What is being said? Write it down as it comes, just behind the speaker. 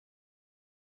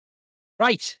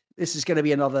Right. This is going to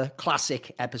be another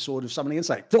classic episode of Something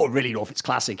Insight. Don't really know if it's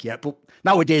classic yet, but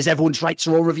nowadays everyone writes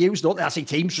their own reviews, don't they? I see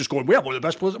teams just going, we have one of the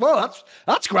best players. Well,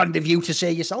 that's grand of you to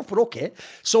say yourself, but okay.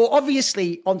 So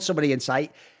obviously on Somebody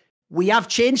Insight, we have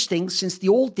changed things since the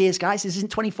old days, guys. This isn't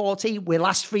 2014. We're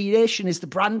Last Free Nation is the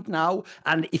brand now.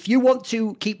 And if you want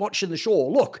to keep watching the show,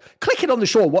 look, clicking on the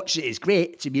show and watching it is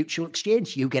great. It's a mutual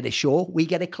exchange. You get a show, we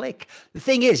get a click. The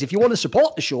thing is, if you want to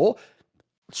support the show,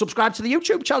 subscribe to the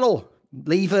YouTube channel.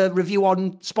 Leave a review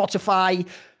on Spotify,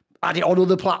 add it on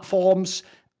other platforms.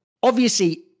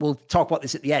 Obviously, we'll talk about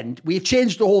this at the end. We've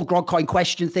changed the whole GrogCoin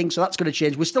question thing, so that's going to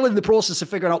change. We're still in the process of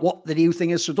figuring out what the new thing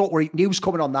is, so don't worry, news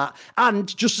coming on that.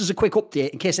 And just as a quick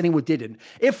update, in case anyone didn't,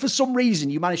 if for some reason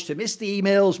you managed to miss the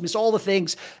emails, miss all the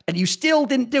things, and you still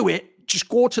didn't do it, just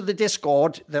go to the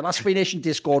Discord, the Last Free Nation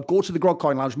Discord, go to the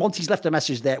GrogCoin Lounge. Monty's left a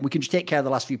message there. We can just take care of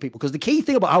the last few people. Because the key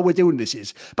thing about how we're doing this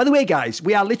is, by the way, guys,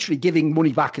 we are literally giving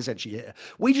money back essentially here.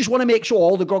 We just want to make sure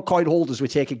all the GrogCoin holders were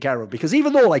taken care of. Because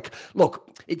even though, like,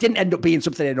 look, it didn't end up being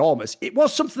something enormous, it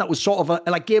was something that was sort of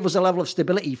like gave us a level of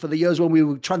stability for the years when we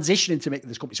were transitioning to making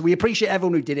this company. So we appreciate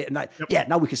everyone who did it. And yeah,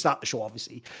 now we can start the show,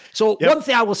 obviously. So one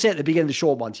thing I will say at the beginning of the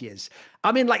show, Monty, is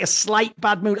I'm in like a slight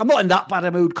bad mood. I'm not in that bad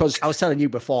a mood because I was telling you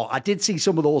before, I did see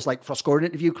some of those like Froscorin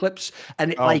interview clips,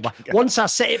 and it, once I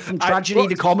set it from tragedy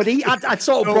to comedy, I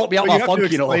sort of brought me out my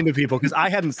funk, you know. Explain to people, because I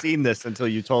hadn't seen this until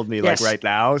you told me like right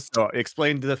now. So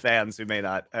explain to the fans who may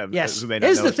not have. Yes, who may not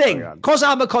here's know the thing: because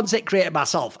I'm a content creator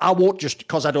myself, I won't just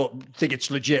because I don't think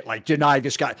it's legit like deny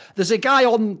this guy. There's a guy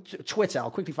on Twitter. I'll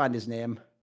quickly find his name.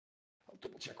 I'll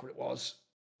double check what it was.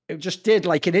 It just did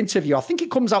like an interview. I think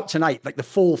it comes out tonight, like the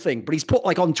full thing, but he's put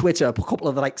like on Twitter a couple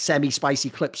of the like semi-spicy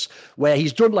clips where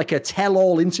he's done like a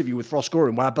tell-all interview with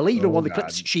Froscorin, where I believe in one of the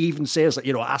clips she even says that,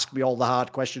 you know, ask me all the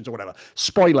hard questions or whatever.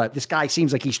 Spoiler, this guy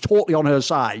seems like he's totally on her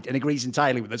side and agrees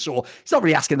entirely with it. So he's not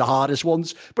really asking the hardest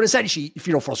ones, but essentially, if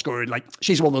you know Froscorin, like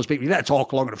she's one of those people, you let her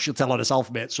talk long enough, she'll tell on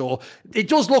herself, mate. So it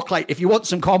does look like if you want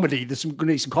some comedy, there's going to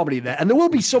be some comedy in there. And there will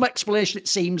be some explanation, it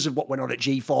seems, of what went on at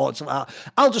G4 and stuff like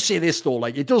that. I'll just say this though,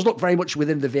 like it does look very much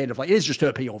within the vein of like, it is just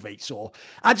her POV. So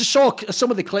I just saw some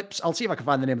of the clips. I'll see if I can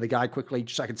find the name of the guy quickly,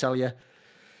 just so I can tell you.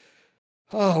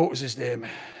 Oh, what was his name?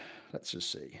 Let's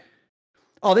just see.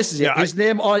 Oh, this is it. His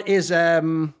name is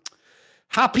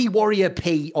Happy Warrior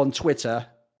P on Twitter,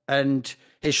 and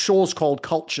his show's called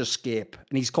Culturescape,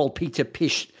 and he's called Peter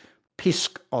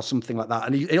Pisk or something like that.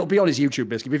 And it'll be on his YouTube,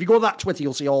 basically. But if you go to that Twitter,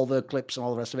 you'll see all the clips and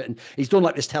all the rest of it. And he's done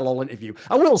like this tell-all interview.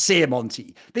 I will say,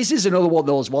 Monty, this is another one of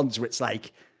those ones where it's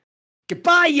like,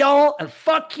 goodbye, y'all, and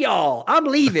fuck y'all. I'm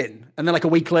leaving. And then like a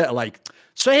week later, like,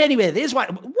 so anyway, there's why.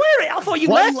 Where? I thought you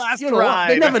one left. Last you know, ride.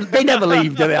 They never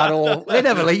leave, do they, at all? They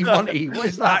never leave, Monty. What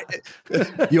is that?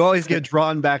 You always get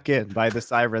drawn back in by the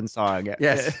siren song.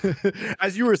 Yes.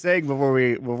 As you were saying before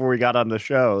we got on the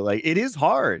show, like it is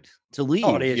hard to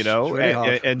leave, you know,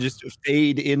 really and just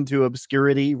fade into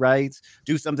obscurity, right?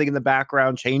 Do something in the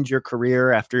background, change your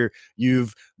career after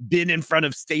you've been in front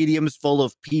of stadiums full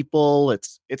of people.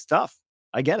 It's tough.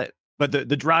 I get it. But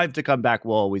the drive to come back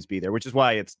will always be there, which is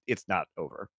why it's not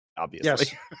over,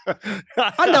 obviously. Yes.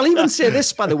 And I'll even say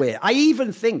this, by the way. I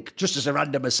even think, just as a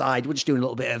random aside, we're just doing a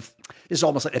little bit of, this is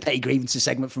almost like the petty grievances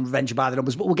segment from Revenge by the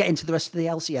Numbers, but we'll get into the rest of the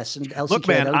LCS and LCK. Look,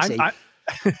 man, and LT.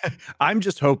 I'm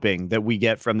just hoping that we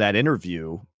get from that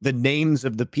interview the names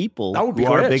of the people who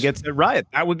are bigots at Riot.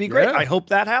 That would be great. Yeah. I hope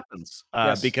that happens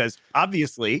because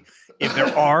obviously, if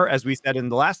there are, as we said in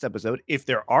the last episode, if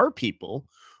there are people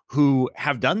who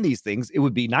have done these things, it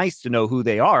would be nice to know who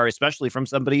they are, especially from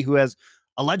somebody who has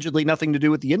allegedly nothing to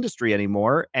do with the industry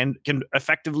anymore and can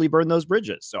effectively burn those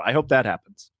bridges. So I hope that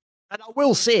happens. And I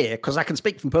will say, because I can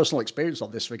speak from personal experience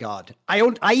on this regard,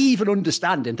 I even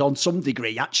understand and on some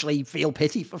degree actually feel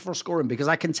pity for Froscorin, because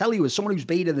I can tell you, as someone who's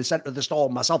been in the center of the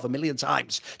storm myself a million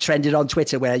times, trended on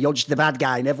Twitter where you're just the bad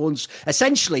guy and everyone's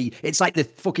essentially, it's like the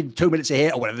fucking 2 minutes of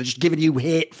hate or whatever, they're just giving you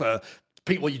hate for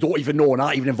people you don't even know and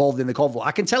aren't even involved in the convo.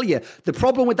 I can tell you, the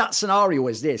problem with that scenario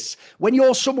is this. When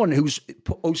you're someone who's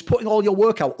putting all your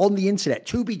work out on the internet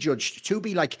to be judged, to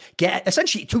be like,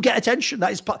 essentially to get attention,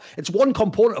 it's one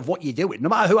component of what you're doing. No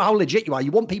matter how legit you are, you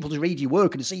want people to read your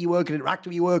work and to see your work and interact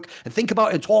with your work and think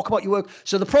about it and talk about your work.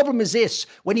 So the problem is this,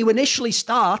 when you initially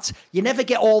start, you never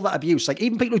get all that abuse. Like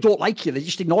even people who don't like you, they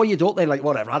just ignore you, don't they? Like,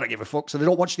 whatever, I don't give a fuck. So they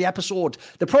don't watch the episode.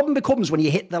 The problem becomes when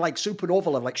you hit the like supernova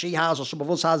level, like she has or some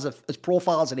of us has as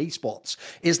profiles in esports,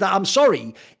 is that I'm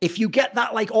sorry, if you get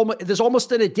that like there's almost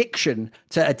an addiction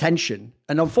to attention.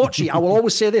 And unfortunately, I will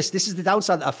always say this is the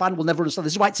downside that a fan will never understand.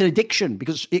 This is why it's an addiction,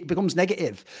 because it becomes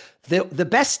negative. The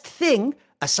best thing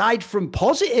aside from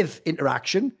positive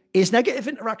interaction is negative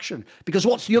interaction. Because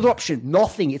what's the other option?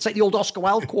 Nothing. It's like the old Oscar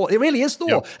Wilde quote. It really is, though.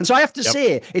 Yep. And so I have to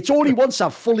say, it's only once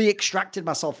I've fully extracted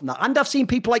myself from that. And I've seen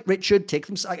people like Richard take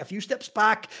them like a few steps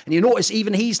back. And you notice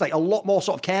even he's like a lot more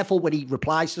sort of careful when he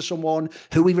replies to someone,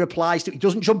 who he replies to. He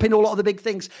doesn't jump into a lot of the big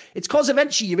things. It's because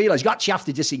eventually you realize you actually have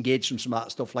to disengage from some of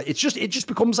that stuff. Like it just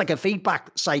becomes like a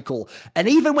feedback cycle. And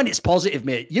even when it's positive,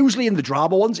 mate, usually in the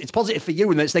drama ones, it's positive for you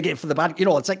and then it's negative for the bad. You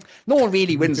know, it's like no one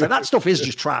really wins. Like, that stuff is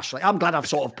just trash. Like I'm glad I've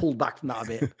sort of pulled back from that a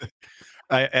bit.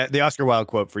 The Oscar Wilde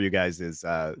quote for you guys is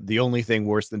the only thing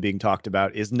worse than being talked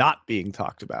about is not being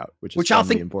talked about, which I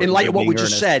think in light of what we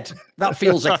just said, that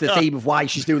feels like the theme of why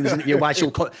she's doing this interview, why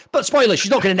she'll cut. But spoiler,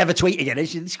 she's not going to never tweet again.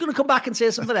 She's going to come back and say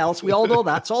something else. We all know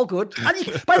that. It's all good.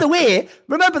 And by the way,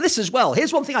 remember this as well.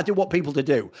 Here's one thing I do want people to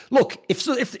do. Look,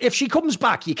 if she comes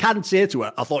back, you can say to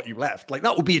her, I thought you left. Like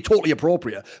that would be totally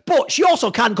appropriate. But she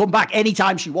also can come back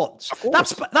anytime she wants.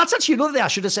 That's actually another thing I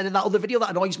should have said in that other video that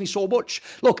annoys me so much.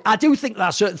 Look, I do think there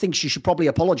are certain things she should probably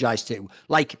apologise to.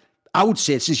 Like, I would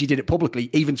say, since you did it publicly,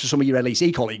 even to some of your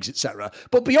LEC colleagues, etc.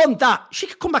 But beyond that, she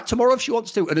could come back tomorrow if she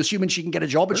wants to, and assuming she can get a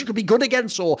job, and she could be good again.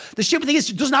 So the stupid thing is,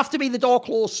 it doesn't have to be the door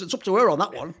closed. It's up to her on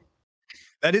that one.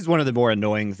 That is one of the more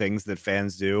annoying things that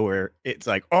fans do, where it's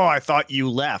like, "Oh, I thought you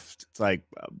left." It's like,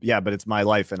 yeah, but it's my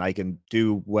life, and I can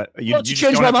do what you just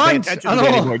change my mind. I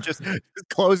know. Just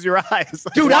close your eyes,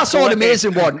 dude. I saw an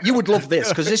amazing one. You would love this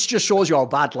because this just shows you how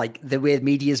bad like the way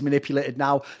media is manipulated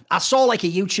now. I saw like a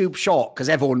YouTube short because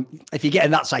everyone, if you get in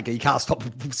that cycle, you can't stop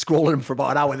scrolling them for about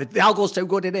an hour. The algo's too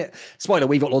good in it. Spoiler: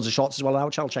 we've got loads of shorts as well now.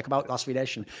 I'll check them out. Last V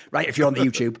Nation, right? If you're on the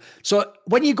YouTube. So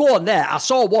when you go on there, I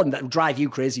saw one that will drive you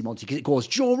crazy, Monty, because it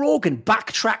goes, Joe Rogan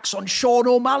backtracks on Sean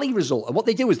O'Malley result. And what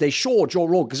they do is they show Joe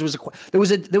Rogan, because there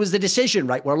was the decision,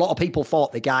 right, where a lot of people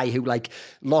thought the guy who like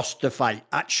lost the fight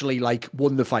actually like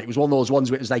won the fight. It was one of those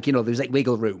ones where it was like, you know, there was like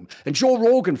wiggle room. And Joe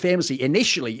Rogan famously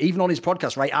initially, even on his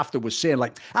podcast right after, was saying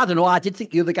like, I don't know, I did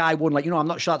think the other guy won, like, you know, I'm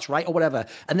not sure that's right or whatever.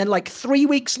 And then like 3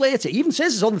 weeks later, he even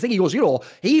says this on the thing, he goes, you know,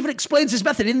 he even explains his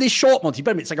method in this short, Monty.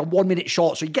 It's like a 1 minute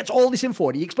short. So he gets all this info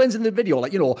and he explains in the video,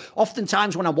 like, you know,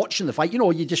 oftentimes when I'm watching the fight, you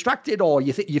know, you're distracted or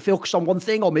you focus on one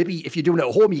thing, or maybe if you're doing it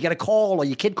at home, you get a call or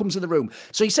your kid comes in the room.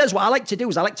 So he says, what I like to do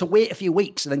is I like to wait a few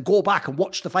weeks and then go back and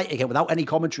watch the fight again without any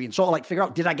commentary and sort of like figure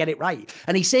out, did I get it right?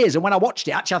 And he says, and when I watched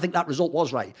it, actually, I think that result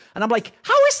was right. And I'm like,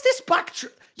 how is this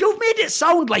You've made it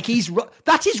sound like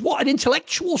that is what an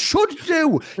intellectual should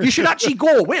do. You should actually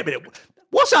go, wait a minute,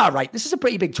 was I right? This is a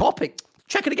pretty big topic.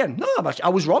 Check it again. No, I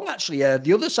was wrong, actually.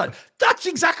 The other side. That's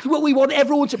exactly what we want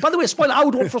everyone to. By the way, spoiler, I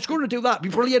would want Froscona to do that. It'd be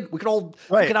brilliant. We could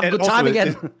have a good time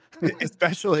again.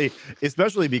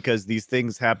 Especially because these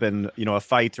things happen, you know, a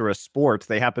fight or a sport,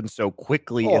 they happen so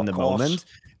quickly in the moment.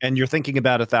 And you're thinking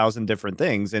about 1,000 different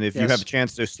things. And if you have a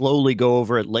chance to slowly go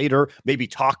over it later, maybe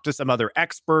talk to some other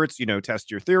experts, you know,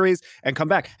 test your theories and come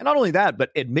back. And not only that,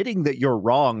 but admitting that you're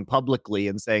wrong publicly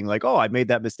and saying like, oh, I made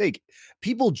that mistake.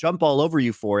 People jump all over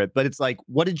you for it. But it's like,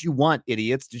 what did you want,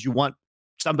 idiots? Did you want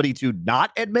somebody to not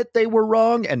admit they were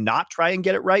wrong and not try and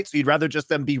get it right? So you'd rather just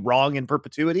them be wrong in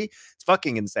perpetuity? It's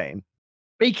fucking insane.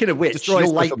 Speaking of which,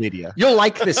 you'll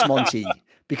like this, Monty.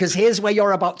 Because here's where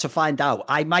you're about to find out.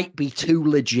 I might be too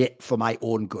legit for my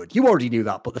own good. You already knew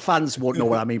that, but the fans won't know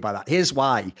what I mean by that. Here's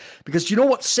why. Because do you know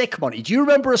what's sick, Monty? Do you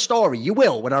remember a story? You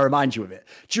will when I remind you of it.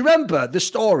 Do you remember the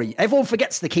story? Everyone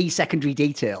forgets the key secondary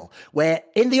detail, where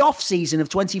in the off-season of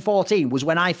 2014 was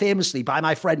when I famously, by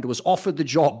my friend, was offered the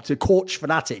job to coach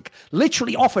Fnatic.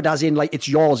 Literally offered as in, like, it's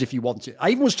yours if you want it. I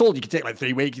even was told you could take like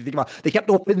 3 weeks. You think about it. They kept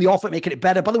upping the offer, making it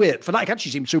better. By the way, Fnatic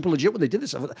actually seemed super legit when they did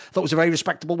this. I thought it was a very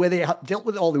respectable way they dealt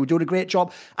with it. They were doing a great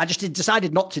job. I just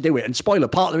decided not to do it. And spoiler,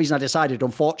 part of the reason I decided,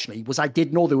 unfortunately, was I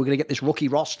did know they were going to get this rookie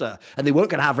roster and they weren't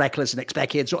going to have Reckless and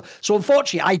Expected. So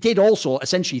unfortunately, I did also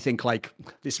essentially think like,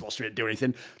 this roster didn't do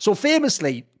anything. So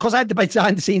famously, because I had the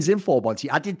behind the scenes info, Monty,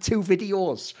 I did 2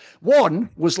 videos. One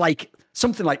was like,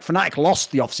 something like Fnatic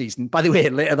lost the offseason. By the way,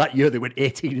 later that year, they went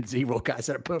 18-0, guys.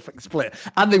 They had a perfect split.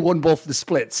 And they won both the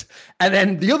splits. And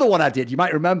then the other one I did, you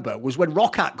might remember, was when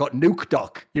Roccat got Nuke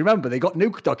Duck. You remember? They got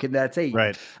Nuke Duck in their team.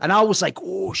 Right. And I was like,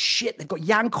 oh, shit, they've got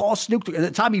Yankos, Nuke Duck. At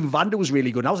the time, even Vander was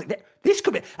really good. And I was like, this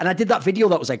could be... And I did that video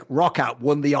that was like, Roccat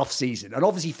won the offseason. And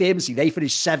obviously, famously, they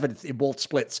finished 7th in both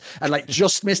splits. And like,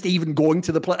 just missed even going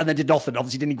to the play. And then did nothing.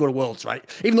 Obviously, didn't go to Worlds, right?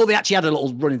 Even though they actually had a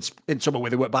little run in summer where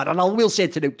they weren't bad. And I will say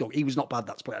to Nuke Duck, he was not bad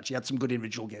that split. Actually had some good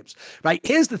individual games, right?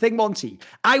 Here's the thing, Monty.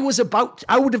 I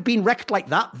would have been wrecked like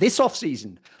that this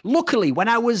offseason. Luckily, when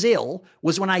I was ill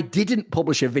was when I didn't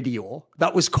publish a video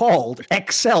that was called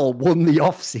Excel won the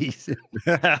offseason.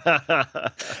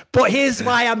 But here's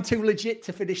why I'm too legit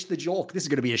to finish the joke. This is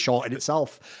going to be a short in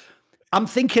itself. I'm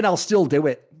thinking I'll still do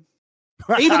it.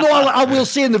 Even though I will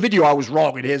say in the video I was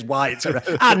wrong, and here's why.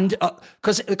 And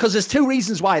because there's two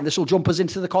reasons why, and this will jump us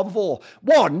into the convo.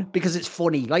 One, because it's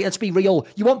funny. Like, let's be real.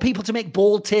 You want people to make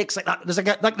bold takes like that.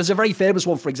 There's a very famous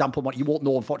one, for example, what you won't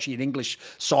know, unfortunately, in English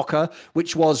soccer,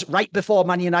 which was right before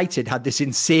Man United had this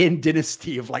insane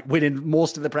dynasty of like winning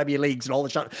most of the Premier Leagues and all the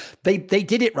shit. They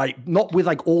did it right, not with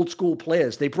like old school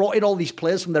players. They brought in all these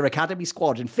players from their academy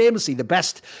squad, and famously, the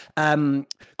best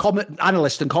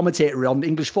analyst and commentator on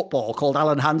English football called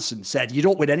Alan Hansen said, you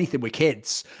don't win anything with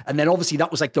kids. And then obviously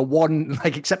that was like the one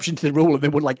like exception to the rule, and they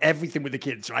won like everything with the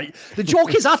kids, right? The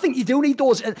joke is, I think you do need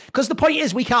those, because the point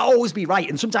is we can't always be right,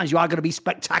 and sometimes you are going to be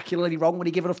spectacularly wrong when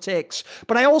you give enough takes.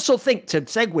 But I also think, to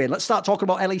segue, let's start talking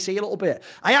about LEC a little bit.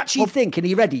 I actually think, and are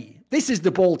you ready? This is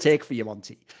the bold take for you,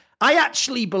 Monty. I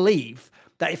actually believe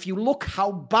that if you look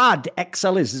how bad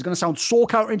Excel is, it's going to sound so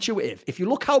counterintuitive. If you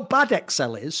look how bad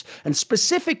Excel is, and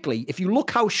specifically, if you look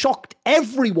how shocked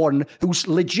everyone who's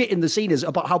legit in the scene is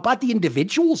about how bad the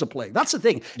individuals are playing. That's the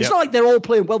thing. It's not like they're all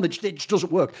playing well and it just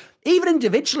doesn't work. Even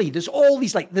individually, there's all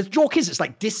these, like, the joke is it's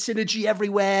like dis-synergy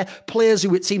everywhere. Players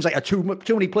who it seems like are too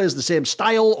many players the same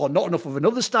style or not enough of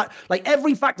another style. Like,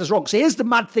 every factor's wrong. So here's the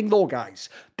mad thing though, guys.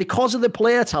 Because of the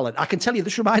player talent, I can tell you,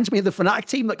 this reminds me of the Fnatic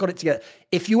team that got it together.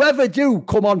 If you ever do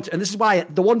come on, and this is why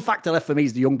the one factor left for me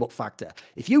is the Young Buck factor.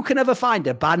 If you can ever find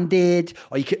a Band-Aid,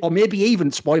 or maybe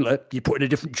even, spoiler, you put in a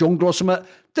different jungler or something,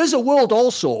 there's a world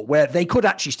also where they could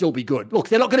actually still be good. Look,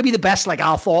 they're not going to be the best like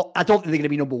I thought. I don't think they're going to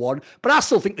be number one, but I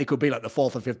still think they could be like the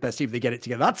fourth or fifth best team if they get it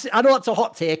together. I know that's a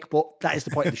hot take, but that is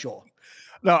the point of the show.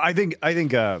 No, I think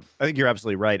you're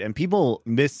absolutely right, and people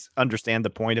misunderstand the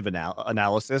point of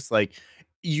analysis. Like,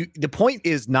 the point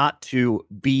is not to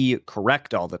be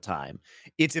correct all the time.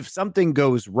 It's if something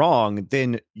goes wrong,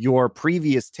 then your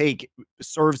previous take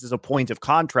serves as a point of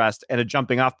contrast and a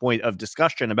jumping off point of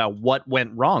discussion about what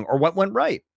went wrong or what went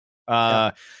right.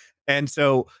 And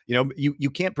so,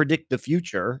 you can't predict the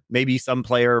future. Maybe some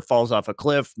player falls off a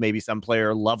cliff. Maybe some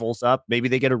player levels up. Maybe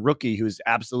they get a rookie who's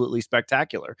absolutely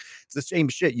spectacular. It's the same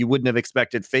shit. You wouldn't have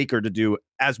expected Faker to do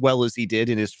as well as he did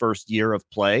in his first year of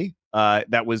play.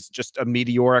 That was just a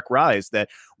meteoric rise that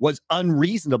was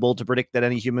unreasonable to predict that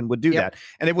any human would do that.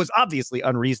 And it was obviously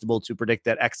unreasonable to predict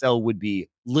that XL would be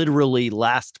literally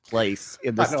last place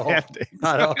in the standings.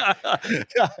 I know.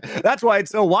 That's why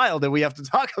it's so wild that we have to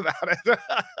talk about it.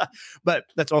 But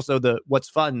that's also what's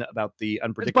fun about the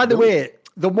unpredictability. By the way,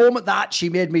 the moment that actually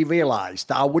made me realize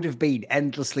that I would have been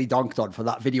endlessly dunked on for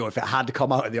that video if it had to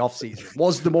come out in the offseason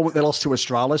was the moment they lost to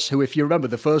Astralis, who, if you remember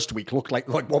the first week, looked like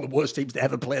one of the worst teams to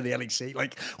ever play in the LEC.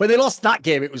 Like, when they lost that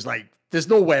game, it was like, there's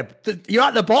nowhere. You're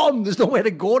at the bottom. There's nowhere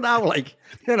to go now. Like,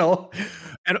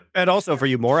 And also for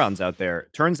you morons out there,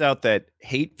 turns out that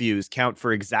hate views count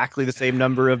for exactly the same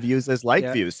number of views as like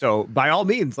views. So by all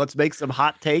means, let's make some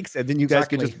hot takes, and then you guys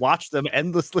can just watch them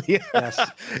endlessly. Yes,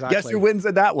 exactly. Guess who wins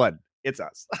in that one? It's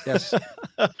us. Yes.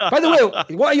 By the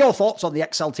way, what are your thoughts on the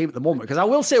XL team at the moment? Because I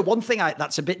will say one thing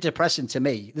that's a bit depressing to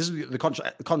me. This is the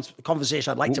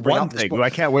conversation I'd like to bring up. One thing. I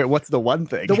can't wait. What's the one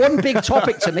thing? The one big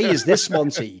topic to me is this,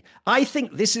 Monty. I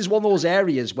think this is one of those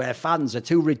areas where fans are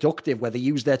too reductive where they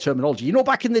use their terminology. You know,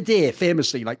 back in the day,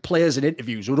 famously, like, players in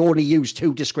interviews would only use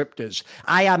two descriptors.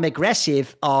 I am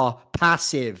aggressive or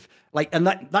passive. Like, and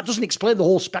that doesn't explain the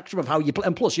whole spectrum of how you play.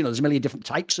 And plus, there's a million different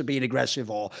types of being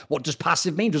aggressive, or what does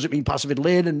passive mean? Does it mean passive in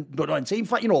lane and not in team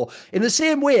fight? In the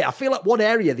same way, I feel like one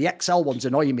area, the XL one's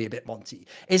annoying me a bit, Monty,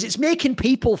 is it's making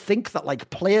people think that, like,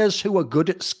 players who are good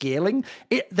at scaling,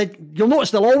 you'll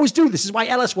notice they'll always do this. Is why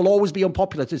LS will always be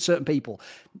unpopular to certain people.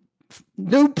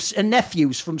 Noobs and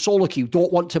nephews from solo queue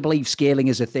don't want to believe scaling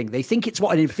is a thing. They think it's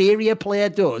what an inferior player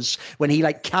does when he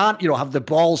can't, have the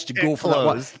balls to go for that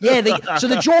one. Yeah. So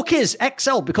the joke is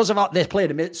XL, because of they're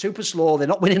playing a minute super slow, they're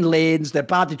not winning lanes, they're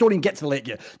bad, they don't even get to the late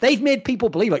gear. They've made people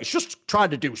believe it's just trying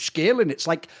to do scaling. It's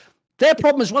like their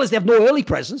problem as well is they have no early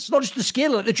presence. It's not just the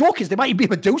scaling. The joke is they might even be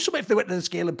able to do something if they went to the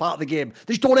scaling part of the game.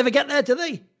 They just don't ever get there, do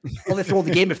they? Or they throw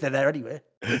the game if they're there anyway.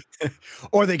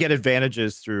 Or they get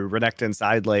advantages through Renekton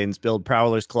side lanes, build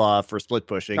Prowler's Claw for split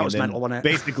pushing, and then mental,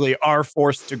 basically are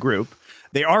forced to group.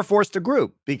 They are forced to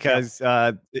group because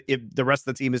if the rest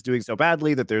of the team is doing so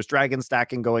badly that there's dragon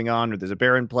stacking going on or there's a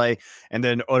Baron play, and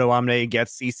then Odo Omne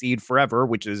gets CC'd forever,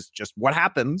 which is just what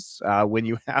happens when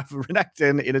you have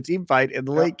Renekton in a team fight in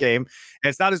the late game. And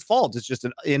it's not his fault. It's just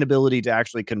an inability to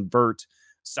actually convert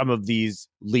some of these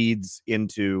leads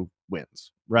into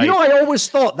wins. right? You know, I always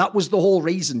thought that was the whole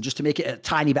reason, just to make it a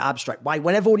tiny bit abstract. Why,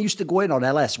 when everyone used to go in on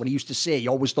LS, when he used to say he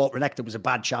always thought Renekton was a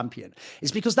bad champion,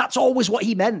 is because that's always what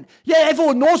he meant. Yeah,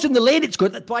 everyone knows in the lane it's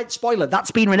good. Spoiler,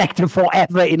 that's been Renekton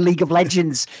forever in League of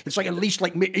Legends. It's like at least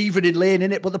like even in lane,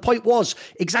 in it. But the point was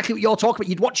exactly what you're talking about.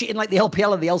 You'd watch it in like the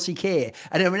LPL and the LCK,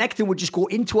 and then Renekton would just go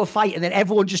into a fight, and then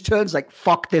everyone just turns like,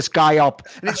 fuck this guy up.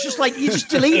 And it's just like, you just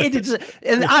deleted it.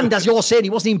 And as you're saying, he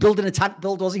wasn't even building a tank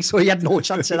build, was he? So he had no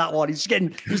chance of that one.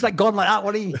 He's like gone like that,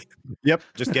 wasn't he? Yep,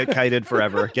 just get kited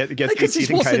forever. Get kited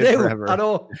forever. I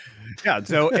know. Yeah.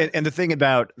 So, and the thing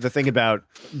about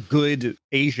good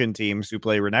Asian teams who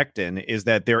play Renekton is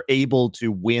that they're able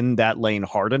to win that lane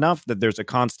hard enough that there's a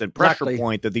constant pressure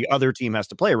point that the other team has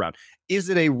to play around. Is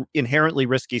it a inherently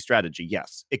risky strategy?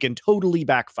 Yes, it can totally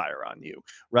backfire on you,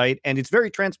 right? And it's a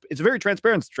very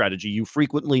transparent strategy. You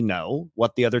frequently know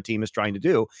what the other team is trying to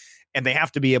do, and they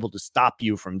have to be able to stop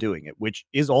you from doing it, which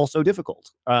is also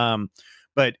difficult.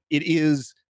 But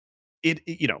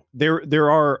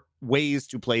there are ways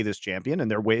to play this champion,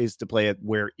 and there are ways to play it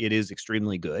where it is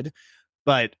extremely good.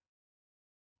 But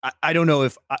I don't know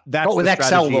if that's with the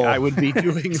Excel, I would be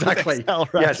doing exactly. With Excel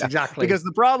right yes, now. exactly. Because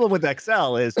the problem with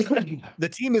Excel is the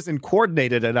team isn't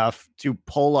coordinated enough to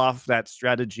pull off that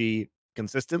strategy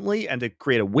consistently and to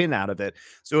create a win out of it.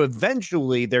 So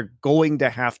eventually they're going to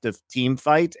have to team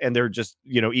fight, and they're just,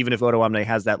 even if Odoamne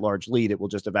has that large lead, it will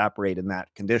just evaporate in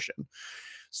that condition.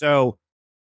 So,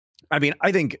 I mean,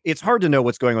 I think it's hard to know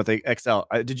what's going on with Excel.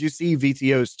 Did you see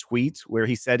VTO's tweet where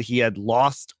he said he had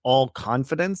lost all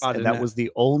confidence and that was the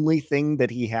only thing that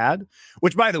he had?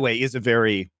 Which, by the way, is a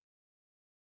very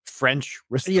French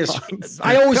response. Yes.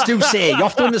 I always do say, you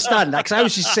have to understand that, because I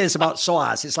always just say this about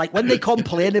Soaz. It's like when they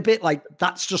complain a bit, like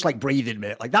that's just like breathing,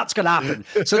 mate. Like that's going to happen.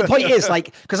 So the point is,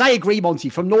 like, because I agree, Monty,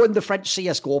 from knowing the French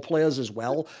CSGO players as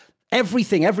well, every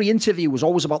interview was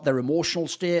always about their emotional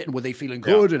state and were they feeling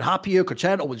good and happier,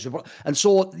 content, and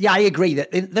so I agree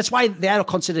that's why they are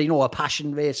considered, a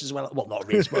passion race as well. Well, not a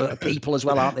race, but a people as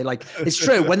well, aren't they? Like it's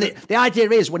true. When the idea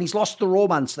is when he's lost the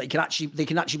romance, they can actually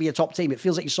be a top team. It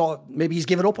feels like maybe he's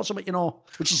given up or something,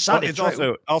 which is sad. Well, it's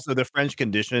also the French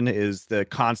condition is the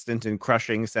constant and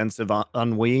crushing sense of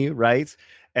ennui, right?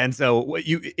 And so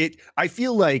I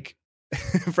feel like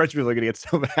French people are going to get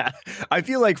so mad. I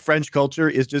feel like French culture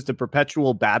is just a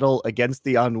perpetual battle against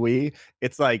the ennui.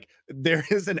 It's like there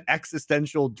is an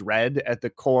existential dread at the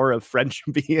core of French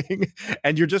being,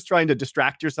 and you're just trying to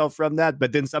distract yourself from that.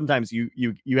 But then sometimes you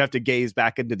have to gaze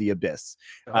back into the abyss,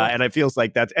 and it feels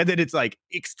like that's. And then it's like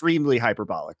extremely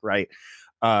hyperbolic, right?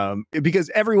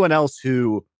 Because everyone else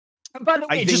who. And by the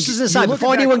way, just as a side,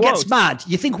 before anyone gets mad,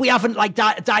 you think we haven't like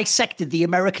dissected the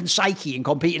American psyche in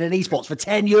competing in esports for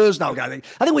 10 years now, guys?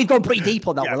 I think we've gone pretty deep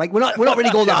on that one. Like we're not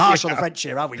really going that harsh on the French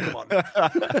here, have we? Come on.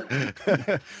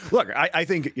 Look, I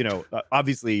think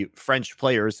obviously French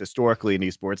players historically in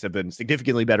esports have been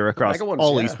significantly better across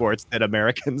all esports than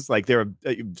Americans. Like they're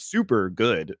a super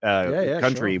good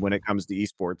country when it comes to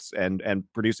esports and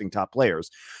producing top players,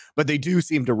 but they do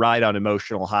seem to ride on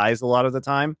emotional highs a lot of the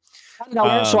time. Now,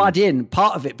 also add in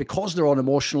part of it, because they're on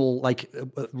emotional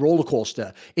roller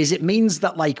coaster, is it means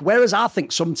that whereas I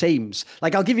think some teams,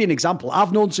 I'll give you an example.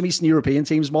 I've known some Eastern European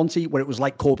teams, Monty, where it was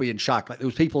like Kobe and Shaq. Like there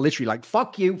was people literally like,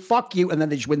 fuck you, and then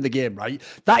they just win the game, right?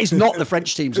 That is not the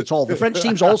French teams at all. The French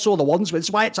teams also are the ones, this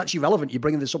is why it's actually relevant. You're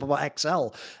bringing this up about XL.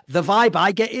 The vibe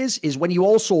I get is when you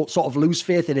also sort of lose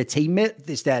faith in a teammate,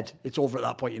 it's dead. It's over at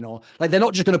that point, Like they're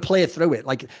not just going to play through it.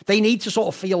 Like they need to sort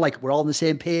of feel like we're all on the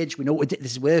same page. We know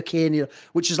this is working.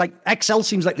 Which is like XL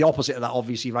seems like the opposite of that,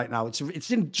 obviously, right now. It's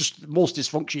in just the most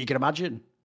dysfunction you can imagine.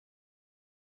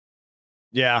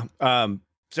 Yeah.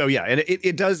 So yeah, and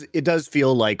it does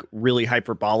feel like really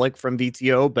hyperbolic from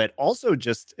VTO, but also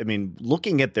just, I mean,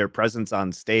 looking at their presence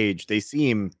on stage, they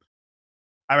seem.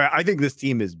 I think this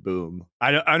team is boom.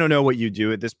 I don't know what you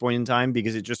do at this point in time,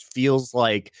 because it just feels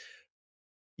like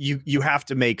you have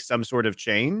to make some sort of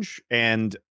change,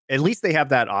 and at least they have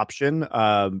that option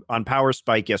on Power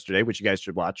Spike yesterday, which you guys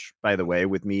should watch, by the way,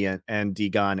 with me and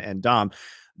Degon and Dom.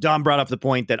 Dom brought up the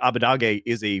point that Abbedagge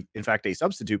is in fact a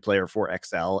substitute player for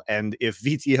XL. And if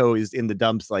VTO is in the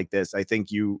dumps like this, I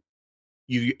think you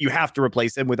have to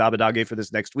replace him with Abbedagge for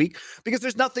this next week, because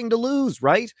there's nothing to lose,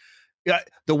 right?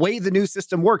 The way the new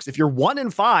system works, if you're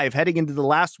 1-5 heading into the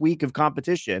last week of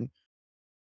competition,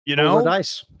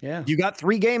 dice. Yeah. You got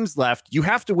 3 games left. You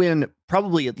have to win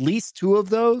probably at least 2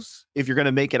 of those if you're going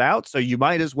to make it out. So you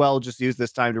might as well just use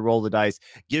this time to roll the dice,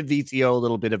 give VTO a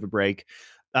little bit of a break.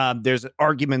 There's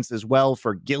arguments as well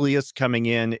for Gilius coming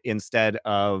in instead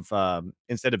of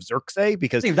Xerxes,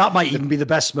 because I think that might even be the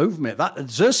best move, mate. That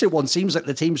Xerxes one seems like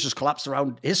the team's just collapsed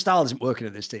around. His style isn't working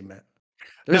at this team, mate.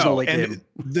 There's no late game.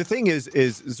 The thing is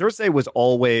Xerxes was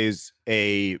always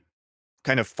a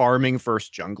kind of farming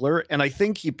first jungler, and I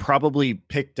think he probably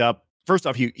picked up. First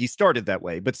off, he started that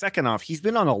way, but second off, he's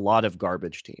been on a lot of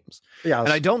garbage teams. Yeah, and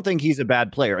I don't think he's a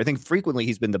bad player. I think frequently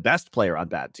he's been the best player on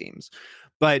bad teams,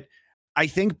 but I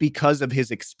think because of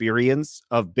his experience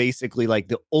of basically like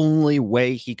the only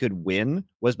way he could win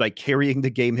was by carrying the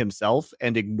game himself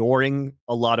and ignoring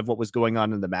a lot of what was going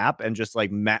on in the map and just like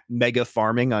mega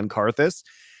farming on Karthus,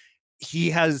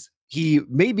 he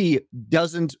maybe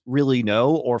doesn't really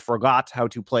know or forgot how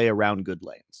to play around good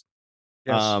lanes.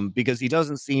 Yes. Because he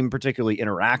doesn't seem particularly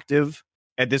interactive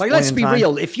at this point. Let's be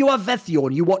real. If you have Vethio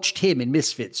and you watched him in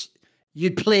Misfits,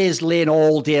 you'd play his lane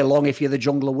all day long if you're the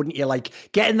jungler, wouldn't you? Like,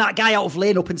 getting that guy out of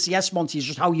lane up in CS, Monty, is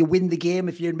just how you win the game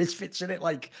if you're in Misfits in it.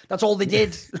 Like, that's all they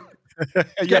did.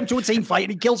 Get him to a team fight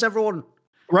and he kills everyone.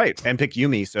 Right. And pick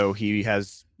Yuumi, so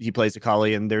he plays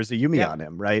Akali and there's a Yuumi on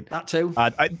him, right? That too.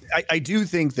 I do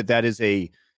think that is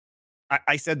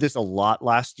I said this a lot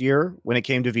last year when it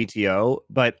came to VTO,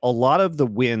 but a lot of the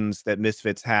wins that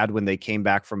Misfits had when they came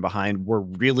back from behind were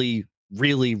really,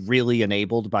 really, really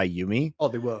enabled by Yuumi. Oh,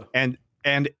 they were. And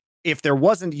if there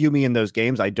wasn't Yuumi in those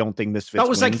games, I don't think Misfits. That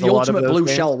was like the ultimate blue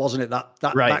shell, wasn't it?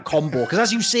 That combo. Because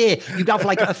as you say, you'd have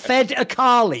like a fed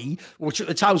Akali, which at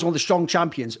the time was one of the strong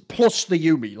champions, plus the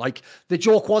Yuumi. Like, the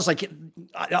joke was like,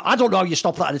 I don't know how you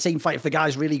stop that in a team fight if the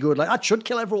guy's really good. Like, that should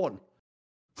kill everyone.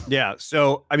 Yeah.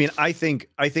 So, I mean, I think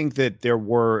that there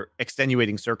were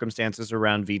extenuating circumstances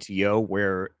around VTO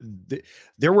where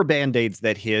there were band-aids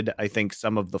that hid, I think,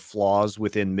 some of the flaws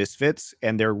within Misfits,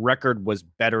 and their record was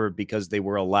better because they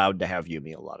were allowed to have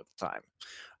Yuumi a lot of the time.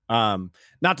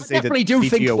 Not to say that I definitely do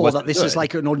think though that this is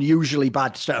like an unusually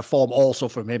bad set of form also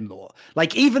from him though.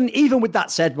 Like even with that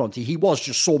said, Monty, he was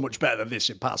just so much better than this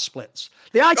in past splits.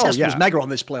 The eye test was mega on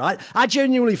this player. I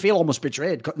genuinely feel almost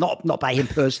betrayed, not by him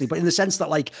personally, but in the sense that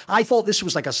like I thought this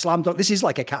was like a slam dunk. This is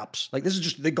like a Caps. Like this is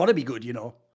just, they got to be good, you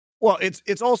know. Well,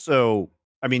 it's also,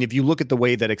 I mean, if you look at the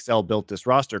way that Excel built this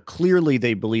roster, clearly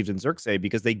they believed in Xerxes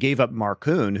because they gave up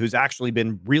Marcoon, who's actually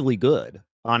been really good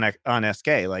on SK.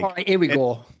 Like, all right, here we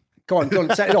go. Go on,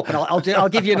 set it up, and I'll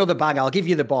give you another bang. I'll give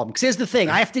you the bomb. Because here's the thing: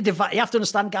 I have to divide. You have to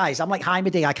understand, guys. I'm like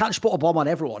Heimerding. I can't just put a bomb on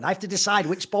everyone. I have to decide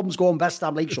which bombs go on Best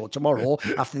Damn League Show tomorrow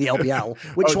after the LBL.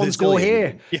 Which ones go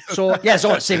here? So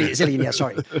Zilean. Yeah,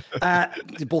 sorry.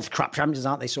 They're both crap champions,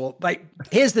 aren't they? So, like,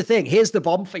 here's the thing. Here's the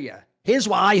bomb for you. Here's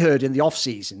what I heard in the off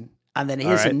season, and then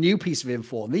here's a new piece of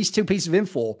info. And these two pieces of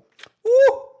info.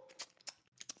 Woo!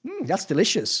 That's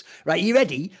delicious. Right, you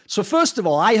ready? So first of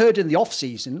all, I heard in the off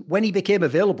season when he became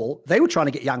available, they were trying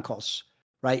to get Jankos.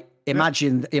 Right?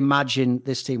 Imagine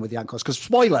this team with Jankos. Because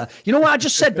spoiler, you know what I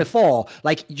just said before?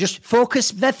 Like, just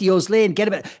focus Vethio's lane,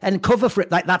 get him and cover for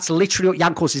it. Like, that's literally what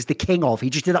Jankos is the king of.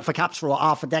 He just did that for Caps for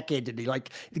half a decade, didn't he?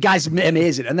 Like, the guy's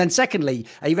amazing. And then secondly,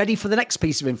 are you ready for the next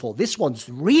piece of info? This one's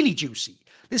really juicy.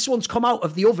 This one's come out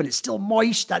of the oven. It's still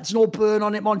moist. There's no burn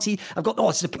on it, Monty.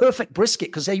 It's the perfect brisket.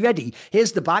 Because are you ready?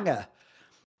 Here's the banger.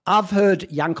 I've heard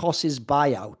Jankos's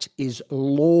buyout is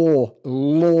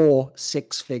low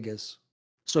six figures.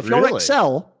 So if you're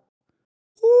Excel,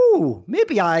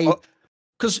 maybe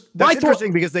because that's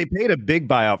interesting because they paid a big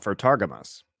buyout for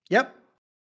Targamas. Yep.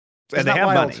 And they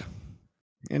have money.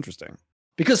 Interesting.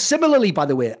 Because similarly, by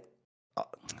the way,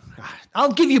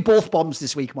 I'll give you both bombs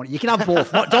this week, Monty. You can have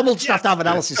both. Dom will just have to have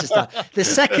analysis. The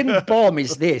second bomb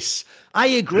is this. I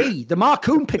agree. The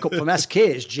Marcoon pickup from SK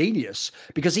is genius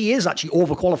because he is actually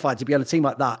overqualified to be on a team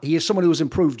like that. He is someone who's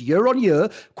improved year on year.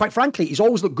 Quite frankly, he's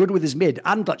always looked good with his mid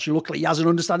and actually look like he has an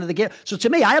understanding of the game. So to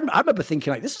me, I remember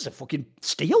thinking like, this is a fucking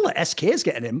steal that SK is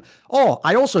getting him. Oh,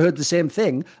 I also heard the same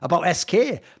thing about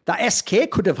SK, that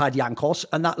SK could have had Jankos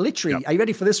and that literally, Are you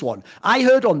ready for this one? I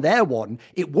heard on their one,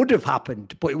 it would have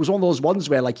happened, but it was one of those ones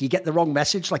where like you get the wrong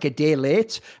message like a day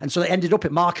late. And so they ended up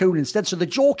at Marcoon instead. So the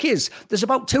joke is there's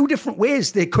about two different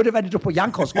ways they could have ended up with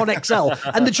Jankos on XL.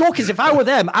 And the joke is, if I were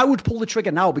them, I would pull the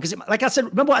trigger now because, like I said,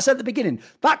 remember what I said at the beginning?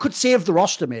 That could save the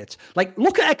roster, mate. Like,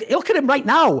 look at him right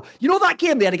now. You know that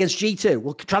game they had against G2?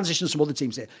 We'll transition to some other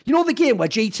teams here. You know the game where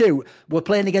G2 were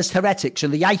playing against Heretics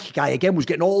and the Ike guy, again, was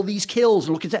getting all these kills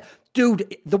and looking at...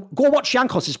 Dude, go watch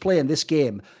Jankos is playing this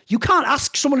game. You can't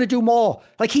ask someone to do more.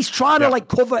 Like, he's trying to, like,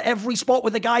 cover every spot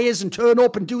where the guy is and turn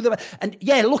up and do the... And,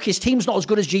 yeah, look, his team's not as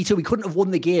good as G2. He couldn't have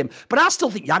won the game. But I still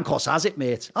think Jankos has it,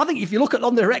 mate. I think if you look at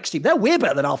on the Rex team, they're way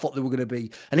better than I thought they were going to be.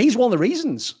 And he's one of the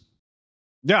reasons.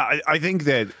 Yeah, I think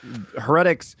that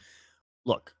Heretics...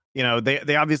 Look, you know,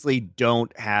 they obviously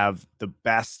don't have the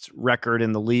best record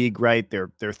in the league, right? They're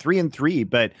 3-3,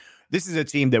 but this is a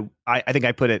team that I think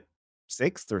I put it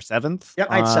 6th or 7th. Yeah,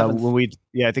 I had 7th.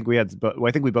 I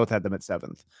think we both had them at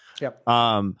 7th. Yep.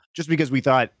 Just because we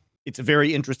thought it's a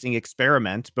very interesting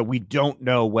experiment, but we don't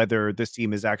know whether this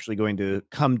team is actually going to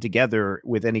come together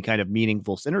with any kind of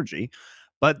meaningful synergy.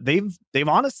 But they've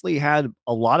honestly had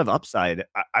a lot of upside.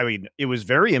 I mean, it was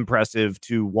very impressive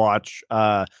to watch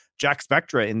Jack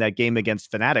Spectra in that game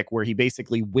against Fnatic, where he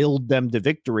basically willed them to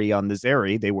victory on the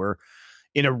Zeri. They were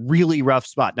in a really rough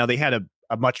spot. Now, they had a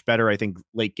much better, I think,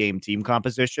 late game team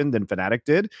composition than Fnatic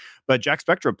did, but Jack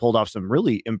Spectra pulled off some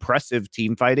really impressive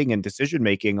team fighting and decision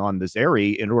making on the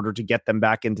Zeri in order to get them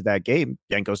back into that game.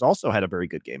 Jankos also had a very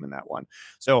good game in that one.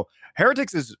 So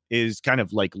Heretics is kind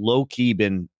of like low key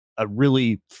been a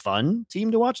really fun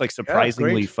team to watch, like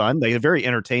surprisingly fun. They're very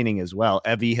entertaining as well.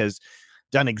 Evie has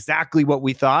done exactly what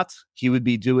we thought he would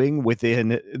be doing within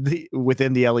the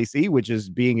LEC, which is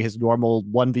being his normal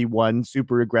 1v1,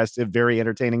 super aggressive, very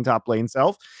entertaining top lane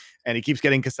self. And he keeps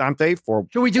getting K'Sante for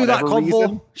Should we do that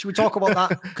convo? Should we talk about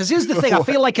that? Because here's the thing. I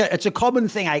feel like it's a common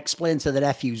thing I explain to the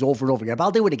nephews over and over again, but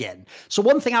I'll do it again. So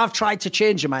one thing I've tried to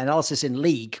change in my analysis in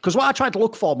League, because what I try to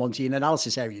look for, Monty, in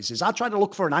analysis areas is I try to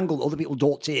look for an angle that other people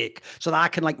don't take so that I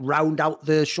can like round out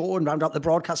the show and round out the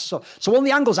broadcast. So one of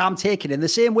the angles I'm taking, in the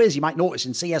same ways you might notice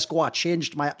in CSGO, I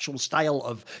changed my actual style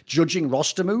of judging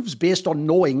roster moves based on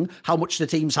knowing how much the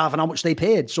teams have and how much they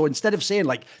paid. So instead of saying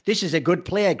like, this is a good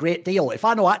player, great deal, if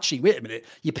I know actually, wait a minute,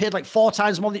 you paid like 4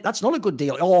 times more, that's not a good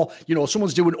deal. Or, you know,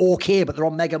 someone's doing okay, but they're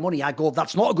on mega money, I go,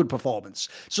 that's not a good performance.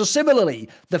 So similarly,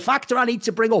 the factor I need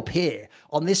to bring up here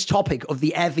on this topic of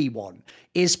the Evie one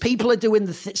is people are doing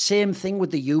the same thing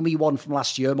with the Yuumi one from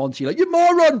last year, Monty. Like, you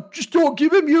moron, just don't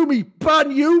give him Yuumi, ban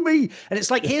Yuumi. And it's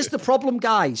like, here's the problem,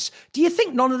 guys. Do you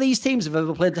think none of these teams have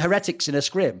ever played the Heretics in a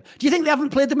scrim? Do you think they haven't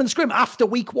played them in the scrim after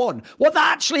week 1? What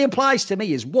that actually implies to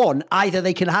me is, 1, either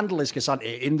they can handle his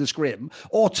K'Sante in the scrim,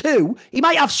 or 2, he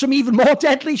might have some even more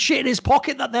deadly shit in his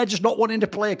pocket that they're just not wanting to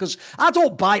play. Because I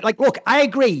don't buy, like, look, I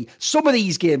agree, some of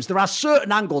these games, there are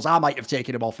certain angles I might have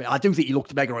taken him off it. I do think he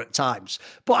looked mega at times.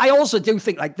 But I also do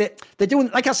think like they're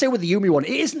doing, like I say with the Yuumi one, it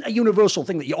isn't a universal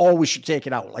thing that you always should take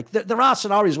it out. Like there are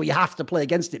scenarios where you have to play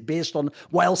against it based on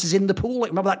what else is in the pool. Like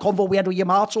remember that convo we had with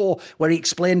Yamato where he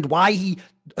explained why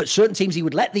certain teams he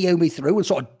would let the Yuumi through and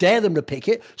sort of dare them to pick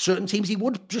it. Certain teams he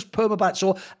would just permaban.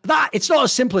 So that it's not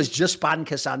as simple as just ban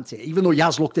K'Sante, even though he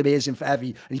has looked amazing for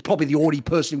Evie and he's probably the only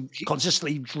person who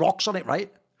consistently rocks on it,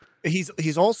 right?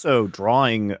 He's also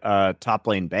drawing top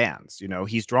lane bans. You know,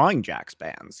 he's drawing Jax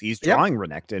bans. He's drawing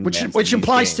Renekton, which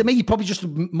implies to me he probably just a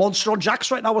monster on Jax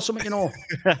right now or something. You know,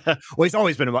 well, he's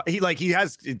always been he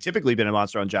has typically been a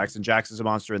monster on Jax, and Jax is a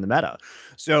monster in the meta.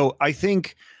 So I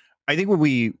think when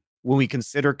we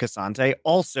consider K'Sante,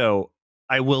 also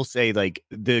I will say like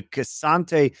the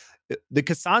K'Sante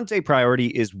priority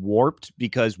is warped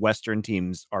because Western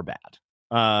teams are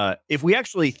bad. If we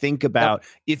actually think about,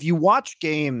 if you watch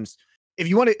games, if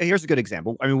you want to, here's a good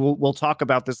example. I mean, we'll talk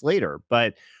about this later,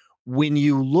 but when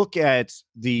you look at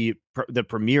the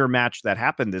premier match that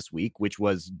happened this week, which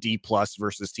was D+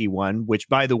 versus T1, which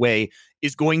by the way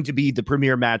is going to be the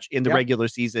premier match in the regular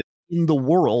season in the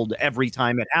world every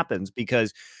time it happens,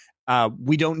 because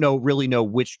we don't really know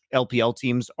which LPL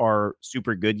teams are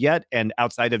super good yet. And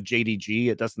outside of JDG,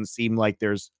 it doesn't seem like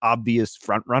there's obvious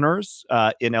front runners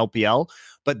in LPL.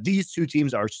 But these two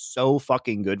teams are so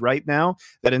fucking good right now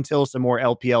that until some more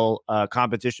LPL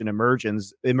competition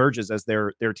emerges as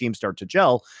their teams start to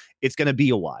gel, it's going to be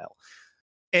a while.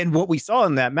 And what we saw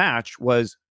in that match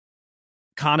was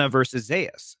Kana versus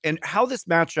Zeus. And how this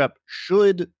matchup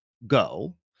should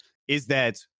go is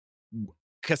that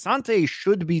K'Sante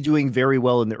should be doing very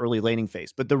well in the early laning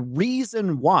phase. But the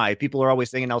reason why people are always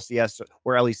saying in LCS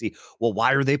or LEC, well,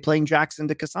 why are they playing Jax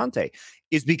into K'Sante?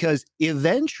 Is because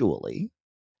eventually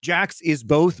Jax is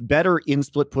both better in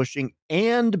split pushing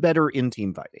and better in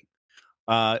team fighting.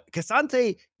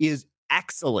 K'Sante is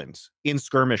excellent in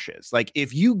skirmishes. Like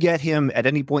if you get him at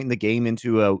any point in the game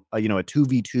into a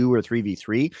 2v2 or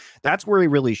 3v3, that's where he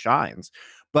really shines.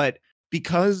 But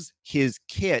because his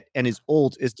kit and his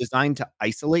ult is designed to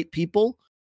isolate people,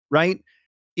 right?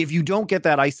 If you don't get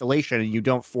that isolation and you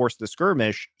don't force the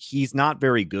skirmish, he's not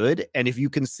very good. And if you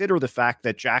consider the fact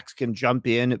that Jax can jump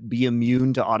in, be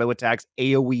immune to auto attacks,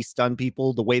 AoE stun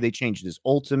people, the way they changed his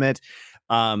ultimate,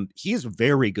 he is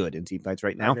very good in team fights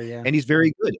right now. And he's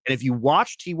very good. And if you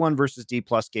watch T1 versus D+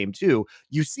 game 2,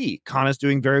 you see Kana's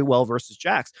doing very well versus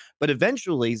Jax. But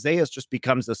eventually, Zeus just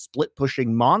becomes a split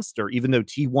pushing monster, even though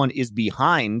T1 is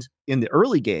behind in the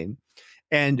early game.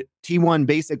 And T1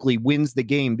 basically wins the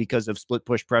game because of split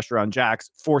push pressure on Jax,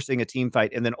 forcing a team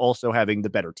fight, and then also having the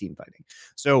better team fighting.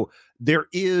 So there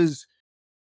is,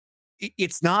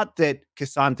 it's not that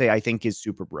K'Sante, I think, is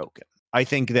super broken. I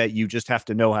think that you just have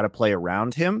to know how to play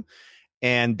around him,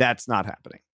 and that's not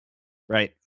happening,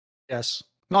 right? Yes.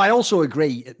 No, I also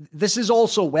agree. This is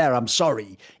also where I'm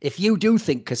sorry if you do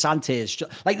think K'Sante is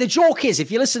like, the joke is, if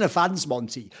you listen to fans,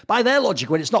 Monty, by their logic,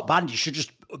 when it's not banned, you should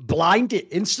just blind it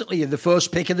instantly in the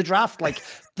first pick of the draft. Like,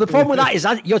 the problem with that is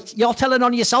that you're telling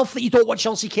on yourself that you don't watch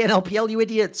Chelsea KNLPL, you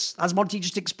idiots, as Monty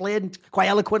just explained quite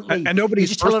eloquently. And nobody's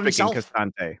just telling himself.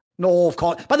 K'Sante. No, of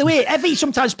course. By the way, Evie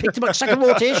sometimes picked him at second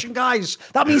rotation, guys.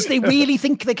 That means they really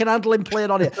think they can handle him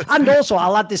playing on it. And also,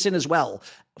 I'll add this in as well.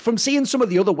 From seeing some of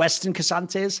the other Western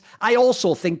K'Santes, I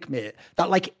also think, mate, that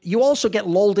like you also get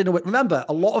lulled into it. Remember,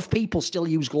 a lot of people still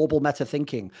use global meta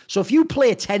thinking. So if you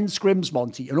play 10 scrims,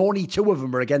 Monty, and only 2 of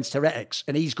them are against Heretics,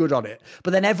 and he's good on it,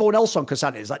 but then everyone else on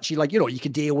K'Sante is actually like, you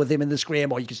can deal with him in the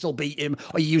scrim, or you can still beat him,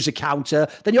 or you use a counter,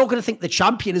 then you're going to think the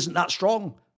champion isn't that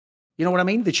strong. You know what I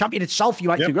mean? The champion itself,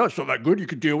 you actually go, it's not that good, you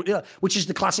could do it, which is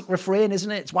the classic refrain,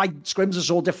 isn't it? It's why scrims are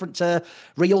so different to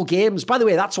real games. By the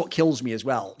way, that's what kills me as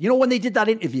well. You know, when they did that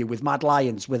interview with Mad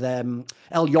Lions, with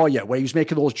El Yoya, where he was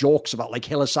making those jokes about like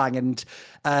Hylissang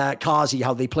and Kazi,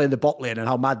 how they play in the bot lane and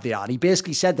how mad they are. And he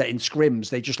basically said that in scrims,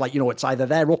 they just like, it's either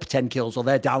they're up 10 kills or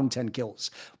they're down 10 kills.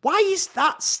 Why is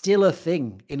that still a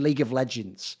thing in League of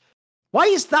Legends? Why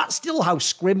is that still how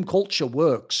scrim culture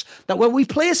works? That when we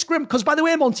play scrim, because by the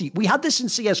way, Monty, we had this in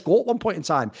CSGO at one point in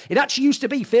time. It actually used to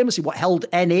be famously what held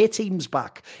NA teams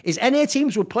back, is NA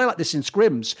teams would play like this in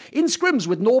scrims. In scrims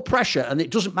with no pressure, and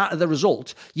it doesn't matter the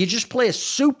result, you just play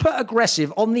super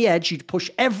aggressive on the edge. You'd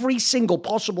push every single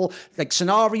possible like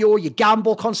scenario, you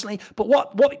gamble constantly. But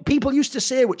what people used to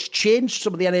say, which changed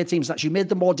some of the NA teams, actually made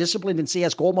them more disciplined in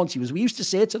CSGO, Monty, was we used to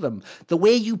say to them, the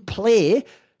way you play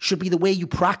should be the way you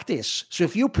practice. So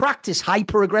if you practice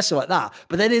hyper aggressive like that,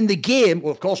 but then in the game,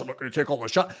 well, of course, I'm not going to take all the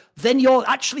shot, then you're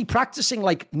actually practicing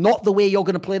like not the way you're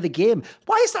going to play the game.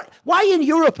 Why is that? Why in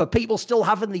Europe are people still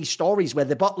having these stories where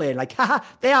the bot lane, like, haha,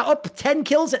 they are up 10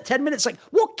 kills at 10 minutes? Like,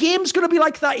 what game's going to be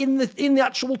like that in the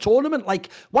actual tournament? Like,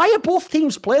 why are both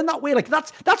teams playing that way? Like,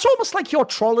 that's almost like you're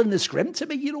trolling the scrim to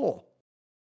me,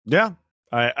 Yeah,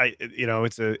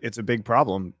 it's a big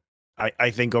problem. I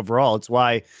think overall, it's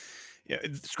why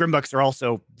scrimbucks are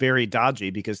also very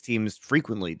dodgy because teams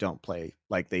frequently don't play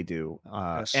like they do.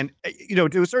 Yes. And,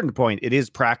 to a certain point, it is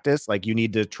practice. Like you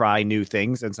need to try new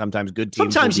things. And sometimes good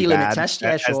teams sometimes you limit test,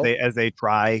 as they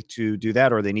try to do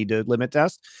that, or they need to limit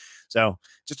test. So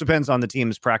it just depends on the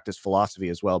team's practice philosophy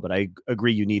as well. But I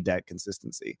agree, you need that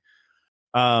consistency.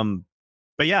 But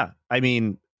yeah, I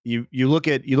mean, you look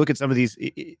at some of these,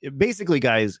 basically,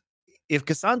 guys, if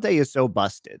K'Sante is so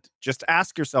busted, just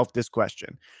ask yourself this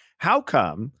question. How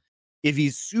come, if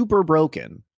he's super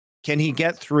broken, can he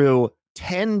get through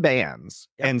 10 bans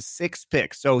and 6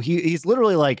 picks? So he's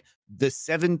literally like the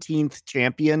 17th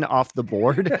champion off the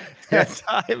board at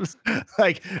times.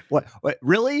 Like, what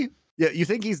really? You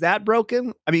think he's that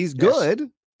broken? I mean, he's good. Yes.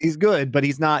 He's good, but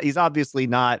he's obviously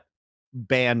not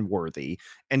ban worthy.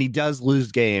 And he does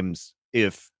lose games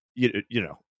if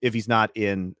he's not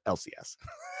in LCS.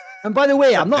 And by the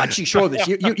way, I'm not actually sure this.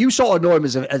 You sort of know him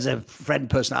as a friend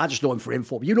person. I just know him for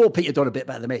info. But you know Peter Dunn a bit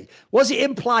better than me. Was it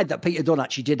implied that Peter Dunn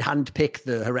actually did handpick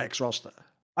the Heretics roster?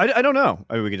 I don't know.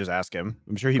 I mean, we could just ask him.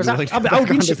 I'm sure he'd be willing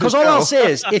to. Because all I'll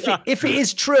say is, if it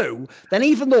is true, then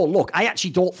even though, look, I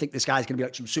actually don't think this guy's going to be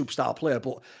like some superstar player,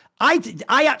 but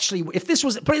I actually, if this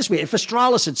was, put it this way, if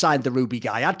Astralis had signed the Ruby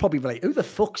guy, I'd probably be like, who the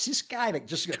fuck's this guy? Like,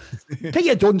 just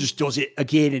Peter Dunn just does it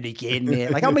again and again, mate.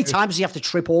 Like, how many times does he have to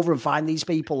trip over and find these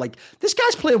people? Like, this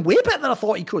guy's playing way better than I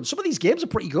thought he could. Some of these games are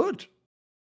pretty good.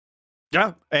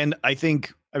 Yeah, and I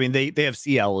think, I mean, they have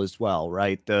CL as well,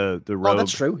 right? The Rogue,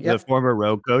 that's true. The former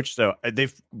Rogue coach. So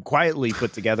they've quietly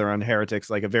put together on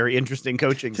Heretics like a very interesting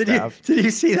coaching staff. Did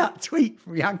you see that tweet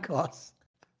from Jankos?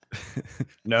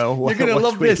 No, you're gonna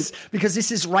love this because this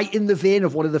is right in the vein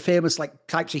of one of the famous like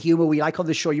types of humor we like on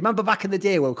the show. You remember back in the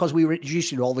day, well, because we were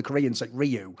introducing all the Koreans like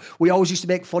Ryu, we always used to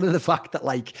make fun of the fact that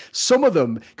like some of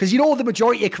them, because the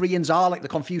majority of Koreans are like the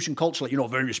Confucian culture, like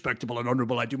very respectable and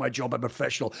honorable. I do my job, I'm a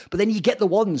professional. But then you get the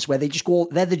ones where they just go,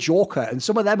 they're the Joker, and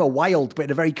some of them are wild, but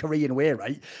in a very Korean way,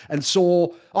 right? And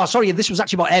so, this was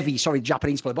actually about Evie, the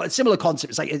Japanese player, but it's a similar concept.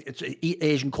 It's like it's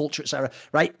Asian culture, etc.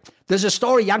 Right? There's a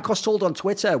story Jankos told on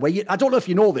Twitter where I don't know if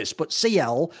you know this, but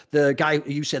CL, the guy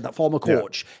who you said, that former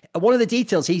coach, one of the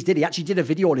details he actually did a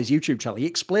video on his YouTube channel. He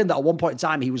explained that at one point in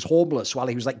time he was homeless while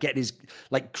he was like getting his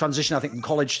like transition, I think, from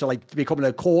college to like becoming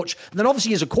a coach. And then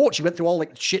obviously as a coach, he went through all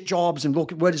like shit jobs and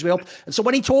worked his way up. And so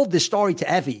when he told this story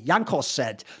to Evie, Jankos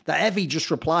said that Evie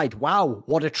just replied, "Wow,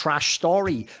 what a trash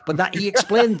story." But that he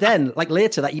explained then, like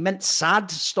later, that he meant sad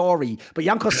story. But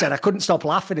Jankos said, "I couldn't stop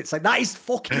laughing." It's like, that is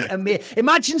fucking amazing.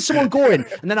 Imagine someone going,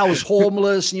 and then I was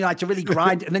homeless and I had to really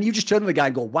grind. And then you just turn to the guy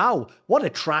and go, "Wow, what a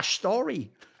trash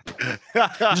story."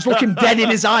 Just looking dead in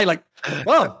his eye, like,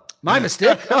 "Well, my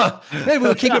mistake. Oh, maybe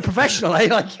we'll keep it professional, eh?"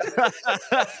 Like,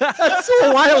 that's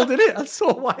so wild, isn't it? That's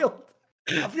so wild.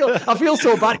 I feel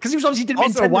so bad because he was obviously didn't.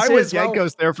 Also, why was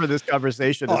Jankos there for this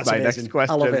conversation? Is my next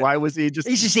question. Why was he just?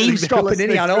 He's just eavesdropping,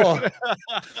 isn't he? I know.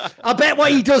 I bet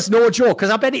what he does, no joke, because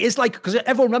I bet it is like, because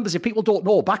everyone remembers, if people don't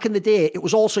know, back in the day, it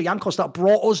was also Jankos that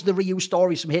brought us the Ryu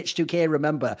stories from H2K.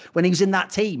 Remember when he was in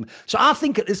that team? So I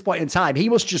think at this point in time, he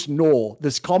must just know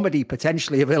there's comedy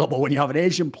potentially available when you have an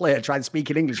Asian player trying to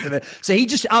speak in English. So he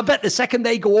just, I bet the second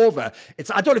they go over,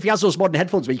 I don't know if he has those modern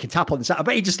headphones where you can tap on the side. I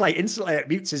bet he just like instantly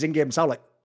mutes his in-game sound, like.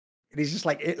 And he's just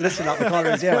like, listen out the corner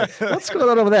of his ear, like, what's going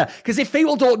on over there? Because if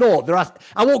people don't know,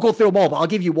 I won't go through them all, but I'll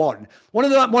give you one. One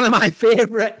of my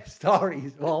favorite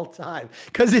stories of all time,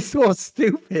 because it's so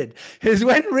stupid, is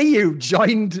when Ryu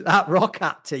joined that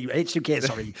Roccat team, H2K,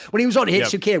 sorry, when he was on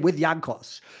H2K with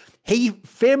Jankos. He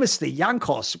famously,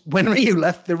 Jankos, when Ryu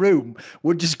left the room,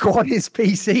 would just go on his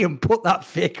PC and put that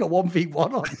faker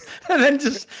 1v1 on. And then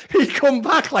he'd come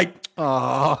back like,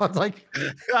 oh, like,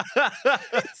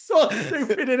 it's so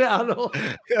stupid, isn't it? I know.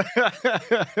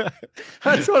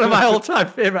 That's one of my all-time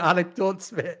favorite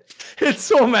anecdotes, mate. It's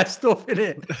so messed up,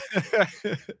 isn't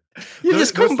it? You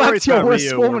just come back to your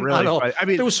worst moment. Really, I know. I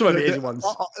mean, there was some amazing ones.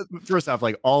 First off,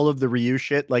 like all of the Ryu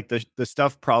shit, like the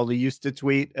stuff probably used to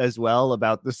tweet as well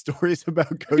about the stories about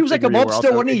coaching. He was like a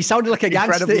mobster, wasn't he? He sounded like a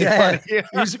gangster. Yeah.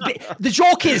 The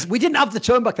joke is, we didn't have the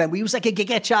term back then. We was like a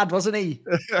Giga Chad, wasn't he?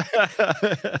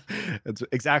 That's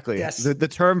exactly. Yes. The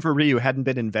term for Ryu hadn't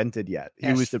been invented yet.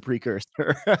 He was the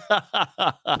precursor.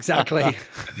 Exactly.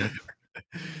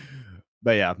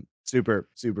 But yeah, super,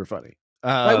 super funny.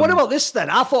 Right, what about this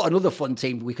then? I thought another fun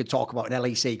team we could talk about in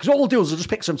LEC, because what we'll do is we'll just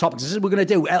pick some topics. This is what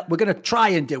we're going to try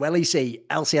and do LEC,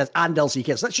 LCS, and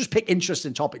LCK. So let's just pick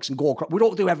interesting topics and go across. We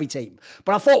don't do every team,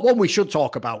 but I thought one we should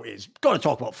talk about is got to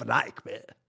talk about Fnatic, mate.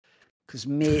 Because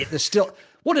mate, there's still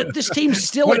this team's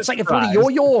still it's like a bloody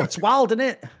yo-yo. It's wild, isn't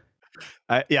it?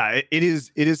 Yeah, it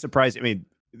is. It is surprising. I mean,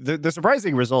 the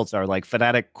surprising results are like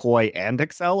Fnatic, Koi, and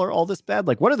Excel are all this bad.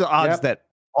 Like, what are the odds that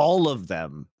all of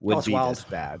them would be this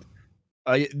bad?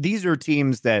 These are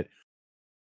teams that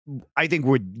I think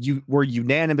were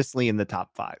unanimously in the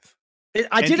top 5.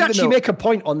 I did actually make a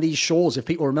point on these shows, if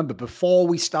people remember, before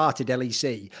we started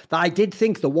LEC, that I did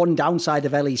think the one downside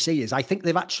of LEC is I think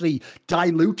they've actually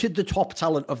diluted the top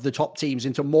talent of the top teams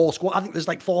into more squad. I think there's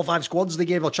like 4 or 5 squads they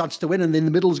gave a chance to win, and in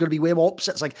the middle is going to be way more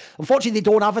upsets. Like, unfortunately, they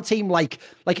don't have a team like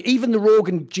even the Rogue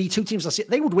and G2 teams.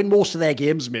 They would win most of their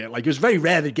games, mate. Like, it was very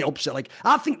rare they'd get upset. Like,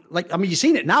 I think, like, I mean, you've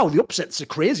seen it now. The upsets are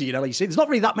crazy in LEC. There's not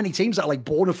really that many teams that are like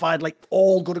bona fide, like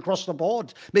all good across the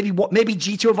board. Maybe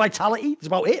G2 and Vitality. That's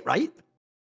about it, right?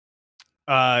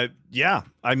 Yeah.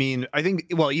 I mean, I think,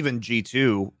 well, even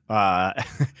G2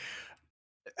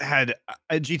 had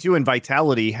G2 and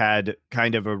Vitality had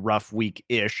kind of a rough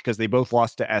week-ish because they both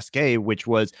lost to SK, which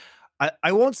was,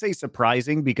 I won't say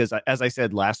surprising, because as I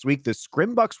said last week, the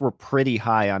Scrimbucks were pretty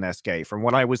high on SK. From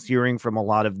what I was hearing from a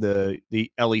lot of the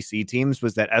LEC teams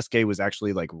was that SK was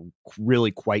actually like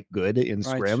really quite good in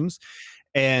scrims,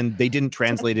 and they didn't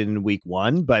translate it in week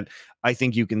 1. But I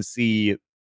think you can see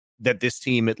that this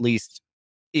team at least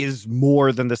is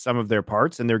more than the sum of their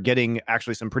parts, and they're getting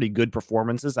actually some pretty good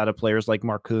performances out of players like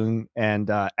Markung and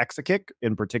Exakick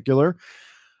in particular.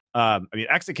 I mean,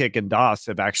 Exakick and DOS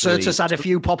have actually... Certus had a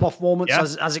few pop-off moments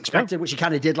as expected, which he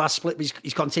kind of did last split, but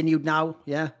he's continued now,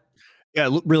 yeah. Yeah,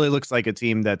 it really looks like a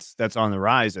team that's on the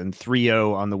rise, and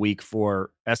 3-0 on the week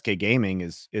for SK Gaming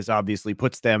is obviously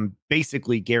puts them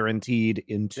basically guaranteed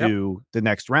into the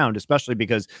next round, especially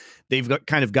because they've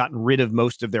kind of gotten rid of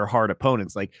most of their hard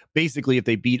opponents. Like, basically, if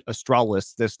they beat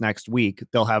Astralis this next week,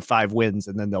 they'll have 5 wins,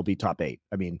 and then they'll be top 8.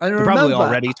 I mean, they're probably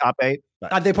already top 8.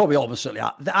 But. They probably almost certainly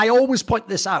are. I always point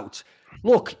this out.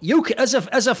 Look, you as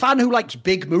a fan who likes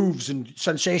big moves and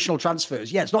sensational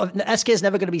transfers, it's not, SK is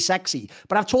never going to be sexy.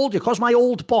 But I've told you, because my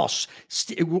old boss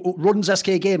runs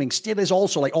SK Gaming, still is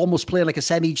also like almost playing like a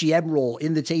semi-GM role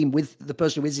in the team with the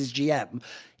person who is his GM.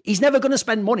 he's never going to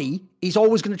spend money. He's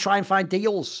always going to try and find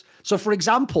deals. So, for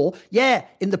example,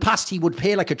 in the past, he would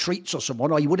pay like a treats or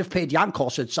someone, or he would have paid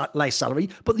Jankos a nice salary.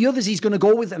 But the others, he's going to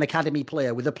go with an academy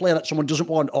player, with a player that someone doesn't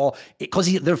want, or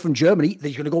because they're from Germany,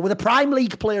 they're going to go with a Prime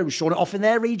League player who's showing it off in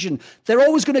their region. They're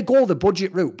always going to go the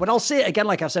budget route. But I'll say it again,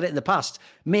 like I've said it in the past,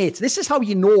 mate, this is how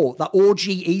you know that OG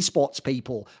esports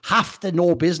people have to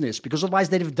know business, because otherwise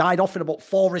they'd have died off in about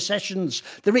 4 recessions.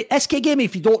 The SK Gaming,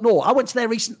 if you don't know, I went to their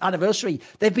recent anniversary.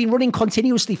 They've been running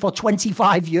continuously for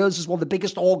 25 years as one of the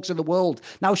biggest orgs in the world.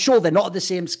 Now, sure, they're not at the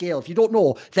same scale. If you don't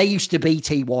know, they used to be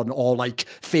T1 or like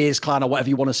FaZe Clan or whatever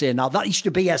you want to say now. That used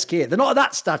to be SK. They're not of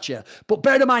that stature. But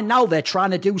bear in mind now they're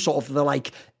trying to do sort of the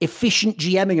like efficient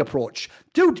GMing approach.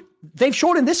 Dude, they've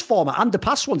shown in this format and the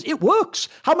past ones, it works.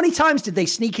 How many times did they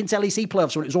sneak into LEC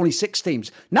playoffs when it was only 6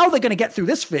 teams? Now they're going to get through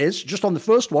this phase just on the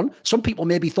first one. Some people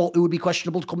maybe thought it would be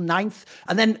questionable to come 9th.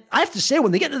 And then I have to say,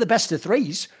 when they get to the best of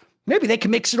 3s, maybe they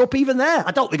can mix it up even there.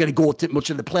 I doubt they're going to go too much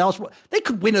in the playoffs. They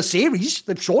could win a series.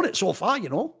 They've shown it so far,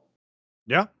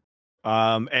 Yeah.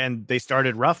 And they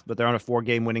started rough, but they're on a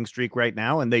 4-game winning streak right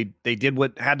now. And they did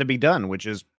what had to be done, which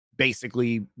is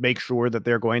basically make sure that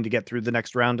they're going to get through the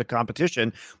next round of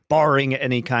competition, barring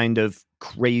any kind of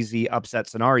crazy upset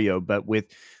scenario. But with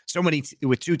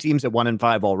with 2 teams at 1 and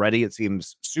 5 already, it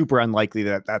seems super unlikely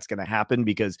that that's going to happen,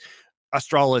 because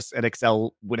Astralis and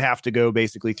Excel would have to go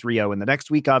basically 3-0 in the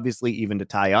next week, obviously, even to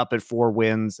tie up at 4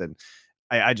 wins. And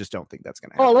I just don't think that's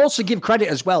going to happen. I'll also give credit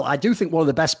as well. I do think one of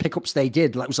the best pickups they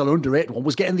did, like was an underrated one,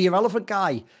 was getting the Irrelevant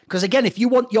guy. Because again, if you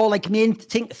want your like main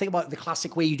think about the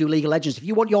classic way you do League of Legends. If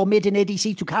you want your mid and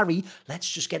ADC to carry, let's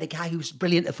just get a guy who's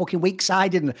brilliant at fucking weak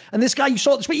side. And this guy, you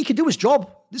saw this week, he can do his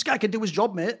job. This guy can do his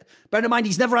job, mate. Bear in mind,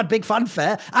 he's never had big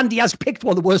fanfare, and he has picked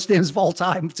one of the worst names of all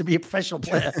time to be a professional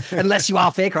player, unless you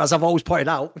are Faker, as I've always pointed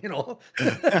out,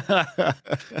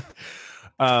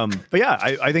 But yeah,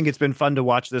 I think it's been fun to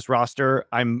watch this roster.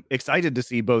 I'm excited to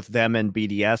see both them and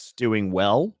BDS doing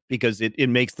well, because it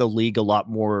makes the league a lot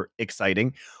more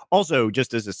exciting. Also,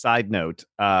 just as a side note,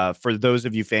 for those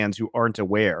of you fans who aren't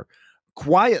aware,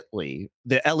 quietly,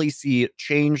 the LEC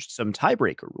changed some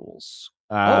tiebreaker rules.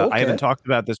 Okay. I haven't talked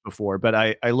about this before, but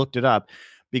I looked it up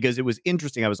because it was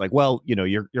interesting. I was like, well,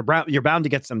 you're bound to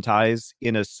get some ties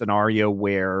in a scenario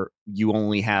where you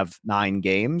only have 9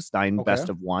 games, 9 best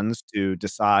of ones to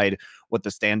decide what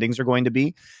the standings are going to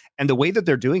be. And the way that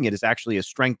they're doing it is actually a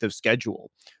strength of schedule.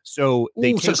 So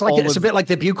it's a bit like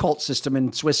the Buchholz system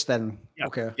in Swiss then.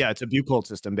 Yeah, yeah, it's a Buchholz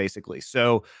system basically.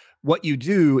 So what you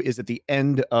do is at the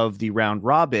end of the round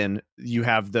robin, you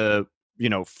have the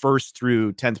first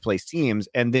through 10th place teams,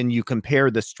 and then you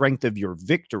compare the strength of your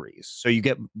victories. So you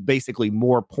get basically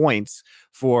more points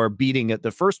for beating the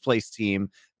first place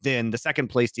team than the second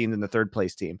place team than the third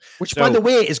place team. Which, by the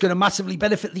way, is going to massively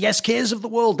benefit the SKs of the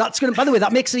world. By the way,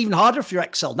 that makes it even harder for your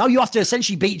Excel. Now you have to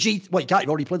essentially beat G. Well, you can't. You've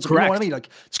already played something. You know what I mean? Like,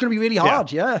 it's going to be really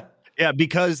hard. Yeah. Yeah,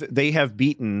 because they have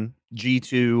beaten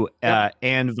G2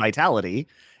 and Vitality.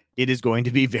 It is going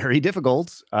to be very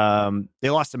difficult. They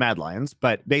lost to Mad Lions,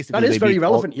 but basically that is very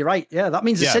relevant. You're right. Yeah, that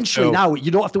means essentially now you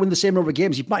don't have to win the same number of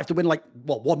games. You might have to win like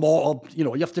one more. Or,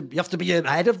 you have to be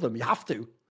ahead of them. You have to.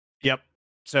 Yep.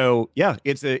 So yeah,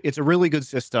 it's a really good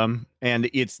system, and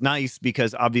it's nice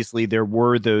because obviously there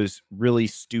were those really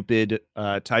stupid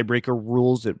tiebreaker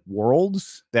rules at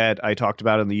Worlds that I talked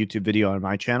about in the YouTube video on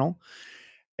my channel,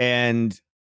 and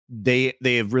they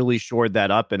have really shored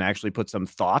that up and actually put some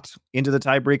thought into the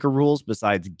tiebreaker rules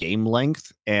besides game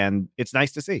length, and it's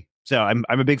nice to see. So I'm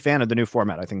a big fan of the new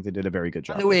format. I think they did a very good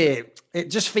job. By the way,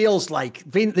 it just feels like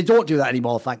they don't do that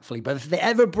anymore, thankfully. But if they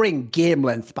ever bring game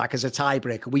length back as a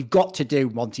tiebreaker, we've got to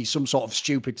do, Monty, some sort of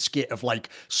stupid skit of like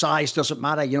size doesn't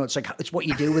matter. It's like it's what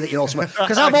you do with it.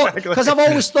 Because I've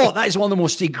always thought that is one of the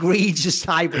most egregious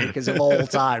tiebreakers of all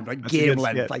time. Like game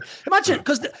length. Like imagine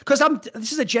because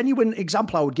this is a genuine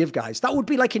example I would give, guys. That would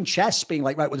be like in chess, being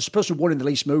like, right, well, this person won in the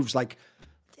least moves, like.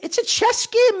 It's a chess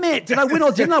game, mate. Did I win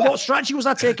or didn't I? What strategy was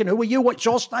I taking? Who were you? What's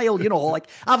your style? Like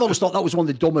I've always thought that was one of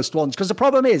the dumbest ones. Because the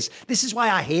problem is, this is why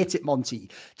I hate it,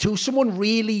 Monty. To someone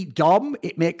really dumb,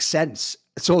 it makes sense.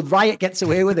 So Riot gets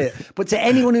away with it. But to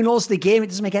anyone who knows the game, it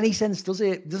doesn't make any sense, does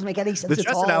it? It doesn't make any sense at all. The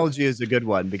chess analogy is a good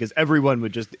one because everyone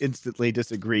would just instantly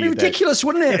disagree. Ridiculous,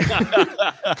 wouldn't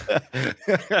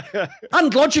it?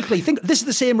 And logically, think this is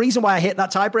the same reason why I hate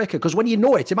that tiebreaker. Because when you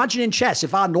know it, imagine in chess,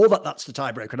 if I know that that's the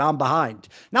tiebreaker and I'm behind.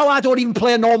 Now I don't even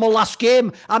play a normal last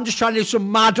game. I'm just trying to do some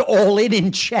mad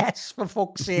all-in chess, for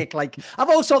fuck's sake. Like, I've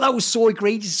always thought that was so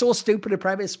egregious, so stupid a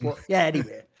premise. But yeah,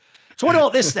 anyway. So what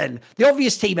about this then? The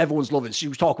obvious team everyone's loving. So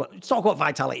let's talk about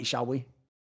Vitality, shall we?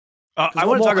 I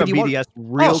want to talk about BDS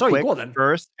real quick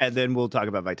first, and then we'll talk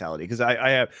about Vitality, because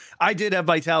I did have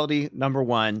Vitality number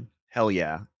one. Hell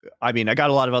yeah. I mean, I got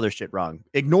a lot of other shit wrong.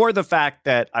 Ignore the fact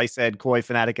that I said Koi,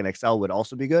 Fnatic, and Excel would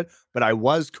also be good, but I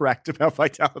was correct about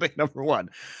Vitality number one.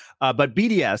 But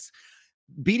BDS,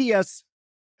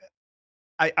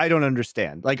 I don't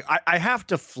understand. Like, I have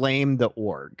to flame the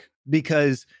org,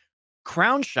 because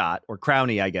Crownshot, or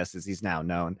Crowny, I guess as he's now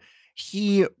known,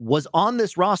 he was on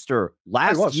this roster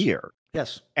last year.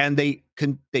 Yes. And they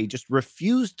just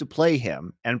refused to play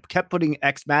him and kept putting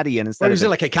X-Matty in instead. Well, he was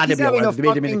like Academy. They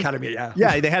made him in Academy,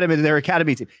 yeah, they had him in their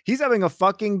Academy team. He's having a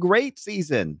fucking great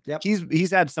season. Yep.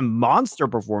 He's had some monster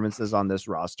performances on this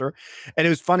roster. And it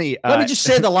was funny. Let me just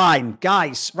say the line.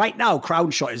 Guys, right now,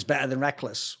 Crownshot is better than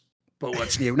Reckless. But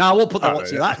what's new? No, I won't put the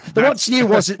what's new. The what's new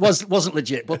wasn't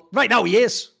legit. But right now, he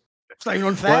is. It's not even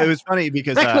unfair. Well, it was funny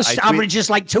because Reckless averages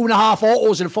like 2.5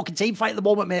 autos in a fucking team fight at the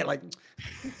moment, mate. Like,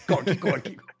 go on.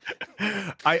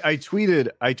 I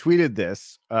tweeted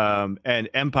this, and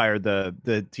Empire,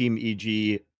 the Team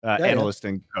EG analyst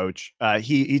and coach,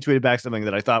 he tweeted back something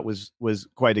that I thought was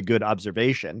quite a good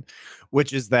observation,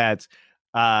 which is that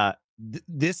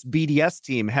this BDS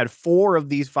team had 4 of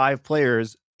these 5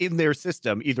 players in their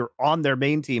system, either on their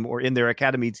main team or in their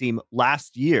academy team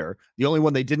last year. The only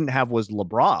one they didn't have was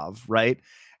Labrov, right?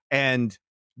 And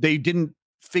they didn't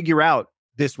figure out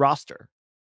this roster.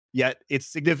 Yet it's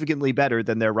significantly better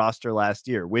than their roster last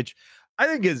year, which I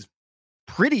think is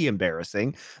pretty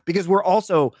embarrassing, because we're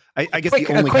also, I guess, a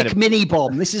quick mini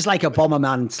bomb. This is like a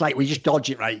Bomberman. It's like we just dodge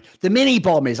it, right? The mini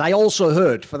bomb is, I also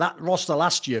heard for that roster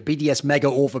last year, BDS mega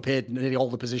overpaid nearly all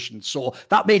the positions. So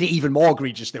that made it even more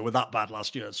egregious. They were that bad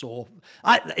last year. So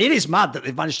it is mad that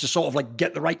they've managed to sort of like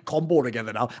get the right combo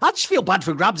together now. I just feel bad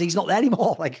for Grabs. He's not there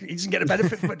anymore. Like, he doesn't get a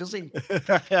benefit from it, does he?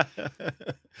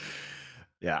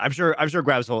 Yeah, I'm sure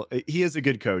Grabs he is a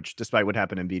good coach, despite what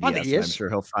happened in BDS. I think he is. I'm sure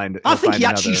he'll find. I think he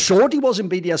actually showed he was in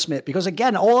BDS, mate. Because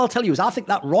again, all I'll tell you is I think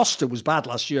that roster was bad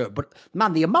last year. But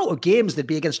man, the amount of games they'd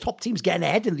be against top teams getting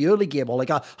ahead in the early game, or like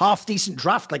a half decent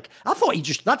draft, like I thought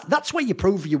that's where you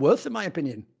prove your worth, in my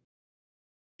opinion.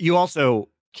 You also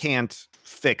can't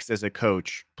fix, as a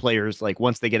coach, players like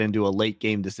once they get into a late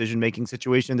game decision making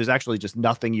situation. There's actually just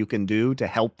nothing you can do to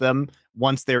help them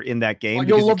once they're in that game.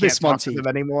 You'll love this, Monty.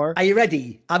 Anymore. Are you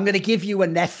ready? I'm going to give you a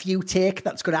nephew take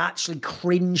that's going to actually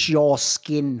cringe your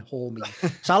skin, homie.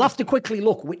 So I'll have to quickly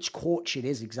look which coach it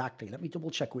is exactly. Let me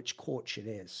double check which coach it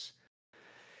is.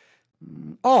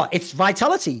 Oh, it's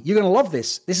Vitality. You're going to love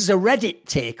this. This is a Reddit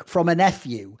take from a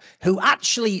nephew who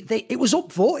actually, it was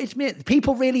upvoted, mate.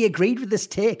 People really agreed with this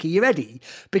take. Are you ready?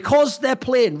 Because they're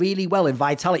playing really well in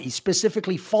Vitality,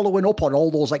 specifically following up on all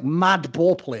those like mad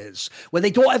ball players, where they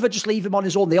don't ever just leave him on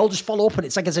his own. They all just follow up, and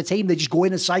it's like as a team, they just go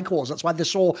in as cycles. That's why they're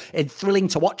so thrilling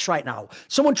to watch right now.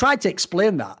 Someone tried to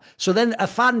explain that. So then a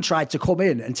fan tried to come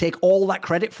in and take all that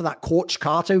credit for that coach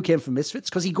Carter who came from Misfits,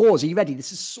 because he goes, are you ready?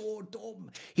 This is so dumb.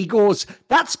 He goes,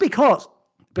 that's because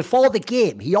before the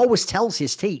game, he always tells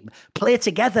his team, play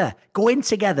together, go in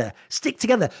together, stick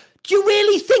together. Do you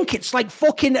really think it's like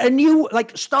fucking a new,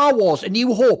 like Star Wars, A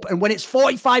New Hope, and when it's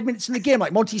 45 minutes in the game,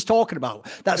 like Monty's talking about,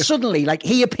 that suddenly like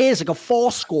he appears like a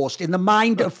force ghost in the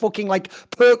mind of fucking like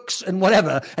Perks and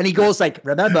whatever, and he goes like,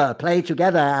 remember, play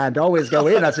together and always go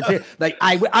in as a team. Like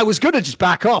I was gonna just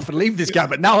back off and leave this guy,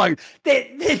 but now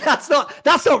that's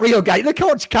not real, guy. The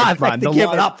coach can't affect the game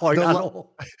at that point at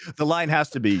all. The line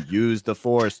has to be, use the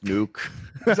force, nuke.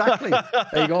 Exactly.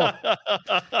 There you go.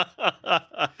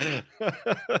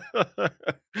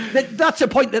 That's a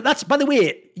point that's, by the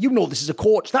way, you know, this is a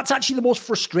coach. That's actually the most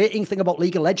frustrating thing about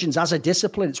League of Legends as a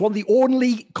discipline. It's one of the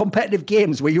only competitive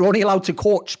games where you're only allowed to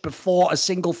coach before a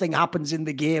single thing happens in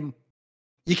the game.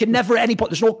 You can never at any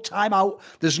point, there's no timeout,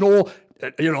 there's no,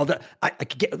 you know, that I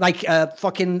get like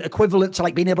fucking equivalent to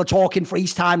like being able to talk in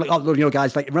freeze time. Like, oh, you know,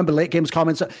 guys, like remember late games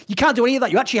comments. You can't do any of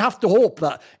that. You actually have to hope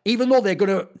that even though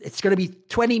it's gonna be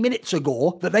 20 minutes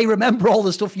ago, that they remember all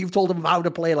the stuff you've told them how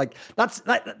to play. Like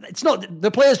it's not,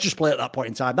 the players just play at that point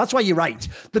in time. That's why you're right.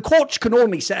 The coach can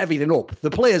only set everything up.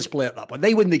 The players play at that point.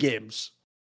 They win the games.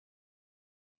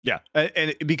 Yeah,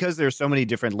 and because there's so many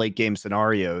different late game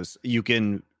scenarios, you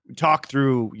can talk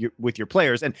through with your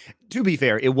players. And to be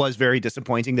fair, it was very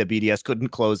disappointing that BDS couldn't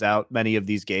close out many of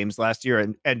these games last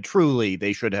year, and truly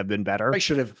they should have been better. They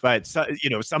should have. But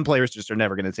some players just are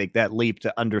never going to take that leap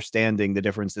to understanding the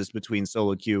differences between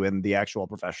solo queue and the actual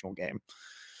professional game.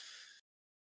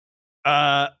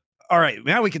 All right,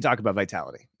 now we can talk about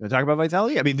Vitality. Can we talk about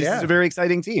Vitality? I mean, this is a very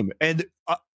exciting team. And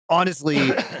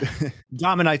honestly,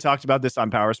 Dom and I talked about this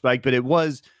on Power Spike, but it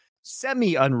was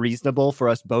semi-unreasonable for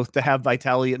us both to have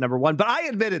Vitality at number 1, but I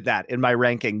admitted that in my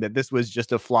ranking that this was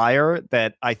just a flyer,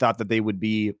 that I thought that they would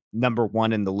be number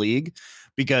 1 in the league,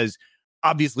 because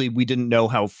obviously we didn't know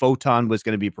how Photon was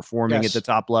going to be performing at the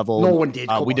top level. No one did.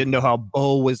 We didn't know how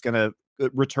Bo was going to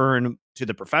return to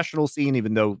the professional scene,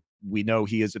 even though we know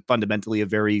he is fundamentally a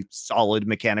very solid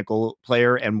mechanical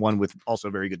player and one with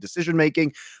also very good decision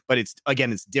making. But it's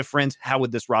different. How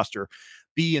would this roster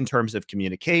be in terms of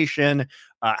communication?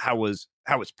 How was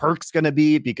Perkz going to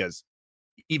be? Because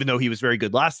even though he was very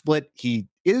good last split, he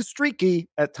is streaky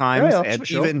at times,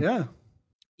 and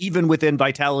even within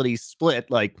Vitality's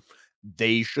split, like,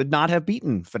 they should not have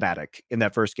beaten Fnatic in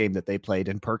that first game that they played,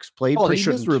 and Perkz played pretty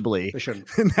miserably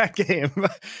in that game.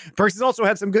 Perkz has also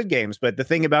had some good games, but the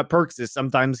thing about Perkz is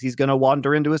sometimes he's going to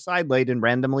wander into a side lane and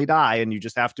randomly die, and you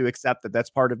just have to accept that that's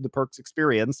part of the Perkz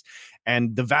experience,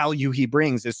 and the value he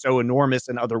brings is so enormous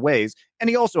in other ways. And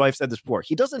he also, I've said this before,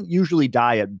 he doesn't usually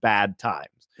die at bad times.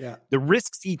 Yeah. The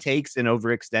risks he takes in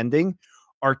overextending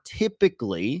are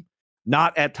typically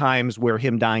not at times where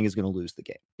him dying is going to lose the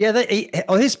game. Yeah,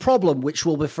 his problem, which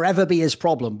will forever be his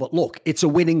problem, but look, it's a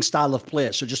winning style of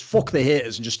play, so just fuck the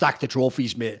haters and just stack the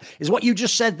trophies, mate, is what you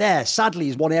just said there. Sadly,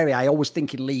 is one area I always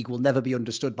think in League will never be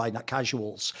understood by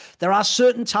casuals. There are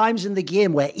certain times in the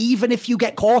game where even if you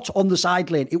get caught on the side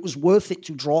lane, it was worth it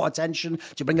to draw attention,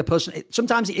 to bring a person.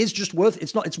 Sometimes it is just worth,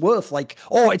 it's worth like,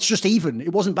 oh, it's just even.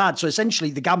 It wasn't bad. So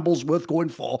essentially the gamble's worth going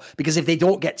for, because if they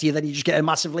don't get to you, then you just get a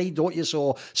massive lead, don't you?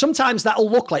 So sometimes that'll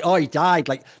look like, oh, he died.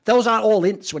 Like, those aren't all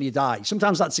ints when you die.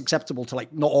 Sometimes that's acceptable to,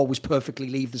 like, not always perfectly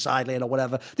leave the side lane or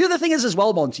whatever. The other thing is as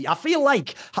well, Monty, I feel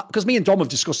like, because me and Dom have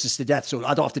discussed this to death, so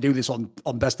I don't have to do this on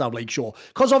Best Damn League Show,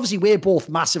 because obviously we're both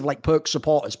massive, like, Perkz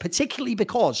supporters, particularly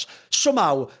because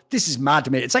somehow, this is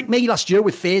mad, mate. It's like me last year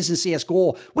with FaZe and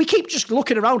CSGO. We keep just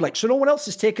looking around like, so no one else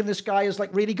is taking this guy as,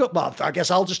 like, really good. Well, I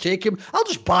guess I'll just take him. I'll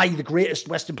just buy the greatest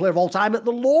Western player of all time at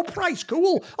the low price.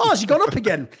 Cool. Oh, has he gone up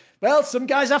again? Well, some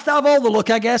guys have to have all the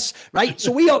luck, I guess, right?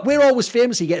 So we're always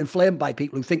famously getting flamed by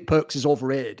people who think Perkz is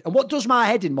overrated. And what does my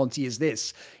head in, Monty, is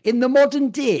this. In the modern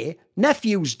day,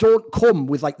 nephews don't come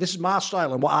with, like, this is my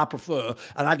style and what I prefer,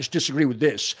 and I just disagree with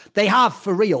this. They have,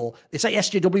 for real, it's like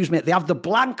SJWs, mate, they have the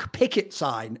blank picket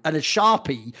sign and a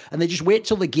Sharpie, and they just wait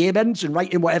till the game ends and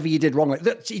write in whatever you did wrong. Like,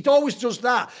 it always does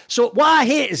that. So what I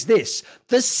hate is this.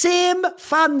 The same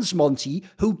fans, Monty,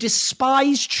 who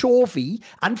despise Chovy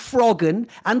and Froggen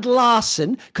and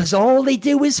Larson because all they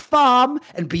do is farm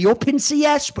and be up in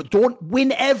CS but don't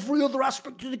win every other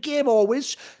aspect of the game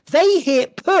always, they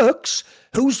hate Perkz,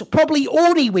 whose probably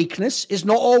only weakness is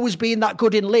not always being that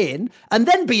good in lane and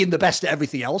then being the best at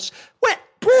everything else.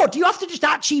 Bro, do you have to just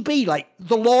actually be like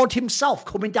the Lord himself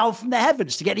coming down from the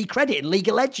heavens to get any credit in League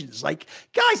of Legends? Like,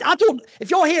 guys, if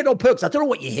you're hating on Perkz, I don't know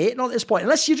what you're hating on at this point,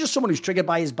 unless you're just someone who's triggered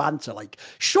by his banter. Like,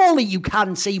 surely you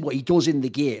can see what he does in the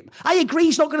game. I agree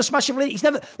he's not going to smash everything. He's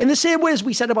never, in the same way as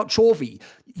we said about Chovy,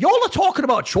 y'all are talking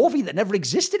about a Chovy that never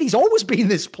existed. He's always been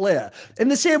this player. In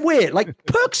the same way, like,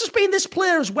 Perkz has been this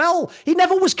player as well. He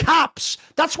never was Caps.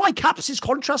 That's why Caps is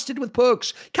contrasted with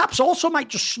Perkz. Caps also might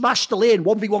just smash the lane,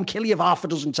 1v1 kill you half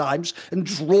a dozen times and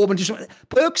just roam and just...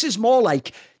 Perkz is more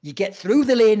like, you get through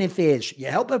the laning phase, you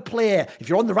help a player. If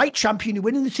you're on the right champion, you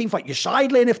win in the team fight, you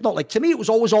side lane. If not, like, to me, it was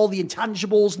always all the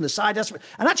intangibles and the side aspect.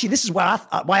 And actually, this is why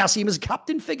I see him as a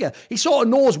captain figure. He sort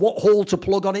of knows what hole to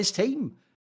plug on his team.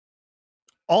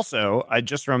 Also,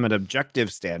 just from an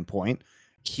objective standpoint,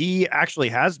 he actually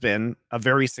has been a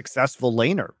very successful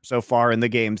laner so far in the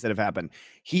games that have happened.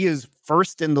 He is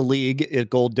first in the league at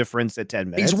gold difference at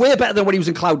 10 minutes. He's way better than when he was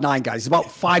in Cloud9, guys. He's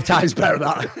about 5 times better than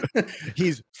that.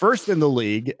 He's first in the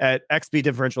league at XP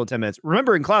differential at 10 minutes.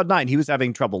 Remember, in Cloud9, he was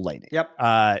having trouble laning. Yep.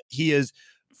 He is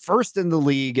first in the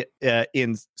league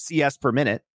in CS per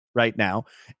minute right now,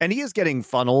 and he is getting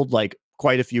funneled like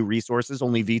quite a few resources.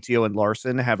 Only VTO and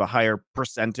Larson have a higher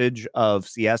percentage of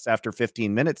CS after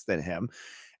 15 minutes than him.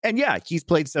 And yeah, he's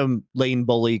played some lane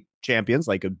bully champions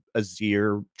like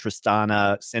Azir,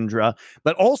 Tristana, Syndra,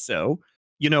 but also,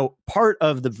 you know, part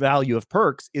of the value of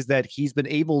Perkz is that he's been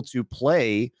able to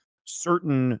play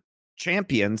certain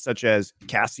champions such as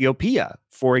Cassiopeia,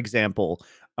 for example,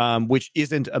 which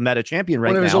isn't a meta champion right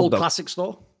now. One of his old classics,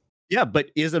 though. Yeah,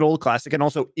 but is an old classic and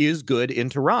also is good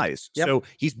into Rise. Yep. So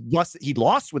he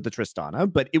lost with the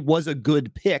Tristana, but it was a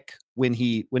good pick when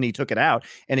he took it out,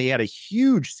 and he had a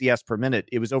huge CS per minute.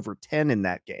 It was over 10 in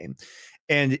that game.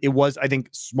 And it was, I think,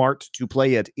 smart to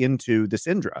play it into the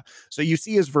Syndra. So you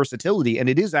see his versatility, and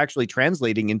it is actually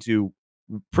translating into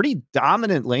pretty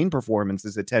dominant lane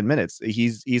performances at 10 minutes.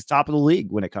 He's top of the league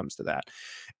when it comes to that.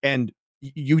 And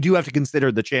you do have to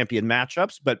consider the champion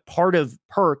matchups, but part of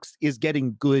Perkz is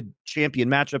getting good champion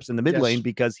matchups in the mid lane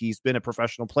because he's been a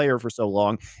professional player for so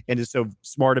long and is so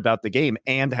smart about the game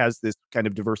and has this kind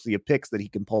of diversity of picks that he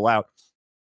can pull out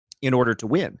in order to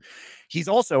win. He's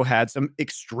also had some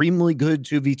extremely good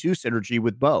 2v2 synergy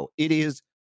with Bo. It is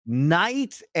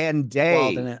night and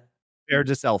day compared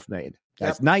to Selfmade.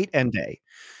 That's night and day.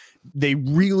 They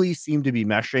really seem to be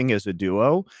meshing as a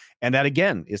duo. And that,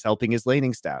 again, is helping his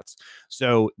laning stats.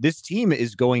 So this team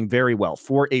is going very well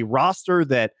for a roster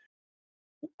that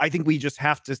I think we just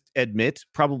have to admit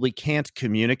probably can't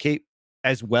communicate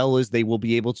as well as they will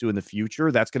be able to in the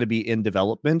future. That's going to be in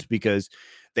development because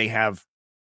they have,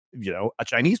 a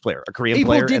Chinese player, a Korean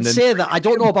player. People did say that. I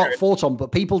don't know about Photon,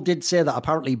 but people did say that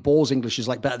apparently Bo's English is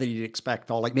better than you'd expect,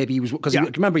 or maybe he was, because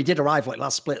remember he did arrive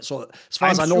last split. So as far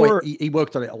as I know, he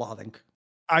worked on it a lot, I think.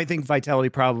 I think Vitality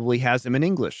probably has him in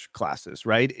English classes,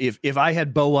 right? If I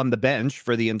had Bo on the bench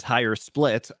for the entire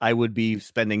split, I would be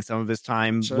spending some of his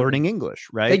time learning English,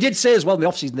 right? They did say as well in the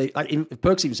offseason,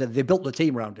 Perkz even said they built the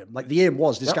team around him. The aim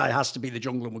was this guy has to be the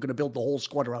jungler and we're going to build the whole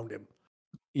squad around him.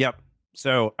 Yep.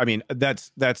 So, I mean,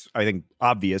 that's I think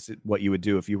obvious what you would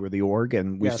do if you were the org,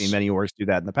 and we've seen many orgs do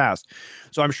that in the past.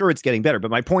 So I'm sure it's getting better.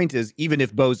 But my point is, even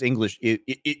if Bo's English, it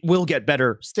will get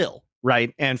better still,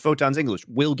 right? And Photon's English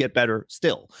will get better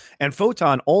still. And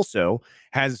Photon also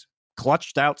has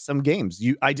clutched out some games.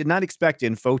 I did not expect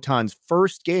in Photon's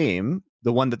first game,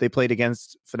 the one that they played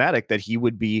against Fnatic, that he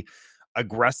would be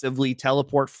aggressively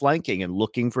teleport flanking and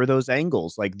looking for those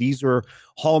angles. These are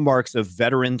hallmarks of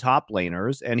veteran top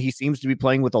laners, and he seems to be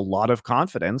playing with a lot of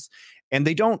confidence. And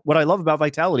what I love about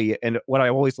Vitality and what I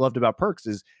always loved about Perkz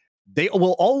is they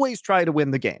will always try to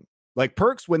win the game.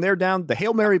 Perkz, when they're down, the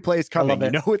Hail Mary play is coming.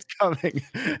 You know it's coming.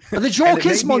 But the joke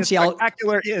is, Monty,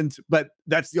 spectacular int, but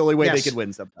that's the only way they could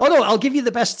win something. Oh no, I'll give you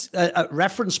the best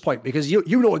reference point because you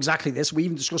know exactly this. We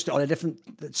even discussed it on a different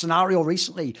scenario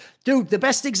recently. Dude, the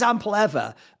best example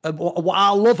ever of what I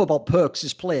love about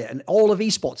Perkz' play and all of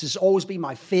esports has always been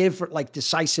my favorite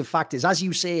decisive factors. As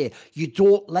you say, you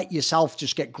don't let yourself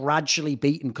just get gradually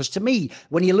beaten, because to me,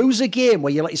 when you lose a game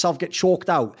where you let yourself get choked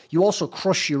out, you also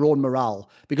crush your own morale,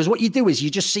 because what you do is you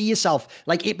just see yourself,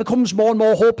 it becomes more and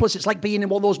more hopeless. It's like being in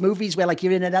one of those movies where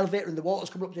you're in an elevator and the water's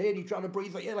coming up to here and you're trying to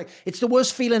breathe. It's the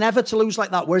worst feeling ever to lose like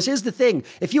that. Whereas here's the thing,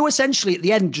 if you essentially at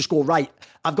the end just go, right,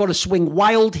 I've got to swing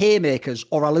wild haymakers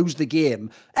or I lose the game,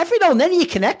 every now and then you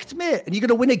connect, mate, and you're going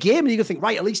to win a game and you're going to think,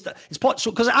 right, at least it's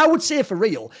possible. Because I would say for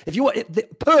real,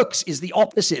 Perkz is the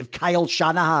opposite of Kyle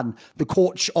Shanahan, the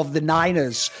coach of the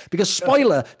Niners, because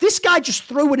spoiler, this guy just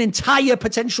threw an entire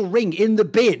potential ring in the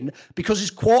bin because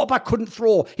his quarterback couldn't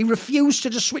throw. He refused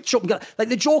to just switch up and go.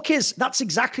 The joke is, that's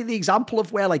exactly the example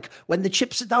of where when the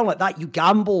chips are down like that, you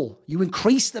gamble, you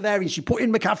increase the variance, you put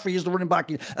in McCaffrey as the running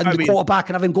back and the quarterback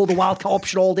and have him go the wildcat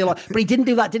option all day long. But he didn't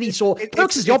do that, did he? So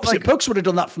Perkz is the opposite. Perkz would have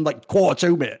done that from quarter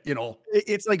two, mate,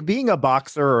 It's like being a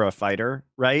boxer or a fighter,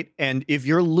 right? And if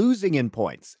you're losing in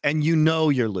points and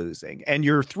you're losing and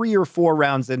you're 3 or 4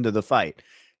 rounds into the fight,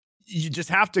 you just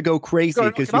have to go crazy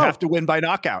because you have to win by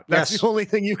knockout. That's the only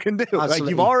thing you can do.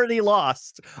 You've already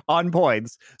lost on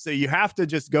points, so you have to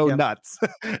just go nuts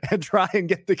and try and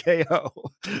get the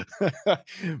KO.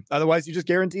 Otherwise, you just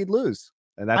guaranteed lose.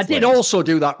 And that's I did also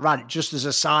do that rant just as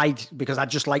a side because I'd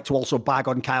just like to also bag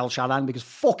on Kyle Shanahan because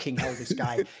fucking hell, this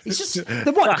guy. He's just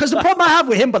because the problem I have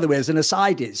with him, by the way, as an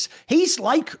aside, is he's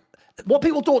what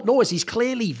people don't know is he's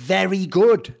clearly very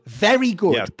good,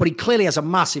 but he clearly has a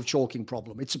massive choking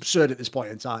problem. It's absurd at this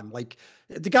point in time.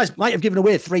 The guys might have given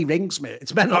away 3 rings, mate.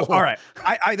 It's mental. All right.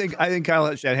 I think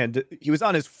Kyle Shanahan, he was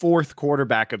on his 4th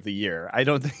quarterback of the year. I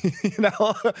don't think,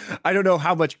 I don't know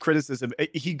how much criticism.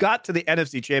 He got to the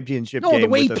NFC Championship game the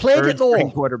way with he played it, though.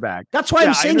 Quarterback. That's why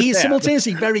I'm saying he's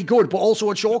simultaneously very good, but also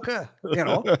a choker,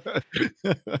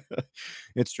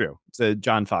 It's true. It's a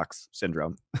John Fox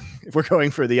syndrome. If we're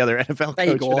going for the other NFL there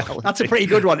you go. Analogy. That's a pretty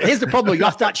good one. Here's the problem. You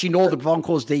have to actually know the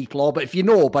Broncos deep law. But if you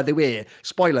know, by the way,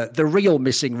 spoiler, the real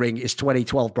missing ring is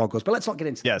 2012 Broncos. But let's not get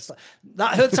into that.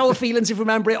 That hurts our feelings if you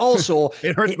remember it. Also,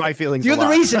 it hurts my feelings. The other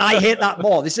reason I hate that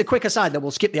more, this is a quick aside, then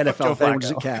we'll skip the NFL thing.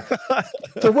 Doesn't care.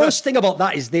 The worst thing about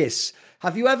that is this.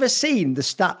 Have you ever seen the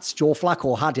stats Joe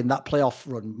Flacco had in that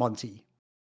playoff run, Monty?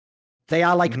 They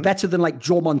are better than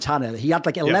Joe Montana. He had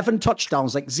 11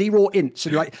 touchdowns, 0 ints.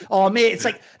 And you're like, oh, mate, it's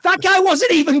that guy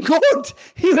wasn't even good.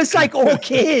 He was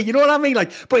okay. You know what I mean?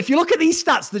 But if you look at these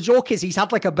stats, the joke is he's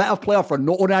had a better playoff run,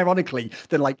 not unironically,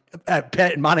 than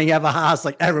Peyton Manning ever has,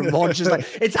 Aaron Rodgers.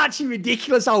 It's actually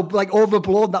ridiculous how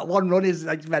overblown that one run is.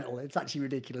 Mental. It's actually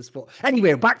ridiculous. But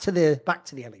anyway, back to the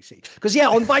LEC. Because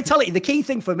on Vitality, the key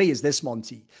thing for me is this,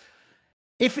 Monty.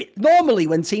 Normally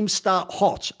when teams start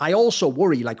hot, I also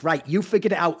worry, like, right, you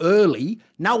figured it out early.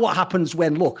 Now what happens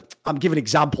when, look, I'm giving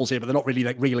examples here, but they're not really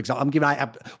like real examples.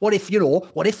 What if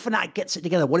Fnatic gets it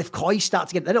together? What if Koi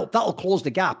starts to get, that'll close the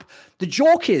gap. The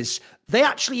joke is, they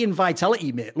actually in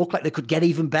Vitality, mate, look like they could get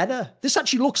even better. This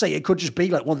actually looks like it could just be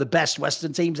like one of the best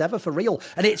Western teams ever, for real.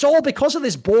 And it's all because of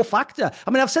this Bo factor.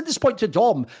 I mean, I've said this point to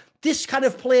Dom. This kind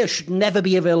of player should never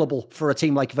be available for a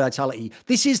team like Vitality.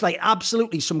 This is like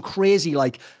absolutely some crazy,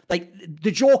 like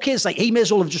the joke is like he may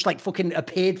as well have just like fucking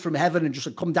appeared from heaven and just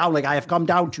like come down, like I have come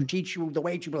down to teach you the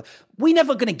way to. We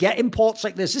never going to get imports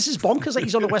like this. This is bonkers that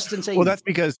he's on a Western team. Well, that's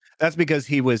because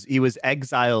he was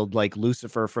exiled like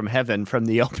Lucifer from heaven from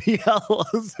the LPL.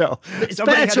 So it's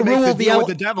better to rule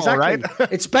the devil, exactly.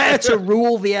 Right? It's better to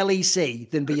rule the LEC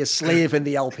than be a slave in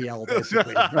the LPL,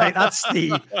 basically. Right?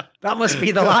 That must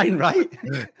be the line. Right?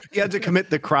 He had to commit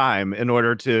the crime in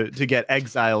order to get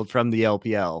exiled from the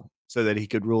LPL so that he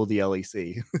could rule the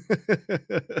LEC.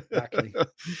 Exactly.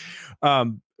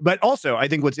 But also, I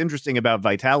think what's interesting about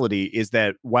Vitality is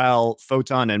that while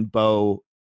Photon and Bo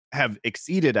have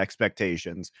exceeded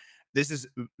expectations,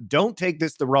 don't take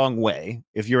this the wrong way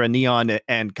if you're a Neon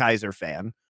and Kaiser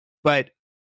fan, but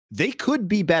they could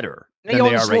be better.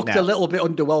 Neon's looked a little bit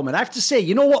underwhelming. I have to say,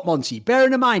 you know what, Monty?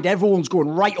 Bearing in mind, everyone's going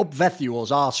right up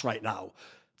Vethio's arse right now.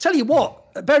 Tell you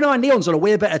what, bearing in mind, Neon's on a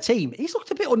way better team. He's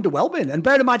looked a bit underwhelming. And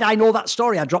bearing in mind, I know that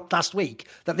story I dropped last week,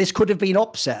 that this could have been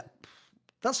upset.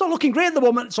 That's not looking great at the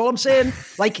moment. That's all I'm saying.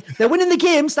 Like, they're winning the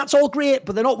games. That's all great,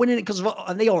 but they're not winning it because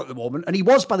of Neon at the moment. And he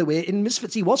was, by the way, in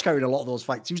Misfits, he was carrying a lot of those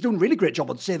fights. He was doing a really great job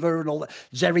on Sivir and all that.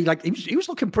 Zeri, like, he was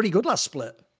looking pretty good last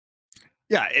split.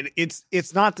 Yeah,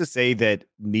 it's not to say that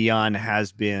Neon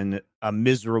has been a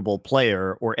miserable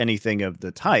player or anything of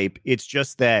the type. It's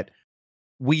just that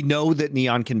we know that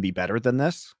Neon can be better than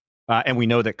this, and we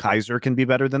know that Kaiser can be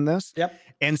better than this. Yep.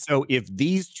 And so if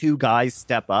these two guys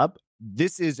step up,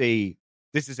 this is a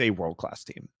world-class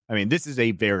team. I mean, this is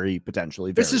a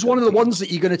potentially very This is one of the ones that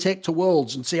you're going to take to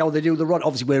Worlds and see how they do the run.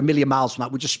 Obviously, we're a million miles from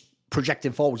that. We're just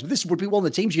projecting forwards. But this would be one of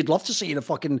the teams you'd love to see in a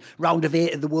fucking round of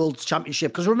 8 of the World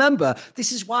Championship. Because remember,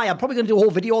 this is why I'm probably going to do a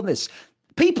whole video on this.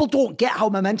 People don't get how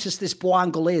momentous this Bo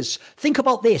angle is. Think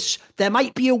about this. There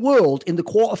might be a world in the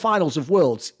quarterfinals of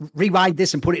Worlds, rewind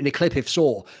this and put it in a clip if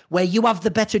so, where you have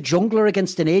the better jungler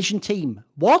against an Asian team.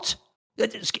 What?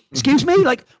 Excuse me?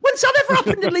 Like, when's that ever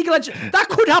happened in League of Legends? That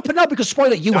could happen now because,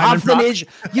 spoiler, you have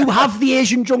the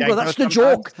Asian jungler. Yeah, that's the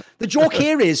joke. The joke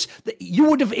here is that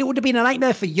it would have been a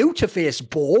nightmare for you to face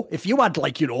Bo if you had,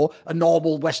 like, a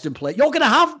normal Western player. You're going to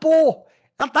have Bo.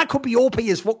 That could be OP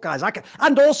as fuck, guys.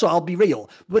 And also, I'll be real.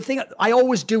 The thing I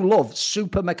always do love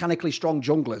super mechanically strong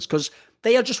junglers because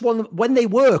they are just when they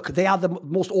work, they are the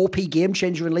most OP game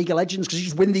changer in League of Legends because you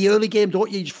just win the early game,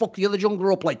 don't you? You just fuck the other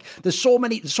jungler up. Like, there's so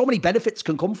many benefits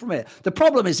can come from it. The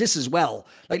problem is this as well.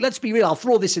 Like, let's be real. I'll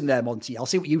throw this in there, Monty. I'll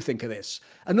see what you think of this.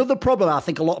 Another problem I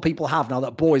think a lot of people have now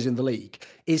that Bo is in the league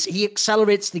is he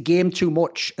accelerates the game too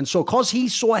much. And so because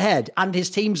he's so ahead and his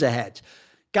team's ahead,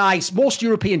 guys, most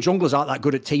European junglers aren't that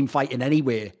good at team fighting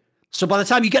anyway. So by the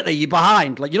time you get there, you're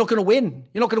behind. Like, you're not going to win.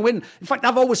 You're not going to win. In fact,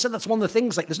 I've always said that's one of the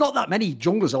things. Like, there's not that many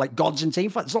junglers are like gods in team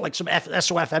fights. It's not like some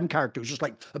SOFM character who's just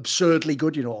like absurdly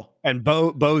good, And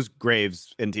Bo's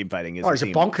Graves in team fighting is he's a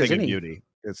bonkers, isn't he? Beauty.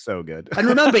 It's so good. And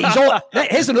remember,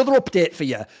 here's another update for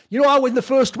you. You know how in the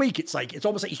first week, it's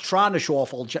almost like he's trying to show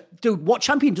off all. Dude, what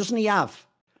champion doesn't he have?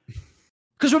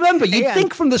 Because remember, you'd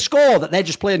think from the score that they're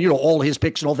just playing, all his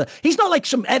picks and all that. He's not like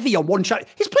some Evi on one chat.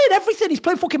 He's playing everything. He's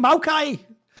playing fucking Maokai.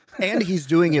 And he's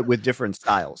doing it with different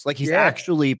styles. Like, he's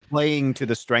actually playing to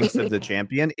the strengths of the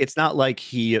champion. It's not like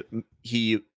he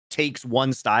takes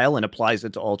one style and applies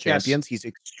it to all champions. Yes. He's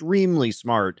extremely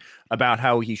smart about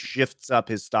how he shifts up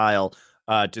his style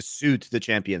to suit the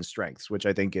champion's strengths, which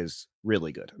I think is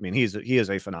really good. I mean, he is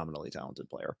a phenomenally talented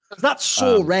player. That's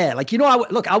so rare. Like,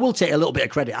 I will take a little bit of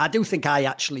credit. I do think I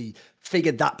actually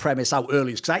figured that premise out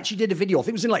earlier because I actually did a video. I think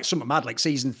it was in like Summer Mad, like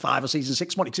season 5 or season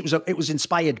 6 months. It was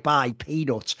inspired by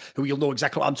Peanut, who you'll know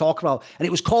exactly what I'm talking about. And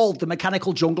it was called the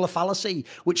mechanical jungler fallacy,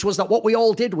 which was that what we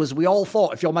all did was we all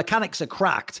thought if your mechanics are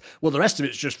cracked, well, the rest of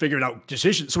it's just figuring out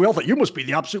decisions. So we all thought you must be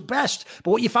the absolute best. But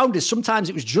what you found is sometimes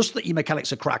it was just that your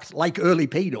mechanics are cracked, like early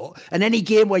Peanut. And any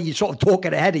game where you sort of don't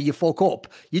get ahead of you fuck up,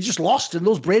 you just lost, and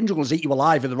those brain junglers eat you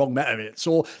alive in the wrong meta of it.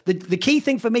 So the key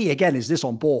thing for me, again, is this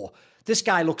on Bo. This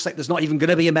guy looks like there's not even going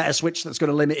to be a meta switch that's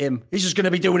going to limit him. He's just going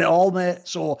to be doing it all, mate.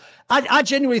 So I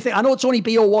genuinely think, I know it's only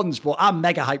BO1s, but I'm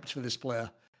mega hyped for this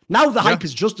player. Now the hype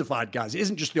is justified, guys. It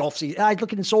isn't just the off-season. He's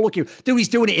looking in solo queue. Dude, he's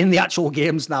doing it in the actual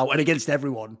games now and against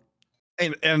everyone.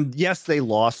 And yes, they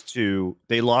lost to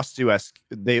SK,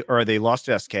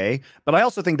 but I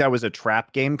also think that was a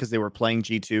trap game because they were playing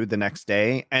G2 the next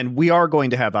day, and we are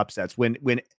going to have upsets when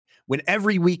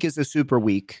every week is a super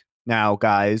week now,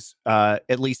 guys,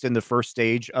 at least in the first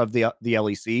stage of the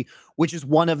LEC, which is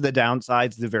one of the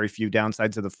downsides, the very few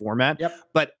downsides of the format. Yep.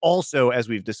 But also, as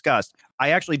we've discussed, I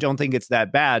actually don't think it's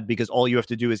that bad because all you have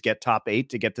to do is get top 8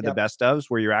 to get to the best ofs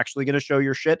where you're actually going to show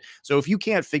your shit. So if you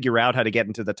can't figure out how to get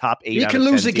into the top 8, you can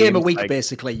lose a game a week,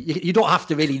 basically. You don't have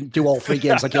to really do all 3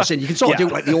 games like you're saying. You can sort of do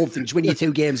like the old things, win your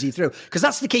 2 games you through. Because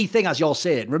that's the key thing, as you're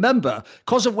saying. Remember,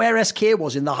 because of where SK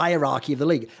was in the hierarchy of the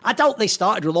league, I doubt they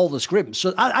started with all the scrims.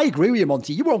 So I agree with you,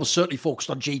 Monty. You were almost certainly focused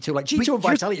on G2. Like G2 and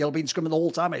Vitality have been scrimming the whole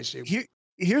time, I assume.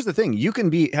 Here's the thing. You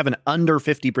can have an under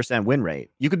 50% win rate.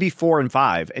 You could be 4 and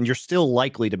 5, and you're still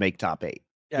likely to make top 8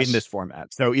 in this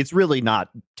format. So it's really not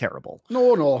terrible.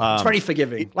 No. It's very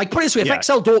forgiving. Like, put it this way, if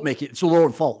XL don't make it, it's their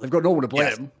own fault. They've got no one to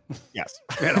blame. Yes.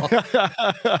 You know?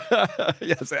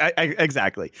 Yes,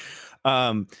 exactly.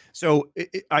 So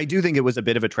I do think it was a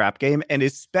bit of a trap game, and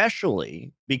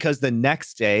especially because the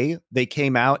next day they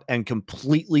came out and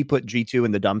completely put G2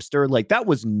 in the dumpster. Like, that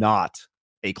was not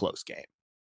a close game.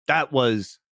 That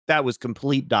was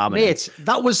complete dominance. Mate,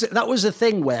 that was a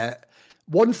thing where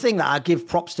one thing that I give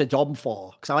props to Dom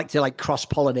for, because I like to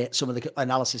cross-pollinate some of the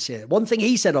analysis here. One thing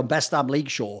he said on Best Damn League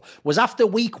Show was after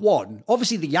week 1,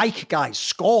 obviously the Yike guys'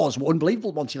 scores were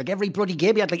unbelievable, Monty. Like every bloody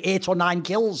game, he had like 8 or 9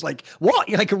 kills. Like, what?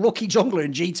 You're like a rookie jungler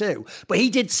in G2. But he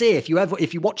did say, if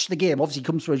you watch the game, obviously he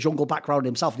comes from a jungle background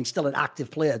himself and he's still an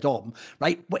active player, Dom,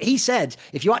 right? But he said,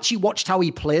 if you actually watched how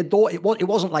he played, though, it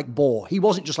wasn't like Bo. He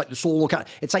wasn't just like the solo cat.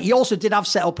 It's like he also did have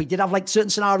setup. He did have like certain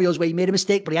scenarios where he made a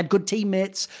mistake, but he had good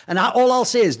teammates. And all I'll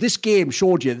say is this game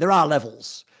showed you there are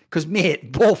levels. Because,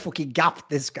 mate, Bo fucking gapped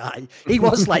this guy. He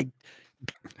was like,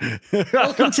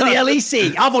 welcome to the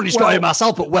LEC. I've only started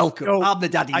myself, but welcome. I'm the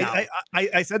daddy now.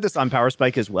 I said this on Power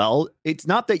Spike as well. It's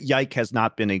not that Yike has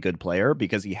not been a good player,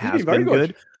 because he has been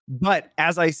good. But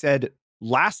as I said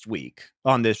last week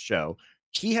on this show,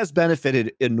 he has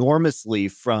benefited enormously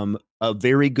from a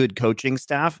very good coaching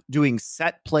staff doing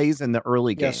set plays in the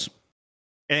early game. Yes.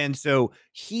 And so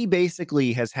he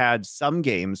basically has had some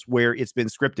games where it's been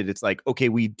scripted. It's like, okay,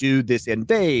 we do this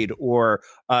invade, or,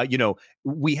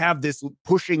 we have this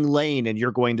pushing lane and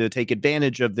you're going to take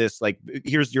advantage of this. Like,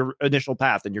 here's your initial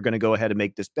path and you're going to go ahead and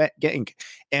make this gank.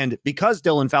 And because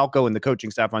Dylan Falco and the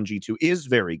coaching staff on G2 is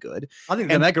very good. I think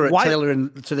they're mega at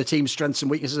tailoring to the team's strengths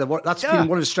and weaknesses. That's been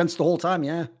one of his strengths the whole time,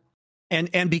 yeah.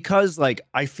 And because, like,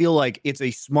 I feel like it's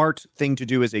a smart thing to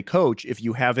do as a coach if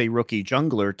you have a rookie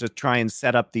jungler to try and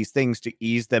set up these things to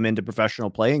ease them into professional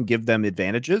play and give them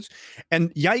advantages.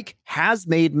 And Yike has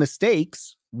made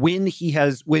mistakes when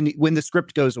when the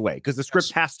script goes away, because the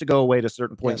script has to go away at a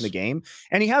certain point in the game.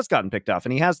 And he has gotten picked off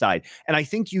and he has died. And I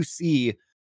think you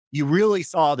really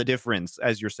saw the difference,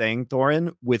 as you're saying,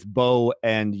 Thorin, with Bo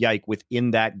and Yike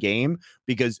within that game,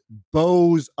 because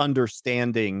Bo's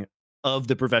understanding of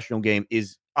the professional game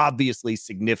is obviously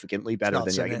significantly better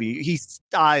than Yike. I mean, he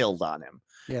styled on him.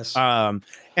 Yes.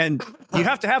 And you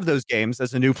have to have those games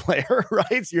as a new player,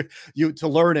 right? You to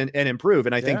learn and improve.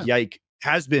 And I think Yike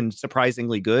has been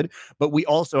surprisingly good, but we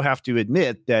also have to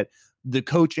admit that the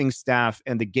coaching staff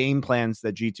and the game plans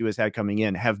that G2 has had coming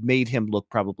in have made him look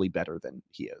probably better than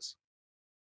he is.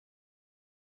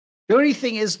 The only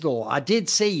thing is, though, I did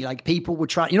see like people would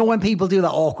try, when people do that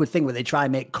awkward thing where they try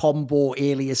and make combo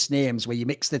alias names where you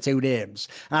mix the 2 names.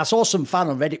 And I saw some fan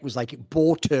on Reddit was like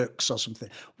Boturks or something.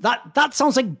 That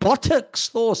sounds like buttocks,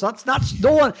 though. So that's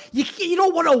no one. You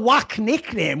don't want a whack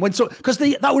nickname because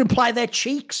that would imply they're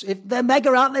cheeks. If they're mega,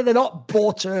 aren't they? They're not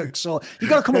Boturks. So you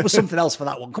got to come up with something else for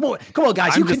that one. Come on,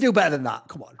 guys. You can do better than that.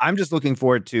 Come on. I'm just looking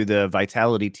forward to the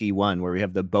Vitality T1 where we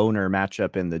have the boner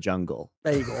matchup in the jungle.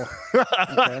 There you go.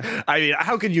 Okay. I mean,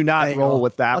 how can you not roll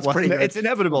with that one? It's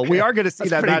inevitable. Okay. We are going to see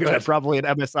that matchup probably at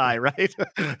MSI, right?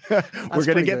 We're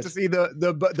going to get to see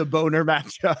the boner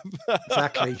matchup.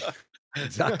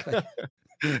 Exactly.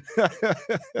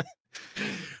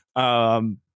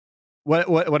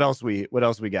 What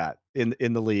else we got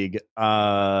in the league?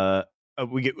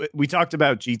 We talked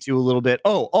about G2 a little bit.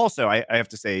 Oh, also, I have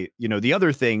to say, the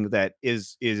other thing that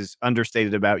is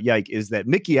understated about Yike is that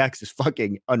Mikyx is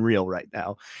fucking unreal right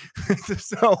now.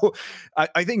 So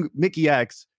I think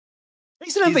Mikyx,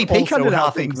 he's an MVP candidate, I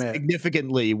think,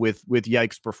 significantly with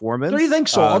Yike's performance. Do you think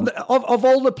so? Of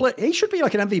all the players, he should be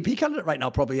like an MVP candidate right now,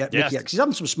 probably. Mikyx. He's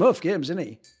having some Smurf games, isn't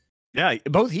he? Yeah,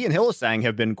 both he and Hylissang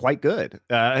have been quite good.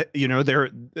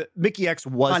 Mikyx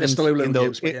wasn't in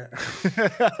those. Games,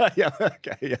 yeah. Yeah.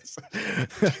 Okay. Yes.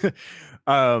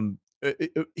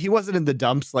 he wasn't in the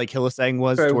dumps like Hylissang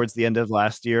was towards the end of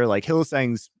last year. Like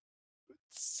Hylissang's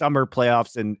summer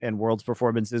playoffs and Worlds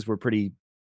performances were pretty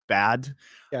bad.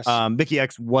 Yes. Mickey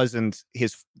X wasn't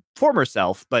his former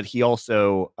self, but he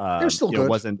also still good.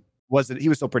 Wasn't he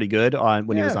was still pretty good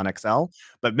when he was on XL.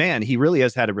 But man, he really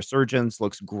has had a resurgence.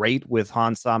 Looks great with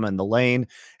Hans Sama in the lane.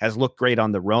 Has looked great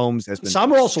on the roams. Has been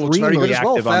Sama also looks very good as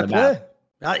well. Fair play.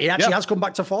 He actually has come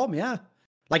back to form. Yeah.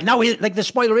 Like now, the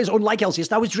spoiler is, unlike LCS,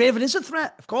 now his Draven is a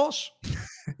threat, of course.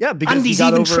 Yeah, because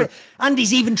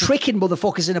Andy's even tricking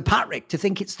motherfuckers in a Patrick to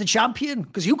think it's the champion,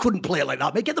 because you couldn't play it like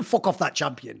that, mate. Get the fuck off that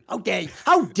champion. How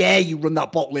dare you run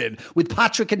that bot lane with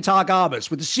Patrick and Targamas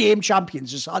with the same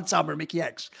champions as Hansama and Mickey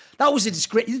X? That was a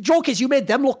disgrace. The joke is you made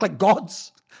them look like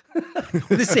gods with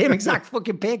the same exact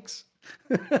fucking picks.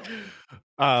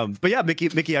 But yeah,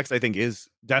 Mickey X, I think, is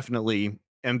definitely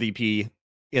MVP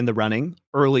in the running.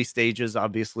 Early stages,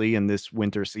 obviously, in this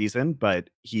winter season, but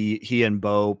he and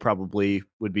Bo probably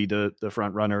would be the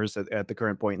front runners at the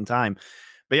current point in time.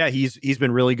 But yeah, he's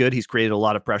been really good. He's created a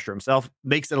lot of pressure himself.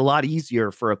 Makes it a lot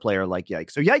easier for a player like Yike.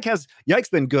 So Yike's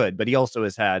been good, but he also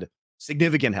has had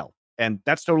significant help, and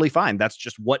that's totally fine. That's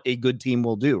just what a good team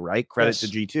will do, right? Credit to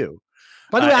G2.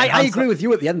 By the way, I agree with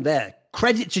you at the end there.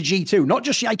 Credit to G2, not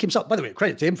just Yike himself. By the way,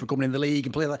 credit to him for coming in the league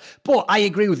and playing that. But I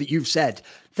agree with what you've said.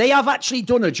 They have actually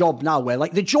done a job now where,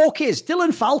 like, the joke is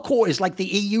Dylan Falco is like the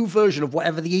EU version of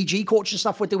whatever the EG coach and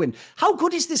stuff were doing. How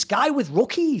good is this guy with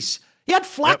rookies? He had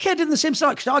Flackhead in the same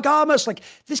sort. Stargarmus, like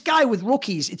this guy with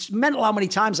rookies. It's mental how many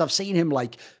times I've seen him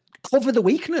like cover the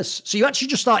weakness. So you actually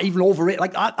just start even overrating.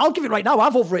 Like I'll give it right now.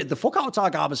 I've overrated the fuck out of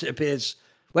Stargarmus, it appears.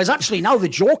 Whereas actually now the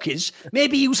joke is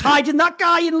maybe he was hiding that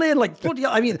guy in lane. Like, bloody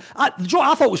hell, I mean, the joke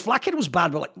I thought was Flackhead was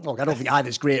bad, but like, look, I don't think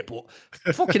either's great, but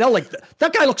fucking hell, like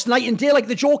that guy looks night and day. Like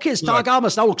the joke is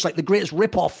Targamas now looks like the greatest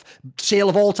rip-off sale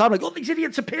of all time. Like, oh, these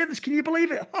idiots are paying this. Can you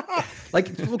believe it? Like,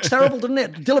 it looks terrible, doesn't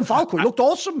it? Dylan Falco looked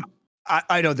awesome.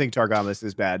 I don't think Targamas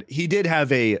is bad. He did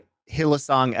have a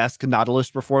Hylissang-esque Nautilus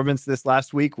performance this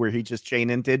last week where he just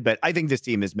chain-inted, but I think this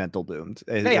team is mental doomed.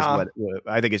 They are.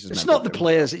 I think it's just it's not the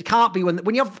players. It can't be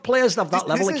when you have players of that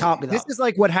level, it can't be that. This is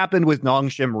like what happened with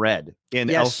Nongshim Red in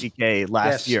LCK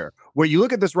last year, where you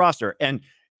look at this roster and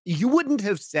you wouldn't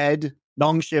have said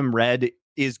Nongshim Red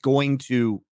is going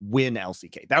to win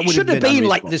LCK. That would have been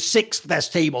like the 6th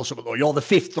best team or something, or you're the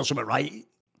 5th or something, right?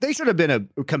 They should have been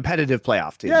a competitive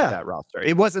playoff team with that roster.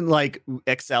 It wasn't like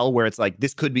XL where it's like,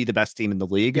 this could be the best team in the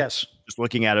league. Yes. Just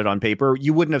looking at it on paper,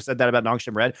 you wouldn't have said that about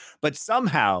Nongshim Red, but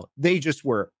somehow they just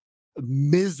were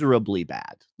miserably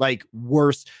bad, like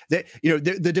worse.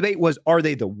 The debate was, are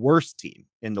they the worst team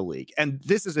in the league? And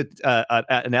this is an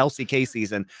LCK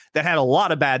season that had a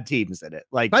lot of bad teams in it.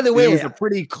 Like, by the way, there was a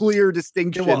pretty clear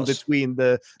distinction between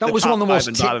that was one of the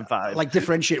most bottom five, like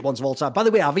differentiated ones of all time. By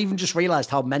the way, I've even just realized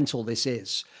how mental this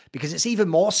is because it's even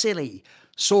more silly.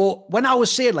 So when I was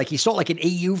saying, like, he's sort of like an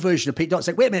EU version of Pete Dunne, it's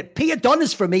like, wait a minute, Peter Dunne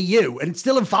is from EU and it's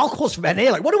Dylan Falco's from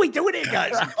NA. Like, what are we doing here,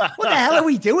 guys? What the hell are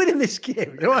we doing in this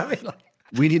game? You know what I mean? Like,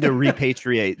 we need to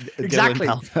repatriate exactly.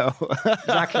 Dylan Falco.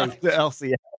 Exactly.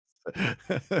 The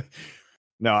LCS.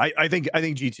 No, I think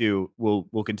G2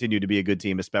 will continue to be a good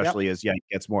team, especially as Yike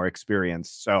gets more experience.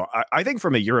 So I think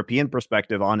from a European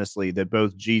perspective, honestly, that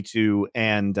both G2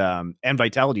 and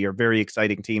Vitality are very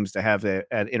exciting teams to have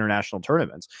at international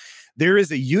tournaments. There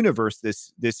is a universe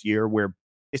this year where,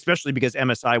 especially because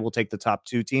MSI will take the top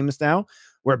 2 teams now,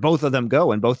 where both of them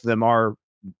go and both of them are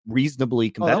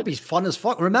reasonably competitive. That'll be fun as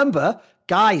fuck. Remember,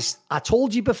 guys, I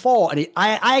told you before, and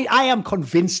I am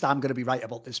convinced I'm going to be right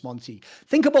about this, Monty.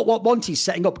 Think about what Monty's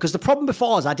setting up, because the problem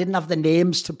before is I didn't have the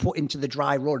names to put into the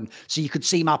dry run so you could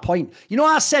see my point. You know,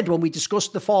 I said when we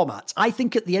discussed the formats, I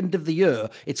think at the end of the year,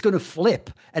 it's going to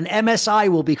flip, and MSI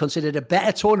will be considered a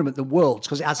better tournament than Worlds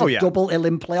because it has a double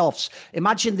Elim playoffs.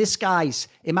 Imagine this, guys.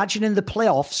 Imagine in the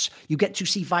playoffs, you get to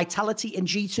see Vitality and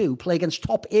G2 play against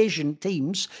top Asian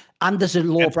teams, and there's a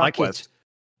low bracket.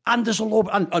 And there's a low,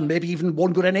 and maybe even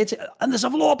one good NA, and there's a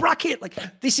lower bracket. Like,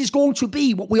 this is going to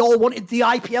be what we all wanted, the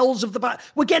IPLs of the back.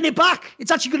 We're getting it back. It's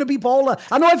actually going to be baller.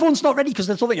 I know everyone's not ready because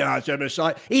they're thinking, it's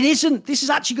MSI. It isn't. This is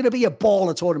actually going to be a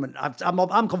baller tournament.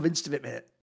 I'm convinced of it, mate.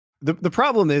 The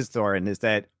problem is, Thorin, is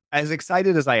that as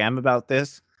excited as I am about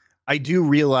this, I do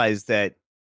realize that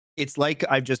it's like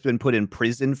I've just been put in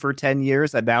prison for 10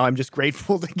 years and now I'm just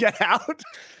grateful to get out.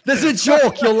 There's a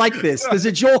joke, you'll like this. There's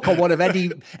a joke on one of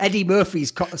Eddie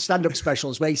Murphy's stand-up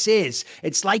specials where he says,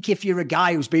 it's like if you're a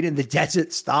guy who's been in the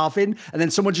desert starving and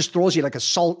then someone just throws you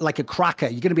like a cracker.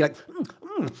 You're going to be like,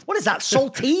 what is that?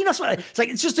 Saltine? That's what it's like.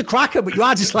 It's just a cracker, but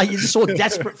you're just so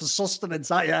desperate for sustenance.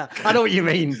 Yeah, I know what you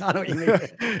mean.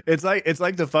 It's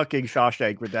like the fucking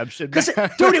Shawshank Redemption.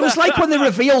 Dude, it was like when they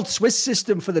revealed Swiss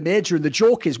system for the major, and the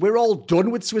joke is we're all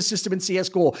done with Swiss system in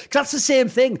CSGO. Because that's the same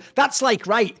thing. That's like,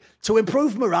 right, to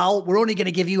improve morale, we're only going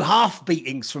to give you half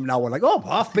beatings from now on. Like,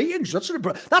 half beatings? That's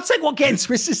like what getting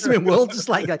Swiss system in Worlds is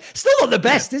like. Still not the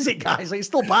best, is it, guys? Like, it's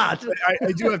still bad.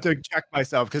 I do have to check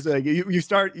myself because you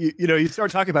start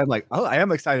talking about it, I'm like, I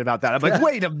am excited about that. I'm like,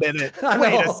 wait a minute.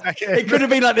 Wait a second. It could have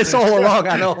been like this all along,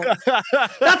 I know.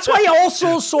 That's why it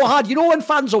also is so hard. You know when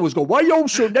fans always go, why are you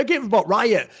so negative about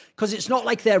Riot? Because it's not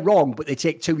like they're wrong, but they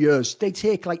take 2 years. They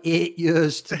take like 8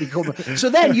 years to become.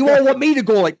 So then you all want me to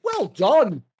go like, well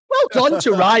done. Well done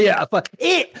to Riot. But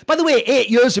by the way, 8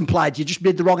 years implied you just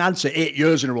made the wrong answer 8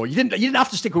 years in a row. You didn't have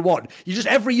to stick with one. You just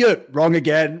every year, wrong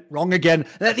again. And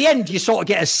at the end, you sort of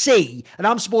get a C, and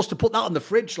I'm supposed to put that on the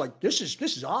fridge like, this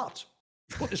is art.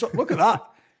 Look at that.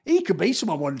 He could be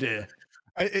someone one day.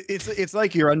 It's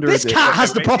like you're under this cat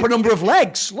has the proper number of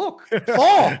legs. Look,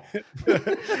 4.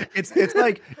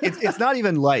 it's not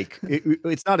even like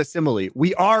it's not a simile.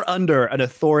 We are under an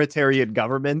authoritarian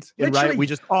government in Riot. We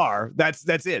just are. That's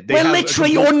it. We're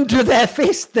literally under their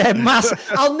fist. Their mass.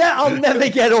 I'll never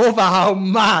get over how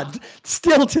mad.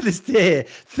 Still to this day,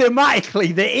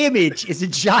 thematically, the image is a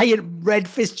giant red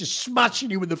fist just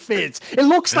smashing you in the face. It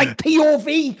looks like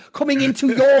POV coming into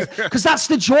yours because that's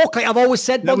the joke. Like I've always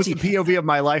said, that was the POV of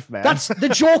my life, man. That's the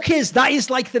joke. That is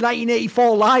like the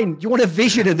 1984 line. You want a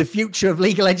vision of the future of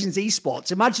League of Legends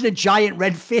esports. Imagine a giant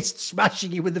red fist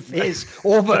smashing you with the face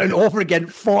over and over again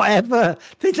forever.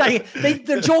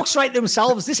 The jokes write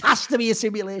themselves. This has to be a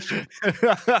simulation.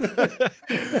 But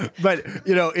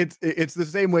it's the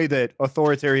same way that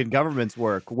authoritarian governments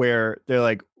work, where they're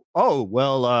like, oh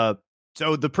well,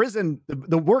 so the prison,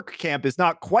 the work camp is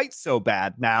not quite so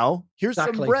bad now. Here's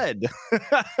some bread.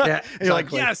 Yeah, and you're like,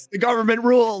 yes, the government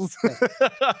rules.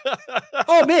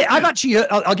 Oh, mate, I've actually heard,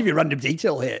 I'll give you a random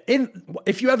detail here.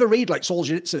 If you ever read like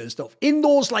Solzhenitsyn and stuff, in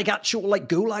those like actual like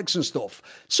gulags and stuff,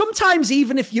 sometimes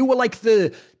even if you were like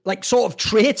the like sort of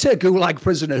traitor gulag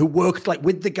prisoner who worked like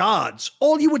with the guards,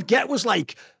 all you would get was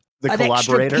like an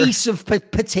extra piece of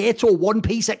potato, 1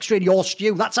 piece extra in your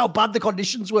stew. That's how bad the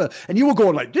conditions were. And you were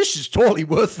going like, this is totally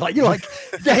worth that. You're like,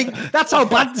 dang, that's how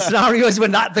bad the scenario is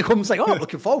when that becomes like, I'm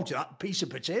looking forward to that piece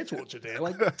of potato today.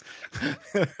 Like,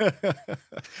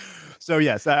 so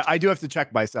yes, I do have to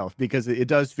check myself because it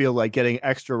does feel like getting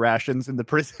extra rations in the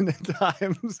prison at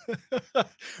times.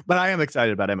 But I am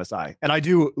excited about MSI. And I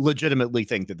do legitimately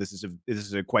think that this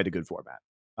is quite a good format.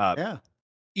 Yeah.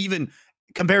 Even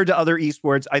compared to other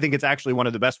esports, I think it's actually one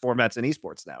of the best formats in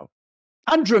esports now.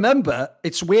 And remember,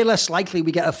 it's way less likely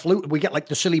we get like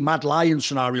the silly Mad Lion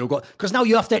scenario, because now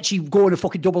you have to actually go in a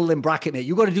fucking double limb bracket, mate.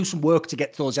 You've got to do some work to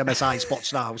get to those MSI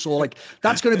spots now. So like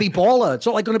that's going to be baller. It's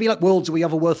not like going to be like Worlds where we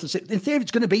have a worthless. In theory,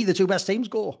 it's going to be the 2 best teams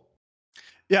go.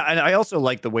 Yeah, and I also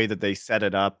like the way that they set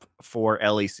it up for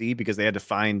LEC because they had to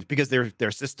find, because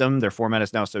their system, their format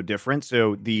is now so different.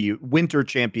 So the winter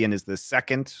champion is the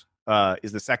second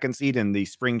seed and the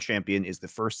spring champion is the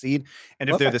first seed. And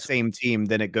if they're the same team,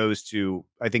 then it goes to,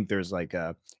 I think there's like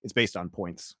it's based on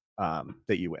points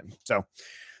that you win. So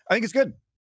I think it's good.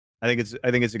 I think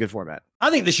it's a good format.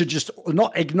 I think they should just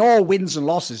not ignore wins and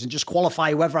losses and just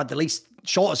qualify whoever had the least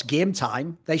shortest game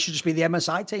time. They should just be the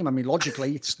MSI team. I mean,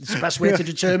 logically, it's the best way to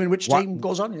determine which team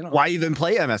goes on. Why even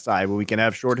play MSI when we can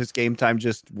have shortest game time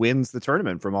just wins the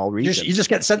tournament from all regions? You just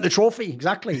get sent the trophy.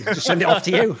 Exactly. Just send it off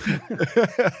to you.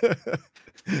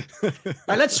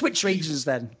 Right, let's switch regions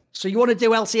then. So you want to do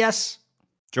LCS?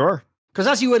 Sure. Because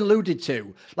as you alluded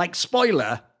to, like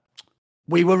spoiler,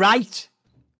 we were right.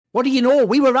 What do you know?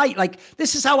 We were right. Like,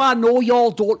 this is how I know y'all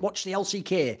don't watch the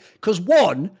LCK. Because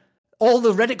one, all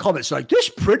the Reddit comments are like, this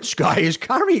Prince guy is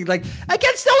carrying, like,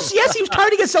 against LCS, he was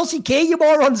carrying against LCK, you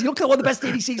morons. You look at one of the best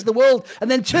ADCs in the world. And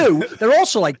then two, they're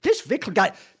also like, this Vic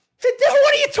guy,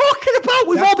 what are you talking about?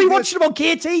 We've all been watching him on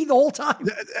KT the whole time.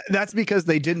 That's because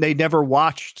they never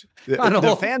watched.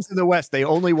 The fans in the West, they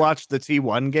only watched the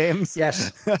T1 games.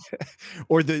 Yes.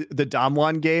 Or the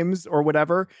Dom1 games or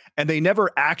whatever. And they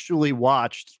never actually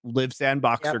watched Live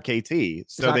Sandbox or KT.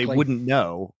 So they wouldn't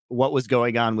know what was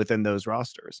going on within those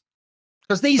rosters.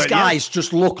 Because these guys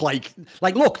just look like,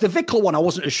 look, the Vikla one, I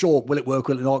wasn't as sure, will it work,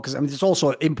 will it not? Because, I mean, it's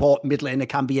also import mid lane, it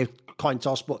can be a coin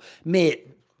toss. But, mate,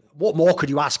 what more could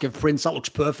you ask of Prince? That looks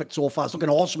perfect so far. It's looking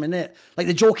awesome, isn't it? Like,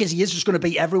 the joke is he is just going to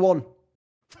beat everyone.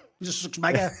 He just looks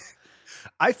mega.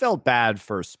 I felt bad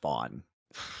for Spawn.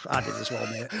 I did as well,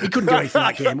 mate. He couldn't do anything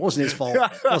that game. It wasn't his fault.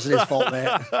 It wasn't his fault, mate.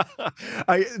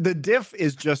 The diff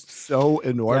is just so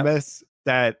enormous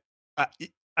that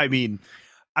I mean,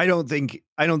 I don't think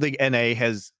NA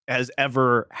has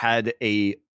ever had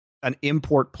an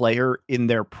import player in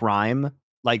their prime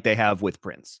like they have with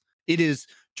Prince. It is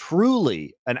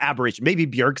truly an aberration. Maybe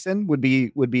Bjergsen would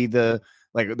be the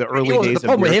early days. The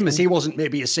problem with him is he wasn't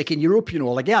maybe as sick in Europe,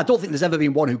 Like, I don't think there's ever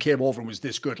been one who came over and was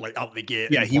this good, like out the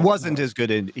gate. Yeah, he wasn't as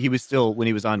good. He was still, when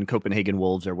he was on Copenhagen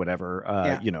Wolves or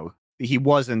whatever, he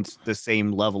wasn't the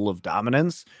same level of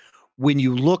dominance. When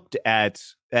you looked at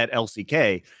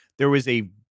LCK, there was a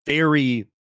very,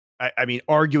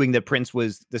 arguing that Prince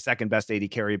was the second best AD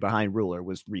carry behind Ruler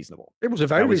was reasonable. It was a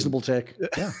very reasonable take.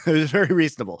 Yeah. It was very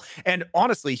reasonable. And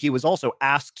honestly, he was also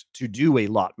asked to do a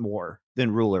lot more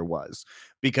than Ruler was,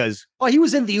 because he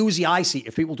was in the Uzi I seat,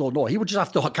 if people don't know. He would just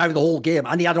have to carry the whole game,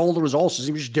 and he had all the resources.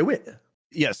 He would just do it.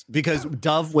 Yes, because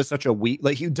Dove was such a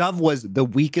Dove was the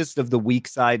weakest of the weak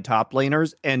side top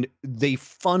laners, and they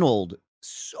funneled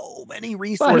so many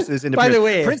resources into Prince. By the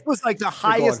way, Prince was like the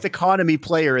highest economy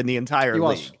player in the entire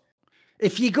league.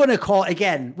 If you're going to call,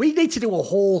 again, we need to do a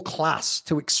whole class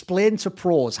to explain to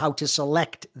pros how to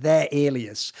select their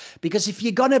alias. Because if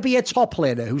you're going to be a top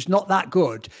laner who's not that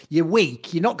good, you're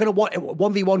weak, you're not going to want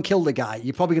 1v1 kill the guy,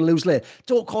 you're probably going to lose later.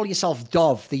 Don't call yourself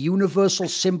Dove, the universal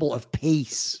symbol of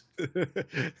peace.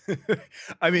 The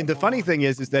funny thing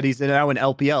is that he's now in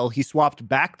LPL. He swapped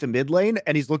back to mid lane,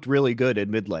 and he's looked really good in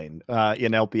mid lane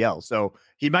in LPL. So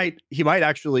he might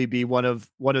actually be one of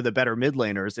the better mid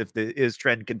laners if his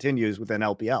trend continues within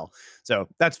LPL. So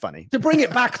that's funny. To bring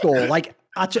it back though, like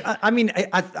I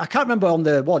can't remember on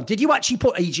the one. Did you actually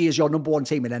put EG as your number one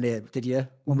team in NA? Did you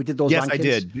when we did those? Yes,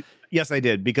 rankings? Yes, I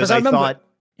did because I thought.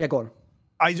 Yeah, go on.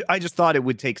 I just thought it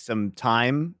would take some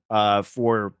time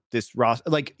for this roster.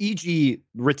 Like EG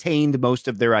retained most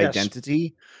of their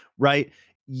identity, right?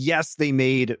 Yes, they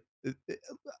made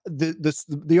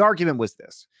the argument was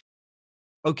this.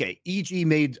 Okay, EG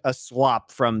made a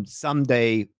swap from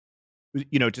Someday,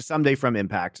 to Someday from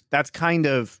Impact. That's kind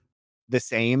of the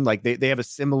same. Like they have a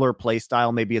similar play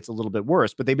style. Maybe it's a little bit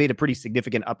worse, but they made a pretty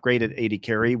significant upgrade at AD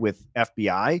carry with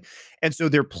FBI. And so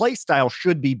their play style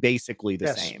should be basically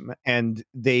the same. And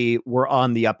they were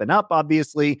on the up and up,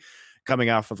 obviously, coming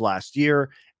off of last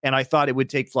year. And I thought it would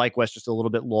take FlyQuest just a little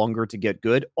bit longer to get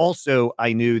good. Also,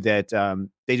 I knew that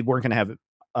they weren't going to have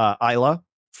Isla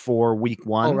for week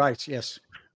one. Oh, right. Yes.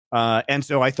 And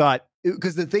so I thought,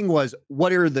 because the thing was,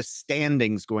 what are the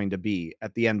standings going to be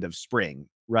at the end of spring?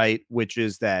 Right, which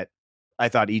is that I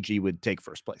thought EG would take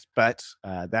first place, but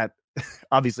that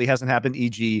obviously hasn't happened.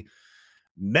 EG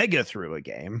mega through a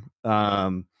game,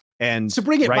 and to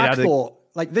bring it back though,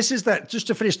 like this is that just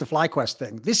to finish the FlyQuest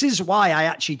thing. This is why I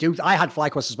actually I had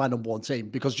FlyQuest as my number one team,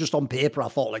 because just on paper I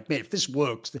thought, like, mate, if this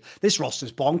works, this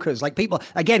roster's bonkers. Like people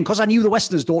again, because I knew the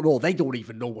Westerners don't know, they don't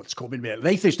even know what's coming, mate.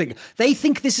 They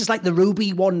think this is like the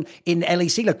Ruby one in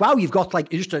LEC. Like, wow, you've got like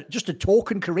just a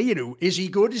token Korean who is he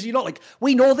good? Is he not? Like,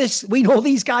 we know this, we know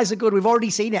these guys are good. We've already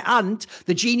seen it, and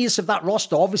the genius of that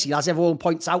roster, obviously, as everyone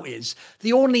points out, is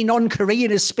the only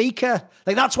non-Korean is Speaker.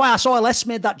 Like that's why I saw LS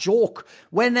made that joke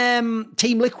when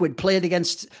Team Liquid played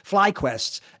against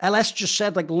FlyQuest. LS just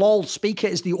said, like, lol, Speaker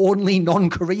is the only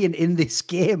non-Korean in this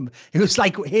game. It was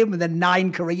like him and then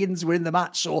 9 Koreans were in the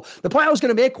match. So the point I was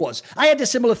going to make was, I had a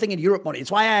similar thing in Europe, Money. It's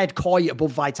why I had Koi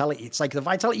above Vitality. It's like the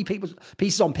Vitality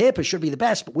pieces on paper should be the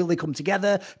best, but will they come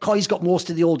together? Koi's got most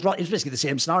of the old... It's basically the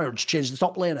same scenario, just change the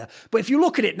top laner. But if you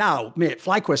look at it now, mate,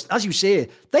 FlyQuest, as you say,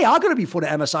 they are going to be fun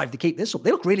at MSI if they keep this up.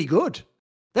 They look really good.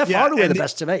 They're far and away the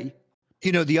best to me.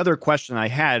 The other question I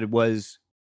had was,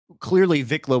 clearly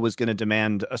Vikla was going to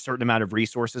demand a certain amount of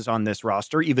resources on this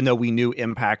roster, even though we knew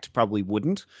Impact probably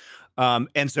wouldn't.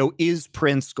 And so is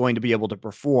Prince going to be able to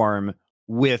perform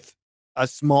with a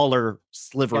smaller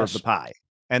sliver of the pie?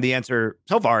 And the answer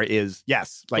so far is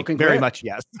yes, like very much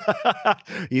yes.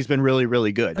 He's been really,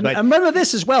 really good. And remember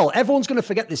this as well. Everyone's going to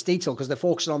forget this detail because they're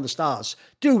focusing on the stars.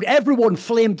 Dude, everyone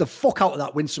flamed the fuck out of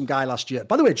that Winsome guy last year.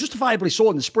 By the way, justifiably so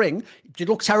in the spring. He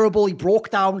looked terrible. He broke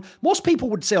down. Most people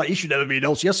would say, like, he should never be an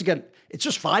LCS again. It's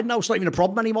just fine now. It's not even a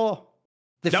problem anymore.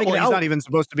 He's not even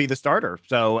supposed to be the starter.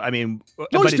 So, I mean...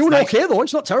 No, he's doing okay, though.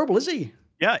 It's not terrible, is he?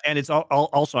 Yeah, and it's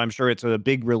also, I'm sure it's a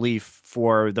big relief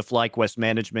for the FlyQuest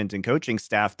management and coaching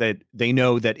staff that they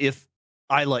know that if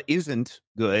Isla isn't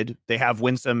good, they have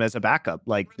Winsome as a backup.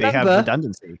 Like, they have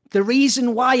redundancy. The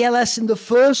reason why LS in the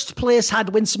first place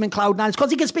had Winsome in Cloud9 is because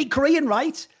he can speak Korean,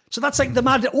 right? So that's like the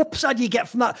mad upside you get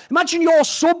from that. Imagine your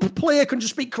sub player can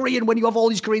just speak Korean when you have all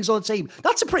these Koreans on the team.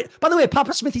 That's a pretty... By the way,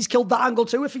 Papa Smithy's killed that angle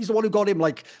too, if he's the one who got him.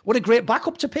 Like, what a great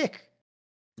backup to pick.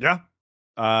 Yeah.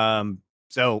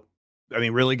 So... I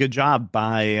mean, really good job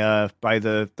by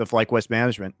the FlyQuest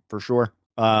management for sure.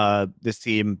 This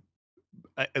team,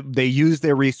 they used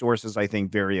their resources, I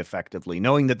think, very effectively,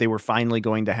 knowing that they were finally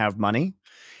going to have money.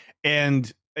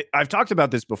 And I've talked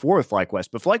about this before with FlyQuest,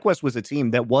 but FlyQuest was a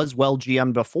team that was well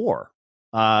GM'd before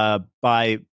by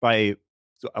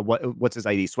what's his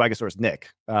ID? Swagasaurus Nick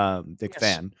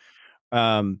Fan.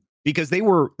 Because they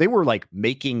were like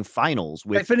making finals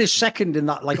with. They finished second in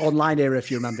that like online era, if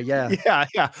you remember.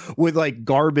 Yeah, with like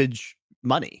garbage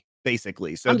money.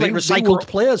 Basically, so and like recycled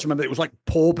players. Remember, it was like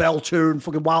Paul Belter and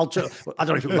fucking Wild Turtle. I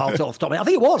don't know if it was Wild Turtle off the top of my head. I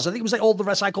think it was. I think it was like all the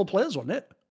recycled players, wasn't it?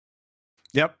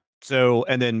 Yep. So,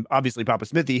 and then obviously Papa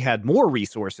Smithy had more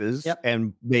resources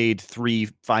and made 3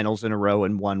 finals in a row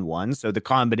and won 1. So the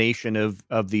combination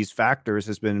of these factors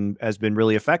has been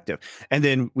really effective. And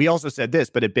then we also said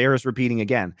this, but it bears repeating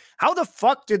again. How the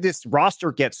fuck did this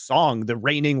roster get Song, the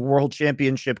reigning world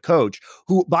championship coach,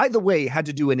 who, by the way, had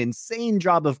to do an insane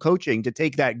job of coaching to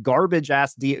take that garbage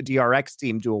ass DRX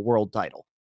team to a world title?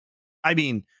 I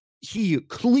mean, he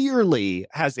clearly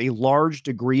has a large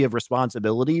degree of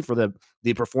responsibility for the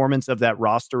performance of that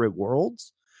roster at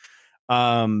Worlds.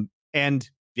 And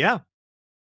yeah,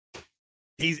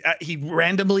 he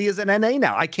randomly is an NA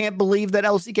now. I can't believe that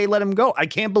LCK let him go. I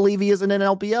can't believe he isn't in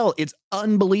LPL. It's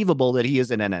unbelievable that he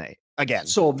is in NA again.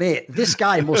 So, mate, this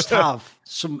guy must have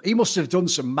he must have done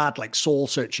some mad like soul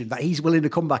searching that he's willing to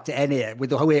come back to NA with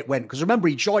the way it went. Because remember,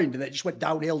 he joined and it just went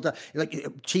downhill. Like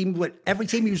every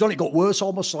team he was on, it got worse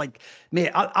almost. Like,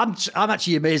 mate, I'm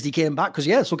actually amazed he came back because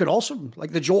it's looking awesome.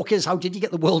 Like the joke is, how did you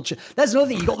get the world? There's another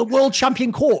thing. You got the world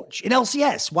champion coach in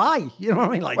LCS. Why? You know what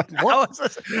I mean? Like, what?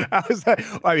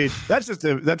 I mean, that's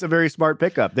a very smart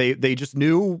pickup. They just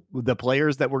knew the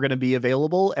players that were going to be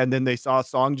available, and then they saw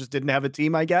Song just didn't have a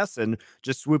team, I guess, and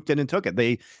just swooped in and took it.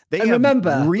 They remember,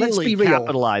 really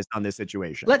capitalized on this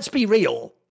situation. Let's be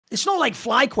real. It's not like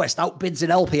FlyQuest outbids an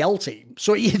LPL team.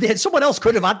 So someone else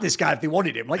could have had this guy if they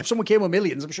wanted him. Like if someone came with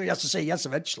millions, I'm sure he has to say yes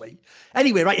eventually.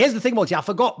 Anyway, right, here's the thing about you. I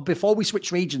forgot before we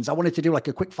switch regions, I wanted to do like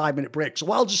a quick 5-minute break. So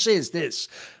what I'll just say is this.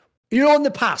 You know, in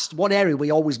the past, one area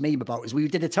we always meme about is we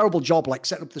did a terrible job, like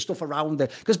setting up the stuff around the,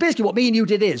 because basically what me and you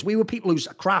did is we were people whose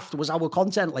craft was our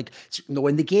content, like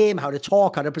knowing the game, how to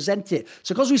talk, how to present it.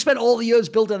 So because we spent all the years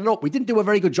building it up, we didn't do a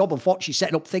very good job, unfortunately,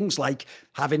 setting up things like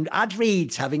having ad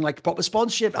reads, having like proper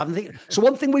sponsorship, So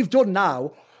one thing we've done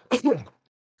now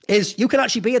is you can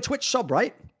actually be a Twitch sub,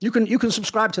 right? You can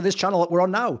subscribe to this channel that we're on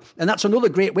now. And that's another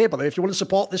great way, by the way. If you want to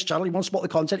support this channel, you want to support the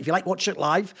content, if you like watching it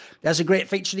live, there's a great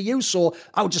feature to use. So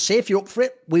I would just say, if you're up for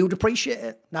it, we would appreciate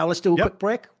it. Now let's do a quick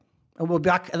break and we'll be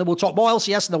back and then we'll talk more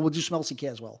LCS and then we'll do some LCK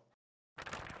as well.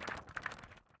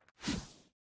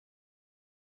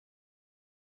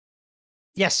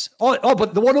 Yes.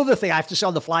 But the one other thing I have to say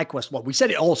on the FlyQuest one, we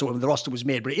said it also when the roster was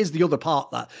made, but it is the other part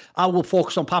that I will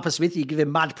focus on Papa Smith. You give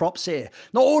him mad props here.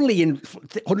 Not only in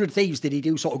 100 Thieves did he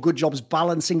do sort of good jobs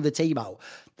balancing the team out.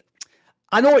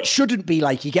 I know it shouldn't be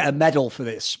like you get a medal for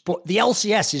this, but the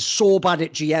LCS is so bad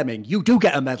at GMing. You do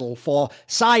get a medal for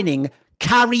signing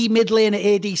carry mid lane at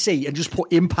ADC and just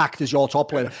put Impact as your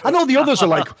top laner. I know the others are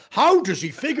like, how does he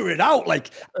figure it out? Like,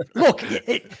 look,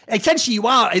 essentially you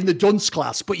are in the dunce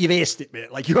class, but you've aced it,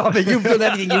 mate. Like you've done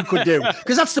everything you could do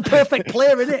because that's the perfect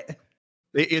player, isn't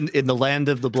it? In the land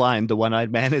of the blind, the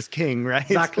one-eyed man is king, right?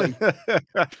 Exactly.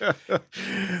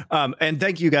 And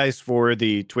thank you guys for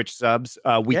the Twitch subs.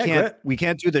 We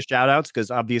can't do the shout outs because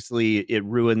obviously it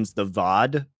ruins the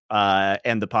VOD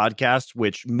and the podcast,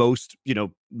 which most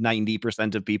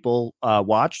 90% of people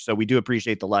watch. So we do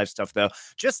appreciate the live stuff, though.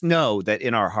 Just know that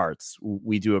in our hearts,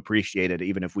 we do appreciate it,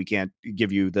 even if we can't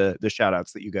give you the shout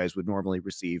outs that you guys would normally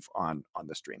receive on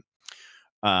the stream.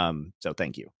 So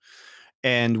thank you.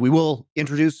 And we will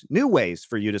introduce new ways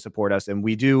for you to support us. And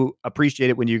we do appreciate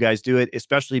it when you guys do it,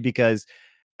 especially because,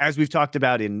 as we've talked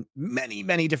about in many,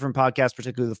 many different podcasts,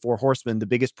 particularly the Four Horsemen, the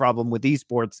biggest problem with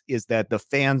esports is that the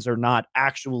fans are not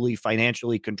actually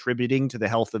financially contributing to the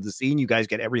health of the scene. You guys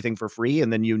get everything for free,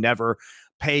 and then you never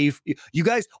pay. You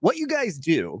guys, what you guys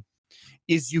do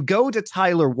is you go to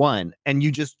Tyler One and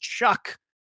you just chuck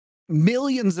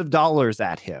millions of dollars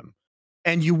at him.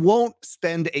 And you won't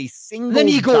spend a single. Then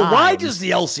you go, why does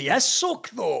the LCS suck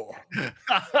though?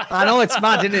 I know it's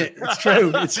mad, isn't it? It's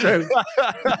true. It's true.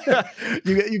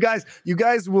 you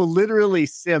guys will literally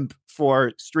simp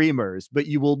for streamers, but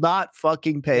you will not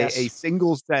fucking pay a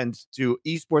single cent to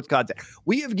esports content.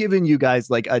 We have given you guys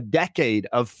like a decade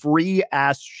of free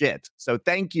ass shit. So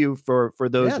thank you for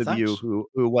those of you who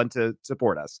want to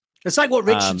support us. It's like what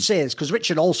Richard says, because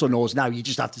Richard also knows now you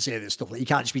just have to say this stuff. Like, you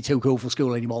can't just be too cool for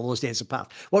school anymore. Those days have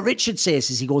passed. What Richard says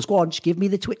is he goes, go on, just give me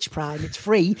the Twitch Prime. It's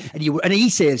free. And he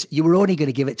says, you were only going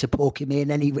to give it to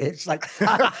Pokemon anyway. It's like,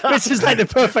 this is like the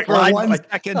perfect for line. 1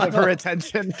 second of her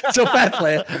attention. So fair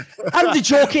play. And the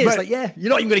joke is like, yeah, you're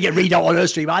not even going to get read out on her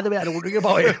stream either way. I don't worry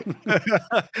about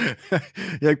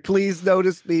it. Like, please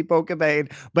notice me,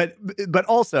 Pokemon. But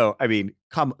also, I mean,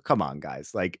 come on,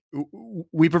 guys. Like,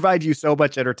 we provide you so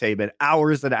much entertainment,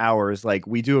 hours and hours. Like,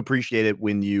 we do appreciate it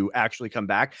when you actually come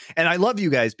back. And I love you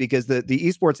guys because the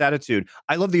esports attitude,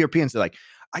 I love the Europeans. They're like,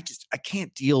 I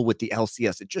can't deal with the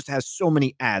LCS. It just has so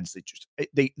many ads.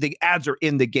 The ads are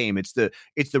in the game. It's the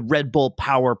Red Bull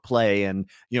Power Play and,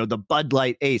 you know, the Bud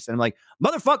Light Ace. And I'm like,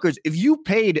 motherfuckers, if you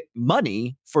paid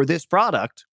money for this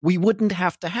product, we wouldn't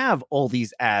have to have all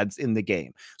these ads in the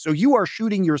game. So you are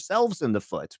shooting yourselves in the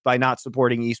foot by not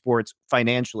supporting esports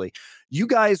financially. You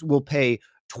guys will pay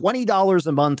 $20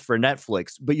 a month for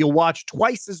Netflix, but you'll watch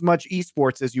twice as much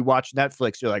esports as you watch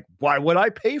Netflix. You're like, why would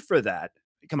I pay for that?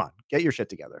 Come on, get your shit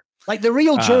together. Like, the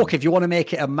real joke, if you want to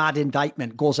make it a mad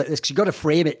indictment, goes like this, because you've got to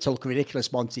frame it to look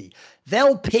ridiculous, Monty.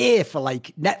 They'll pay for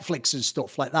like Netflix and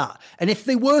stuff like that. And if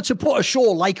they were to put a show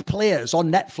like Players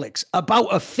on Netflix about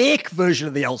a fake version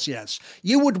of the LCS,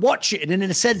 you would watch it and in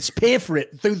a sense pay for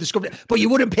it through the script, but you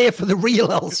wouldn't pay for the real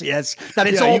LCS that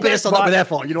it's all based on that we're there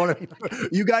for. You know what I mean?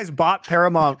 You guys bought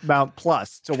Paramount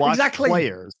Plus to watch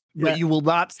Players, but you will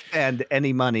not spend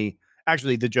any money.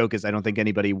 Actually, the joke is I don't think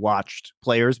anybody watched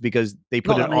Players because they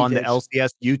put it on the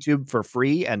LCS YouTube for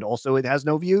free, and also it has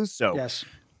no views. So yes.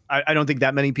 I don't think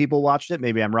that many people watched it.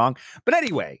 Maybe I'm wrong. But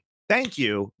anyway, thank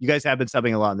you. You guys have been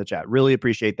subbing a lot in the chat. Really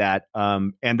appreciate that.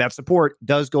 And that support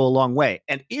does go a long way.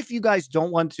 And if you guys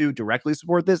don't want to directly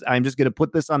support this, I'm just going to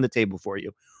put this on the table for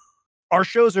you. Our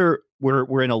shows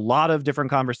we're in a lot of different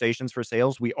conversations for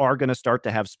sales. We are going to start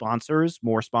to have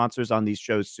more sponsors on these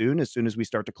shows soon as we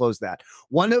start to close that.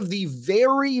 One of the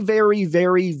very, very,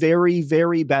 very, very,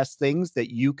 very best things that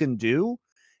you can do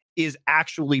is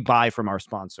actually buy from our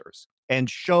sponsors and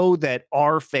show that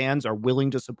our fans are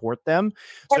willing to support them.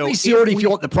 Obviously, only if you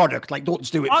want the product, like,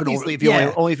 don't do it. Obviously, if you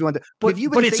only if you want the. But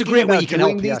it's a great way you can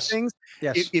help these things.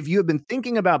 Yes. If you have been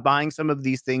thinking about buying some of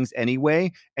these things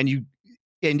anyway, and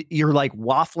you're like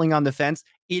waffling on the fence,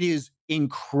 it is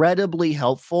incredibly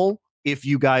helpful if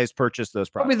you guys purchase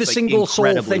those products. Probably the single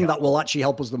sole thing that will actually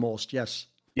help us the most. Yes.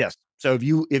 Yes. So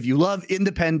if you love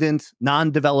independent,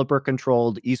 non-developer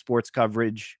controlled esports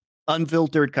coverage,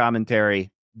 unfiltered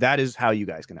commentary, that is how you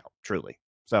guys can help, truly.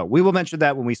 So we will mention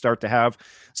that when we start to have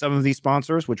some of these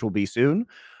sponsors, which will be soon.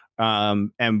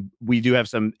 And we do have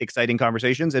some exciting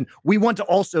conversations, and we want to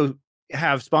also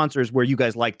have sponsors where you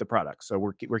guys like the product. So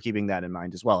we're keeping that in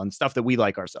mind as well, and stuff that we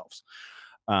like ourselves.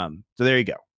 So there you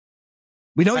go.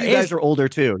 We know you guys are older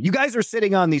too. You guys are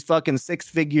sitting on these fucking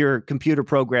 6-figure computer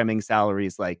programming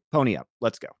salaries. Like, pony up.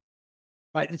 Let's go.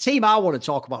 Right. The team I want to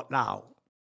talk about now.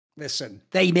 Listen,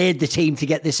 they made the team to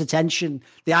get this attention.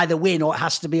 They either win or it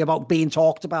has to be about being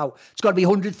talked about. It's got to be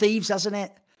 100 Thieves, hasn't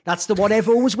it? That's the one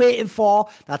everyone was waiting for.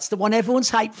 That's the one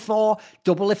everyone's hyped for.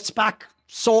 Doublelift's back,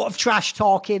 sort of trash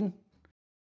talking.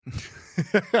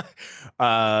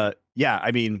 Yeah,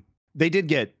 I mean, they did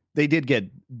get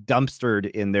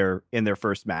dumpstered in their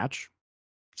first match.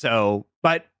 So,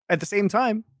 but at the same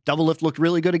time, Doublelift looked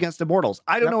really good against Immortals.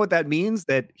 I don't know what that means,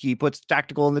 that he puts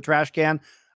Tactical in the trash can.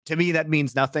 To me, that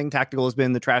means nothing. Tactical has been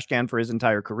in the trash can for his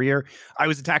entire career. I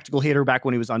was a Tactical hater back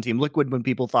when he was on Team Liquid, when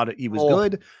people thought he was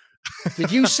good.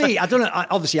 Did you see? I don't know.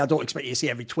 Obviously, I don't expect you to see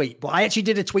every tweet, but I actually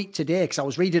did a tweet today because I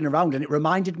was reading around and it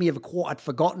reminded me of a quote I'd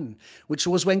forgotten, which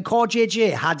was when CoreJJ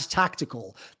had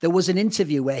Tactical. There was an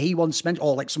interview where he once meant,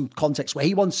 or like some context, where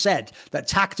he once said that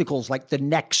Tactical's like the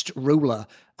next ruler.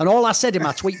 And all I said in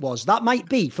my tweet was, that might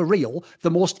be, for real,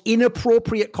 the most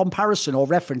inappropriate comparison or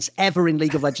reference ever in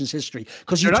League of Legends history.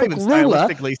 Because you took Ruler,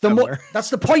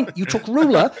 that's the point. You took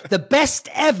Ruler, the best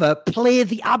ever, play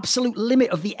the absolute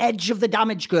limit of the edge of the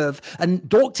damage curve, and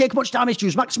don't take much damage,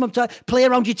 use maximum time, play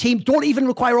around your team, don't even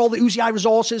require all the Uzi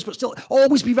resources, but still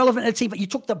always be relevant in a team. But you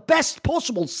took the best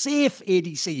possible safe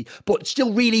ADC, but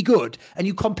still really good, and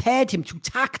you compared him to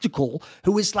Tactical,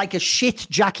 who is like a shit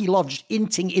Jackie Love, just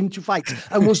inting into fights,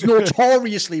 and was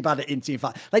notoriously bad at inting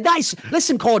fight. Like, that is,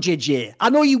 listen, CoreJJ, I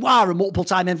know you are a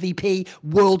multiple-time MVP,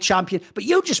 world champion, but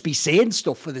you'll just be saying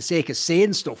stuff for the sake of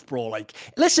saying stuff, bro. Like,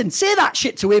 listen, say that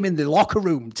shit to him in the locker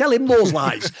room. Tell him those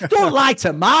lies. Don't lie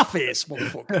to my face,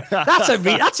 motherfucker.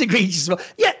 That's egregious.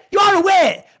 Yeah, You're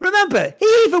aware. Remember,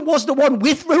 he even was the one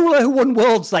with Ruler who won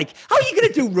Worlds. Like, how are you going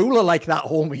to do Ruler like that,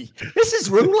 homie? This is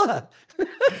Ruler.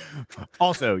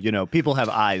 Also, people have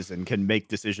eyes and can make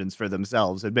decisions for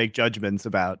themselves and make judgments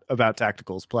about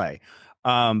Tactical's play.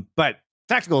 But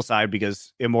Tactical aside,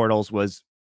 because Immortals was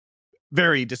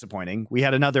very disappointing. We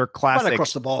had another classic right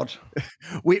across the board.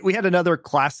 We had another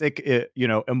classic,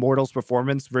 Immortals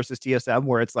performance versus TSM,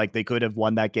 where it's like they could have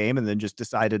won that game and then just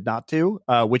decided not to,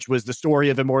 which was the story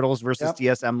of Immortals versus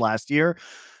TSM last year.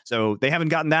 So they haven't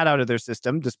gotten that out of their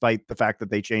system, despite the fact that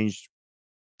they changed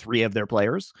 3 of their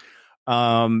players.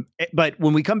 But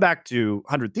when we come back to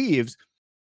 100 Thieves,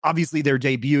 obviously their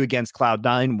debut against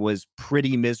Cloud9 was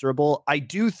pretty miserable. I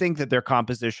do think that their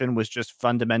composition was just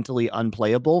fundamentally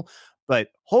unplayable. But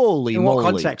holy moly. In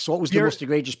what context? What was the most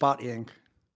egregious partying?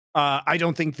 I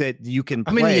don't think that you can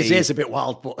play. I mean, the Azir's a bit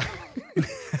wild, but...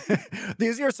 The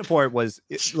Azir support was...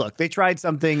 Look, they tried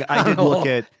something. I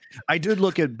did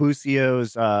look at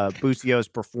Busio's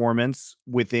performance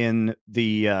within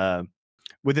the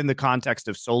context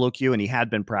of solo queue, and he had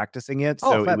been practicing it.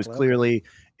 So it was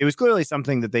clearly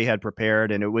something that they had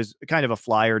prepared, and it was kind of a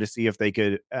flyer to see if they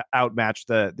could outmatch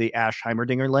the Ashe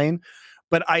Heimerdinger lane.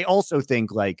 But I also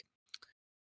think, like,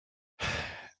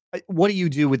 what do you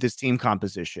do with this team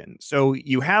composition? So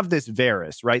you have this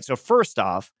Varus, right? So first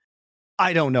off,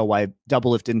 I don't know why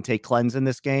Doublelift didn't take cleanse in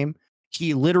this game.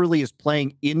 He literally is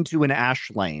playing into an Ashe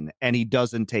lane and he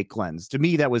doesn't take cleanse. To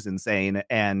me, that was insane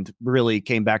and really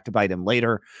came back to bite him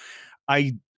later.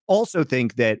 I also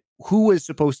think that who is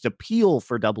supposed to peel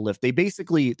for Doublelift? They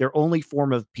basically, their only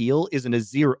form of peel is an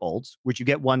Azir ult, which you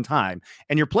get one time,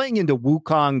 and you're playing into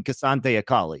Wukong, K'Sante,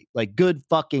 Akali. Like, good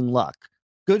fucking luck.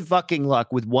 Good fucking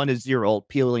luck with one Azir ult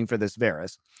peeling for this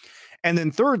Varus. And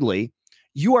then thirdly,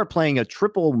 you are playing a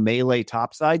triple melee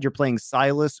topside. You're playing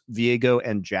Sylas, Viego,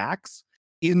 and Jax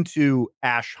into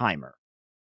Ashe Heimer.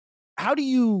 How do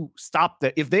you stop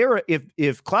that? If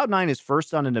Cloud9 is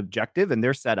first on an objective and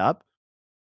they're set up,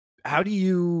 how do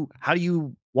you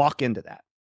walk into that?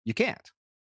 You can't.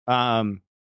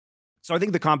 So I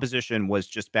think the composition was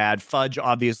just bad. Fudge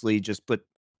obviously just put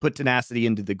tenacity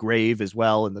into the grave as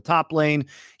well in the top lane.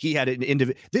 He had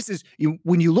an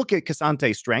when you look at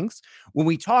K'Sante's strengths, when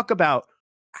we talk about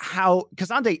how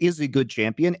K'Sante is a good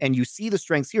champion, and you see the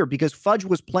strengths here because Fudge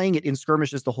was playing it in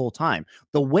skirmishes the whole time.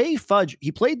 The way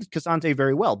he played K'Sante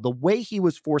very well. The way he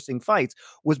was forcing fights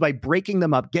was by breaking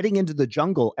them up, getting into the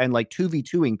jungle and like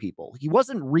 2v2ing people. He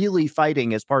wasn't really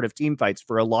fighting as part of team fights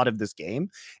for a lot of this game.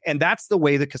 And that's the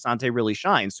way that K'Sante really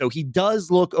shines. So he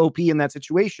does look OP in that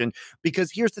situation, because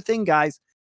here's the thing, guys,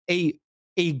 a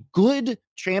good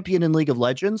champion in League of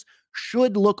Legends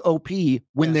should look OP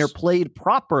when they're played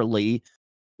properly.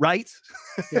 Right?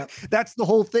 Yep. That's the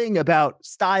whole thing about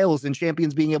styles and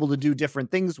champions being able to do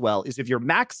different things well, is if you're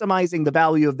maximizing the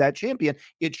value of that champion,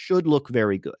 it should look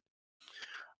very good.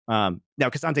 Now,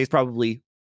 K'Sante's probably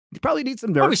needs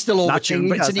some nerfs. Probably still overtuned,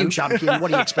 but it's a new champion.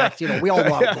 What do you expect? We all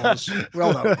know how it goes. We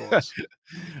all know how it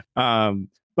goes.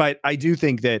 But I do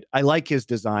think that I like his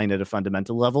design at a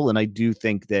fundamental level, and I do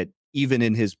think that even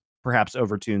in his perhaps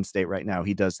overtuned state right now,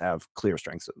 he does have clear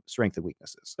strength and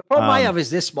weaknesses. The problem I have is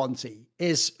this, Monty,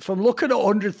 is from looking at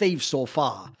 100 Thieves so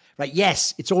far, right?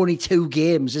 Yes, it's only 2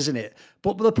 games, isn't it?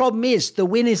 But the problem is the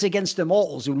win is against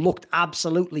Immortals, who looked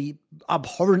absolutely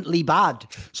abhorrently bad.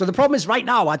 So the problem is right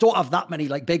now, I don't have that many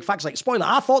like big facts. Like, spoiler,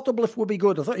 I thought Doublelift would be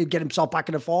good. I thought he'd get himself back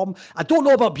into form. I don't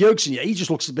know about Bjergsen yet. He just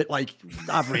looks a bit like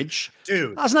average.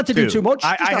 Dude. Hasn't had to do too much.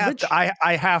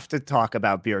 I have to talk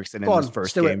about Bjergsen in his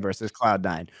first game versus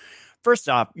Cloud9. First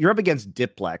off, you're up against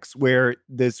Diplex, where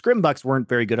the Scrimbucks weren't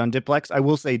very good on Diplex. I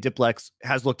will say Diplex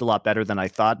has looked a lot better than I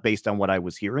thought based on what I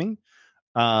was hearing.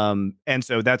 And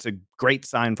so that's a great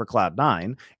sign for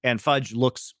Cloud9. And Fudge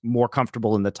looks more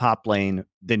comfortable in the top lane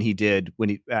than he did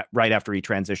when right after he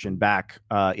transitioned back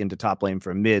into top lane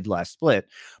from mid last split,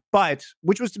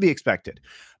 which was to be expected.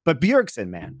 But Bjergsen,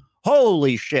 man,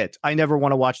 holy shit. I never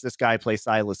want to watch this guy play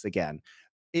Sylas again.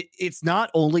 It's not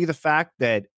only the fact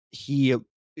that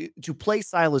to play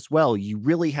Sylas well, you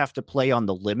really have to play on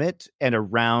the limit and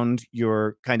around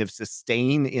your kind of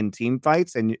sustain in team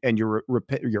fights and your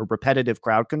repetitive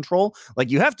crowd control. Like,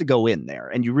 you have to go in there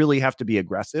and you really have to be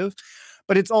aggressive.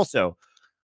 But it's also,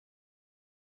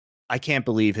 I can't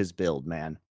believe his build,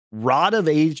 man. Rod of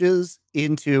Ages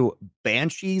into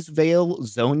Banshee's Veil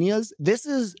Zhonya's. This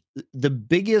is the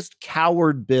biggest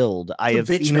coward build I have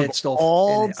seen of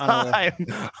all time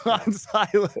on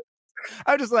Sylas.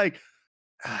 I'm just like,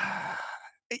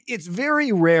 it's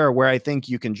very rare where I think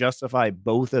you can justify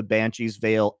both a Banshee's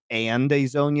Veil and a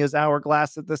Zhonya's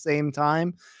Hourglass at the same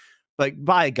time. But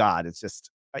by God,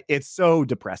 it's so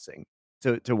depressing.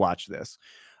 to watch this.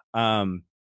 And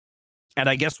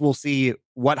I guess we'll see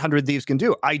what 100 Thieves can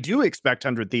do. I do expect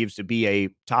 100 Thieves to be a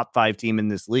top 5 team in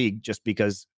this league, just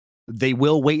because they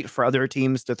will wait for other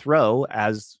teams to throw,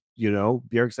 as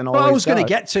Bjergsen always does. I was going to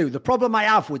get to the problem I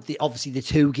have with the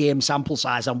 2-game sample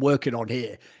size I'm working on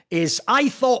here is I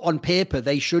thought on paper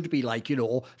they should be like,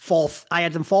 fourth. I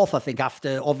had them fourth, I think,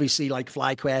 after obviously like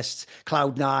FlyQuest,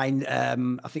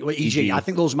 Cloud9, I think EG. I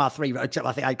think those are my 3. I think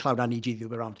I had Cloud9 and EG the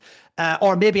other way around.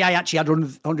 Or maybe I actually had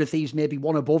 100 Thieves, maybe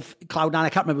one above Cloud9. I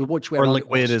can't remember which way. Or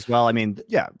Liquid as well. I mean,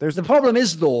 yeah. The problem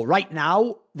is, though, right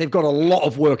now, they've got a lot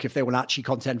of work if they want to actually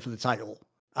contend for the title.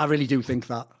 I really do think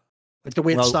that. Like the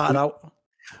way it started out.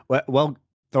 Well,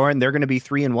 Thorin, they're going to be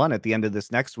 3-1 at the end of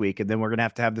this next week. And then we're going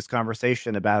to have this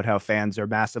conversation about how fans are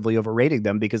massively overrating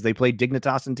them because they played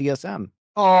Dignitas and TSM.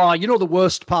 Oh, the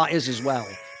worst part is as well.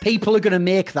 People are going to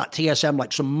make that TSM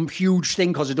like some huge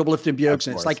thing because of Doublelift and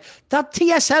Bjergsen. It's like that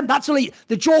TSM. That's only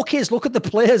the joke is look at the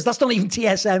players. That's not even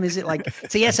TSM, is it? Like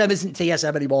TSM isn't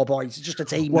TSM anymore, boys. It's just a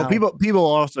team. Well, now. people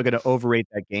are also going to overrate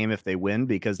that game if they win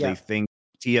because they think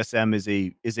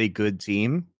TSM is a good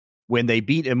team when they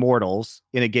beat Immortals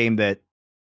in a game that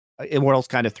Immortals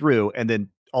kind of threw, and then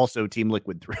also Team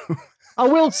Liquid threw. I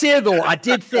will say, though, I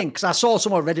did think, because I saw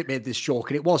someone on Reddit made this joke,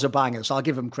 and it was a banger, so I'll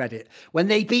give them credit. When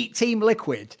they beat Team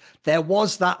Liquid, there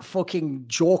was that fucking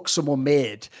joke someone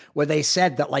made where they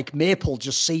said that, like, Maple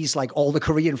just sees, like, all the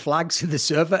Korean flags in the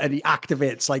server, and he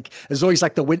activates, like, as though he's,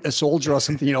 like, the Winter Soldier or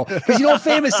something, Because,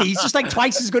 famously, he's just, like,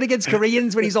 twice as good against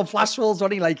Koreans when he's on Flash Rolls,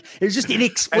 when he, like, it was just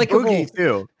inexplicable. And Boogie,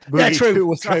 too. Boogie true.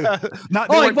 Was true.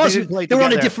 It wasn't. They were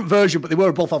on a different version, but they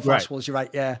were both on Flash Rolls, you're right,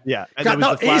 yeah. Yeah.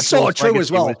 It's sort of true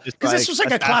as well. Because this was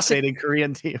like a classic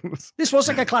Korean teams. This was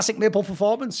like a classic Maple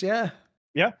performance, yeah.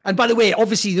 Yeah. And by the way,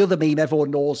 obviously the other meme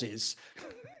everyone knows is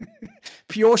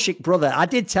Pyosik, brother, I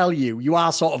did tell you, you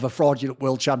are sort of a fraudulent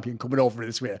world champion coming over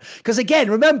this way. Because again,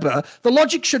 remember, the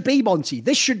logic should be, Monty,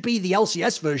 this should be the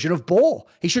LCS version of Bo.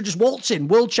 He should just waltz in,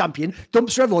 world champion,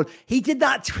 dumps for everyone. He did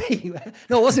that tweet.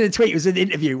 No, it wasn't a tweet, it was an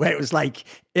interview where it was like,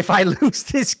 if I lose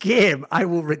this game, I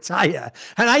will retire.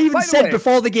 And I even said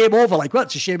before the game over, like, well,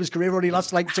 it's a shame his career only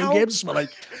lasts like 2 games. We're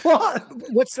like, what?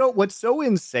 What's so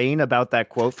insane about that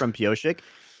quote from Pyosik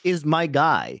is my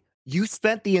guy. You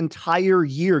spent the entire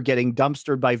year getting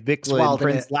dumpstered by Vikla and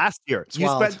Prince last year. You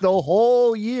spent the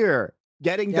whole year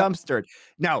getting dumpstered.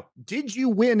 Now, did you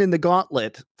win in the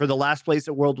gauntlet for the last place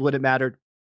at World When It Mattered?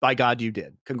 By God, you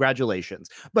did. Congratulations.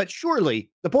 But surely,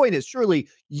 the point is,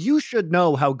 you should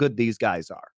know how good these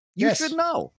guys are. You should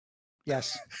know.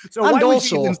 Yes. So why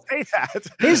would you even say that?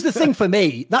 Here's the thing for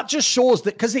me. That just shows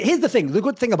that, because here's the thing. The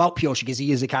good thing about Pyosik is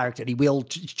he is a character. He will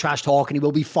trash talk and he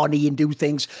will be funny and do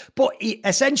things. But he,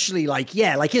 essentially, like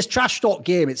his trash talk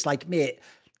game, it's like, mate,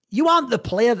 you aren't the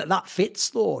player that fits,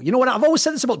 though. You know what? I've always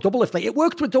said this about Doublelift. Like, it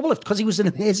worked with Doublelift because he was an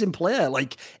amazing player.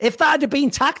 Like, if that had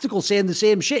been tactical saying the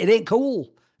same shit, it ain't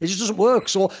cool. It just doesn't work.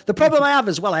 So the problem I have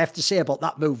as well, I have to say about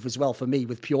that move as well for me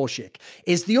with Pyosik,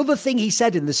 is the other thing he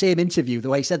said in the same interview, the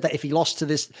way he said that if he lost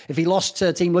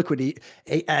to Team Liquid,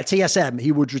 TSM,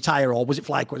 he would retire, or was it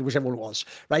FlyQuest, whichever one it was,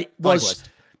 right?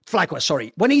 FlyQuest,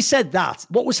 sorry. When he said that,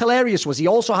 what was hilarious was he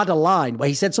also had a line where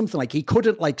he said something like he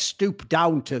couldn't like stoop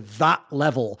down to that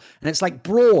level. And it's like,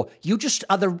 bro, you're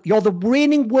the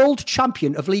reigning world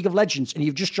champion of League of Legends and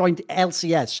you've just joined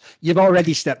LCS. You've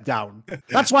already stepped down.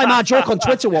 That's why my joke on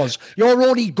Twitter was, your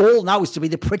only goal now is to be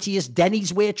the prettiest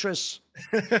Denny's waitress.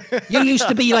 You used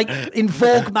to be like in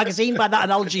Vogue magazine by that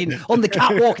analogy and on the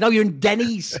catwalk. Now you're in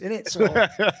Denny's, innit? So...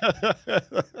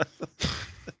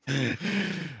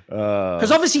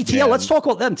 Because obviously TL, let's talk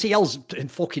about them. TL's in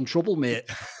fucking trouble, mate.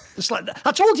 It's like,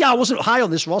 I told you I wasn't high on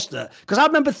this roster because I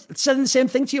remember saying the same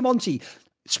thing to you, Monty.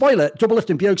 Spoiler, Doublelift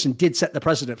and Bjergsen did set the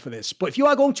precedent for this. But if you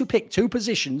are going to pick 2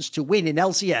 positions to win in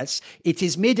LCS, it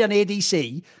is mid and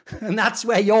ADC, and that's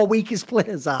where your weakest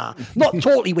players are. Not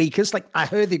totally weakest. Like I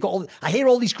hear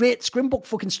all these great Scrimbook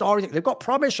fucking stories. Like, they've got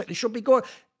promise. Like, they should be good.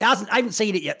 I haven't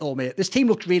seen it yet though, mate. This team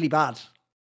looked really bad.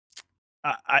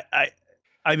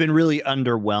 I've been really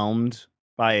underwhelmed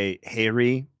by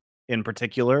Harry in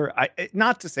particular.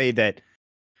 Not to say that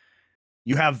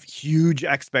you have huge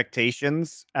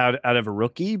expectations out of a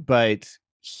rookie, but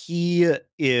he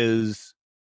has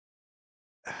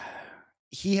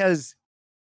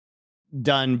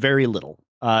done very little.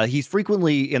 He's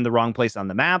frequently in the wrong place on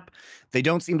the map. They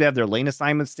don't seem to have their lane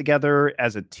assignments together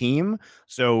as a team.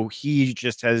 So he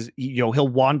just has, he'll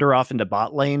wander off into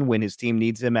bot lane when his team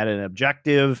needs him at an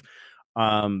objective.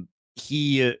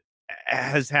 He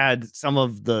has had some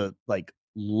of the like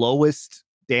lowest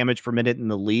damage per minute in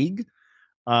the league.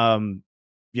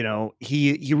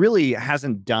 he really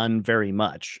hasn't done very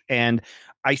much. And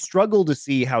I struggle to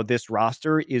see how this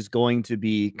roster is going to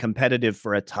be competitive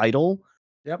for a title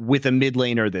with a mid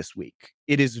laner this week.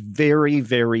 It is very,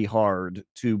 very hard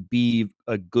to be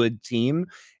a good team.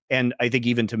 And I think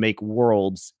even to make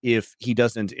worlds if he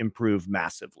doesn't improve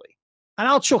massively. And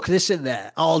I'll chuck this in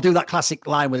there. I'll do that classic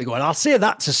line where they go, and I'll say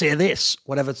that to say this,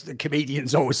 whatever the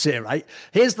comedians always say, right?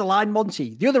 Here's the line,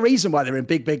 Monty. The other reason why they're in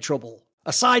big, big trouble,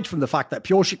 aside from the fact that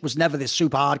Pyosik was never this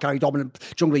super hard carry dominant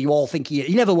jungler you all think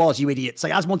he never was, you idiots.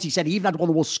 Like, as Monty said, he even had one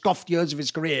of the most scoffed years of his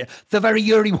career. The very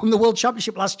year he won the World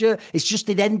Championship last year,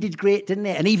 it ended great, didn't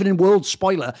it? And even in World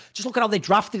Spoiler, just look at how they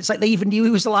drafted. It's like they even knew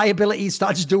he was a liability and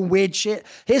started just doing weird shit.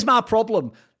 Here's my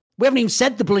problem. We haven't even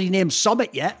said the bloody name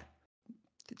Summit yet.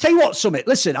 Tell you what, Summit,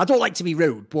 listen, I don't like to be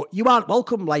rude, but you aren't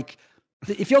welcome. Like,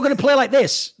 if you're going to play like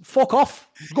this, fuck off.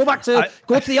 Go to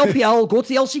the LPL, go to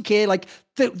the LCK. Like,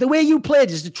 the way you played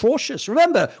is atrocious.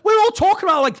 Remember, we're all talking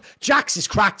about, like, Jax is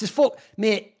cracked as fuck.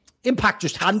 Mate, Impact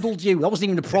just handled you. That wasn't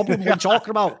even the problem we're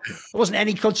talking about. There wasn't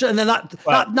any concern. And then that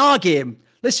Gnar game,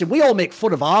 listen, we all make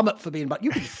fun of Armut for being back. You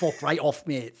can fuck right off,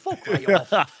 mate. Fuck right off.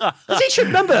 Because he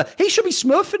should be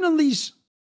smurfing on these.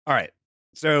 All right.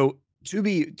 So, to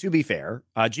be fair,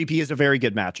 GP is a very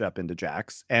good matchup into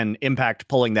Jax, and Impact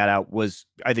pulling that out was,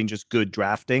 I think, just good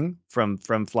drafting from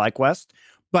FlyQuest.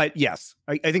 But yes,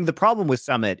 I think the problem with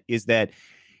Summit is that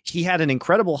he had an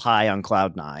incredible high on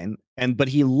Cloud9, but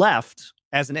he left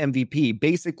as an MVP,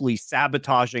 basically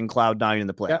sabotaging Cloud9 in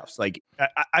the playoffs. Yeah. Like,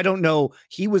 I don't know,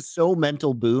 he was so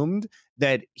mental boomed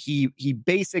that he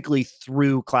basically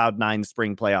threw Cloud9's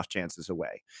spring playoff chances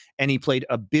away, and he played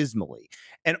abysmally.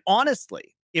 And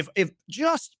honestly, if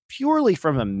just purely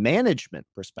from a management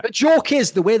perspective. The joke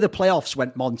is the way the playoffs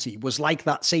went, Monty, was like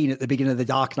that scene at the beginning of The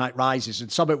Dark Knight Rises, and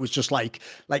Summit was just like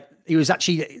he was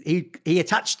actually, he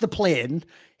attached the plane,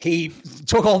 he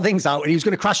took all things out, and he was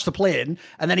going to crash the plane,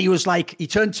 and then he was like, he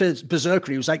turned to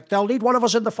Berserker, he was like, they'll need one of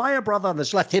us in the fire, brother, and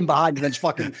just left him behind, and then just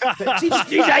fucking,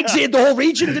 he exited the whole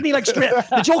region, didn't he? Like, straight.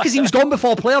 The joke is he was gone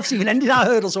before playoffs even ended our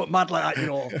hurdle, something mad like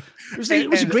that, It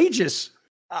was egregious.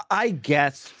 I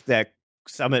guess that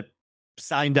Summit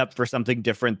signed up for something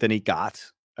different than he got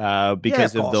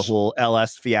because of the whole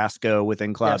LS fiasco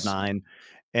within Cloud9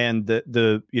 and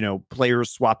the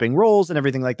players swapping roles and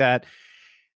everything like that.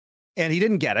 And he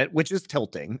didn't get it, which is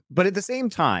tilting. But at the same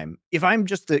time, if I'm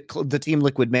just the Team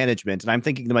Liquid management and I'm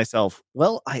thinking to myself,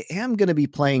 well, I am going to be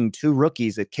playing two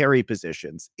rookies at carry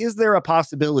positions. Is there a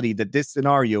possibility that this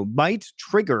scenario might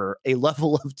trigger a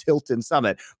level of tilt in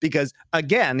Summit? Because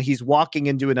again, he's walking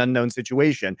into an unknown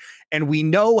situation and we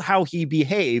know how he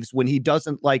behaves when he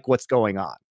doesn't like what's going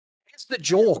on. The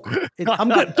joke.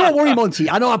 Don't worry, Monty.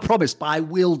 I know I promised, but I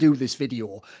will do this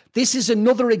video. This is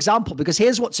another example because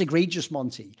here's what's egregious,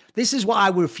 Monty. This is what I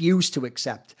refuse to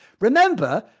accept.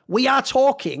 Remember, we are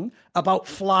talking about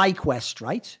FlyQuest,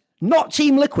 right? Not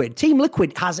Team Liquid. Team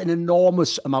Liquid has an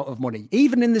enormous amount of money,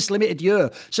 even in this limited year.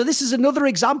 So this is another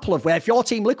example of where if you're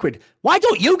Team Liquid, why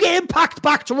don't you get Impact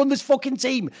back to run this fucking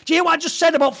team? Do you hear what I just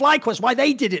said about FlyQuest, why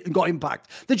they did it and got Impact?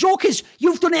 The joke is,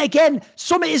 you've done it again.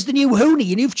 Summit is the new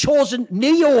Huni, and you've chosen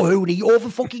Neo Huni over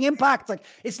fucking Impact. Like,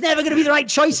 it's never going to be the right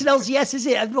choice in LCS, is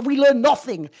it? Have we learned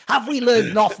nothing? Have we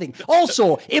learned nothing?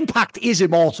 Also, Impact is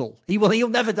immortal. He'll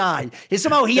never die.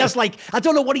 Somehow he has, like, I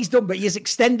don't know what he's done, but he has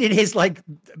extended his, like,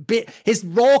 his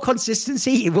raw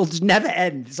consistency. It will just never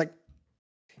end. It's like,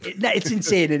 it's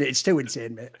insane, and it's too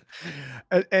insane, mate.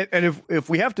 And if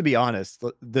we have to be honest,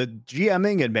 the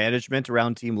GMing and management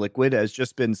around Team Liquid has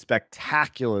just been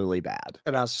spectacularly bad.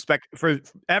 It has.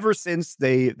 Ever since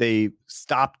they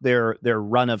stopped their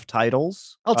run of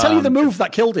titles. I'll tell you the move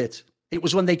that killed it. It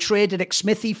was when they traded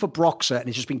Xmithy for Broxah, and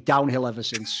it's just been downhill ever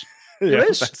since. Yeah,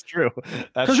 that's true.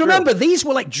 Because remember, these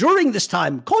were like during this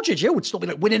time, CoreJJ would still be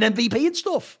like winning MVP and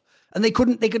stuff, and they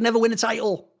could never win a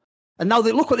title. And now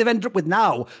look what they've ended up with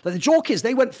now. Like, the joke is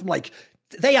they went from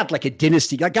they had like a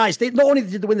dynasty. Like, guys, they not only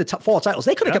did they win the top 4 titles,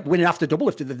 they could have kept winning after double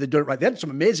if they'd done it right. They had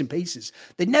some amazing pieces.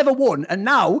 They never won, and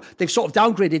now they've sort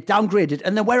of downgraded.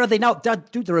 And then where are they now?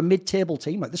 Dude, they're a mid-table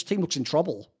team. Like, this team looks in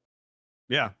trouble.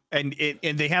 Yeah, and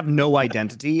they have no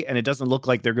identity, and it doesn't look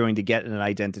like they're going to get an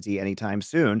identity anytime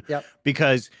soon. Yep.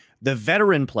 Because the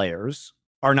veteran players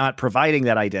are not providing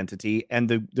that identity, and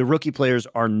the rookie players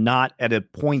are not at a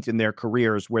point in their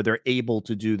careers where they're able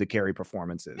to do the carry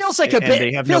performances. Feels like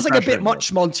a bit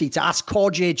much, Monty, to ask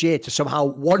CoreJJ to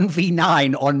somehow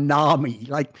 1v9 on Nami.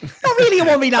 Like, not really a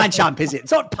 1v9 champ, is it?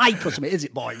 It's not Pipe or something, is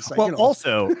it, boys? Like, well,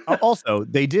 also,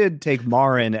 they did take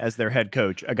Marin as their head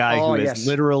coach, a guy who has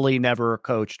literally never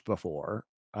coached before.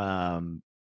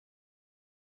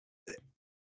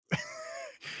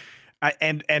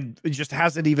 and just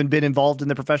hasn't even been involved in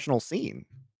the professional scene.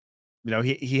 You know,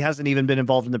 he hasn't even been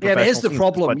involved in the professional scene. Yeah, but here's the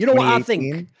problem. You know what I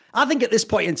think? I think at this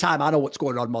point in time, I know what's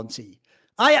going on, Monty.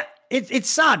 It's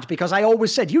sad because I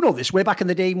always said, you know this, way back in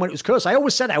the day when it was Curse, I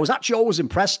always said I was actually always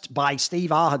impressed by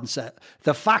Steve Arhanset.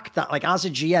 The fact that, like, as a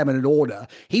GM and an owner,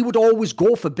 he would always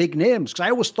go for big names. Because I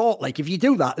always thought, like, if you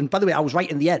do that, and by the way, I was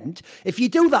right in the end, if you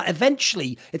do that,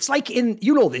 eventually, it's like in,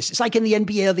 you know this, it's like in the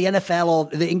NBA or the NFL or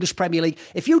the English Premier League.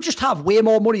 If you just have way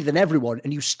more money than everyone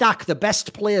and you stack the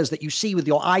best players that you see with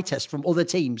your eye test from other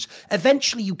teams,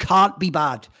 eventually you can't be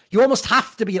bad. You almost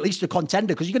have to be at least a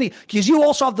contender because you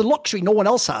also have the luxury no one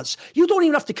else has. You don't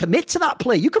even have to commit to that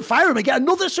player. You can fire him and get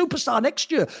another superstar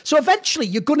next year. So eventually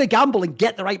you're going to gamble and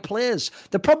get the right players.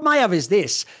 The problem I have is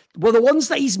this. Well, the ones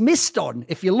that he's missed on,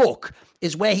 if you look,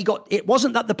 is where it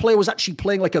wasn't that the player was actually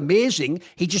playing like amazing.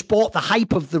 He just bought the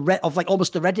hype of like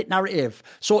almost the Reddit narrative.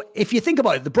 So if you think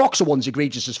about it, the Broxer one's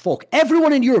egregious as fuck.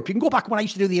 Everyone in Europe, you can go back when I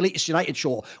used to do the Elitist United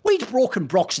show, we'd broken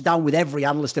Broxer down with every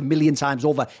analyst a million times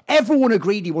over. Everyone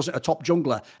agreed he wasn't a top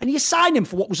jungler. And you sign him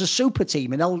for what was a super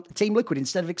team in Team Liquid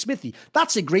instead of Xmithie.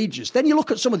 That's egregious. Then you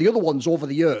look at some of the other ones over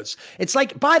the years. It's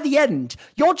like by the end,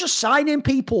 you're just signing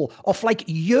people off like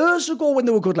years ago when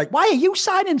they were good. Like, why are you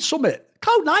signing Summit?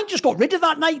 Cloud9 just got rid of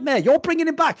that nightmare. You're bringing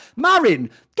him back.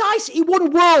 Marin, guys, he won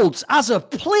Worlds as a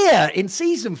player in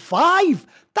Season 5.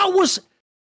 That was,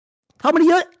 how many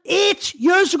years? 8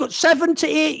 years ago, 7 to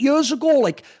 8 years ago.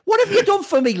 Like, what have you done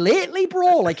for me lately,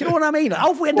 bro? Like, you know what I mean?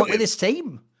 How have we ended up with this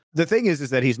team? The thing is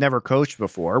that he's never coached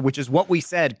before, which is what we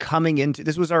said coming into,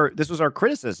 this was our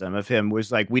criticism of him,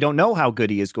 was like, we don't know how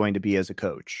good he is going to be as a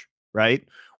coach, right?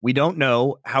 We don't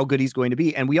know how good he's going to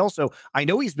be. And we also, I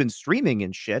know he's been streaming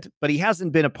and shit, but he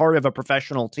hasn't been a part of a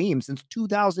professional team since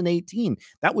 2018.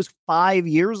 That was 5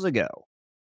 years ago.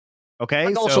 Okay.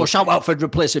 And also, shout out for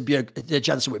replacing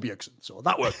Jensen with Bjergsen. So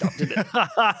that worked out, didn't it?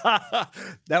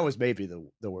 That was maybe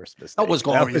the worst mistake. That was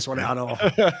glorious one, I know.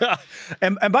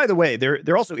 and by the way,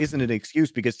 there also isn't an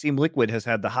excuse because Team Liquid has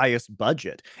had the highest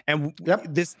budget. And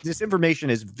this information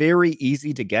is very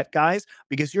easy to get, guys,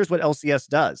 because here's what LCS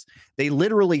does. They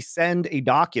literally send a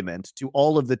document to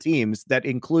all of the teams that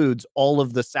includes all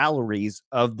of the salaries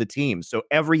of the team. So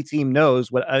every team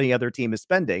knows what every other team is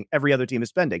spending.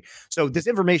 So this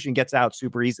information gets out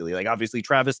super easily. Like, obviously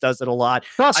Travis does it a lot.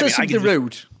 That's something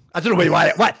rude. I don't know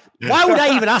why would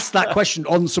I even ask that question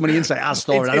on so many Insight Ask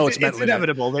Story? I know it's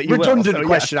inevitable that you redundant will, so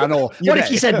question. I know. What if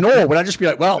you said no? Would I just be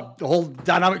like, well, the whole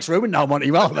dynamic's ruined now,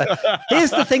 Monty? Well, here's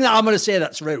the thing that I'm going to say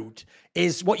that's rude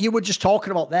is what you were just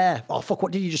talking about there. Oh fuck!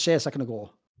 What did you just say a second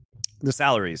ago? The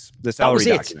salary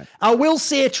document. I will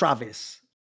say, Travis,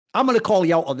 I'm going to call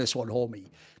you out on this one, homie.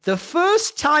 The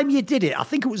first time you did it, I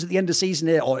think it was at the end of season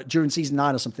 8 or during season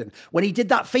 9 or something, when he did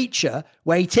that feature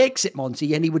where he takes it,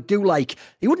 Monty, and he would do like,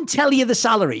 he wouldn't tell you the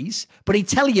salaries, but he'd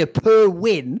tell you per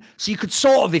win. So you could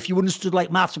sort of, if you understood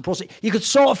like maths and process, you could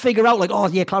sort of figure out like, oh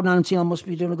yeah, Cloud9 and TL must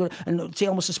be doing good, and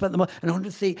TL must have spent the money, and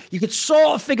 100. You could sort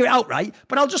of figure it out, right?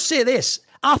 But I'll just say this.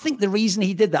 I think the reason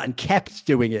he did that and kept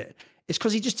doing it is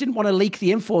because he just didn't want to leak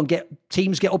the info and get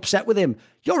teams get upset with him.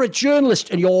 You're a journalist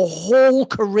and your whole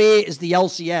career is the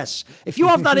LCS. If you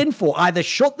have that info, either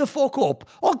shut the fuck up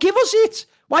or give us it.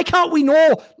 Why can't we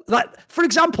know? Like, for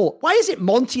example, why is it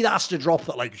Monty that has to drop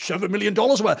that like $7 million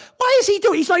worth? Why is he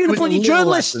doing? He's not even a bloody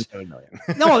journalist.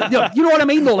 No, you know what I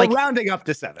mean though. Like rounding up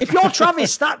to 7. If you're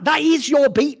Travis, that is your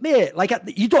beat, mate. Like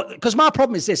you don't, because my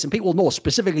problem is this, and people know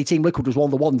specifically Team Liquid was one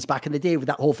of the ones back in the day with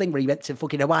that whole thing where he went to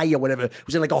fucking Hawaii or whatever. It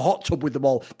was in like a hot tub with them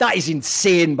all. That is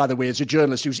insane, by the way, as a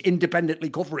journalist who's independently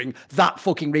covering that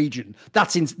fucking region.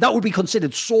 That would be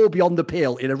considered so beyond the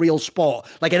pale in a real sport,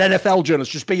 like an NFL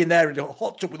journalist just being there in a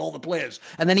hot tub with all the players,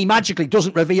 and then he magically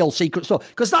doesn't reveal secret stuff,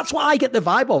 because that's what I get the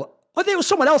vibe of. Or there was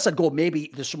someone else I'd go, maybe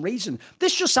there's some reason.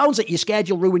 This just sounds like your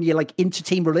schedule ruin your like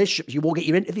inter-team relationships. You won't get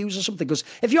your interviews or something. Because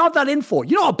if you have that info,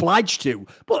 you're not obliged to.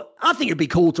 But I think it'd be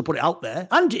cool to put it out there.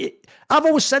 And I've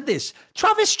always said this.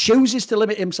 Travis chooses to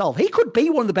limit himself. He could be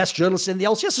one of the best journalists in the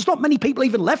LCS. There's not many people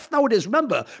even left nowadays.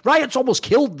 Remember, Riot's almost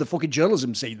killed the fucking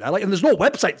journalism scene there. Like, and there's no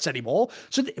websites anymore.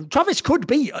 So Travis could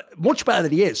be much better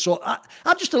than he is. So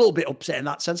I'm just a little bit upset in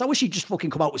that sense. I wish he'd just fucking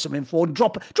come out with some info and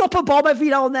drop a bomb every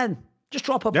now and then. Just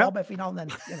drop a bomb every now and then,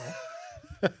 you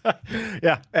know.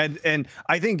 Yeah, and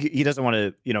I think he doesn't want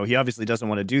to, he obviously doesn't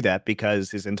want to do that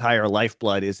because his entire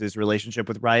lifeblood is his relationship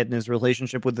with Riot and his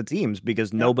relationship with the teams,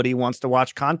 because nobody wants to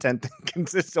watch content that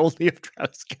consists only of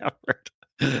Travis Coward.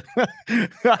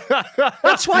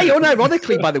 That's why,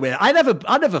 unironically, by the way, I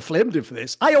never flamed him for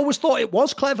this. I always thought it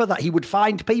was clever that he would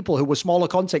find people who were smaller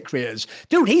content creators.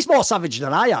 Dude, he's more savage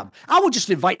than I am. I would just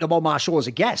invite them on my show as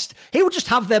a guest. He would just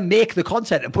have them make the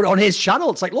content and put it on his channel.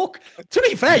 It's like, look, to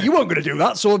be fair, you weren't going to do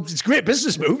that, so it's a great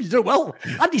business move. You do it well.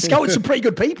 And he scouted some pretty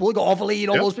good people. He got Overly and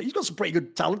all those. He's got some pretty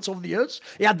good talents over the years.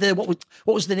 He had what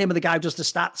was the name of the guy who does the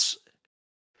stats?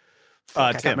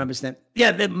 I can't remember his name.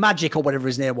 Yeah, the Magic or whatever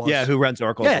his name was. Yeah, who runs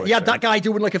Oracle. Yeah, he had that guy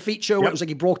doing like a feature where it was like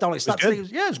he broke down like stats.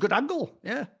 It was a good angle.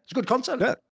 Yeah, it's good content.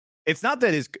 Yeah. It's not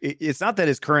that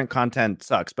his current content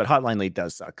sucks, but Hotline League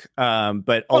does suck.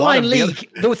 But Hotline League,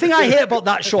 the thing I hate about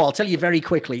that show, I'll tell you very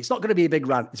quickly. It's not going to be a big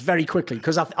rant. It's very quickly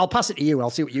because I'll pass it to you and I'll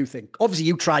see what you think. Obviously,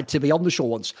 you tried to be on the show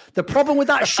once. The problem with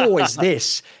that show is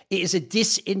this: it is a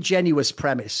disingenuous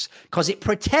premise because it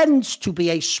pretends to be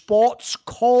a sports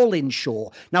call-in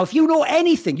show. Now, if you know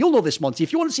anything, you'll know this, Monty.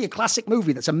 If you want to see a classic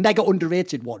movie that's a mega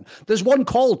underrated one, there's one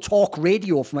called Talk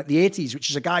Radio from like the 80s,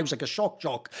 which is a guy who's like a shock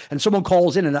jock, and someone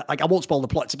calls in and like I won't spoil the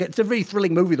plot. It's a really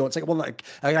thrilling movie though. It's like one like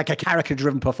a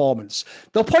character-driven performance.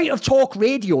 The point of Talk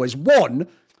Radio is one.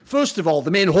 First of all,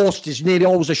 the main host is nearly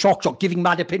always a shock jock giving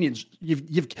mad opinions.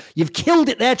 You've killed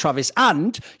it there, Travis.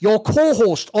 And your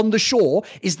co-host on the show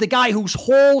is the guy whose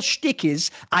whole shtick is,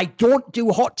 I don't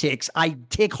do hot takes, I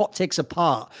take hot takes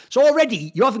apart. So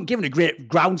already you haven't given a great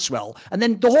groundswell. And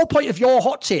then the whole point of your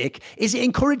hot take is it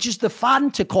encourages the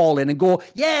fan to call in and go,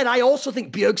 yeah, and I also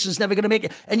think Bjergsen's never going to make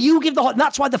it. And you give the hot, and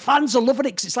that's why the fans are loving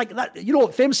it. Cause it's like that,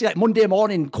 famously like Monday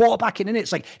morning quarterbacking in it.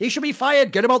 It's like, he should be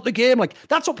fired, get him out the game. Like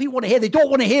that's what people want to hear. They don't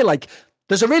want to hear like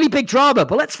there's a really big drama,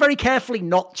 but let's very carefully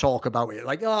not talk about it.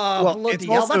 Like, bloody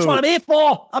hell, that's what I'm here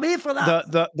for. I'm here for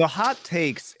that. The hot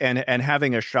takes and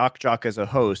having a shock jock as a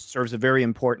host serves a very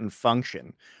important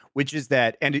function, which is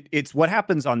that, and it's what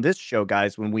happens on this show,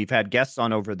 guys, when we've had guests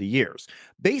on over the years.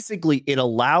 Basically, it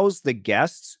allows the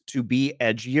guests to be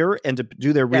edgier and to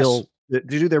do their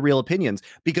real opinions,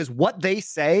 because what they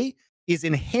say is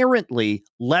inherently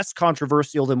less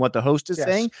controversial than what the host is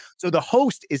saying. So the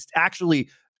host is actually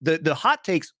the hot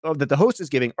takes that the host is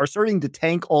giving are starting to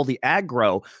tank all the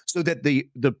aggro so that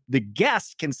the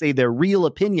guest can say their real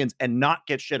opinions and not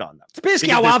get shit on them. It's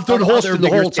basically how I've done hosting the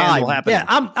whole time. Yeah,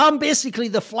 I'm basically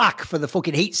the flak for the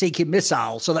fucking heat-seeking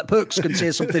missile so that Perks can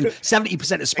say something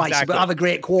 70% of spicy but have a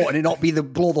great quote and it not be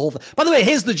blow the whole thing. By the way,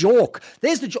 here's the joke.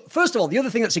 First of all, the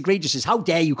other thing that's egregious is how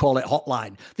dare you call it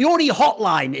hotline. The only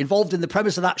hotline involved in the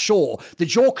premise of that show, the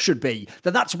joke should be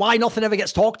that's why nothing ever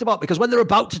gets talked about, because when they're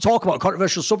about to talk about a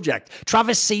controversial subject,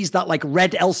 Travis sees that like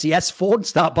red LCS phone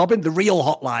start bobbing, the real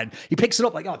hotline. He picks it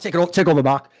up like, take over,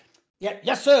 Mark. Yeah,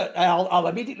 yes, sir. I'll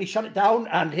immediately shut it down.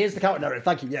 And here's the counter narrative.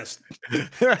 Thank you. Yes.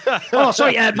 Oh,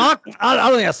 sorry, Mark. I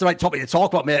don't think that's the right topic to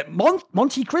talk about, mate.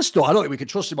 Monte Cristo. I don't think we can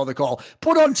trust him on the call.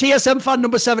 Put on TSM fan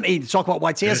number 17 to talk about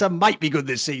why TSM might be good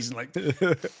this season. Like,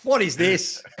 what is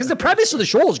this? Because the premise of the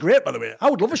show is great, by the way. I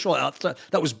would love a show like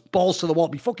that was balls to the wall.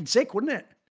 It'd be fucking sick, wouldn't it?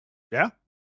 Yeah.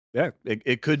 Yeah,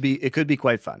 it could be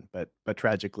quite fun, but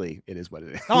tragically, it is what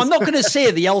it is. I'm not going to say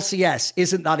the LCS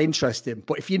isn't that interesting,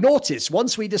 but if you notice,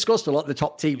 once we discussed a lot of the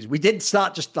top teams, we did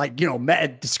start just like meta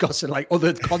discussing like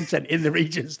other content in the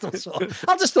region stuff. So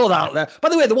I'll just throw that out there. By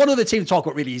the way, the one other team to talk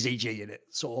about really is EG in it.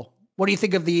 So what do you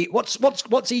think of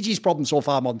what's EG's problem so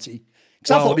far, Monty?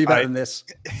 Because I thought it'd be better than this.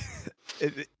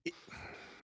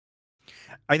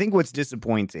 I think what's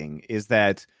disappointing is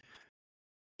that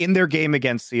in their game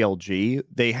against CLG,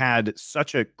 they had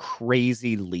such a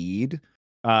crazy lead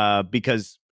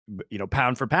because,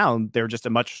 pound for pound, they're just a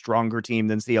much stronger team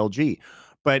than CLG.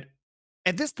 But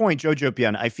at this point, Jojo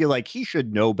Pian, I feel like he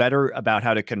should know better about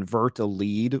how to convert a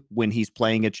lead when he's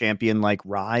playing a champion like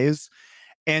Ryze.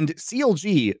 And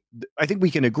CLG, I think we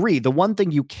can agree, the one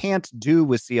thing you can't do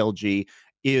with CLG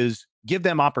is give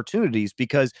them opportunities,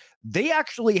 because they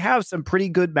actually have some pretty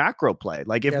good macro play.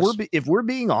 Like if we're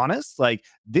being honest, like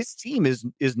this team is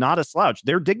not a slouch.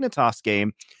 Their Dignitas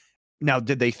game. Now,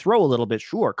 did they throw a little bit?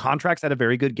 Sure. Contracts had a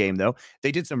very good game though.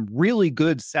 They did some really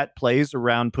good set plays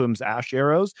around Pum's Ash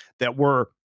arrows that were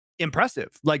impressive,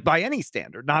 like by any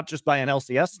standard, not just by an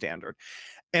LCS standard.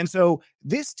 And so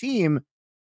this team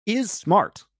is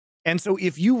smart. And so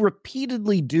if you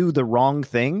repeatedly do the wrong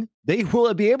thing, they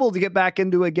will be able to get back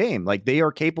into a game. Like they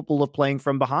are capable of playing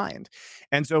from behind.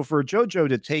 And so for Jojo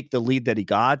to take the lead that he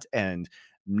got and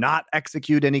not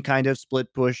execute any kind of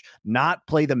split push, not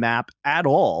play the map at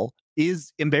all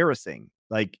is embarrassing.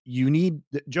 Like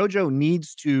Jojo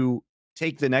needs to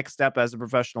take the next step as a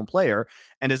professional player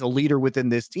and as a leader within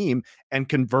this team and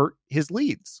convert his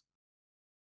leads.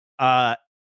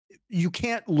 you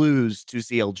can't lose to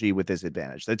CLG with this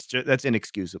advantage. That's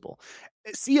inexcusable.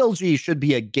 CLG should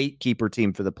be a gatekeeper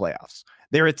team for the playoffs.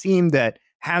 They're a team that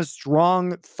has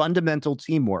strong fundamental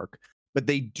teamwork, but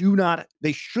they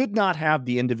should not have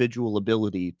the individual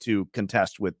ability to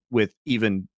contest with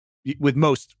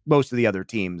most of the other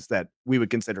teams that we would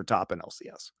consider top in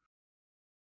LCS.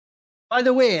 By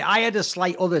the way, I had a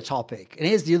slight other topic, and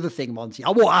here's the other thing, Monty. I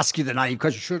won't ask you the name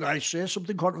because should I say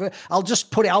something controversial? I'll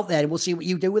just put it out there and we'll see what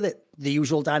you do with it. The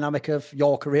usual dynamic of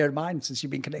your career and mine since you've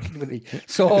been connected with me.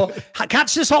 So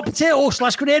catch this hot potato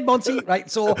 / grenade, Monty. Right.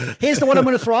 So here's the one I'm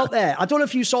going to throw out there. I don't know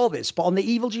if you saw this, but on the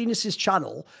Evil Geniuses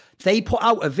channel, they put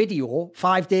out a video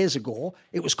 5 days ago.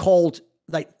 It was called,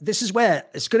 like, this is where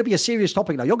it's going to be a serious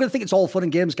topic now. You're going to think it's all fun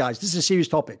and games, guys. This is a serious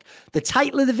topic. The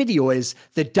title of the video is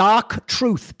The Dark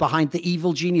Truth Behind the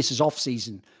Evil Geniuses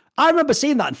Off-Season. I remember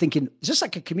seeing that and thinking, is this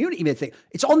like a community made thing?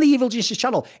 It's on the Evil Geniuses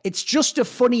channel. It's just a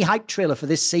funny hype trailer for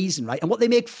this season, right? And what they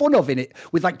make fun of in it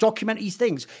with like documentary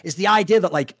things is the idea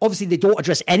that, like, obviously they don't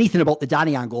address anything about the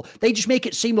Danny angle. They just make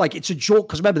it seem like it's a joke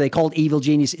because remember they called Evil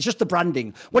Genius. It's just the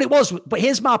branding. What it was, but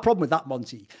here's my problem with that,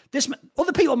 Monty.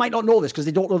 Other people might not know this because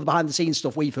they don't know the behind the scenes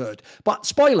stuff we've heard. But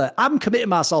spoiler, I'm committing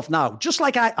myself now. Just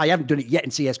like I haven't done it yet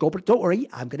in CSGO, but don't worry,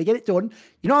 I'm going to get it done.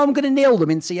 You know, I'm going to nail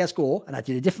them in CSGO, and I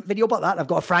did a different video about that. I've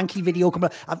got a Frankie video coming.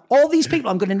 All these people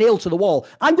I'm going to nail to the wall.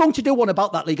 I'm going to do one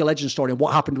about that League of Legends story and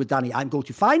what happened with Danny. I'm going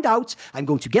to find out.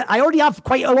 I already have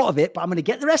quite a lot of it, but I'm going to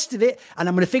get the rest of it, and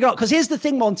I'm going to figure out, because here's the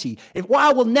thing, Monty. What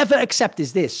I will never accept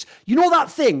is this. You know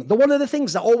that thing, one of the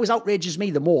things that always outrages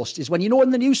me the most is when, you know,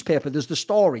 in the newspaper, there's the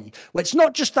story where it's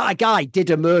not just that a guy did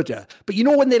a murder, but you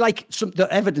know when they the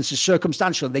evidence is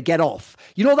circumstantial and they get off.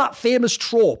 You know that famous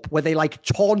trope where they like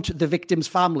taunt the victim's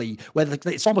family, where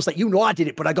it's almost like, you know, I did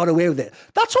it, but I got away with it.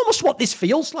 That's almost what this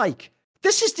feels like.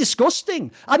 This is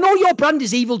disgusting. I know your brand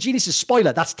is Evil Geniuses.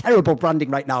 Spoiler, that's terrible branding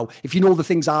right now, if you know the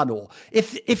things I know.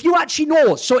 If you actually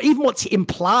know, so even what's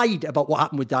implied about what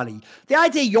happened with Danny, the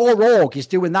idea your org is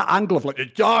doing that angle of like the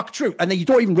dark truth, and then you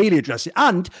don't even really address it.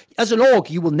 And as an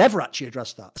org, you will never actually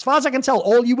address that. As far as I can tell,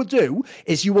 all you will do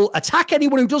is you will attack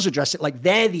anyone who does address it like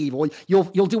they're the evil.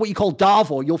 You'll do what you call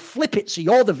Darvo. You'll flip it so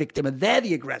you're the victim and they're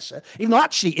the aggressor. Even though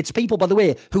actually it's people, by the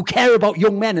way, who care about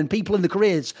young men and people in the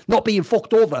careers not being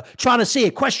fucked over, trying to say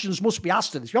questions must be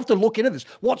asked of this. You have to look into this.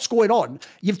 What's going on?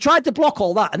 You've tried to block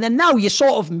all that, and then now you're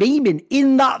sort of memeing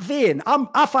in that vein.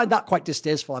 I find that quite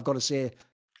distasteful, I've got to say.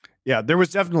 Yeah, there was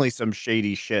definitely some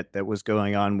shady shit that was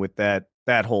going on with that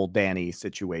whole Danny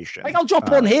situation. Like, I'll drop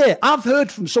one here. I've heard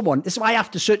from someone. This is why I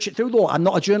have to search it through, though. I'm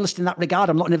not a journalist in that regard.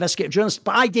 I'm not an investigative journalist,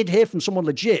 but I did hear from someone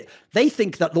legit. They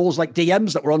think that those like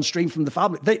DMs that were on stream from the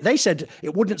family, they said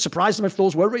it wouldn't surprise them if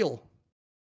those were real.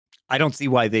 I don't see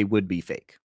why they would be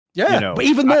fake. Yeah, you know, but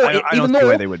even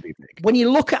though they would be fake. When you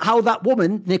look at how that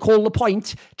woman, Nicole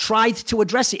Lapointe, tried to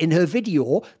address it in her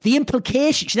video, the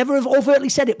implication, she never overtly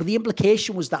said it, but the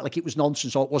implication was that like it was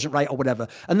nonsense or it wasn't right or whatever.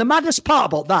 And the maddest part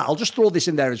about that, I'll just throw this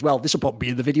in there as well, this will probably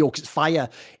be in the video because it's fire,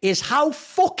 is how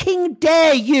fucking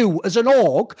dare you as an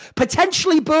org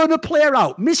potentially burn a player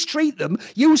out, mistreat them,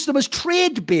 use them as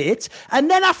trade bait,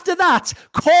 and then after that,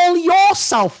 call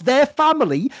yourself their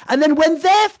family, and then when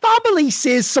their family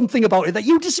says something about it that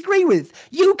you disagree with,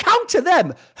 you counter them.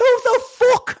 Who the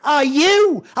fuck are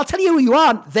you? I'll tell you who you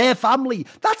are. Their family.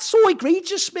 That's so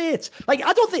egregious, mate. Like,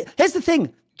 I don't think, here's the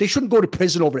thing. They shouldn't go to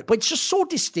prison over it, but it's just so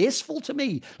distasteful to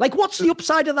me. Like, what's the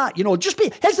upside of that? You know,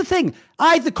 here's the thing.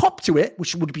 Either cop to it,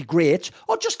 which would be great,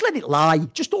 or just let it lie.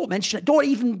 Just don't mention it. Don't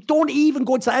even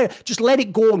go into that area. Just let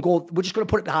it go and go, we're just going to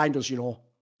put it behind us, you know.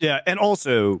 Yeah, and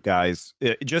also, guys,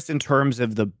 just in terms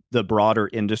of the broader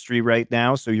industry right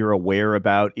now, so you're aware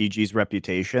about EG's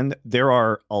reputation, there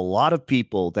are a lot of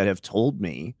people that have told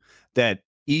me that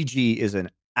EG is an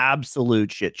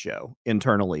absolute shit show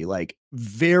internally, like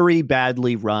very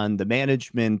badly run. The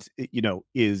management, you know,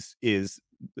 is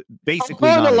basically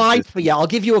I'll burn a line for you. I'll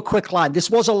give you a quick line. This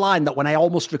was a line that when I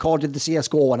almost recorded the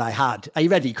CSGO one I had. Are you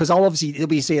ready? Because it'll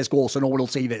be CSGO, so no one will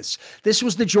see this. This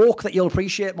was the joke that you'll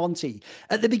appreciate, Monty.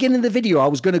 At the beginning of the video, I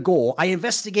was going to go. I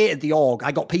investigated the org.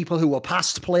 I got people who were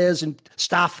past players and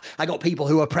staff. I got people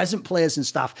who were present players and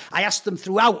staff. I asked them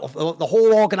throughout the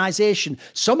whole organization.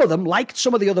 Some of them liked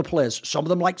some of the other players. Some of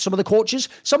them liked some of the coaches.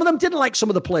 Some of them didn't like some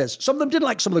of the players. Some of them didn't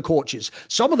like some of the coaches.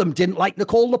 Some of them didn't like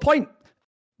Nicole Lapointe.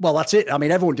 Well, that's it. I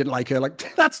mean, everyone didn't like her.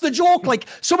 Like, that's the joke. Like,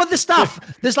 some of the staff,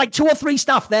 there's like 2 or 3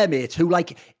 staff there, mate, who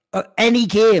like any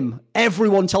game,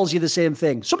 everyone tells you the same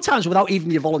thing. Sometimes without even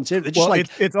you volunteering. They're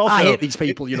just it's also, I hate these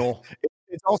people, you know.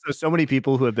 It's also so many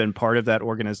people who have been part of that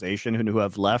organization who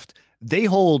have left. They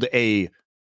hold a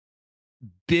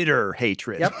bitter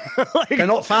hatred. Yep. They're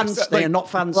not fans. They are not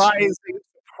fans.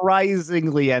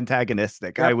 surprisingly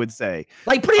antagonistic, I would say.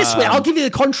 Like, put it this way, I'll give you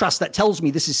the contrast that tells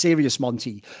me this is serious,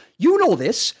 Monty. You know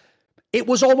this. It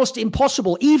was almost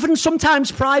impossible, even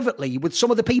sometimes privately, with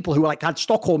some of the people who had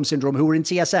Stockholm syndrome, who were in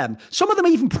TSM. Some of them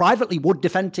even privately would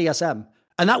defend TSM.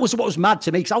 And that was what was mad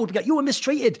to me, because I would get, you were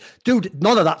mistreated. Dude,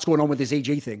 none of that's going on with this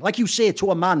EG thing. Like you say to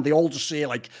a man, they all just say,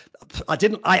 like,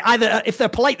 if they're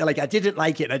polite, they're like, I didn't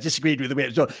like it, I disagreed with the way it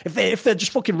was done. If they're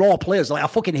just fucking raw players, like, I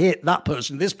fucking hate that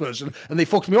person, this person, and they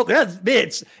fucked me up. Yeah,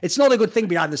 mate, it's not a good thing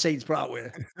behind the scenes, put that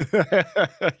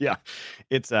way. Yeah,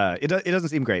 it doesn't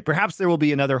seem great. Perhaps there will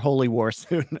be another holy war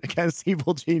soon against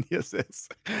evil geniuses.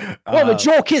 Well, the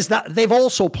joke is that they've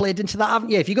also played into that, haven't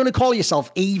you? If you're going to call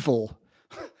yourself evil,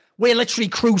 we're literally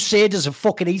crusaders of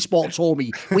fucking esports, homie.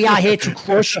 We are here to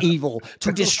crush evil,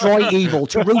 to destroy evil,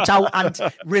 to root out and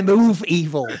remove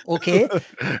evil, okay?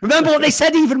 Remember what they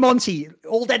said, even, Monty?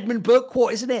 Old Edmund Burke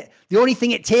quote, isn't it? The only thing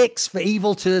it takes for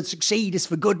evil to succeed is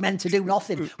for good men to do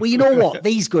nothing. Well, you know what?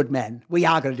 These good men, we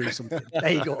are going to do something.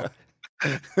 There you go.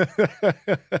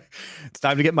 It's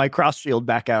time to get my cross shield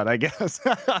back out, I guess.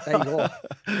 There you go.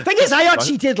 Thing is, I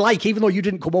actually did like, even though you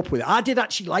didn't come up with it, I did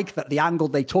actually like that the angle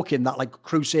they took in that, like,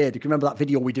 crusade. If you remember that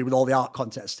video we did with all the art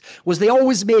contests, was they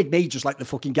always made me just like the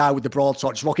fucking guy with the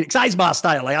broadsword, just rocking. Because my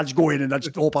style. Like, I just go in and I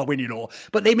just hope I win, you know.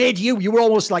 But they made you were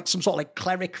almost like some sort of like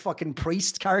cleric fucking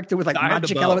priest character with like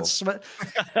magic elements. No,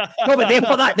 but they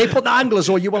put that angle as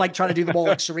though you were like trying to do the more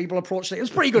like cerebral approach. It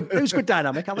was pretty good. It was good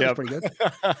dynamic. I thought it was pretty good.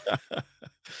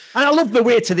 And I love the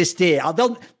way to this day,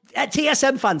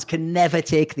 TSM fans can never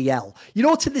take the L. You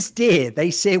know, to this day, they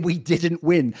say we didn't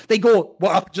win. They go,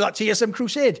 what happened to that TSM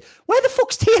crusade? Where the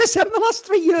fuck's TSM the last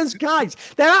 3 years, guys?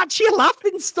 They're actually a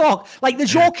laughing stock. Like, the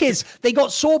joke is, they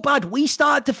got so bad, we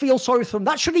started to feel sorry for them.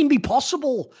 That shouldn't even be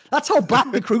possible. That's how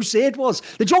bad the crusade was.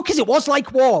 The joke is, it was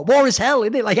like war. War is hell,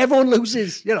 isn't it? Like, everyone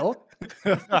loses, you know?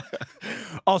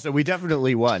 Also, we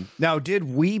definitely won. Now, did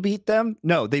we beat them?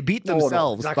 No, they beat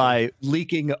themselves by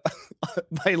leaking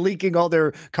all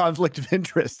their conflict of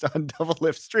interest on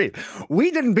Doublelift Stream. We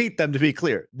didn't beat them, to be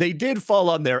clear. They did fall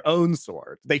on their own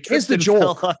sword. Here's the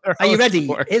joke. Are you ready?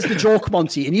 Here's the joke,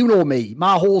 Monty. And you know me.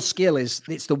 My whole skill is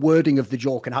it's the wording of the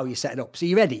joke and how you set it up. So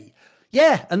you ready?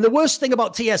 Yeah. And the worst thing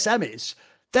about TSM is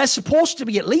they're supposed to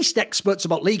be at least experts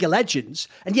about League of Legends,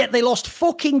 and yet they lost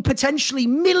fucking potentially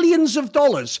millions of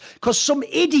dollars because some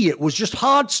idiot was just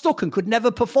hard stuck and could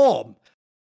never perform.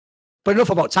 But enough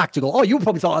about tactical. Oh, you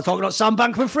probably thought I was talking about Sam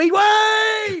Bankman-Fried.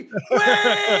 Way!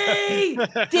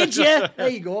 Did you? There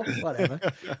you go.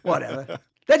 Whatever.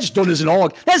 They're just done as an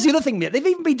org. There's the other thing, mate. They've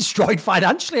even been destroyed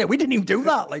financially. We didn't even do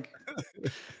that. Like,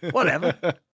 whatever.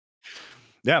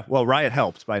 Yeah, well, Riot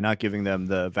helped by not giving them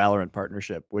the Valorant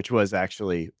partnership, which was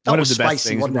actually one of the best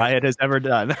things Riot has ever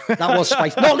done. That was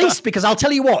spicy. Not least because I'll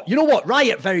tell you what,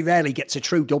 Riot very rarely gets a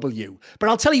true W. But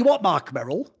I'll tell you what, Mark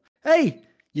Merrill, hey,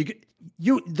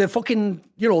 the fucking,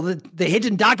 the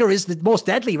hidden dagger is the most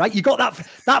deadly, right? You got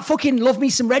that fucking love me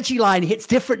some Reggie line hits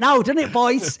different now, doesn't it,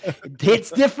 boys? It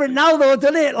hits different now, though,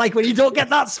 doesn't it? Like, when you don't get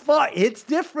that spot, it's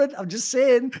different. I'm just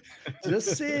saying.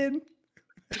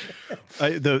 I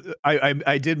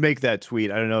did make that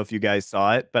tweet. I don't know if you guys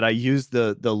saw it, but I used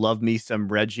the love me some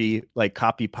Reggie like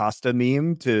copy pasta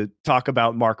meme to talk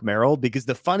about Mark Merrill, because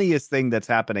the funniest thing that's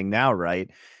happening now, right,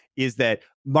 is that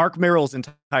Mark Merrill's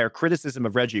entire criticism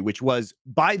of Reggie, which was,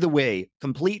 by the way,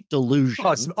 complete delusion.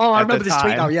 Oh, I remember this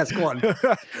tweet now. Yes, go on.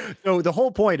 So the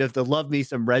whole point of the love me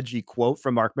some Reggie quote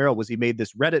from Mark Merrill was he made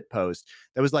this Reddit post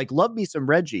that was like, love me some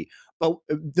Reggie. But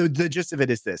the gist of it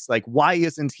is this, like, why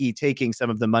isn't he taking some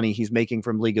of the money he's making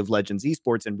from League of Legends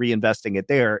esports and reinvesting it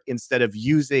there instead of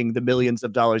using the millions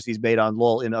of dollars he's made on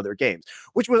LoL in other games?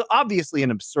 Which was obviously an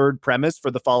absurd premise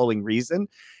for the following reason.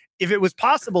 If it was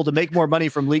possible to make more money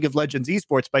from League of Legends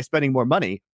esports by spending more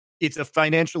money, it's a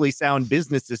financially sound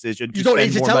business decision to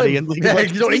spend more money in League of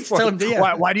Legends. You don't need to tell him, do you?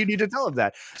 Why do you need to tell him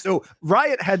that? So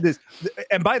Riot had this,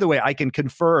 and by the way, I can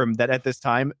confirm that at this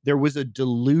time there was a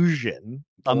delusion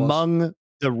among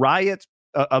the Riot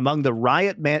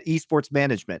esports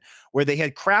management, where they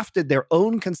had crafted their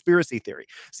own conspiracy theory.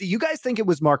 See, you guys think it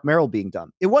was Mark Merrill being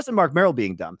dumb. It wasn't Mark Merrill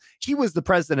being dumb. He was the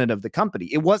president of the company.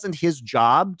 It wasn't his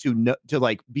job to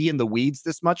like be in the weeds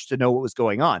this much to know what was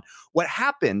going on. What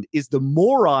happened is the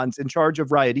morons in charge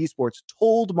of Riot Esports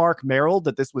told Mark Merrill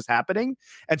that this was happening,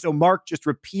 and so Mark just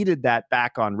repeated that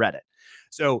back on Reddit.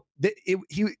 So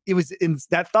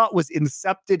that thought was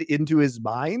incepted into his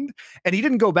mind, and he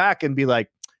didn't go back and be like,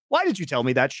 why did you tell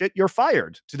me that shit? You're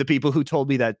fired. To the people who told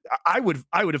me that, I would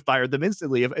have fired them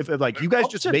instantly if like, you guys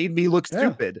just made me look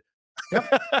stupid.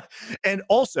 Yep. And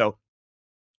also,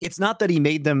 it's not that he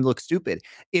made them look stupid.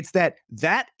 It's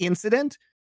that incident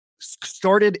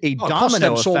started a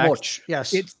domino effect. So much.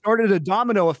 Yes, it started a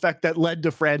domino effect that led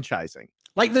to franchising.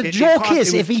 Like the joke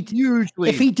is, if he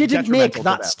didn't make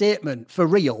that statement for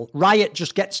real, Riot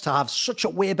just gets to have such a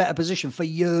way better position for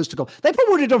years to go. They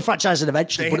probably would have done franchising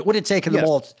eventually, but it would have taken them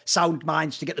all sound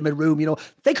minds to get them in a room. You know,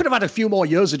 they could have had a few more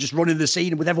years of just running the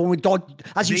scene with everyone with,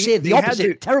 as you say, the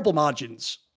opposite, terrible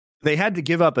margins. They had to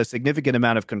give up a significant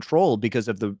amount of control because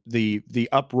of the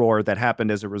uproar that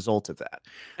happened as a result of that.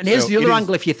 And here's the other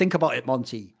angle, if you think about it,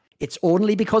 Monty. It's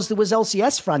only because there was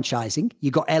LCS franchising. You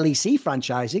got LEC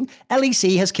franchising.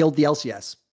 LEC has killed the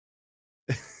LCS.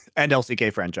 And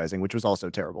LCK franchising, which was also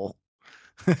terrible.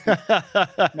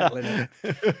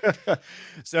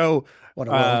 So, what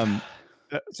a world.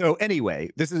 So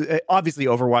anyway, this is obviously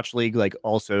Overwatch League, like,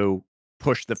 also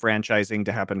pushed the franchising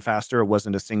to happen faster. It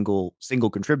wasn't a single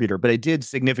contributor, but it did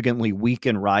significantly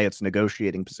weaken Riot's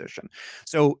negotiating position.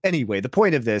 So anyway, the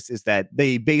point of this is that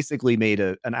they basically made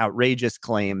an outrageous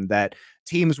claim that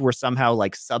teams were somehow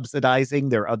like subsidizing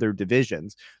their other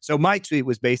divisions. So my tweet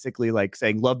was basically like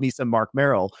saying, love me some Mark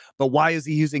Merrill, but why is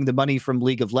he using the money from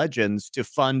League of Legends to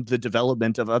fund the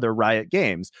development of other Riot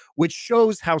games? Which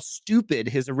shows how stupid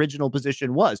his original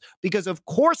position was, because of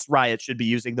course Riot should be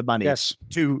using the money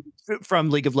from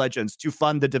League of Legends to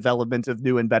fund the development of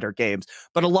new and better games.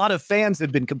 But a lot of fans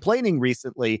have been complaining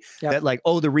recently that like,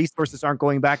 oh, the resources aren't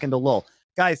going back into LoL.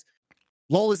 Guys,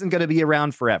 LoL isn't going to be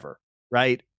around forever,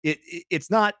 right?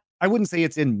 It's not, I wouldn't say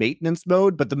it's in maintenance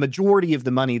mode, but the majority of the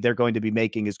money they're going to be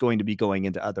making is going to be going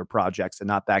into other projects and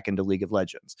not back into League of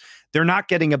Legends. They're not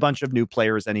getting a bunch of new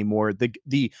players anymore.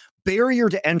 The barrier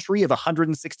to entry of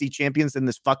 160 champions in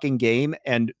this fucking game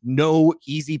and no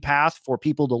easy path for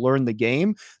people to learn the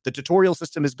game. The tutorial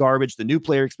system is garbage. The new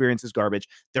player experience is garbage.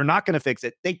 They're not going to fix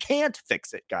it. They can't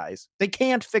fix it, guys. They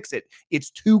can't fix it.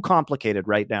 It's too complicated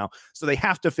right now. So they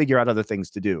have to figure out other things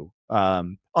to do.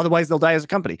 Otherwise, they'll die as a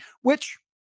company, which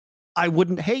I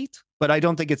wouldn't hate, but I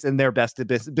don't think it's in their best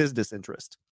business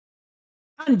interest.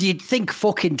 And you'd think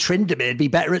fucking Tryndamere would be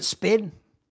better at spin.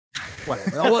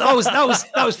 Whatever.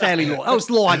 That was fairly low. That was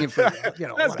low hanging fruit. You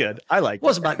know, that's good. I like.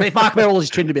 Wasn't bad. If Mark Merrill is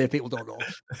Tryndamere, people don't know.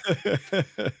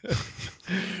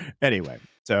 Anyway,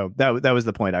 so that was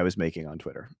the point I was making on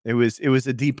Twitter. It was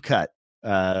a deep cut.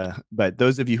 But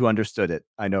those of you who understood it,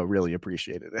 I know, really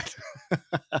appreciated it.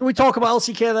 Can we talk about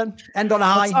LCK then? End on a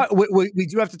high. We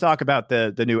do have to talk about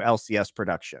the new LCS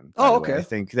production. Oh, okay. I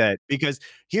think that, because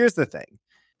here's the thing.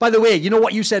 By the way, you know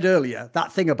what you said earlier?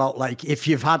 That thing about like, if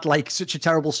you've had like such a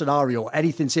terrible scenario,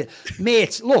 anything,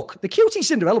 mate, look, the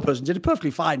QTC developers did a perfectly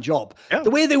fine job. Yeah.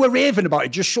 The way they were raving about it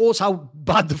just shows how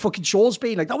bad the fucking show's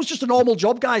been. Like, that was just a normal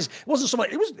job, guys. It wasn't so much.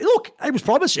 It was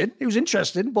promising. It was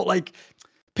interesting, but like,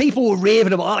 people were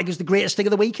raving about it like it was the greatest thing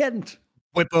of the weekend.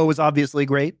 Bwipo was obviously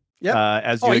great.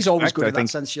 Yeah. He's always good in that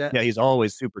sense. Yeah, he's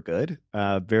always super good.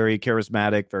 Very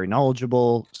charismatic, very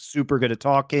knowledgeable, super good at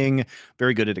talking,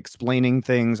 very good at explaining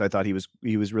things. I thought he was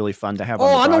really fun to have on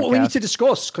the broadcast. I know what we need to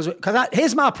discuss, because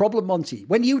here's my problem, Monty.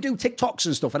 When you do TikToks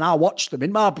and stuff and I watch them,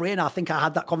 in my brain, I think I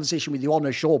had that conversation with you on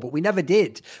a show, but we never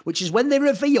did, which is when they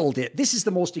revealed it. This is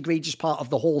the most egregious part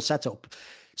of the whole setup.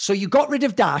 So you got rid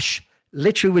of Dash,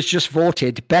 literally was just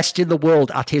voted best in the world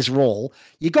at his role.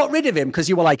 You got rid of him because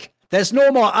you were like, there's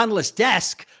no more analyst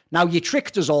desk. Now you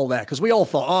tricked us all there, because we all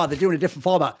thought, they're doing a different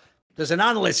format. There's an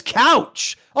analyst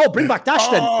couch. Oh, bring back Dash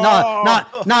then.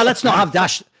 No, let's not have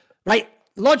Dash. Right?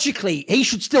 Logically, he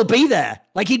should still be there.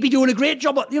 Like, he'd be doing a great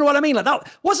job. You know what I mean? Like,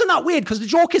 that wasn't that weird, because the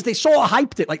joke is they sort of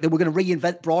hyped it like they were going to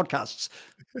reinvent broadcasts.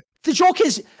 The joke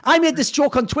is, I made this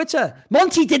joke on Twitter.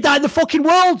 Monty did that in the fucking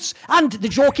Worlds. And the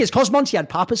joke is, because Monty had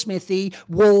Papa Smithy,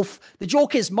 Wolf, the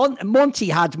joke is Monty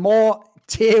had more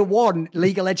tier 1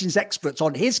 League of Legends experts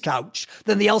on his couch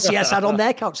than the LCS had on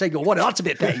their couch. So you go, what? That's a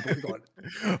bit petty.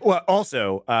 Well,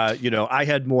 also, I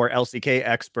had more LCK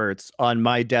experts on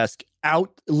my desk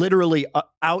literally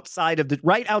outside of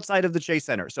the Chase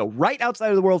Center. So right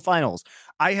outside of the World Finals,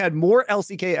 I had more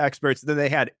LCK experts than they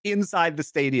had inside the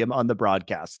stadium on the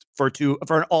broadcast for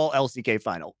an all LCK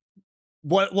final.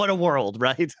 What a world,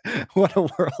 right? What a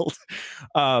world.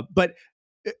 But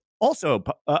also,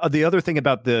 the other thing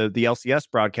about the LCS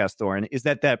broadcast, Thorin, is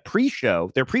that their pre-show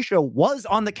was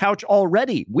on the couch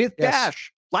already with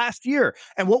Dash last year.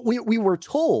 And what we were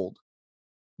told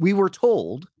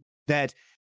that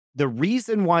the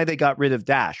reason why they got rid of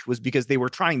Dash was because they were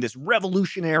trying this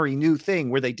revolutionary new thing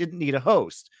where they didn't need a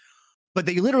host. But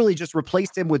they literally just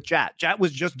replaced him with Jat. Jat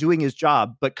was just doing his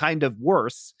job, but kind of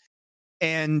worse.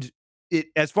 And it,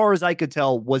 as far as I could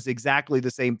tell, was exactly the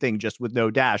same thing, just with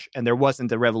no Dash, and there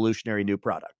wasn't a revolutionary new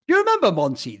product. You remember,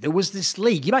 Monty? There was this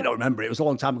league. You might not remember it. It was a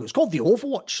long time ago. It's called the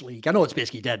Overwatch League. I know it's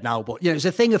basically dead now, but it was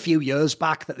a thing a few years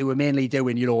back that they were mainly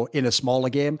doing, in a smaller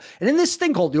game. And in this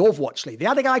thing called the Overwatch League, they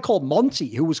had a guy called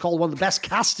Monty, who was called one of the best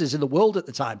casters in the world at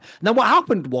the time. And then what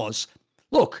happened was,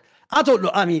 look, I don't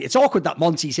know. I mean, it's awkward that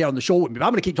Monty's here on the show with me, but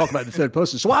I'm going to keep talking about the third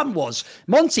person. So what happened was,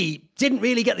 Monty didn't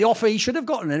really get the offer he should have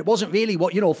gotten, and it wasn't really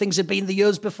what, things had been the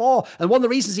years before. And one of the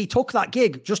reasons he took that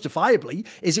gig, justifiably,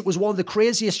 is it was one of the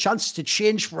craziest chances to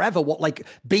change forever what,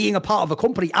 being a part of a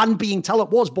company and being talent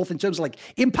was, both in terms of,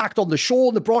 impact on the show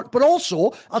and the broad, but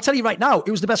also, I'll tell you right now,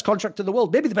 it was the best contract in the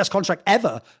world, maybe the best contract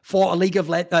ever for a league of,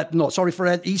 for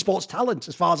esports talent,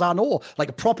 as far as I know. Like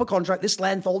a proper contract, this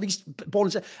length, all these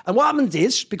bonuses. And what happened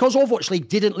is, because Overwatch League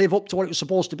didn't live up to what it was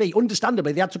supposed to be,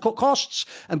 understandably, they had to cut costs.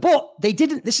 But they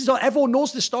didn't. This is what everyone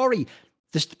knows the story.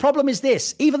 The problem is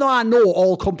this: even though I know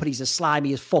all companies are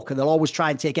slimy as fuck and they'll always try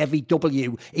and take every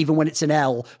W, even when it's an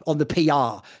L, on the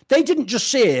PR, they didn't just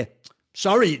say,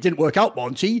 sorry, it didn't work out,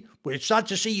 Monty. We're sad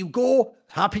to see you go.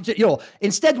 Happy to,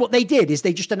 Instead, what they did is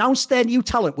they just announced their new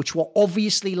talent, which were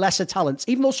obviously lesser talents,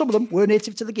 even though some of them were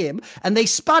native to the game. And they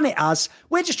span it as,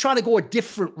 we're just trying to go a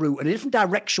different route and a different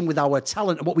direction with our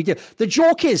talent and what we do. The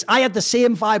joke is, I had the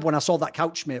same vibe when I saw that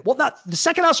couch, mate. The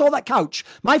second I saw that couch,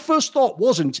 my first thought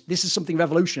wasn't, this is something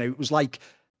revolutionary. It was like,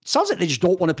 sounds like they just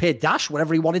don't want to pay Dash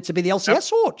whatever he wanted to be the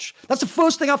LCS coach. That's the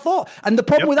first thing I thought. And the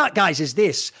problem with that, guys, is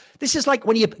this. This is like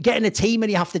when you get in a team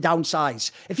and you have to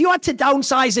downsize. If you had to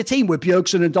downsize a team with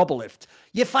Bjergsen and Doublelift,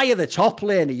 you fire the top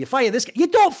laner, you fire this guy. You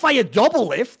don't fire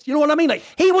Doublelift. You know what I mean?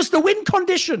 He was the win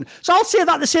condition. So I'll say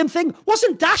that the same thing.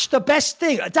 Wasn't Dash the best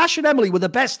thing? Dash and Emily were the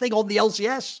best thing on the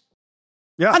LCS.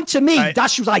 Yeah. And to me,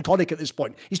 Dash was iconic at this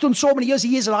point. He's done so many years.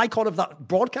 He is an icon of that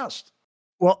broadcast.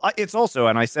 Well, it's also,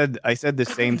 and I said the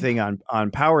same thing on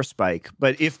Power Spike,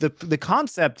 but if the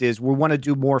concept is we want to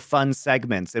do more fun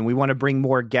segments and we want to bring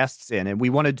more guests in and we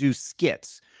want to do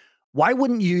skits, why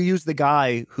wouldn't you use the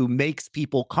guy who makes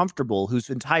people comfortable,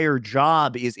 whose entire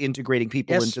job is integrating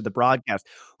people into the broadcast,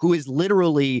 who is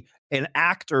literally an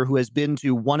actor who has been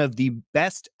to one of the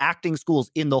best acting schools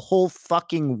in the whole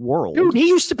fucking world? Dude, he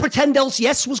used to pretend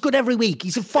LCS was good every week.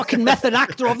 He's a fucking method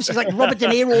actor. Obviously, he's like Robert De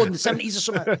Niro in the 70s or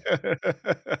something.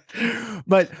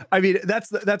 But I mean,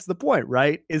 that's the point,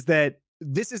 right? Is that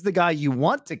this is the guy you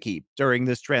want to keep during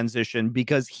this transition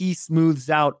because he smooths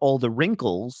out all the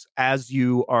wrinkles as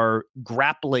you are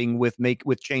grappling with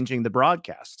changing the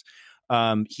broadcast.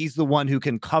 He's the one who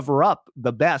can cover up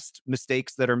the best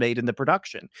mistakes that are made in the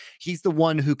production. He's the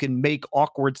one who can make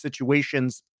awkward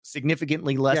situations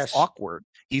significantly less awkward.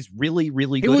 He's really,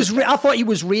 really good. I thought he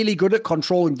was really good at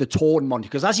controlling the tone, Monty,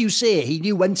 because as you say, he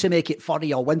knew when to make it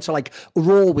funny or when to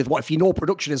roll with what, if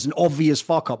production is an obvious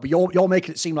fuck up, but you're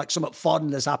making it seem like something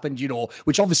fun has happened,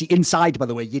 which obviously inside, by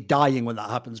the way, you're dying when that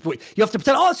happens, but you have to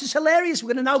pretend, this is hilarious, we're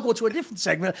going to now go to a different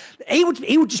segment. He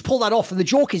would just pull that off, and the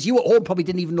joke is you at home probably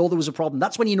didn't even know there was a problem.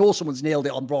 That's when you know someone's nailed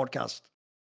it on broadcast.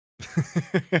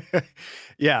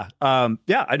 Yeah,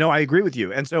 I know, I agree with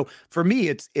you. And so for me,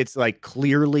 it's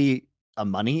clearly a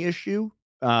money issue,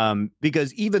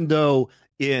 because even though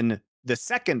in the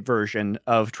second version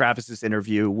of Travis's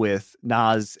interview with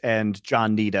Nas and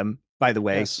John Needham, by the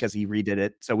way, because he redid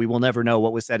it, so we will never know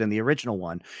what was said in the original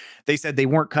one, they said they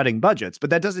weren't cutting budgets, but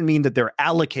that doesn't mean that they're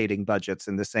allocating budgets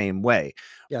in the same way.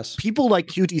 Yes, people like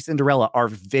QT Cinderella are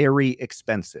very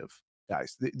expensive,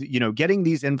 guys. Getting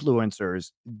these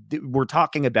influencers, we're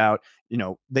talking about,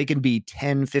 they can be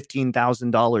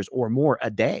 $10,000-$15,000 or more a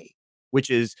day, which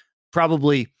is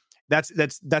probably that's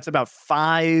about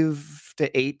 5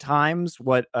 to 8 times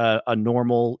what a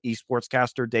normal esports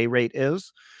caster day rate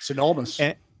is. It's enormous.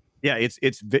 And,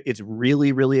 it's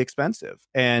really, really expensive.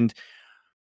 And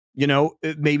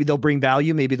maybe they'll bring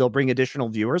value, maybe they'll bring additional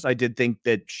viewers. I did think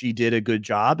that she did a good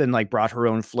job and brought her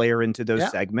own flair into those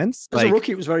segments. As a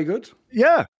rookie, it was very good.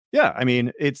 Yeah. I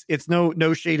mean, it's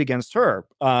no shade against her.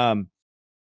 But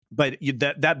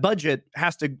that budget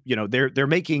has to, they're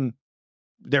making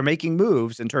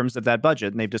moves in terms of that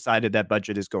budget, and they've decided that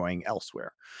budget is going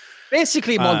elsewhere.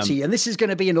 Basically, Monty, and this is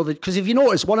going to be another, because if you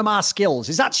notice, one of my skills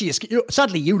is actually,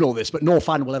 sadly you know this, but no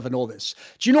fan will ever know this.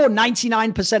 Do you know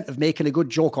 99% of making a good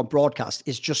joke on broadcast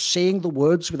is just saying the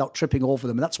words without tripping over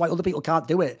them? And that's why other people can't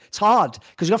do it. It's hard,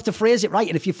 because you have to phrase it right.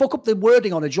 And if you fuck up the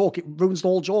wording on a joke, it ruins the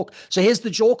whole joke. So here's the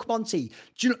joke, Monty.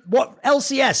 Do you know what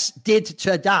LCS did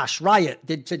to Dash, Riot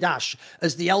did to Dash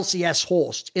as the LCS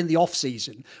host in the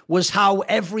off-season, was how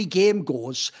every game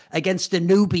goes against a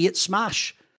newbie at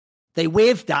Smash. They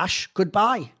wave Dash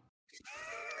goodbye.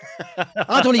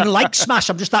 I don't even like Smash.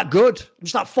 I'm just that good. I'm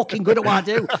just that fucking good at what I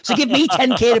do. So give me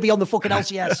 10K to be on the fucking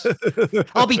LCS.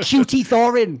 I'll be QT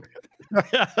Thorin.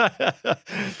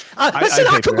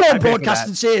 I could go on broadcast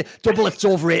and say Doublelift's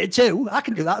overrated too. I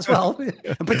can do that as well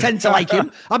and pretend to like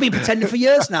him. I've been pretending for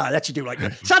years now. I actually do like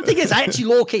him. Sad thing is, I actually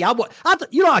low key.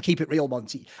 You know, I keep it real,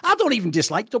 Monty. I don't even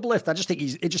dislike Doublelift. I just think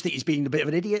he's being a bit of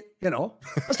an idiot. You know,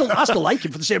 I still like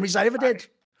him for the same reason I ever did.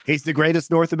 He's the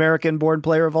greatest North American born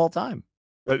player of all time.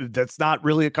 That's not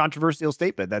really a controversial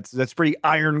statement. That's pretty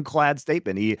ironclad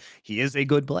statement. He is a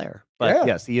good player, but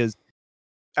yes, he is.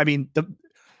 I mean,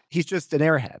 he's just an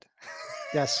airhead.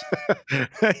 Yes.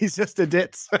 He's just a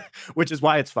ditz, which is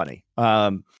why it's funny.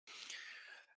 But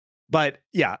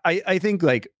yeah, I think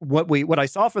like what I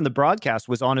saw from the broadcast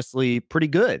was honestly pretty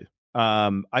good.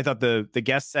 I thought the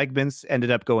guest segments ended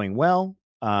up going well.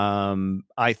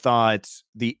 I thought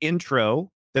the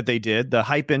intro that they did, the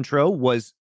hype intro,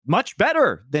 was much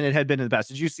better than it had been in the past.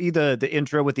 Did you see the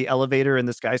intro with the elevator and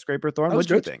the skyscraper, Thorn? What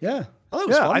did you think? Yeah.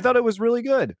 I thought it was really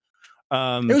good.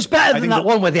 It was better than that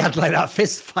one where they had like that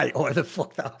fist fight or the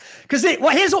fuck that. Because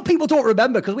here's what people don't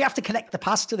remember, because we have to connect the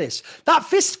past to this. That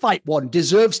fist fight one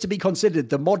deserves to be considered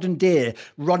the modern day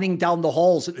running down the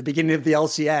halls at the beginning of the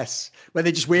LCS, where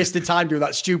they just wasted time doing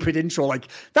that stupid intro. Like,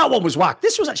 that one was whack.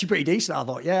 This was actually pretty decent, I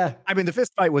thought. Yeah. I mean, the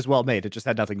fist fight was well made. It just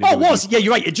had nothing to do with it. Was. Yeah,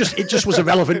 you're right. It just was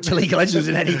irrelevant to League of Legends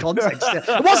in any context.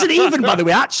 Yeah. It wasn't even, by the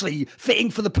way, actually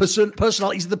fitting for the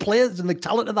personalities of the players and the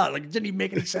talent of that. Like, it didn't even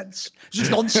make any sense. It was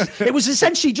just nonsense. It was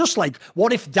essentially just like,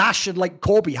 what if Dash and like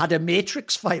Kobe had a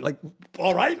Matrix fight? Like,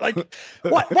 all right, like,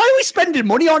 why are we spending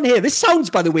money on here? This sounds,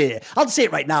 by the way, I'll say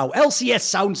it right now, LCS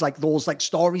sounds like those like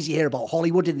stories you hear about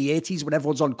Hollywood in the 80s when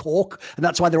everyone's on coke, and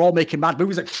that's why they're all making mad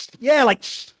movies. Like, yeah, like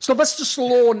Sylvester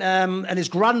Stallone and his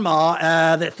grandma,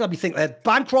 let me think, they're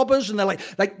bank robbers, and they're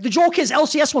like the joke is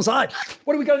LCS ones like,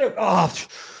 what are we gonna do? Oh,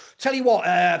 tell you what,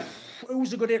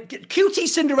 who's a good QT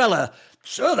Cinderella?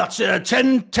 So that's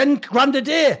 10 grand a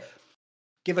day.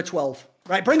 Give her 12.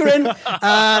 Right, bring her in.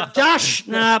 Dash,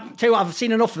 nah, tell you what, I've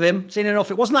seen enough of him.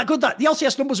 It wasn't that good. That the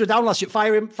LCS numbers were down last year.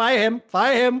 Fire him.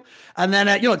 And then,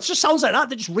 it just sounds like that.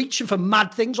 They're just reaching for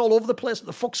mad things all over the place. What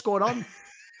the fuck's going on?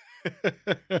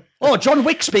 Oh, John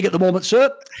Wick's big at the moment,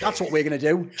 sir. That's what we're going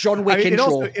to do. John Wick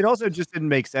intro. It also just didn't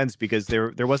make sense because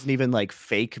there wasn't even like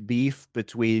fake beef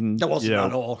between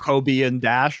Kobe and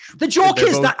Dash. The joke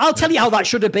is that I'll tell you how that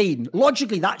should have been.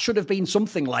 Logically, that should have been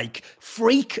something like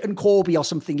Freak and Kobe or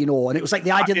something, and it was like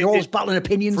the idea they're always battling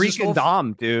opinions. Freak and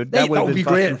Dom, dude. That would be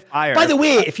great. Fire. By the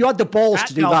way, if you had the balls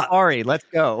to do that, sorry, let's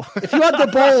go. If you had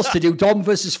the balls to do Dom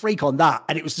versus Freak on that,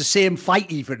 and it was the same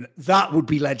fight, even that would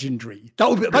be legendary. That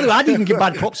would be. By the way, I'd even give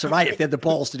bad props to Riot if they had the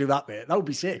balls to do that, mate. That would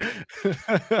be sick.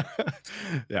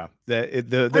 Yeah.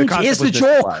 Here's the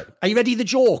joke. Are you ready? The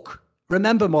joke.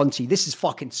 Remember, Monty, this is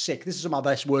fucking sick. This is my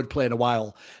best wordplay in a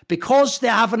while. Because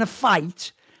they're having a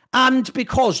fight, and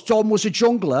because Dom was a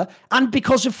jungler, and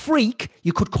because of Freak,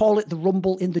 you could call it the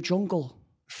Rumble in the Jungle.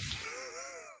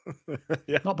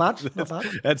 Yeah. Not bad.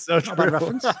 That's so true. Not a bad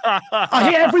reference. I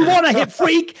hit everyone. I hit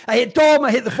Freak. I hit Dom.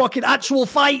 I hit the fucking actual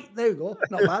fight. There you go.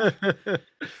 Not bad.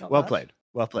 Well played.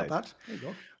 Not bad. There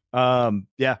you go.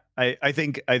 Yeah. I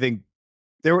think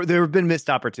there have been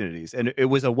missed opportunities, and it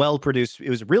was a well-produced.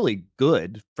 It was really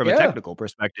good from a technical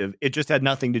perspective. It just had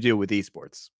nothing to do with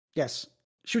esports. Yes.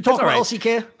 Should we talk about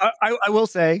LCK? I will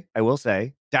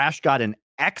say, Dash got an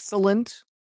excellent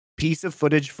piece of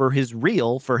footage for his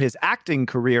acting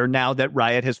career now that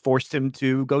Riot has forced him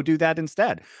to go do that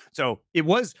instead. So it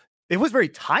was very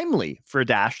timely for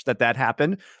Dash that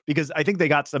happened, because I think they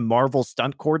got some Marvel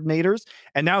stunt coordinators,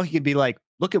 and now he could be like,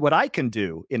 look at what I can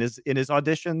do in his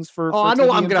auditions for. I know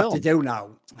what I'm going to have to do now.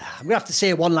 I'm going to have to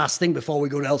say one last thing before we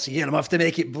go to LCK, and I'm going to have to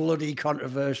make it bloody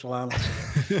controversial.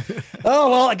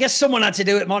 Oh, well, I guess someone had to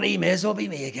do it, Monty. May as well be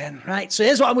me again. Right. So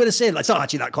here's what I'm going to say. It's not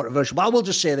actually that controversial, but I will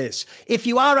just say this. If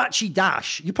you are actually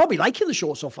Dash, you're probably liking the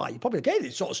show so far. You're probably, okay, they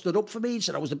sort of stood up for me,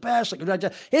 said I was the best.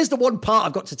 Here's the one part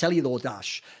I've got to tell you, though,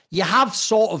 Dash. You have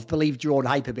sort of believed your own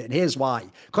hype a bit, and here's why.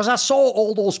 Because I saw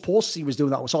all those posts he was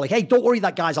doing that. I was all like, hey, don't worry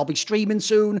that, guys. I'll be streaming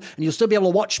soon, and you'll still be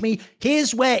able to watch me.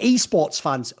 Here's where esports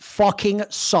fans fucking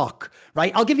suck,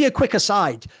 right? I'll give you a quick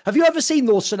aside. Have you ever seen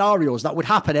those scenarios that would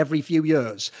happen every few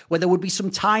years where there would be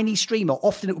some tiny streamer,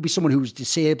 often it would be someone who was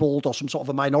disabled or some sort of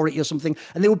a minority or something,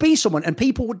 and there would be someone, and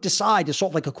people would decide as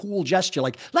sort of like a cool gesture,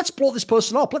 like, let's blow this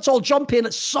person up, let's all jump in,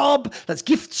 let's sub, let's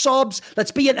gift subs,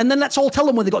 let's be it, and then let's all tell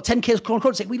them when they got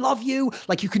 10K, say, we love you,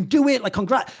 like, you can do it, like,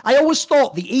 congrats. I always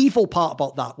thought the evil part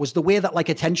about that was the way that, like,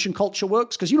 attention culture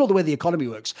works, because you know the way the economy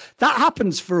economy works. That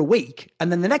happens for a week,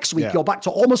 and then the next week you're back to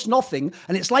almost nothing,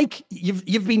 and it's like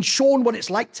you've been shown what it's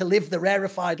like to live the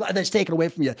rarefied life, and it's taken away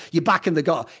from you. You're back in the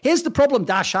gutter. Here's the problem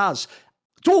Dash has.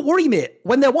 Don't worry, mate.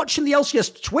 When they're watching the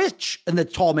LCS Twitch and they're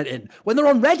tormenting, when they're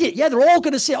on Reddit, they're all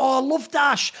going to say, oh, I love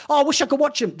Dash. Oh, I wish I could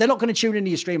watch him. They're not going to tune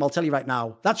into your stream, I'll tell you right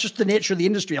now. That's just the nature of the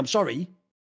industry. I'm sorry.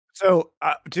 So,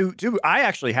 I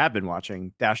actually have been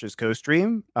watching Dash's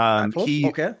co-stream.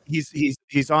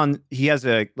 He's on. He has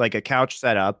a couch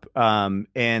set up,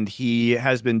 and he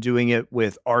has been doing it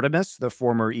with Artemis, the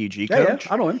former EG coach.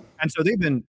 Yeah, I know him. And so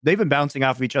they've been bouncing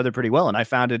off of each other pretty well, and I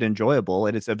found it enjoyable.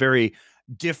 And it's a very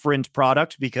different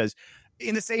product because,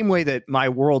 in the same way that my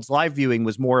Worlds live viewing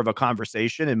was more of a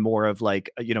conversation and more of kind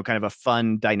of a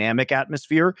fun, dynamic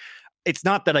atmosphere. It's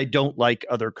not that I don't like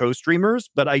other co-streamers,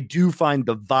 but I do find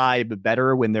the vibe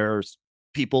better when there's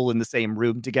people in the same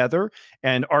room together.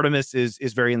 And Artemis is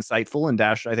very insightful, and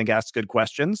Dash, I think, asks good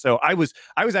questions. So I was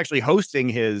actually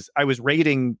hosting I was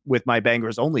rating with my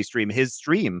Bangers Only stream, his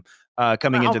stream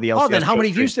coming into the LCS. Oh, then how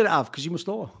many views did it have? Because you must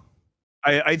know.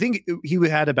 I think he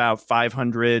had about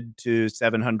 500 to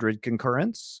 700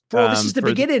 concurrents. Bro, this is the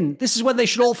beginning. This is when they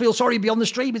should all feel sorry to be on the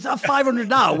stream. It's at 500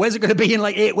 now. Where's it going to be in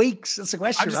 8 weeks? That's the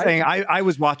question, I'm just saying, I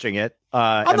was watching it.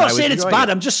 I'm not saying it's bad.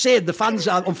 I'm just saying the fans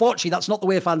are, unfortunately, that's not the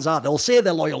way fans are. They'll say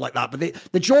they're loyal like that. But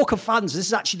the joke of fans, this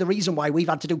is actually the reason why we've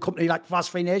had to do company like Fast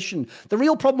Free Nation. The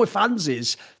real problem with fans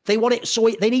is they want it, so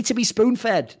they need to be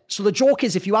spoon-fed. So the joke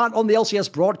is, if you aren't on the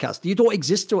LCS broadcast, you don't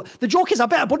exist to it. The joke is, I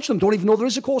bet a bunch of them don't even know there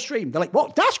is a co-stream. They're like,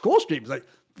 what? Dash co-streams? Like,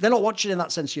 they're not watching in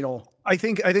that sense, I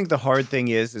think the hard thing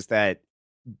is that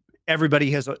everybody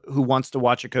who wants to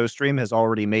watch a co-stream has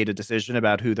already made a decision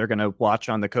about who they're going to watch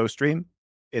on the co-stream.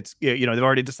 It's, they've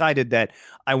already decided that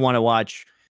I want to watch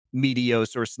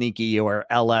Meteos or Sneaky or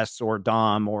LS or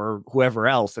Dom or whoever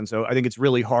else. And so I think it's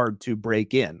really hard to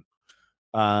break in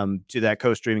to that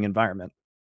co-streaming environment.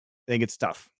 I think it's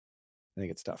tough.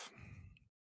 Here's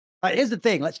the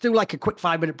thing. Let's do a quick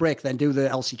 5-minute break, then do the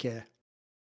LCK.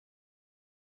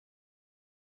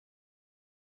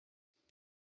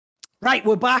 Right,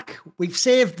 we're back. We've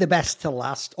saved the best till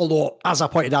last. Although, as I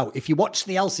pointed out, if you watch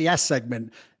the LCS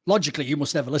segment, logically, you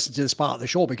must never listen to this part of the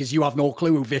show because you have no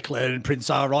clue who Vikler and Prince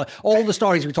are. All the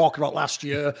stories we talked about last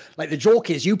year. The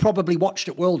joke is, you probably watched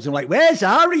at Worlds and where's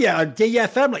Aria and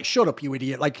DFM? Shut up, you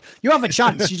idiot. You have a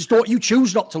chance. You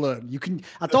choose not to learn. You can,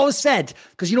 I've always said,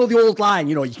 because the old line,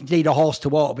 you can lead a horse to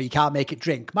water, but you can't make it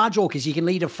drink. My joke is, you can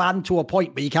lead a fan to a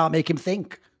point, but you can't make him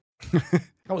think.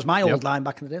 That was my old line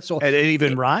back in the day. So and it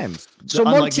even rhymes. So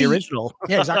unlike Monty, the original.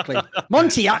 Yeah, exactly.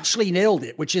 Monty actually nailed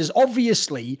it, which is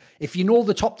obviously, if you know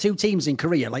the top 2 teams in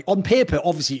Korea, on paper,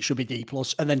 obviously it should be D+,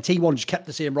 and then T1 just kept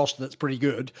the same roster that's pretty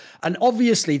good. And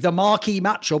obviously the marquee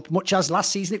matchup, much as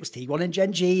last season it was T1 and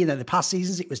Gen G, and then the past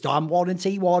seasons it was Dam1 and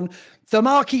T1. The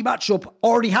marquee matchup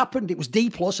already happened. It was D+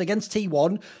 against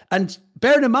T1. And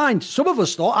bearing in mind, some of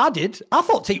us thought, I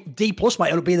thought D+ might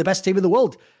end up being the best team in the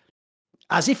world.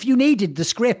 As if you needed the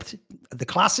script, the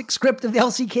classic script of the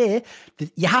LCK,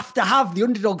 you have to have the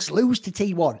underdogs lose to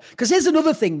T1. Because here's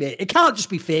another thing, mate. It can't just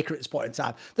be Faker at this point in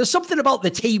time. There's something about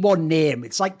the T1 name.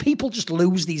 It's like people just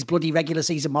lose these bloody regular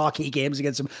season marquee games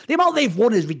against them. The amount they've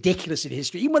won is ridiculous in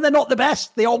history. Even when they're not the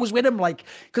best, they always win them.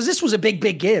 Because this was a big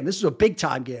game. This was a big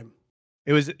time game.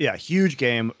 It was, huge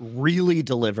game, really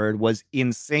delivered, was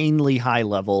insanely high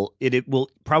level. It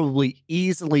will probably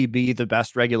easily be the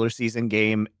best regular season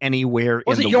game anywhere in the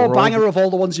world. Was it your banger of all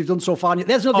the ones you've done so far?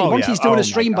 There's another thing. Once he's doing a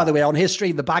stream, by the way, on his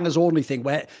stream, the Bangers Only thing,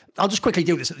 where I'll just quickly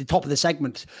do this at the top of the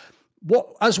segment.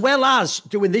 As well as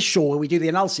doing this show where we do the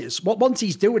analysis, what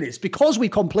Monty's doing is, because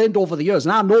we've complained over the years,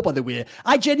 and I know, by the way,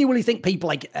 I genuinely think people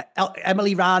like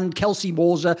Emily Rand, Kelsey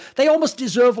Moser, they almost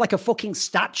deserve a fucking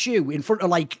statue in front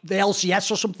of the LCS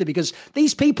or something, because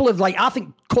these people have I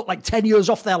think cut 10 years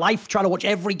off their life trying to watch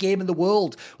every game in the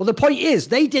world. Well, the point is,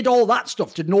 they did all that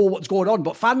stuff to know what's going on,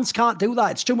 but fans can't do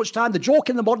that. It's too much time. The joke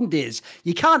in the modern days,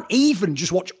 you can't even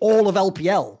just watch all of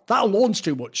LPL. That alone's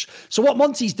too much. So what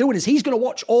Monty's doing is, he's going to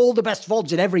watch all the best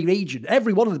VODs in every region,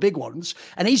 every one of the big ones,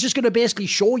 and he's just going to basically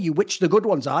show you which the good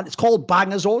ones are. It's called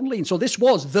Bangers Only, and so this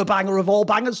was the banger of all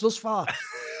bangers thus far.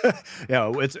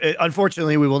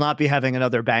 Unfortunately, we will not be having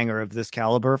another banger of this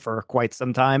caliber for quite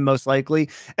some time, most likely,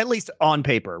 at least on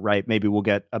paper, right? Maybe we'll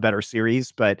get a better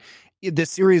series, but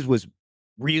this series was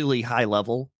really high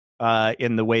level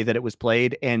in the way that it was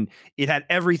played, and it had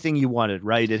everything you wanted,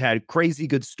 right? It had crazy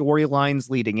good storylines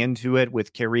leading into it,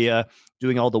 with Keria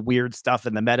doing all the weird stuff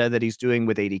in the meta that he's doing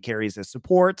with AD carries as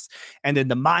supports, and then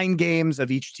the mind games of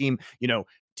each team,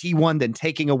 T1 then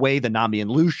taking away the Nami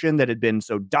and Lucian that had been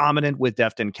so dominant with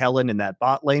Deft and Kellen in that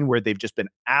bot lane, where they've just been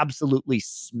absolutely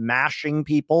smashing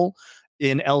people.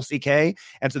 in LCK.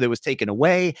 And so that was taken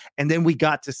away. And then we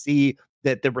got to see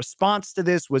that the response to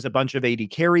this was a bunch of AD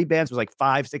carry bans. It was like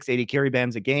 5-6 AD carry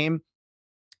bans a game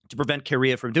to prevent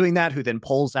Korea from doing that, who then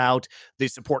pulls out the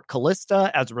support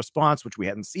Kalista as a response, which we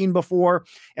hadn't seen before.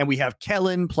 And we have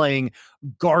Kellen playing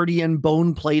Guardian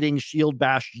bone plating shield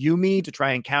bash Yuumi to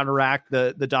try and counteract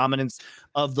the dominance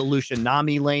of the Lucian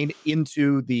Nami lane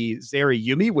into the Zeri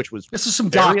Yuumi, which was this is some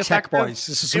dark tech, boys.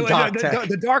 This is some dark tech.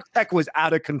 The dark tech was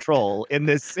out of control in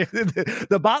this.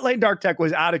 The bot lane dark tech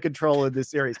was out of control in this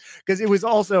series because it was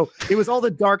all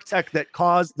the dark tech that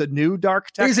caused the new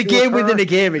dark tech. It was a game within a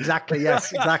game, exactly.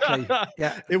 Yes, exactly.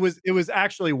 Yeah, it was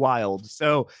actually wild.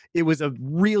 So it was a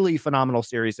really phenomenal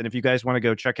series, and if you guys want to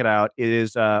go check it out, it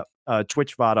is a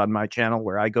Twitch VOD on my channel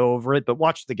where I go over it. But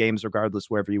watch the games regardless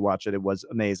wherever you watch it. It was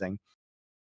amazing.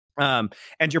 And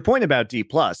your point about D+,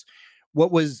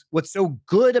 what's so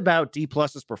good about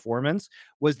D+'s performance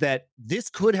was that this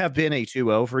could have been a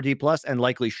 2-0 for D+, and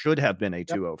likely should have been a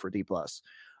 2-0 for D+.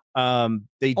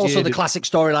 They also the classic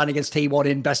storyline against T1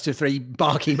 in best of 3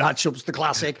 marquee matchups. The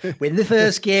classic win the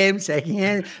first game,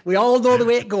 second. We all know the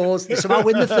way it goes. They somehow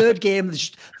win the third game. They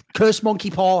just curse monkey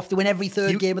paw off to win every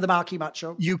third game of the marquee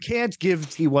matchup. You can't give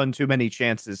T1 too many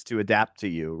chances to adapt to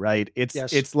you, right?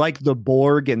 It's like the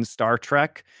Borg in Star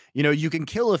Trek. You know, you can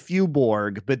kill a few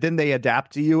Borg, but then they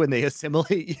adapt to you and they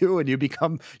assimilate you, and you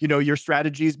become, your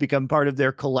strategies become part of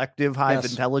their collective hive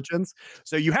intelligence.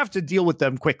 So you have to deal with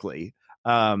them quickly.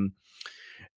 And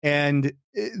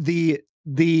the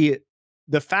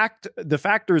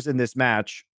factors in this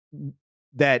match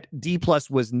that D+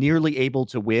 was nearly able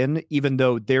to win, even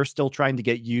though they're still trying to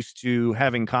get used to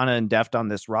having Kana and Deft on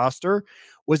this roster,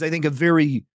 was, I think, a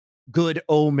very good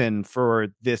omen for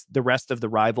the rest of the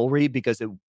rivalry, because it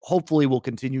hopefully will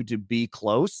continue to be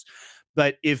close.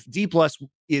 But if D+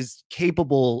 is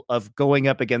capable of going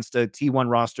up against a T1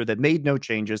 roster that made no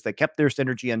changes, that kept their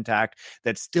synergy intact,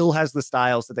 that still has the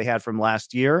styles that they had from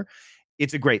last year,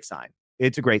 it's a great sign.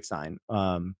 It's a great sign.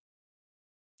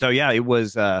 So yeah, it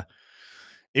was a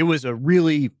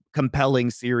really compelling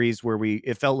series where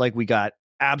it felt like we got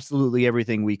absolutely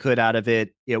everything we could out of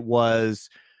it. It was,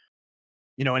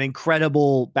 an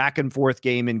incredible back and forth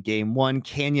game in game one.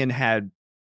 Canyon had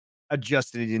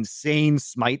just an insane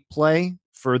smite play.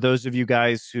 For those of you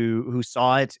guys who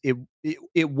saw it,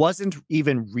 it wasn't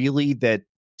even really that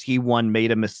T1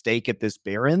 made a mistake at this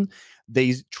Baron.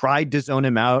 They tried to zone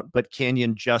him out, but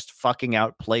Canyon just fucking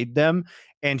outplayed them,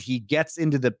 and he gets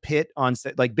into the pit on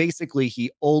basically he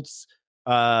ults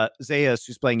Zeus,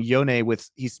 who's playing Yone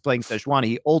he's playing Sejuani.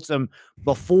 He ults him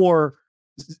before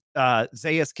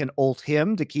Zeus can ult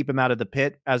him to keep him out of the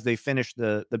pit as they finish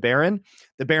the Baron.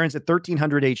 The Baron's at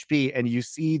 1300 HP, and you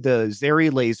see the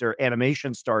Zeri laser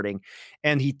animation starting,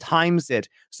 and he times it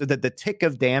so that the tick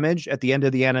of damage at the end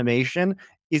of the animation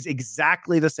is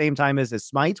exactly the same time as his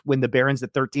smite when the Baron's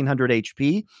at 1300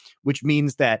 HP, which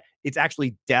means that it's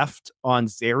actually Deft on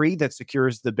Zeri that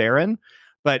secures the Baron.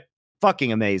 But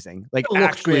fucking amazing.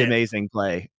 Actually amazing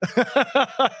play.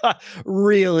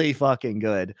 Really fucking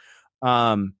good.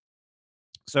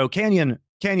 So Canyon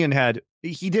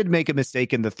did make a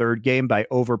mistake in the third game by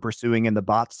over pursuing in the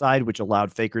bot side, which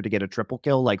allowed Faker to get a triple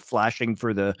kill, like flashing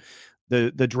for the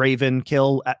Draven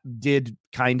kill did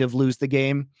kind of lose the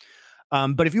game.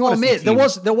 But if you want to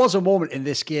there was a moment in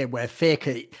this game where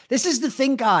Faker, this is the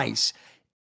thing, guys.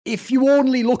 If you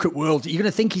only look at Worlds, you're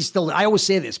going to think he's still, I always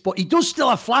say this, but he does still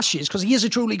have flashes because he is a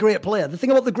truly great player. The thing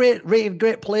about the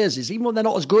great players is, even when they're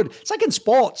not as good, it's like in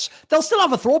sports, they'll still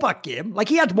have a throwback game. Like,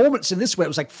 he had moments in this where it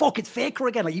was like, fuck, it's Faker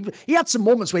again. Like, he had some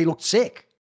moments where he looked sick.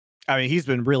 I mean, he's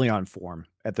been really on form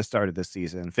at the start of this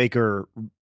season. Faker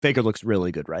looks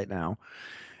really good right now.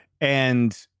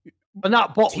 And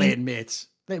that bot lane, mates.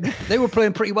 They were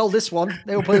playing pretty well this one.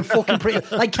 They were playing fucking pretty.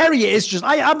 Like, Kerry is just,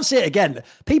 I'm saying it again.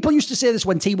 People used to say this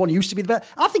when T1 used to be the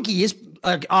best. I think he is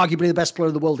arguably the best player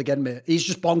in the world again, mate. He's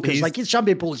just bonkers. His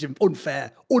champion pool is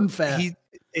unfair.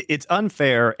 It's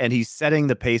unfair, and he's setting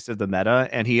the pace of the meta,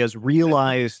 and he has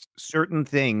realized certain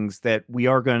things that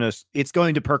it's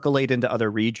going to percolate into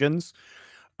other regions.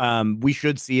 We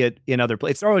should see it in other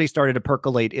places. It's already started to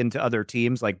percolate into other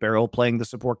teams, like Beryl playing the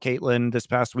support Caitlyn this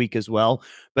past week as well.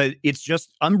 But it's just,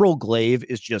 Umbral Glaive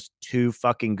is just too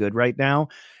fucking good right now.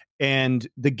 And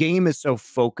the game is so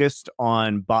focused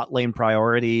on bot lane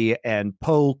priority and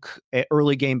poke,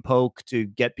 early game poke to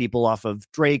get people off of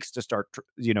Drakes to start,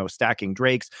 stacking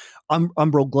Drakes.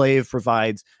 Umbral Glaive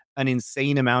provides an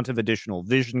insane amount of additional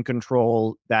vision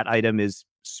control. That item is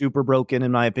super broken,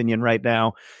 in my opinion, right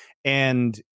now.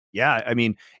 And yeah, I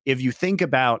mean, if you think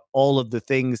about all of the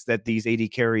things that these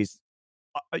AD carries,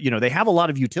 they have a lot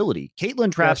of utility. Caitlyn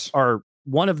traps are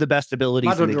one of the best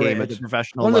abilities in the game at the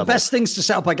professional level. One of the best things to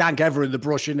set up a gank ever in the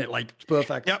brush, isn't it? Like, it's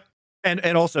perfect. Yep.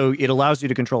 And also it allows you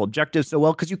to control objectives so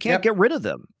well because you can't get rid of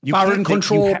them. You Baron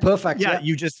control, perfect. Yeah,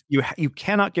 you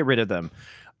cannot get rid of them.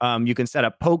 You can set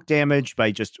up poke damage by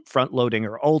just front loading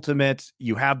or ultimate.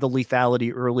 You have the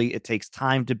lethality early. It takes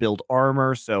time to build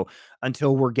armor. So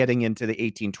until we're getting into the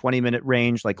 18-20 minute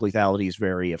range, like lethality is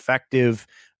very effective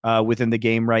within the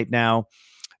game right now.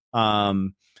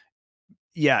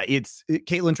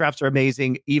 Caitlyn traps are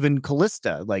amazing. Even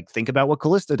Kalista, like think about what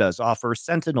Kalista does, offers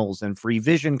sentinels and free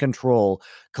vision control.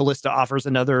 Kalista offers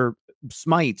another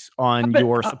smite on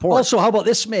your support. Also, how about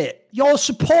this, mate? Your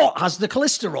support has the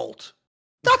Kalista ult.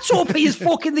 That's OP as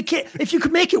fucking the kit. If you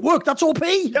could make it work, that's OP.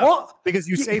 Yeah, what? Because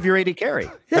you save your AD carry.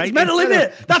 Right? It's mental, isn't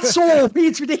it? That's so OP.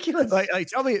 It's ridiculous.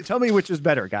 Tell me which is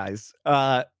better, guys.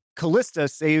 Kalista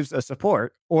saves a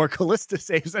support or Kalista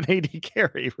saves an AD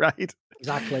carry, right?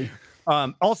 Exactly.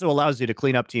 Also allows you to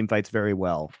clean up team fights very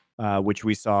well, which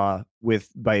we saw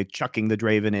by chucking the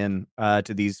Draven in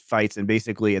to these fights, and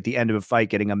basically at the end of a fight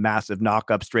getting a massive knock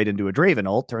up straight into a Draven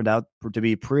ult turned out to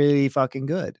be pretty fucking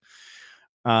good.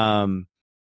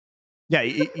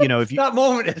 If you that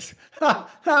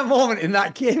moment in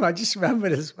that game, I just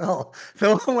remembered as well.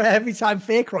 The one where every time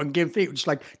Faker on game 3 was just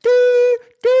like dee,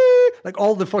 dee, like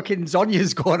all the fucking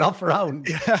Zhonya's going off around.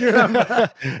 Yeah. Do you remember?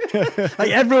 Like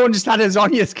everyone just had a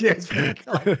Zhonya skin.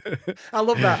 I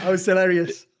love that. That was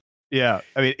hilarious. Yeah,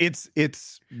 I mean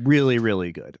it's really,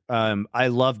 really good. I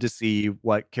love to see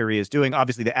what Keria is doing.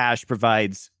 Obviously, the Ashe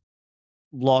provides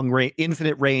long range,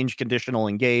 infinite range, conditional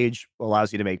engage,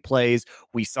 allows you to make plays.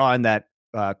 We saw in that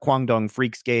Kwangdong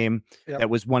Freaks game, that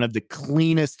was one of the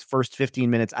cleanest first 15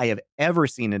 minutes I have ever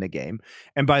seen in a game.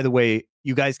 And by the way,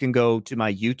 you guys can go to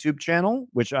my YouTube channel,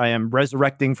 which I am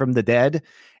resurrecting from the dead,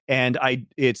 and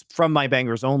it's from my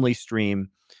Bangers Only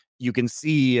stream. You can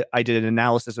see I did an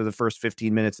analysis of the first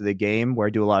 15 minutes of the game where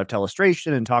I do a lot of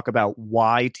telestration and talk about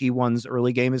why T1's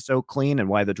early game is so clean and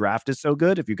why the draft is so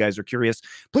good. If you guys are curious,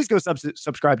 please go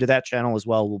subscribe to that channel as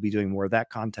well. We'll be doing more of that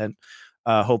content,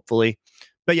 hopefully.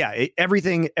 But yeah,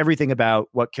 everything about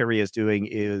what Keria is doing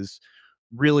is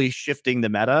really shifting the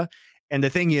meta. And the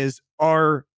thing is,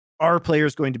 are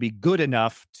players going to be good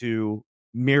enough to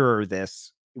mirror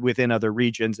this within other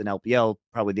regions in LPL?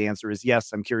 Probably the answer is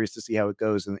yes. I'm curious to see how it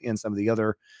goes in some of the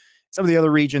other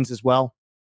regions as well.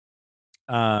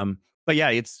 But yeah,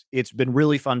 it's been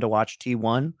really fun to watch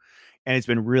T1, and it's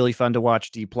been really fun to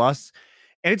watch D+.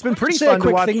 And it's been pretty fun to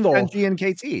watch NG and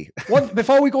KT.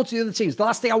 Before we go to the other teams, the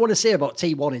last thing I want to say about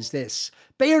T1 is this.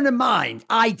 Bearing in mind,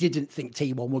 I didn't think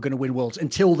T1 were going to win Worlds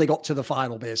until they got to the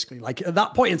final, basically. Like, at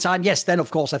that point in time, yes, then,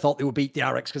 of course, I thought they would beat the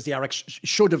RX because the RX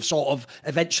should have sort of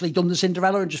eventually done the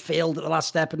Cinderella and just failed at the last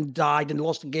step and died and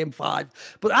lost in game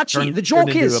 5. But actually, the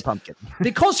joke is,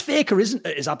 because Faker isn't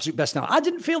at his absolute best now, I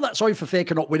didn't feel that sorry for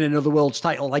Faker not winning another Worlds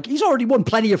title. Like, he's already won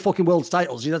plenty of fucking Worlds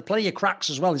titles. He's had plenty of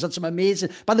cracks as well. He's had some amazing...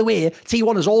 By the way,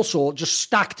 T1 has also just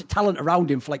stacked talent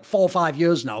around him for like 4 or 5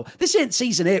 years now. This ain't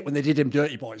season 8 when they did him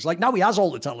Dirty Boys. Like, now he has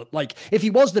all the talent. Like, if he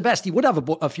was the best, he would have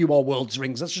a few more Worlds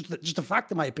rings. That's just a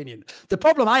fact, in my opinion. The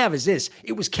problem I have is this.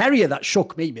 It was Keria that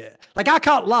shook me, mate. Like, I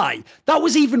can't lie. That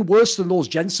was even worse than those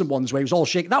Jensen ones where he was all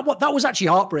shaking. That was actually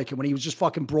heartbreaking when he was just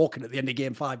fucking broken at the end of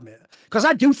game 5, mate. Because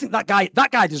I do think that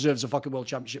guy deserves a fucking world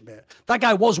championship, mate. That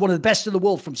guy was one of the best in the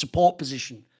world from support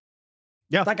position.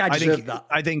 Yeah, that guy deserved that.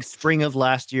 I think spring of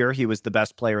last year, he was the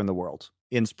best player in the world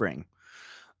in spring.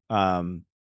 And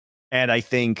I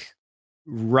think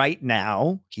right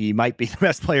now he might be the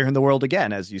best player in the world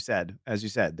again, as you said.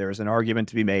 There's an argument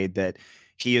to be made that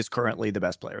he is currently the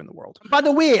best player in the world. By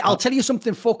the way, I'll tell you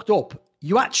something fucked up.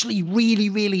 You actually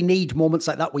really, really need moments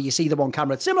like that where you see them on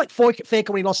camera. It's similar like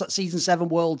Faker when he lost that Season 7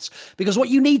 Worlds. Because what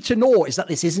you need to know is that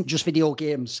this isn't just video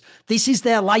games. This is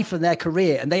their life and their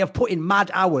career, and they have put in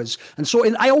mad hours. And so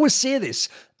I always say this.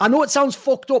 I know it sounds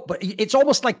fucked up, but it's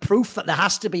almost like proof that there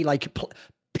has to be like...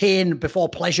 pain before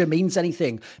pleasure means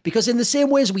anything, because in the same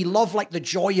way as we love like the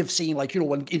joy of seeing, like, you know,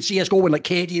 when in CSGO when like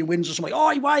KD wins or something,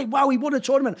 like, wow, he won a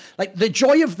tournament, like the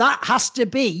joy of that has to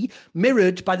be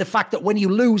mirrored by the fact that when you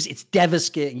lose, it's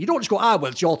devastating. You don't just go, well,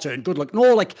 it's your turn, good luck.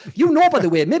 No, like, you know, by the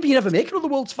way, maybe you never make it to the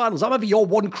World's Finals. That might be your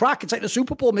one crack. It's like the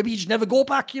Super Bowl. Maybe you just never go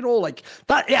back, you know, like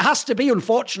that. It has to be,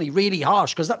 unfortunately, really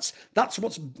harsh, because that's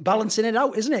what's balancing it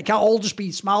out, isn't it? It can't all just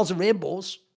be smiles and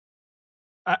rainbows.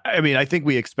 I mean, I think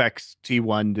we expect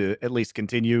T1 to at least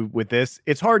continue with this.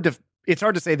 It's hard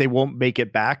to say they won't make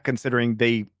it back, considering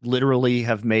they literally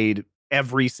have made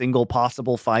every single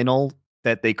possible final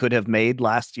that they could have made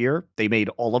last year. They made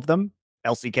all of them: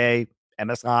 LCK,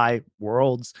 MSI,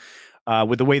 Worlds.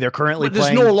 with the way they're currently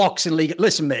playing. There's no locks in League.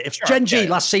 Listen, mate, if Gen G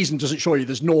last season doesn't show you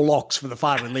there's no locks for the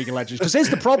final in League of Legends, because here's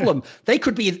the problem. They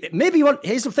could be,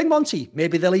 here's the thing, Monty,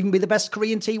 maybe they'll even be the best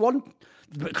Korean team,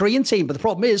 but the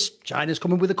problem is China's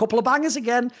coming with a couple of bangers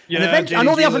again. Yeah, I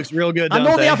know they haven't. Real good. I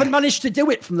know they haven't managed to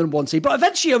do it from the number one seed, but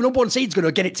eventually, a number one seed's going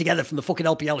to get it together from the fucking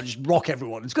LPL and just rock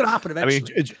everyone. It's going to happen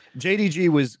eventually. I mean, JDG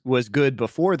was good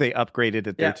before they upgraded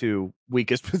at their two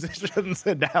weakest positions,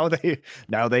 and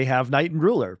now they have Knight and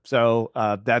Ruler. So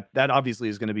that obviously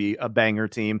is going to be a banger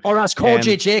team. Or as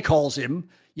CoreJJ calls him,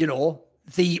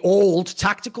 the old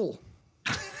tactical.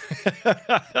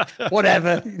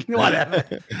 whatever.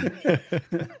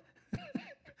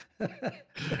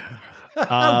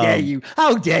 How dare you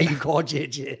call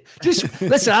JJ? Just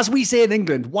listen, as we say in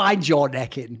England, wind your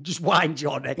neck in. Just wind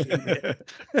your neck in.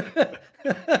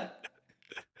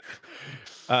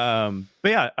 But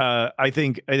yeah, I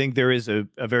think there is a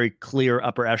very clear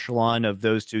upper echelon of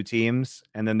those two teams,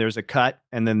 and then there's a cut,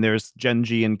 and then there's Gen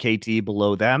G and KT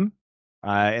below them.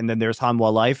 And then there's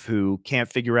Hanwha Life, who can't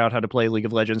figure out how to play League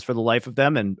of Legends for the life of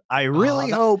them. And I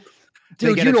really hope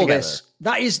dude, you know this.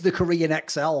 That is the Korean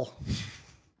XL.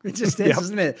 It just is,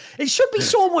 isn't it? It should be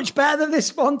so much better than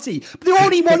this, Monty. But they're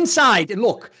only one side. And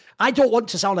look, I don't want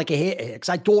to sound like a hater here, because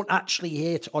I don't actually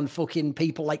hate on fucking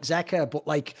people like Zeka, but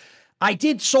like, I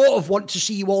did sort of want to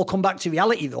see you all come back to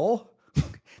reality, though.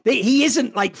 He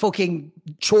isn't like fucking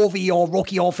Chovy or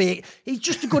Rocky or fake. He's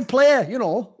just a good player,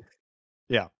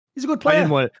 Yeah. He's a good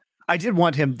player. I did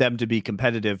want them to be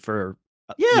competitive for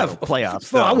playoffs.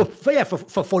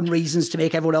 For fun reasons, to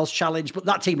make everyone else challenge. But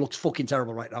that team looks fucking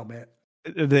terrible right now, mate.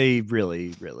 They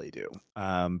really, really do.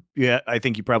 I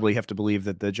think you probably have to believe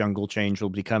that the jungle change will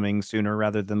be coming sooner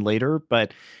rather than later.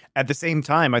 But at the same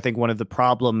time, I think one of the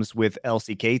problems with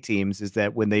LCK teams is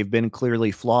that when they've been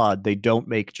clearly flawed, they don't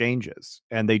make changes.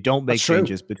 And they don't make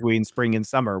changes between spring and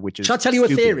summer, which is Shall I tell you a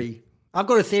theory? I've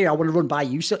got a theory I want to run by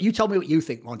you. So you tell me what you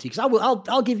think, Monty, because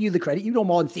I'll give you the credit. You know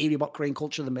more in theory about Korean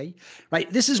culture than me, right?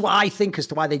 This is what I think as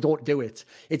to why they don't do it.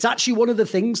 It's actually one of the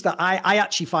things that I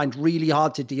actually find really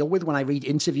hard to deal with when I read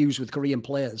interviews with Korean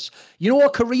players. A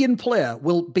Korean player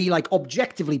will be like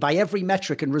objectively by every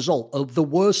metric and result of the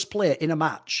worst player in a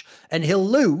match, and he'll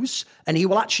lose, and he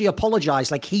will actually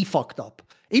apologize like he fucked up.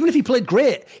 Even if he played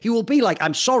great, he will be like,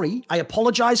 I'm sorry, I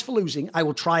apologize for losing. I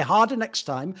will try harder next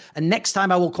time, and next time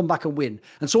I will come back and win.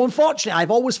 And so unfortunately,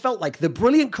 I've always felt like the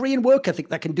brilliant Korean work ethic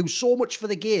that can do so much for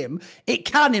the game, it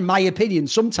can, in my opinion,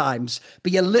 sometimes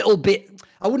be a little bit,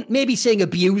 I wouldn't, maybe saying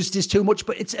abused is too much,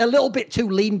 but it's a little bit too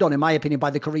leaned on, in my opinion, by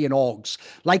the Korean orgs.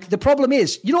 Like, the problem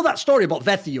is, that story about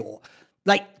Vethio?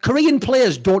 Like, Korean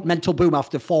players don't mental boom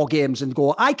after 4 games and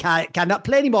go, I cannot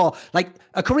play anymore. Like,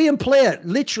 a Korean player,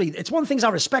 literally, it's one of the things I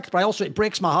respect, but also it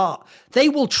breaks my heart. They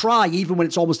will try even when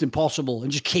it's almost impossible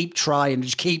and just keep trying.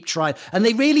 And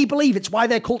they really believe it's why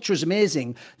their culture is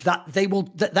amazing, that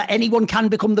that anyone can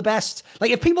become the best.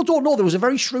 Like, if people don't know, there was a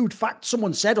very shrewd fact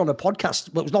someone said on a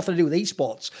podcast, but it was nothing to do with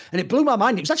esports. And it blew my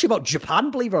mind. It was actually about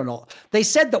Japan, believe it or not. They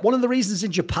said that one of the reasons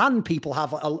in Japan people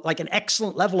have an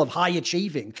excellent level of high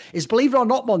achieving is, believe it or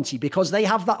not, Monty, because they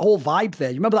have that whole vibe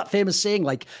there. You remember that famous saying,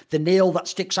 like, the nail that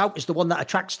sticks out is the one that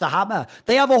attracts the hammer?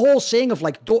 They have a whole saying of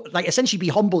essentially be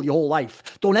humble your whole life.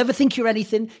 Don't ever think you're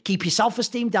anything. Keep your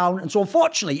self-esteem down. And so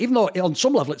unfortunately, even though on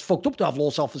some level it's fucked up to have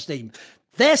low self-esteem,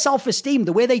 their self-esteem,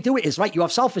 the way they do it is, right, you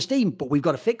have self-esteem, but we've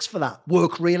got a fix for that.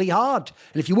 Work really hard.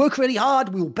 And if you work really hard,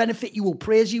 we will benefit you, we'll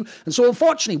praise you. And so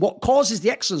unfortunately, what causes the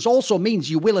excellence also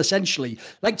means you will essentially,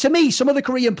 like, to me, some of the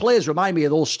Korean players remind me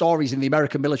of those stories in the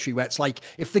American military where it's like,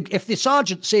 if the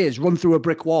sergeant says run through a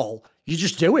brick wall, you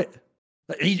just do it.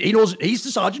 He knows he's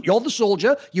the sergeant, you're the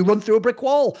soldier, you run through a brick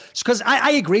wall. Because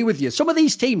I agree with you. Some of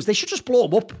these teams, they should just blow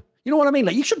them up. You know what I mean?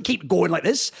 Like, you shouldn't keep going like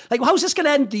this. Like, how's this going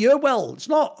to end the year? Well, it's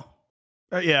not.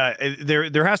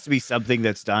 There has to be something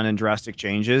that's done in drastic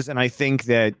changes, and I think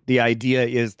that the idea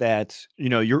is that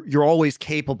you're always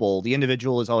capable. The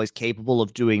individual is always capable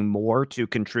of doing more to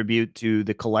contribute to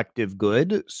the collective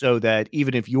good. So that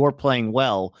even if you're playing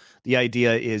well, the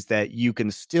idea is that you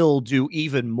can still do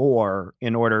even more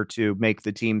in order to make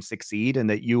the team succeed, and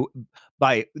that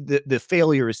the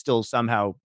failure is still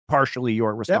somehow partially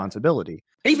your responsibility.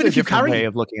 Yep. Even if you carry way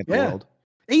of looking at the world.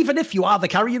 Even if you are the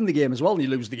carry in the game as well and you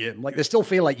lose the game, like, they still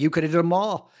feel like you could have done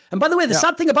more. And by the way, the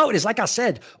sad thing about it is, like I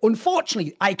said,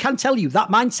 unfortunately, I can tell you that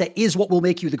mindset is what will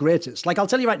make you the greatest. Like, I'll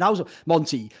tell you right now,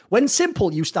 Monty, when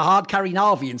Simple used to hard carry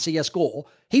Na'Vi in CSGO,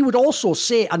 he would also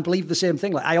say and believe the same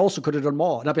thing. Like, I also could have done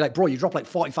more. And I'd be like, bro, you dropped like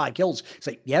 45 kills. It's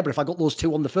like, yeah, but if I got those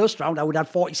 2 on the first round, I would have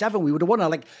 47. We would have won.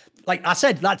 Like I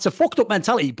said, that's a fucked up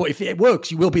mentality. But if it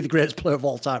works, you will be the greatest player of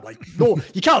all time. Like, no,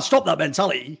 you can't stop that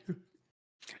mentality.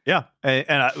 Yeah.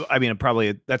 And I mean,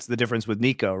 probably that's the difference with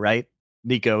Nico, right?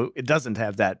 Nico, it doesn't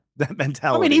have that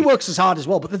mentality. I mean, he works as hard as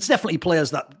well, but there's definitely players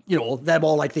that, they're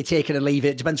more like they take it and leave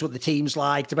it. Depends what the team's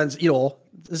like. Depends,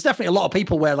 there's definitely a lot of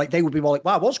people where like they would be more like,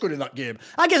 wow, I was good in that game.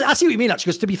 I guess I see what you mean,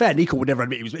 actually, because to be fair, Nico would never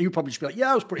admit he would probably just be like,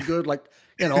 yeah, I was pretty good. Like,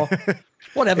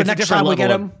 whatever. Next time we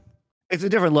get him. It's a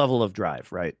different level of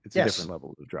drive, right? It's a different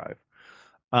level of drive.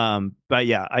 But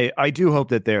yeah, I do hope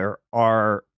that there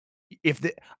are,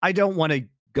 I don't want to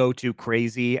go too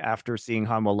crazy after seeing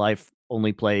Hanwha Life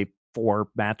only play 4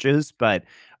 matches, but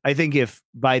I think if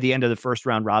by the end of the first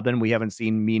round robin we haven't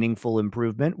seen meaningful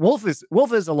improvement, Wolf is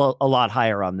a lot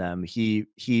higher on them.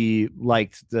 He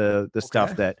liked the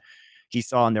stuff that he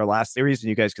saw in their last series, and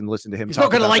you guys can listen to him. He's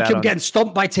not going to like him getting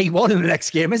stomped by T1 in the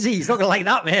next game, is he? He's not going to like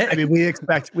that, man. I mean, we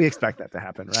expect that to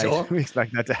happen, right? Sure. We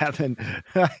expect that to happen.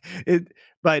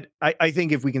 But I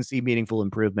think if we can see meaningful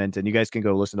improvement, and you guys can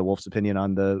go listen to Wolf's opinion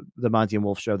on the Monty and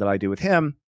Wolf show that I do with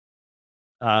him,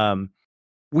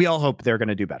 we all hope they're going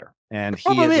to do better. And the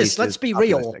problem is, let's be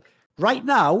real. Right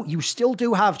now, you still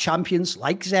do have champions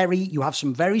like Zeri. You have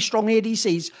some very strong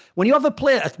ADCs. When you have a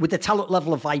player with the talent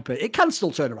level of Viper, it can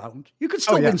still turn around. You can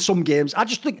still win some games. I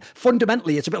just think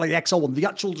fundamentally, it's a bit like the XL one. The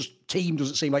actual team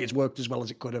doesn't seem like it's worked as well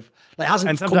as it could have. Like, it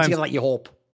hasn't come together like you hope.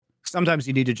 Sometimes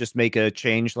you need to just make a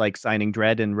change, like signing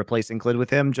Dread and replacing Clid with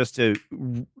him, just to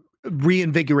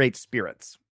reinvigorate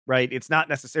spirits. Right. It's not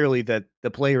necessarily that the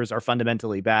players are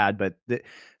fundamentally bad, but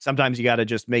sometimes you got to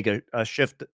just make a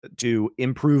shift to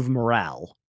improve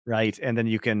morale. Right. And then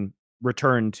you can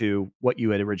return to what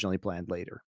you had originally planned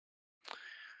later.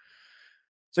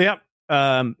 So, yeah,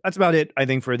 that's about it, I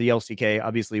think, for the LCK.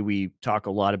 Obviously, we talk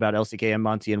a lot about LCK and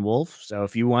Monty and Wolf. So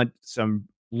if you want some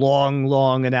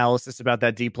long analysis about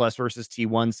that D+ versus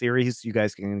T1 series, you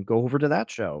guys can go over to that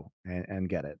show and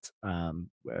get it.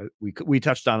 We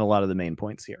touched on a lot of the main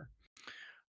points here.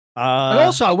 And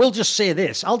also, I will just say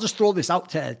this. I'll just throw this out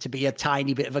to be a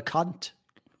tiny bit of a cunt.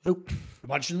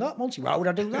 Imagine that, Monty. Why would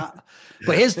I do that?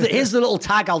 But here's the little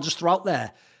tag I'll just throw out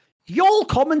there. Y'all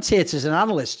commentators and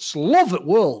analysts love at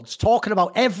Worlds talking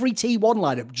about every T1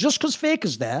 lineup. Just because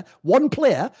Faker's there, one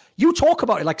player, you talk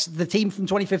about it like the team from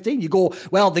 2015. You go,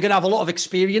 well, they're going to have a lot of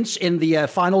experience in the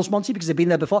finals, Monty, because they've been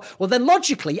there before. Well, then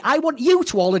logically, I want you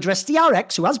to all address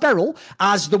DRX, who has Beryl,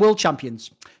 as the world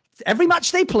champions. Every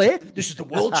match they play, this is the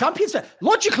world champions.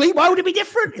 Logically, why would it be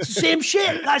different? It's the same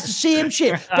shit. That's the same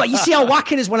shit. But you see how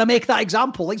whack it is when I make that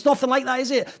example. It's nothing like that, is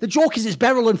it? The joke is it's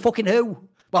Beryl and fucking who?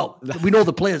 Well, we know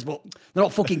the players, but they're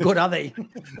not fucking good, are they?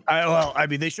 I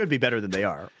mean, they should be better than they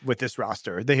are with this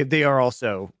roster. They are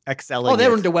also excelling. Oh,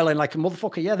 they're underwhelming like a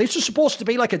motherfucker. Yeah, this was supposed to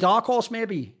be like a dark horse,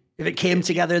 maybe, if it came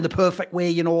together in the perfect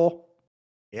way,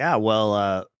 Yeah,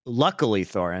 well, luckily,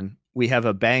 Thorin, we have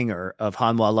a banger of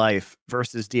Hanwha Life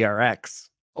versus DRX.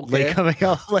 Coming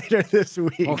out later this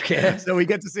week. Okay. So we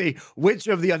get to see which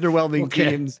of the underwhelming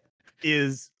teams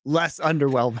is less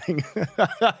underwhelming.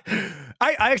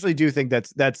 I actually do think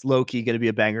that's low-key going to be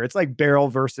a banger. It's like Beryl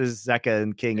versus Zeka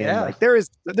and King. Yeah. Like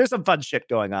there's some fun shit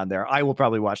going on there. I will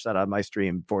probably watch that on my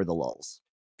stream for the lulz.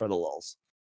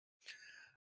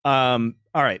 All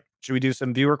right. Should we do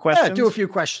some viewer questions? Yeah, do a few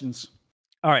questions.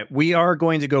 All right. We are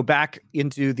going to go back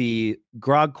into the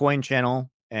Grog Coin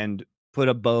channel and put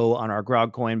a bow on our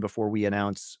Grog Coin before we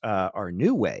announce our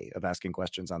new way of asking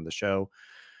questions on the show.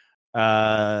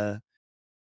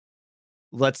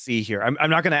 Let's see here. I'm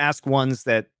not going to ask ones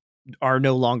that are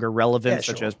no longer relevant,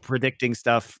 such as predicting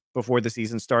stuff before the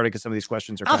season started, because some of these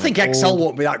questions are I think Excel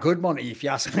won't be that good, Monty, if you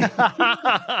ask me.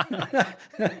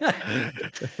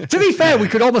 To be fair, we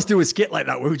could almost do a skit like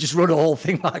that where we just run the whole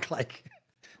thing back. Like,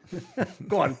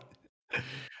 go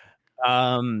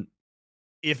on.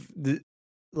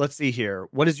 Let's see here.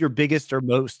 What is your biggest or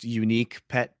most unique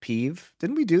pet peeve?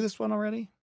 Didn't we do this one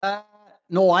already?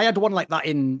 No, I had one like that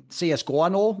in CSGO, I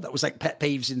know. That was like pet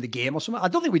peeves in the game or something. I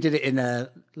don't think we did it in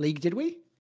League, did we?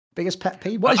 Biggest pet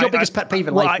peeve? What is your biggest pet peeve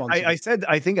in life, Monty? I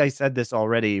think I said this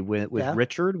already with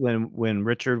Richard when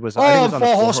Richard was on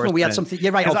Four Horsemen. We had something.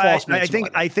 You're right.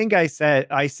 I think I said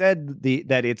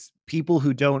that it's people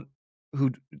who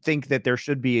think that there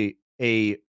should be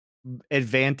a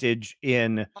advantage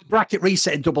in bracket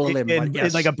reset in double elim,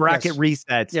 like a bracket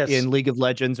reset in League of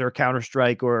Legends or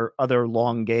Counter-Strike or other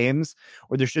long games,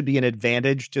 or there should be an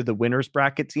advantage to the winners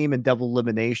bracket team in double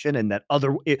elimination, and that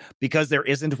because there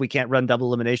isn't, if we can't run double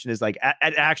elimination, is like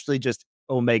it actually just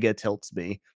Omega tilts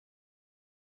me.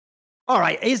 All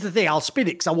right, here's the thing. I'll spin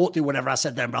it because I won't do whatever I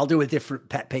said then, but I'll do a different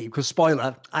pet peeve. Because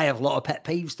spoiler, I have a lot of pet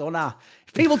peeves, don't I?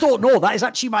 If people don't know, that is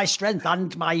actually my strength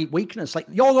and my weakness. Like,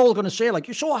 you're all going to say, like,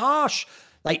 you're so harsh.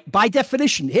 Like, by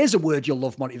definition, here's a word you'll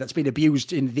love, Monty, that's been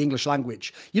abused in the English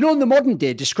language. You know, in the modern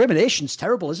day, discrimination's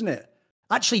terrible, isn't it?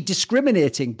 Actually,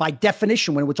 discriminating, by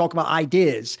definition, when we're talking about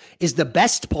ideas, is the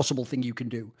best possible thing you can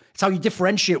do. It's how you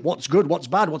differentiate what's good, what's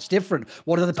bad, what's different,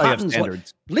 what are the patterns.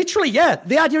 Literally, yeah.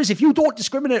 The idea is if you don't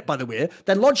discriminate, by the way,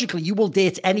 then logically you will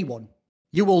date anyone.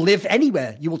 You will live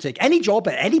anywhere. You will take any job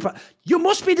at any... You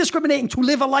must be discriminating to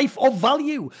live a life of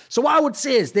value. So what I would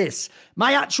say is this.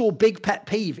 My actual big pet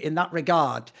peeve in that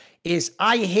regard is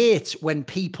I hate when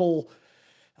people...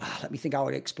 let me think how I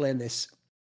would explain this.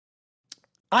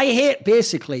 I hate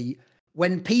basically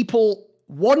when people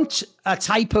want a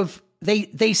type of...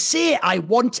 They say, I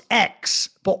want X,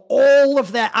 but all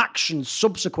of their actions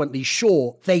subsequently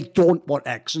show they don't want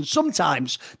X. And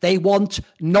sometimes they want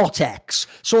not X.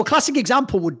 So a classic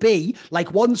example would be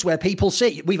like ones where people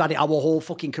say, we've had it our whole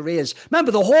fucking careers.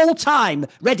 Remember, the whole time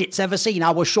Reddit's ever seen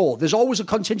our show, there's always a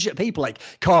contingent of people like,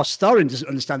 Carl Starrin doesn't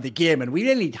understand the game, and we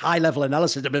really need high-level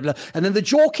analysis, blah, blah, blah. And then the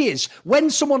joke is, when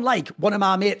someone like one of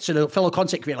my mates and a fellow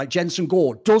content creator like Jensen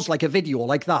Gore does like a video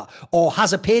like that, or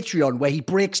has a Patreon where he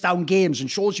breaks down games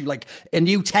and shows you like a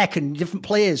new tech and different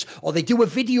players, or they do a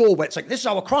video where it's like, this is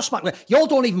our cross-match. Y'all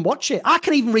don't even watch it. I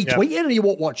can even retweet it and you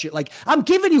won't watch it. Like, I'm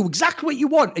giving you exactly what you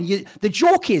want. And the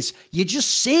joke is, you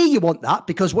just say you want that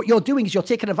because what you're doing is you're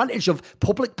taking advantage of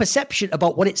public perception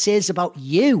about what it says about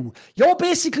you. You're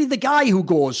basically the guy who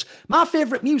goes, my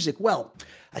favorite music, well,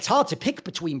 it's hard to pick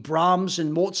between Brahms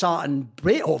and Mozart and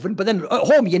Beethoven, but then at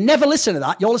home, you never listen to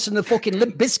that. You're listening to fucking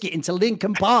Limp Bizkit into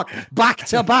Linkin Park back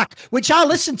to back, which I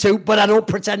listen to, but I don't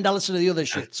pretend I listen to the other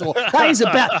shit. So that is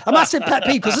a massive pet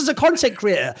peeve, because as a content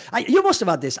creator, you must have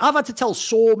had this. I've had to tell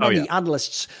so many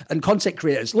analysts and content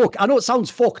creators, look, I know it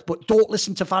sounds fucked, but don't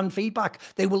listen to fan feedback.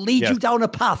 They will lead you down a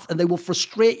path and they will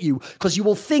frustrate you because you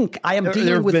will think I am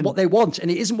dealing with what they want, and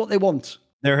it isn't what they want.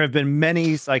 There have been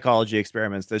many psychology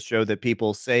experiments that show that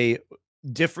people say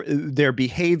their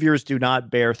behaviors do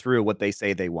not bear through what they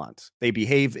say they want. They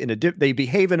behave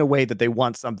in a way that they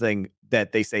want something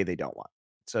that they say they don't want.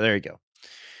 So there you go.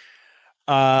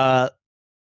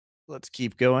 Let's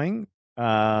keep going.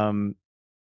 I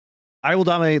Will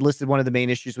Dominate listed one of the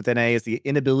main issues with NA is the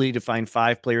inability to find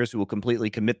 5 players who will completely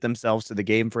commit themselves to the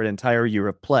game for an entire year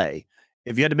of play.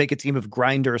 If you had to make a team of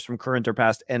grinders from current or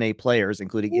past NA players,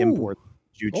 including imports,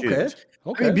 you choose.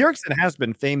 Okay. I mean, Bjergsen has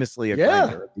been famously a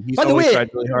grinder. He's By the way, tried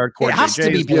really hard. It has to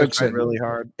be Bjergsen. Really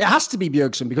hard. It has to be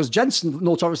Bjergsen because Jensen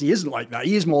notoriously isn't like that.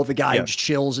 He is more of the guy who just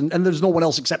chills, and there's no one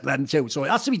else except them too. So it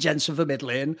has to be Jensen for mid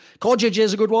lane. CoreJJ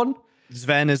is a good one.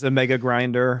 Sven is a mega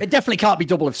grinder. It definitely can't be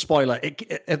double lift. Spoiler.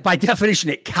 By definition,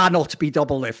 it cannot be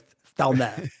double lift down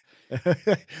there.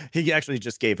 He actually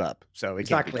just gave up. So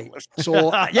exactly. So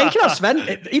you can have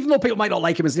Sven. Even though people might not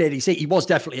like him as an ADC, he was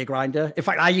definitely a grinder. In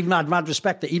fact, I even had mad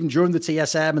respect that even during the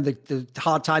TSM and the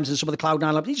hard times in some of the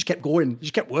Cloud9 labs, he just kept going. He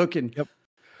just kept working. Yep.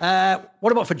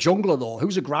 What about for jungler though?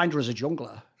 Who's a grinder as a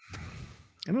jungler?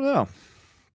 I don't know.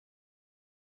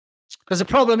 Because the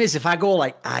problem is, if I go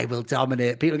like, I will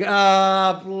dominate, people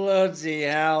go, bloody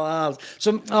hell.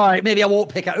 So, all right, maybe I won't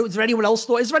pick out. Is there anyone else,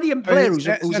 though? Is there any player who's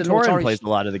a notorious... plays a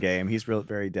lot of the game. He's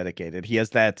very dedicated. He has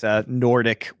that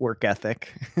Nordic work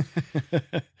ethic.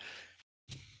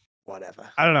 Whatever.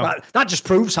 I don't know. That just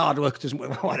proves hard work doesn't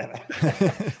work. Whatever.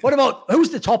 What about, who's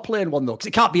the top lane one, though? Because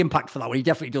it can't be Impact for that one. He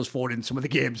definitely does fall in some of the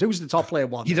games. Who's the top lane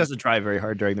one? He doesn't try very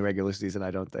hard during the regular season,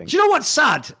 I don't think. Do you know what's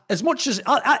sad? As much as,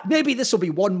 maybe this will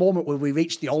be one moment where we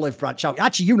reach the olive branch out.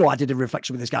 Actually, I did a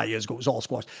reflection with this guy years ago. It was all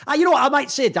squash. You know what? I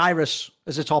might say Dyrus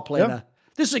as a top laner. Yeah.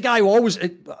 This is a guy who always,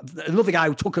 another guy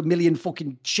who took a million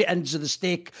fucking shit ends of the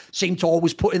stick, seemed to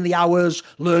always put in the hours,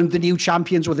 learned the new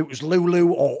champions, whether it was Lulu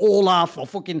or Olaf or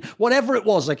fucking whatever it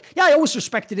was. Like, yeah, I always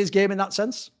respected his game in that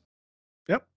sense.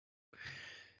 Yep.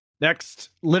 Next,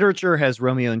 literature has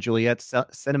Romeo and Juliet.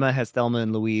 Cinema has Thelma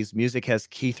and Louise. Music has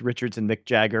Keith Richards and Mick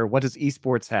Jagger. What does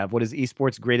esports have? What is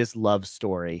esports' greatest love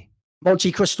story?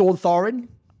 Monty Cristo and Thorin.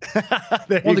 One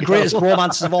of the greatest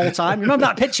romances of all time. You remember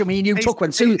that picture me and you took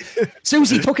when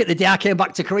Susie took it the day I came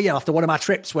back to Korea after one of my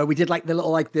trips where we did like the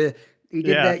little you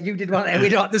did one and we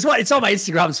don't. There's one. It's on my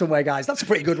Instagram somewhere, guys. That's a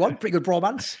pretty good one. Pretty good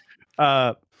bromance.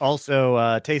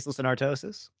 Also, Tasteless and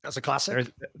Artosis. That's a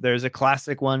classic. There's a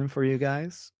classic one for you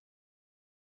guys.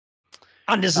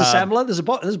 Anders and Semler. There's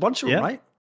a bunch of them, right?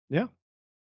 Yeah.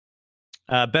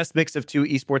 Best mix of 2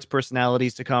 esports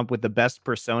personalities to come up with the best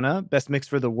persona. Best mix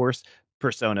for the worst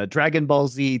persona. Dragon Ball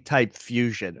Z type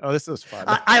fusion. Oh, this is fun.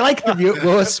 I like the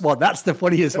worst one. That's the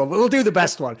funniest one. But we'll do the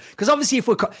best one. Because obviously,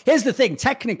 here's the thing.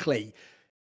 Technically,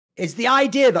 Is the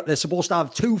idea that they're supposed to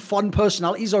have two fun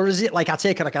personalities, or is it like I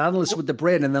take it like an analyst with the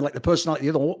brain and then like the personality the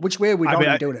other one? Which way are we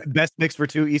doing it? Best mix for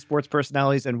two esports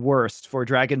personalities and worst for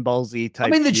Dragon Ball Z type. I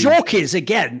mean, the joke is,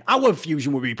 again, our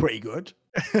fusion would be pretty good.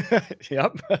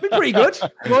 Yep. Be pretty good.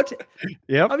 Good.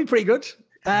 Yep. That'd be pretty good.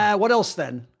 What else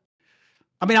then?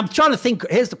 I mean, I'm trying to think.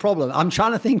 Here's the problem. I'm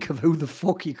trying to think of who the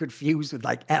fuck you could fuse with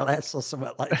like LS or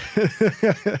something like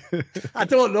I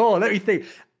don't know. Let me think.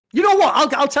 You know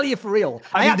what? I'll tell you for real.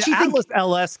 I mean, actually think Atlas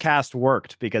LS cast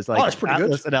worked because like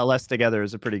Atlas and LS together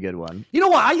is a pretty good one. You know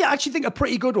what? I actually think a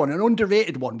pretty good one, an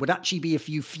underrated one, would actually be if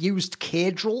you fused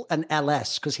Cadril and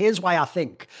LS. Because here's why I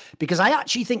think. Because I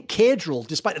actually think Cadril,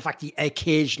 despite the fact he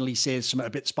occasionally says something a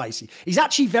bit spicy, he's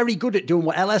actually very good at doing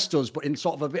what LS does, but in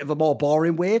sort of a bit of a more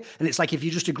boring way. And it's like if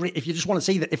you just want to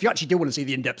see that, if you actually do want to see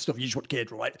the in-depth stuff, you just want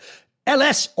Cadril, right?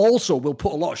 LS also will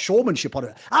put a lot of showmanship on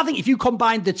it. I think if you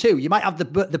combine the two, you might have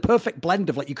the perfect blend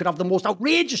of like, you could have the most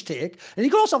outrageous take and you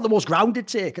could also have the most grounded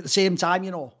take at the same time, you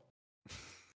know?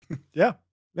 Yeah,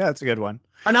 that's a good one.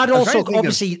 And I'd also,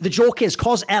 obviously, the joke is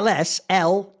cause LS,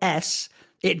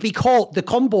 it'd be called, the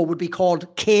combo would be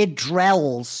called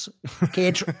K-Drells.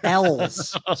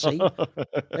 K-Drells. See?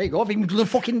 There you go. I've even done the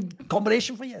fucking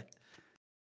combination for you.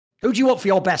 Who do you want for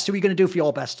your best? Who are you going to do for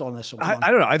your best on this one? I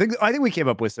don't know. I think we came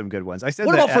up with some good ones. I said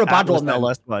what about for a bad one?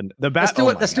 LS one.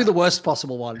 Let's do the worst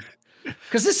possible one.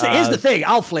 Because this is the thing.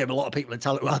 I'll flame a lot of people and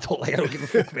tell it. Well, I don't give a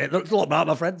fuck, man. It's not about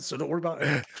my friends, so don't worry about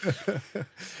it.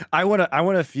 I want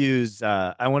to fuse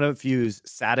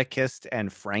Sadikist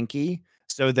and Frankie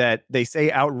so that they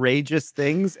say outrageous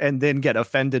things and then get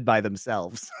offended by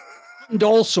themselves. And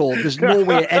also, there's no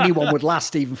way anyone would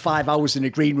last even 5 hours in a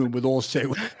green room with those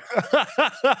two.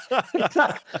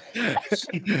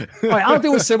 Right, I'll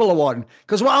do a similar one.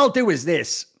 Because what I'll do is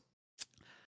this.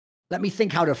 Let me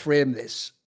think how to frame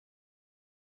this.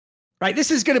 Right,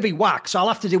 this is going to be whack, so I'll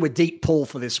have to do a deep pull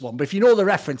for this one. But if you know the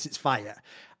reference, it's fire.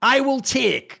 I will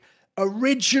take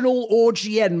original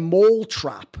OGN Mole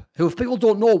Trap, who, if people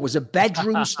don't know, was a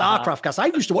bedroom StarCraft cast. I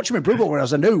used to watch him in Brutal when I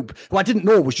was a noob, who I didn't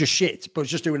know was just shit, but was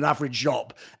just doing an average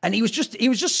job. And he was just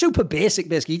super basic,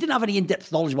 basically. He didn't have any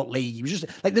in-depth knowledge about League. He was just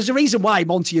like, there's a reason why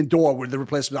Monty and Dora were the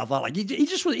replacement of that. Like,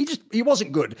 he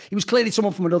wasn't good. He was clearly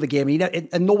someone from another game,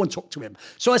 and no one took to him.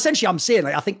 So essentially, I'm saying,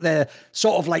 like, I think the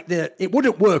sort of like it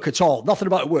wouldn't work at all. Nothing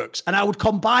about it works. And I would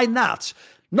combine that,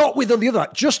 not with the other,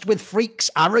 just with Freak's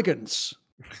arrogance.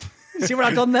 See what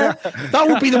I've done there? That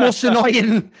would be the most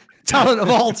annoying talent of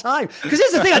all time. Because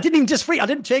here's the thing, I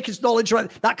didn't take his knowledge,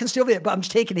 right? That can still be it, but I'm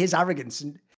just taking his arrogance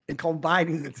and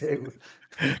combining the two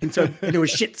into a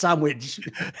shit sandwich.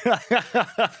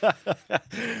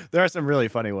 There are some really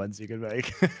funny ones you could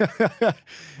make.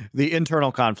 The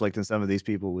internal conflict in some of these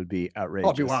people would be outrageous.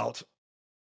 That'd be wild.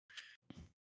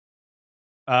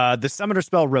 The summoner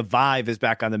spell Revive is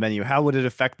back on the menu. How would it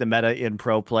affect the meta in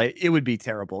pro play? It would be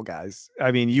terrible, guys.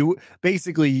 I mean, you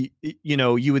basically,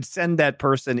 you would send that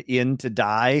person in to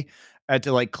die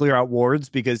to like clear out wards,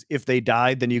 because if they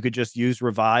died, then you could just use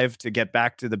Revive to get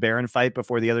back to the Baron fight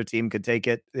before the other team could take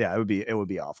it. Yeah, it would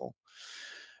be awful.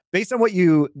 Based on what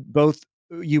you both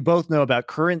know about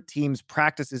current teams'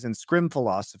 practices and scrim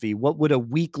philosophy, what would a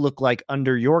week look like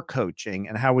under your coaching,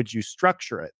 and how would you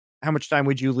structure it? How much time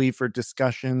would you leave for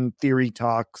discussion, theory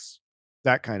talks,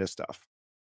 that kind of stuff?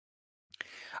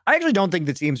 I actually don't think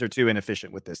the teams are too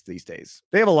inefficient with this these days.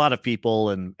 They have a lot of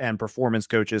people and performance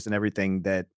coaches and everything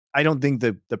that I don't think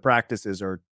the practices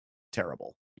are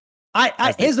terrible.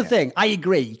 Here's the thing. I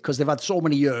agree, because they've had so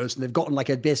many years and they've gotten like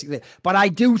a basic thing. But I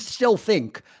do still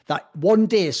think that one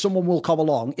day someone will come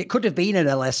along. It could have been an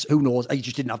LS, who knows? I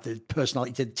just didn't have the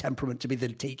personality, the temperament to be the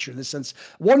teacher in this sense.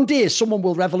 One day someone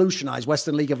will revolutionize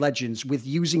Western League of Legends with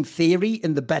using theory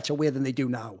in the better way than they do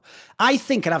now. I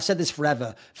think, and I've said this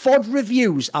forever, FOD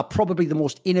reviews are probably the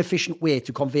most inefficient way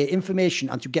to convey information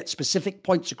and to get specific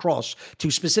points across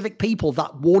to specific people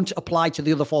that won't apply to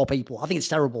the other 4 people. I think it's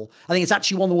terrible. I think it's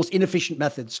actually one of the most inefficient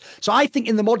methods. So I think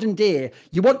in the modern day,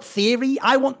 you want theory.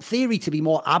 I want theory to be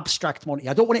more abstract, Monty.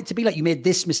 I don't want it to be like, you made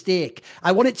this mistake.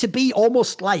 I want it to be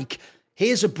almost like,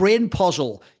 here's a brain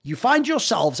puzzle. You find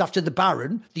yourselves after the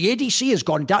Baron, the ADC has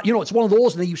gone down. It's one of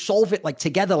those, and then you solve it like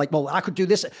together. Like, well, I could do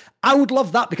this. I would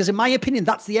love that, because in my opinion,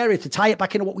 that's the area to tie it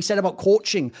back into what we said about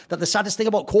coaching. That the saddest thing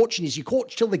about coaching is you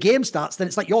coach till the game starts, then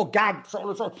it's like you're gagged.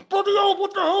 Bloody hell,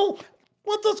 what the hell?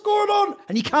 What's going on?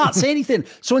 And you can't say anything.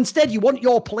 So instead, you want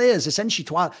your players essentially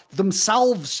to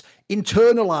themselves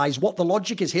internalize what the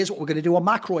logic is. Here's what we're going to do on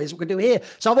macro. Here's what we're going to do here.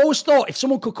 So I've always thought if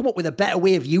someone could come up with a better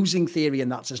way of using theory in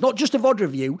that sense, not just a VOD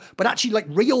review, but actually like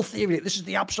real theory. This is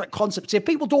the abstract concept. See, if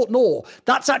people don't know,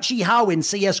 that's actually how in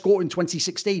CSGO in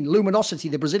 2016, Luminosity,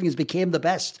 the Brazilians became the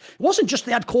best. It wasn't just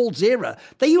they had Cold Zera.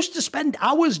 They used to spend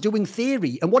hours doing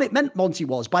theory. And what it meant, Monty,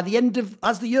 was by the end of,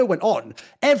 as the year went on,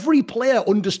 every player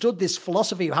understood this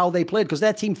philosophy of how they played, because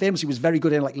their team famously was very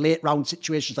good in like late round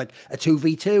situations, like a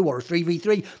 2v2 or a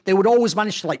 3v3. They would always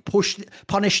manage to like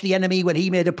punish the enemy when he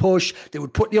made a push. They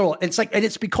would put, it's like, and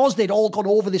it's because they'd all gone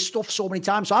over this stuff so many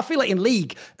times. So I feel like in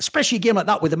League, especially a game like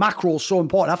that with the macros so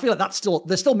important, I feel like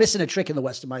they're still missing a trick in the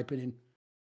West, in my opinion.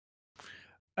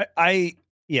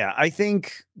 I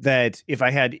think that if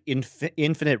I had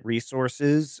infinite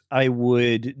resources, I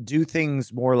would do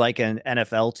things more like an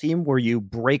NFL team where you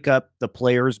break up the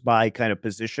players by kind of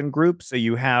position group. So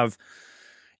you have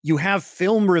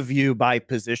film review by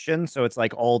position. So it's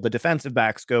like all the defensive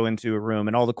backs go into a room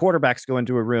and all the quarterbacks go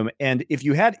into a room. And if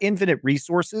you had infinite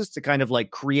resources to kind of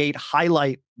like create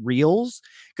highlight reels,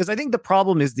 because I think the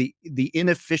problem is the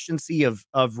inefficiency of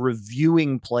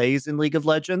reviewing plays in League of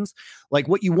Legends. Like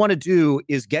what you want to do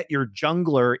is get your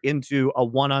jungler into a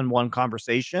one-on-one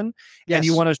conversation, and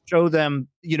you want to show them,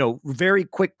 very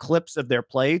quick clips of their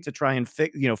play to try and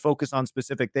focus on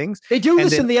specific things. They do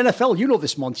this in the NFL. You know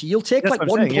this, Monty. You'll take like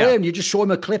one play and you just show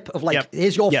them a clip of like,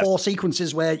 here's your 4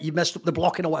 sequences where you messed up the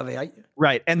blocking or whatever, right?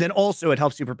 Right. And then also it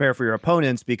helps you prepare for your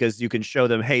opponents, because you can show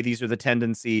them, hey, these are the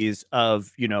tendencies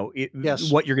of,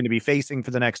 what you're going to be facing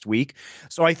for the next week.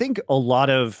 So I think a lot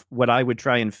of what I would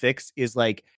try and fix is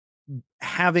like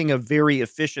having a very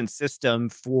efficient system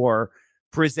for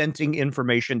presenting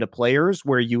information to players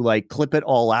where you like clip it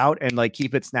all out and like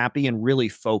keep it snappy and really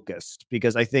focused.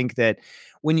 Because I think that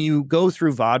when you go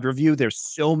through VOD review, there's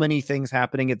so many things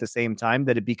happening at the same time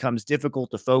that it becomes difficult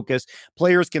to focus.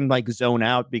 Players can like zone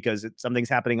out because something's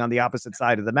happening on the opposite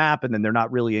side of the map and then they're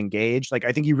not really engaged. Like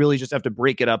I think you really just have to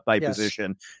break it up by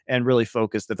position and really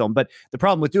focus the film. But the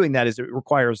problem with doing that is it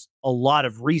requires a lot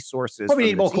of resources. Probably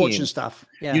need more coaching stuff.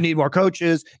 Yeah. You need more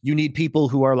coaches. You need people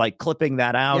who are like clipping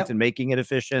that out and making it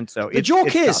efficient. So the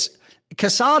joke is,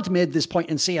 Kassad made this point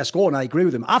in CSGO, and I agree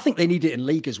with him. I think they need it in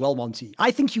League as well, Monty. I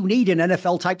think you need an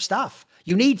NFL-type staff.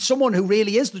 You need someone who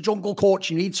really is the jungle coach.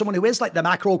 You need someone who is like the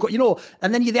macro coach,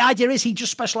 and then the idea is he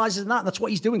just specializes in that. And that's what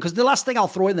he's doing. Because the last thing I'll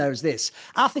throw in there is this.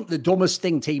 I think the dumbest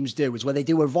thing teams do is where they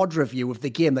do a VOD review of the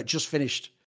game that just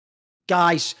finished.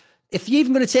 Guys, if you're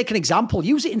even going to take an example,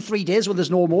 use it in 3 days when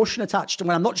there's no emotion attached. And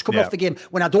when I'm not just coming off the game,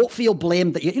 when I don't feel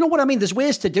blamed that you know what I mean? There's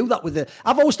ways to do that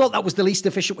I've always thought that was the least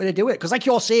efficient way to do it. Because like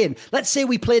you're saying, let's say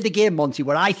we played the game, Monty,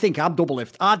 where I think I'm double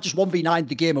lift. I just 1v9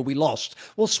 the game and we lost.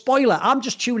 Well, spoiler, I'm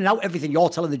just tuning out everything you're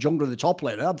telling the jungler and the top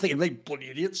laner. I'm thinking, like, bloody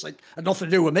idiots, like, had nothing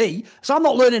to do with me. So I'm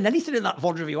not learning anything in that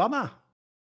VOD review, am I?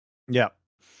 Yeah.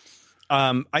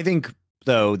 I think,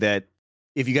 though, that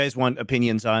if you guys want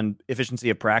opinions on efficiency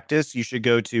of practice, you should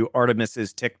go to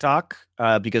Artemis's TikTok,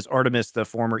 because Artemis, the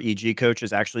former EG coach,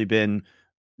 has actually been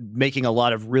making a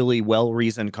lot of really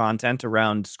well-reasoned content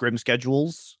around scrim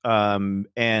schedules.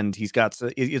 And he's got,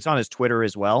 it's on his Twitter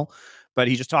as well, but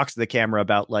he just talks to the camera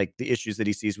about like the issues that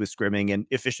he sees with scrimming and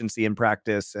efficiency in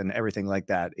practice and everything like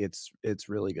that. It's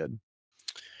really good.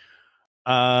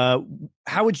 How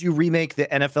would you remake the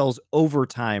NFL's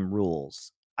overtime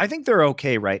rules? I think they're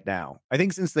okay right now. I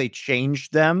think since they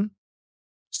changed them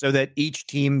so that each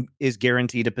team is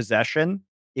guaranteed a possession,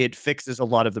 it fixes a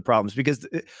lot of the problems, because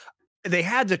they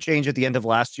had to change at the end of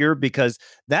last year, because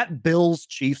that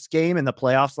Bills-Chiefs game in the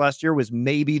playoffs last year was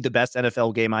maybe the best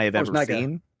NFL game I have ever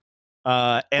seen.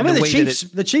 And the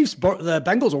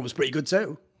Bengals one was pretty good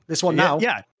too. This one now.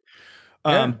 Yeah.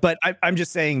 But I'm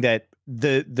just saying that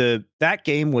that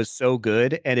game was so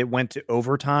good and it went to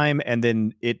overtime and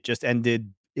then it just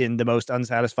ended in the most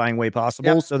unsatisfying way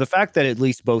possible. Yep. So the fact that at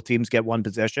least both teams get one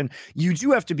possession, you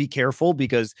do have to be careful,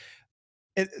 because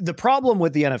the problem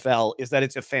with the NFL is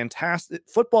that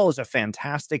football is a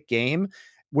fantastic game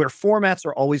where formats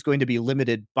are always going to be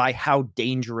limited by how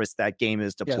dangerous that game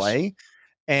is to play.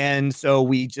 And so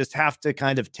we just have to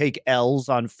kind of take L's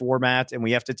on format, and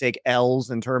we have to take L's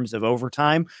in terms of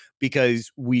overtime, because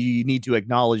we need to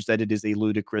acknowledge that it is a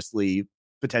ludicrously,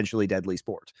 potentially deadly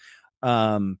sport.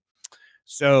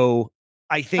 So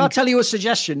I think I'll tell you a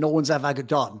suggestion no one's ever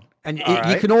done. And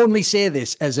you can only say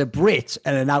this as a Brit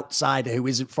and an outsider who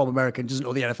isn't from America and doesn't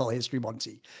know the NFL history,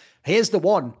 Monty. Here's the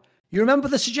one. You remember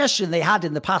the suggestion they had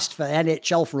in the past for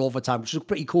NHL for overtime, which is a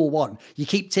pretty cool one. You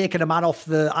keep taking a man off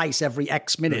the ice every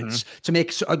X minutes to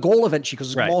make a goal eventually,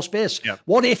 because there's more space. Yep.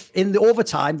 What if in the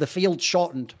overtime, the field's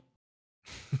shortened,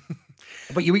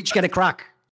 but you each get a crack?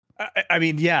 I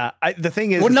mean, yeah. The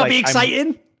thing is, wouldn't that be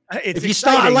exciting? If you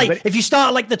start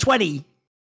like the 20.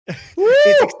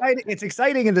 It's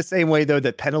exciting in the same way though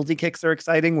that penalty kicks are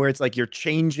exciting, where it's like you're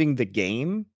changing the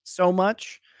game so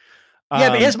much. Yeah,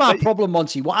 but here's my problem,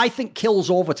 Monty. What I think kills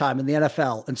overtime in the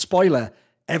NFL, and spoiler,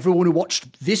 everyone who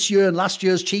watched this year and last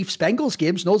year's Chiefs Bengals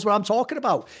games knows what I'm talking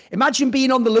about. Imagine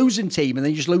being on the losing team and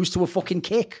then you just lose to a fucking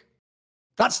kick.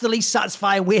 That's the least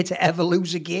satisfying way to ever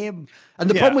lose a game. And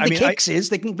the problem with the kicks is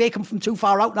they can make them from too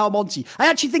far out now, Monty. I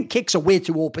actually think kicks are way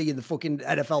too OP in the fucking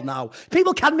NFL now.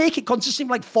 People can make it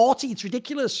consistently like 40. It's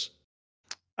ridiculous.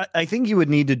 I think you would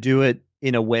need to do it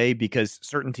in a way because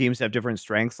certain teams have different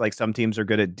strengths. Like some teams are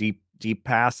good at deep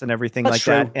pass and everything like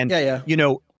that. And,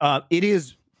 it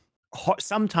is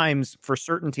sometimes for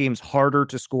certain teams harder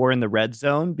to score in the red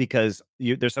zone because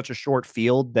there's such a short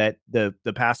field that the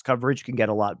pass coverage can get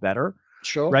a lot better.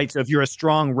 Sure. Right. So if you're a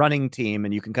strong running team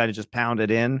and you can kind of just pound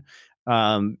it in,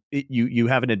 you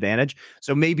have an advantage.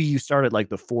 So maybe you start at like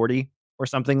the 40 or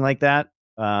something like that.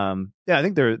 I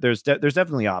think there's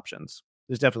definitely options.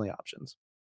 There's definitely options.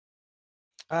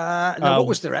 What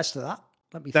was the rest of that?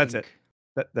 Let me think. That's it.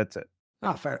 That's it.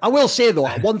 Ah, fair. I will say though,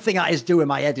 one thing that is doing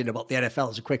my head in about the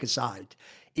NFL as a quick aside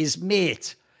is,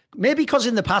 mate, maybe because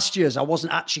in the past years I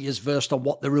wasn't actually as versed on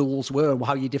what the rules were and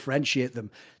how you differentiate them.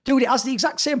 Dude, it has the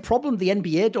exact same problem the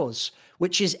NBA does,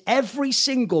 which is every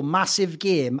single massive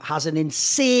game has an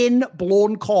insane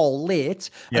blown call late.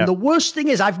 Yep. And the worst thing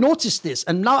is I've noticed this,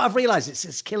 and now I've realized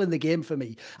it's killing the game for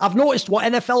me. I've noticed what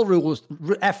NFL rules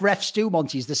refs do,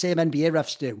 Monty, is the same NBA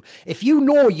refs do. If you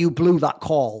know you blew that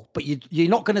call, but you're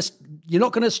not going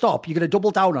to stop, you're going to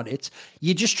double down on it,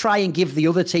 you just try and give the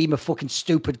other team a fucking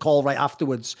stupid call right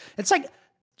afterwards. It's like,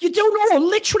 you don't know,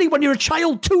 literally when you're a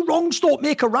child, 2 wrongs don't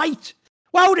make a right.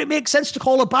 Why would it make sense to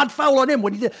call a bad foul on him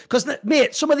when you? Because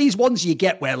mate, some of these ones you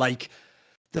get where like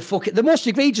the most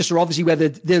egregious are obviously where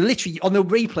they're literally on the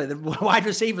replay, the wide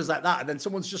receivers like that, and then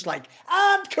someone's just like,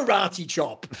 and karate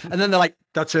chop, and then they're like,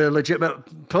 that's a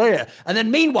legitimate player, and then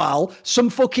meanwhile some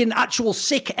fucking actual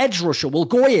sick edge rusher will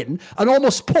go in and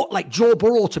almost put like Joe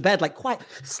Burrow to bed, like, quiet,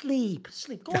 sleep,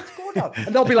 go down,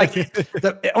 and they'll be like,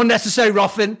 the unnecessary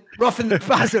roughing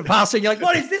passing. You're like,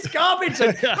 what is this garbage?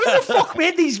 Like, who the fuck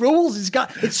made these rules?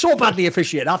 It's so badly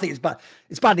officiated. I think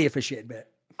it's badly officiated, mate.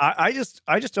 I just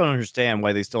don't understand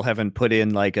why they still haven't put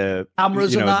in like a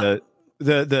cameras and that.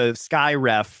 The sky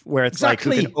ref where it's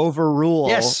exactly. Like who can overrule.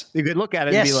 Yes. You could look at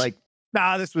it and be like,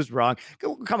 nah, this was wrong.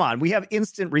 Come on, we have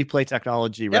instant replay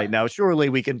technology right now. Surely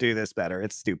we can do this better.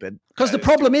 It's stupid. Because the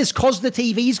problem is, because the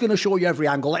TV is going to show you every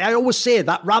angle. Like I always say,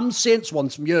 that Rams Saints one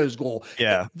from years ago.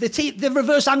 Yeah. The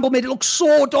reverse angle made it look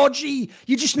so dodgy.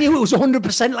 You just knew it was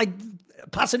 100% like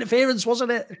pass interference,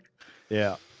 wasn't it?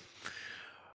 Yeah.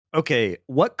 Okay,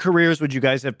 what careers would you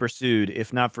guys have pursued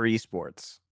if not for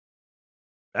esports?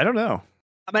 I don't know.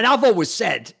 I mean, I've always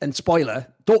said, and spoiler,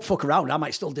 don't fuck around, I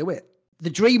might still do it. The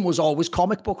dream was always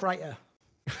comic book writer.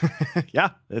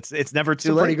 Yeah, it's never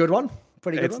too late. Pretty good one.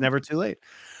 It's never too late.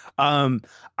 I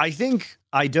think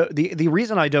the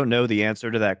reason I don't know the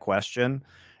answer to that question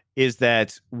is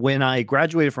that when I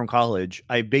graduated from college,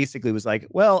 I basically was like,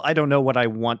 well, I don't know what I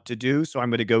want to do, so I'm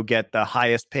going to go get the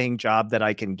highest paying job that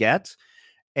I can get.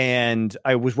 And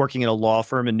I was working in a law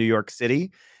firm in New York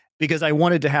City because I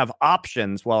wanted to have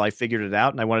options while I figured it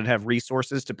out. And I wanted to have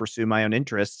resources to pursue my own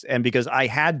interests. And because I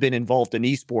had been involved in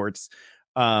esports,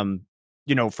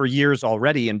 for years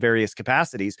already in various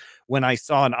capacities, when I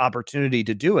saw an opportunity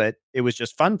to do it, it was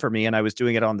just fun for me. And I was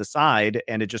doing it on the side.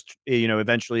 And it just,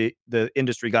 eventually the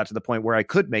industry got to the point where I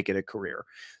could make it a career.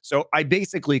 So I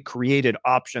basically created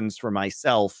options for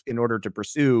myself in order to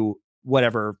pursue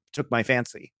whatever took my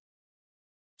fancy.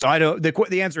 So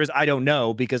the answer is I don't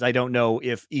know, because I don't know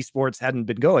if esports hadn't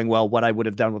been going well, what I would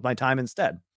have done with my time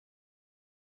instead.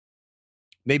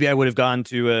 Maybe I would have gone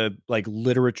to a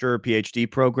literature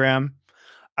PhD program.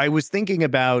 I was thinking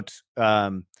about I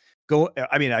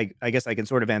guess I can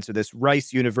sort of answer this.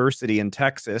 Rice University in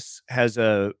Texas has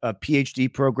a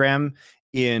PhD program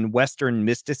in Western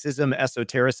mysticism,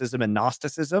 esotericism, and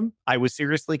Gnosticism. I was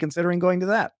seriously considering going to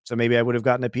that. So maybe I would have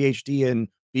gotten a PhD in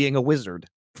being a wizard.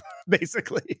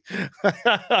 Basically.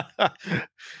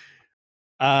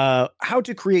 How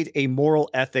to create a moral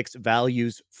ethics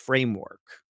values framework.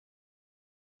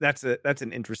 That's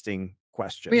an interesting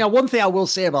question. Yeah, one thing I will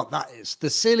say about that is the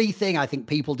silly thing I think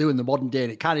people do in the modern day,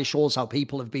 and it kind of shows how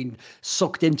people have been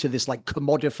sucked into this like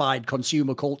commodified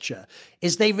consumer culture,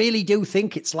 is they really do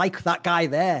think it's like that guy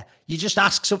there. You just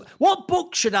ask what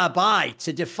book should I buy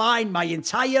to define my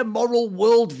entire moral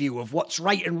worldview of what's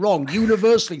right and wrong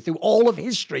universally through all of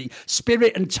history,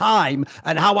 spirit and time,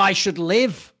 and how I should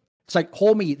live? It's like,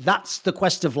 homie, that's the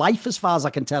quest of life as far as I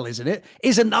can tell, isn't it?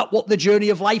 Isn't that what the journey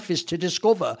of life is, to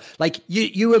discover? Like,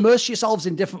 you immerse yourselves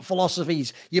in different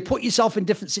philosophies. You put yourself in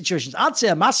different situations. I'd say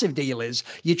a massive deal is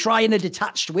you try in a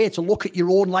detached way to look at your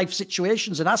own life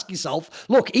situations and ask yourself,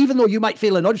 look, even though you might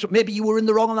feel annoyed, but maybe you were in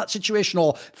the wrong on that situation.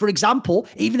 Or, for example,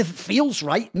 even if it feels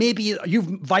right, maybe you've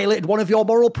violated one of your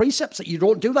moral precepts that you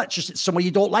don't do that. It's just it's someone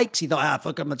you don't like. So you thought,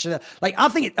 fuck, like, I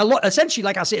think a lot, essentially,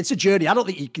 like I say, it's a journey. I don't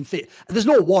think you can fit. There's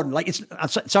no one. Like,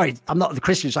 sorry, I'm not the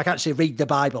Christian, so I can't say read the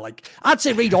Bible. Like, I'd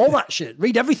say read all that shit.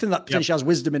 Read everything that potentially has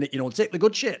wisdom in it, and take the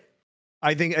good shit.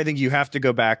 I think you have to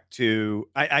go back to,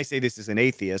 I say this as an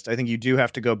atheist, I think you do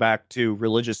have to go back to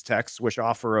religious texts, which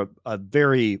offer a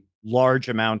very large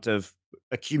amount of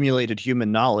accumulated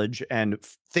human knowledge and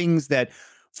things that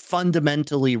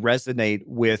fundamentally resonate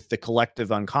with the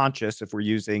collective unconscious, if we're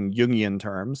using Jungian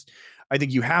terms. I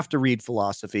think you have to read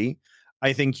philosophy.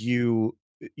 I think you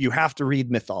have to read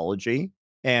mythology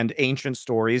and ancient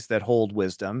stories that hold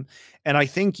wisdom. And I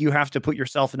think you have to put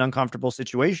yourself in uncomfortable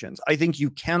situations. I think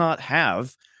you cannot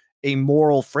have a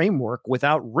moral framework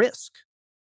without risk,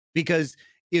 because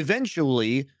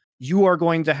eventually you're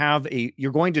going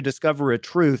to discover a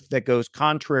truth that goes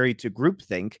contrary to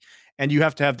groupthink, and you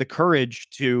have to have the courage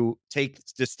to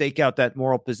stake out that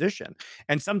moral position.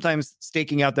 And sometimes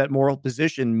staking out that moral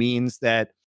position means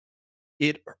that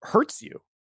it hurts you.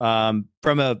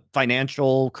 From a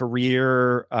financial,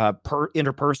 career,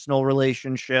 interpersonal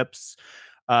relationships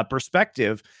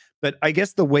perspective. But I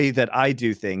guess the way that I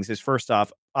do things is, first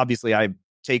off, obviously I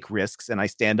take risks and I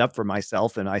stand up for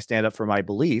myself and I stand up for my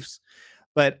beliefs.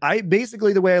 But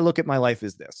basically the way I look at my life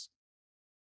is this: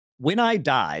 when I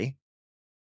die,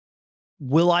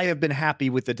 will I have been happy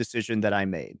with the decision that I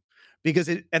made? Because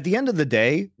at the end of the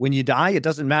day, when you die, it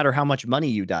doesn't matter how much money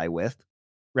you die with,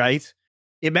 right?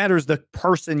 It matters the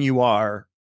person you are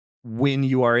when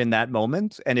you are in that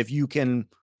moment. And if you can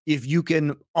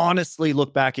honestly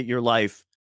look back at your life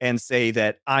and say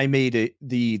that I made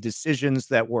the decisions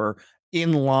that were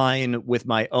in line with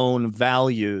my own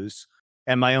values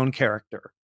and my own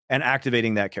character, and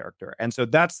activating that character. And so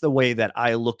that's the way that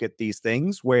I look at these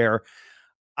things, where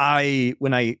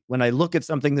when I look at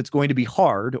something that's going to be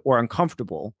hard or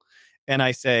uncomfortable, and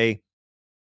I say,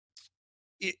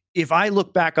 if I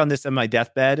look back on this on my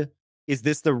deathbed, is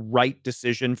this the right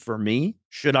decision for me?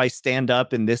 Should I stand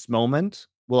up in this moment?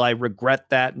 Will I regret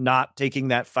that, not taking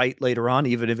that fight later on,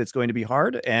 even if it's going to be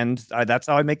hard? And that's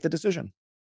how I make the decision.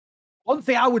 One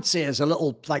thing I would say as a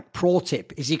little pro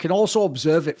tip is you can also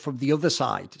observe it from the other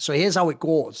side. So here's how it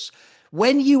goes.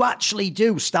 When you actually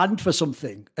do stand for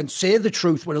something and say the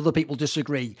truth when other people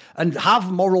disagree, and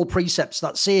have moral precepts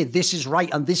that say this is right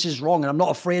and this is wrong, and I'm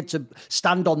not afraid to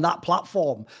stand on that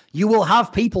platform, you will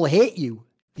have people hate you.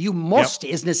 You must.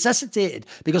 It's necessitated,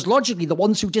 because logically the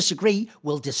ones who disagree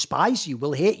will despise you,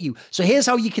 will hate you. So here's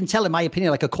how you can tell, in my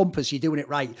opinion, like a compass, you're doing it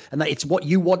right, and that it's what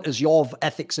you want as your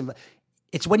ethics. And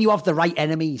it's when you have the right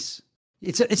enemies.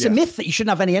 It's a myth that you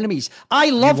shouldn't have any enemies. I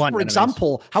love, for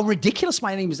example, how ridiculous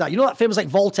my enemies are. You know that famous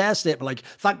Voltaire statement,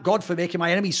 thank God for making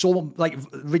my enemies so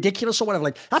ridiculous or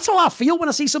whatever. That's how I feel when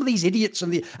I see some of these idiots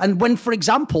and when, for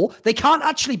example, they can't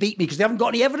actually beat me because they haven't got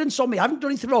any evidence on me. I haven't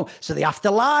done anything wrong, so they have to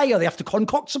lie or they have to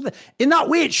concoct something. In that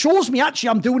way, it shows me actually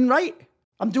I'm doing right.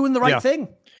 I'm doing the right thing.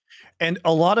 And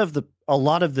a lot of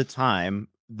the time,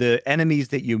 the enemies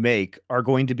that you make are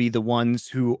going to be the ones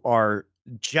who are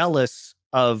jealous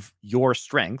of your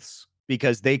strengths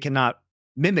because they cannot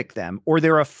mimic them, or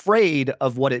they're afraid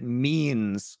of what it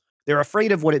means. They're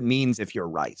afraid of what it means if you're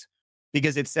right,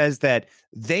 because it says that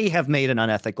they have made an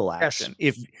unethical action.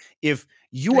 Yes. If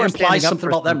you are implies something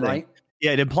about them, right?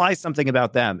 Yeah, it implies something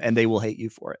about them, and they will hate you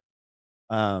for it.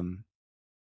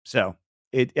 So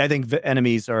I think the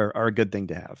enemies are a good thing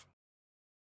to have.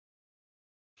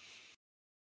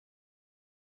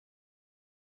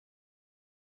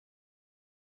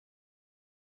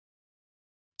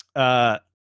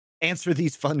 Answer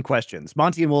these fun questions.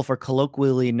 Monty and Wolf are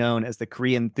colloquially known as the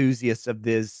Korean enthusiasts of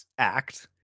this act,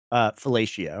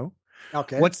 fellatio.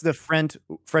 Okay. What's the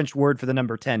French word for the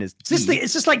number 10? Is D.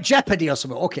 It's just like Jeopardy or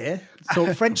something. Okay. So What's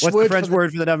the French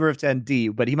word for the number of 10? D.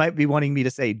 But he might be wanting me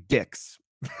to say dicks.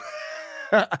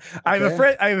 I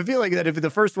have a feeling that if the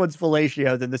first one's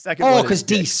fellatio, then the second one is because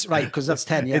D's, right? Because that's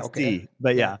 10. Yeah. It's D.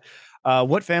 But yeah.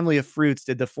 What family of fruits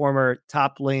did the former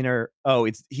top laner?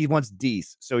 He wants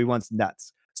D's, so he wants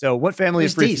nuts. So, what family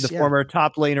is the former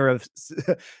top laner of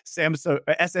Samsung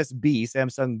SSB,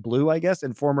 Samsung Blue, I guess,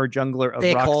 and former jungler of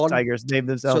Rocks Tigers named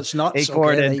themselves so it's nuts.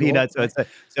 Acorn and Peanuts.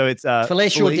 So it's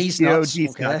Fellatio D nuts.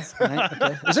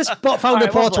 Okay. Was this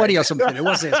founded 420 or something? It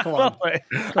was this. Come on.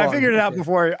 I figured it out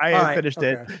before I had finished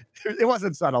it. It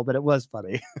wasn't subtle, but it was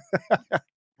funny.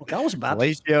 Okay, that wasn't bad.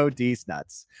 Fellatio D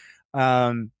nuts.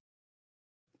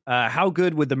 How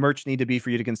good would the merch need to be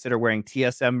for you to consider wearing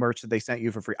TSM merch that they sent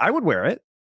you for free? I would wear it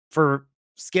for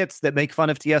skits that make fun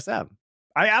of TSM.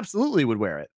 I absolutely would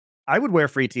wear it. I would wear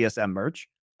free TSM merch.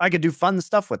 I could do fun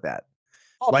stuff with that.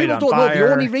 Oh, people don't know.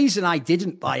 The only reason I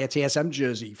didn't buy a TSM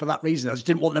jersey for that reason, I just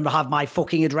didn't want them to have my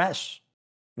fucking address.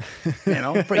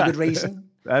 Pretty good reason.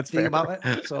 That's fair about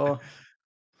it. So.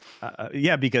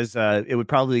 Yeah, because it would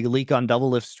probably leak on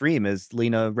Doublelift stream, as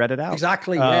Lena read it out.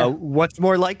 Exactly. What's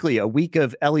more likely, a week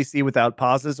of LEC without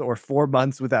pauses or 4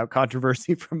 months without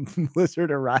controversy from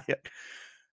Blizzard or Riot?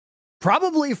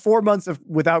 Probably 4 months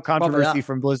without controversy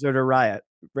from Blizzard or Riot.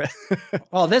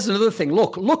 Oh, there's another thing.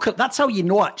 Look, that's how you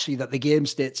know actually that the game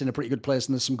state's in a pretty good place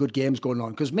and there's some good games going on.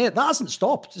 Because, mate, that hasn't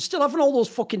stopped. They're still having all those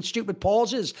fucking stupid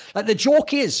pauses. Like, the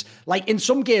joke is, like, in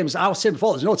some games, I was saying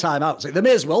before, there's no timeouts. Like, there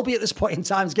may as well be at this point in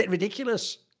time. It's getting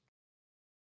ridiculous.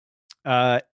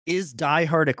 Is Die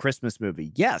Hard a Christmas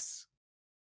movie? Yes.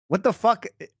 What the fuck?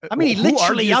 I mean, he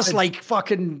literally has doesn't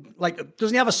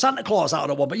he have a Santa Claus out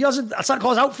at one? But he has a Santa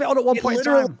Claus outfit on at one point in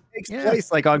time. It takes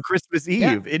place like on Christmas Eve.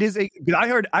 Yeah. It is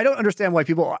I don't understand why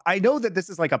people. I know that this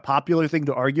is like a popular thing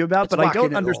to argue about, but I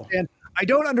don't understand. I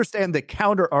don't understand the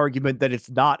counter argument that it's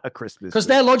not a Christmas. Because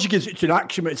their logic is it's an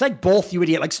action. It's like both, you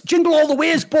idiot. Like Jingle All the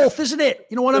Way is both, isn't it?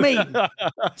 You know what I mean?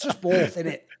 It's just both, isn't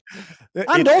it?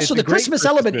 And also the Christmas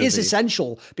element is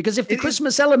essential, because if the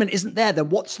Christmas element isn't there, then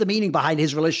what's the meaning behind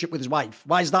his relationship with his wife?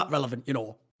 Why is that relevant,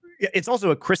 It's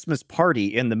also a Christmas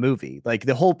party in the movie. Like,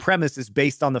 the whole premise is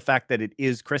based on the fact that it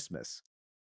is Christmas.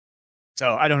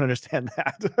 So I don't understand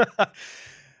that.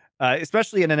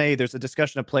 Especially in NA, there's a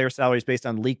discussion of player salaries based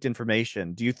on leaked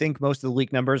information. Do you think most of the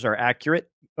leaked numbers are accurate?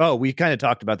 Oh, we kind of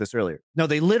talked about this earlier. No,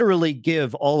 they literally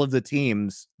give all of the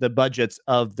teams the budgets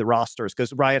of the rosters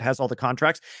because Riot has all the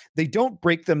contracts. They don't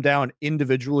break them down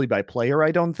individually by player,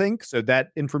 I don't think. So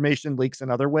that information leaks in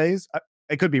other ways.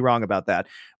 I could be wrong about that,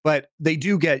 but they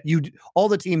do get all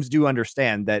the teams do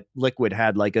understand that Liquid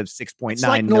had like a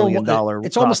 $6.9 million.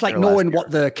 It's almost like knowing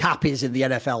what the cap is in the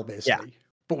NFL, basically. Yeah.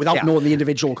 But without knowing the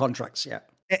individual contracts,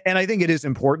 And I think it is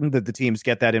important that the teams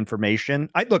get that information.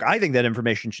 I think that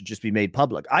information should just be made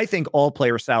public. I think all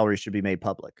player salaries should be made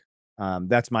public.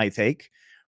 That's my take.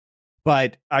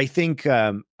 But I think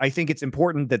it's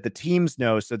important that the teams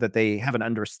know so that they have an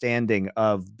understanding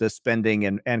of the spending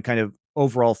and kind of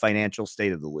overall financial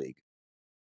state of the league.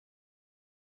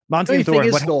 Monty and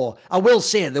Thorn, I will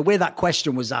say the way that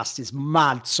question was asked is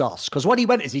mad sauce. Because what he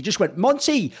went is he just went,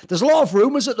 Monty, there's a lot of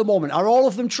rumors at the moment. Are all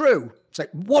of them true? It's like,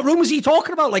 what rumors are you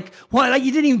talking about? Like, what? Like,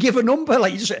 you didn't even give a number.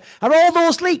 Like, you just are all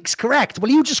those leaks correct?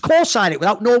 Well, you just co-sign it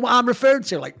without knowing what I'm referring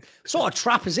to. Like, sort of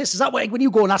trap is this? Is that when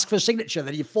you go and ask for a signature,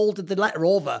 then you folded the letter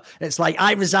over? And it's like,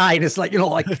 I resign. It's like,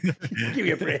 like, give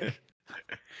me a break.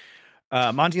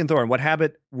 Monty and Thorn, what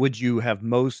habit would you have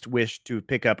most wished to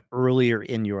pick up earlier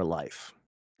in your life?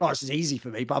 Oh, this is easy for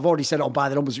me, but I've already said it on By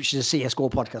the Numbers, which is a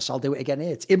CSGO podcast, so I'll do it again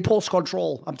here. It's impulse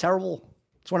control. I'm terrible.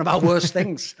 It's one of my worst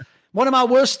things. One of my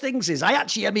worst things is I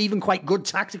actually am even quite good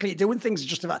tactically at doing things.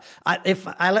 Just if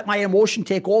I let my emotion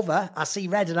take over, I see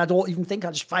red and I don't even think,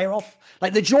 I just fire off.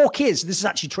 Like, the joke is, this is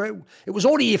actually true. It was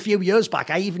only a few years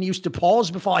back, I even used to pause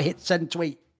before I hit send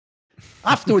tweet.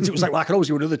 Afterwards, it was like, well, I can always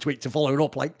do another tweet to follow it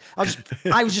up. Like,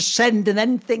 I was just send and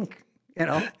then think,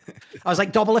 I was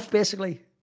like Doublelift, basically.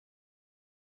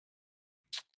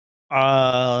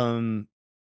 I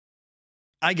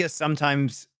guess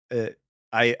sometimes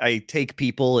I take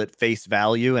people at face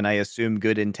value and I assume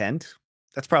good intent.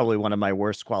 That's probably one of my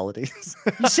worst qualities.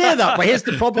 You say that, but here's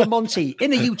the problem, Monty.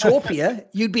 In a utopia,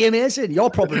 you'd be amazing. Your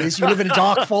problem is you live in a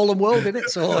dark, fallen world, innit?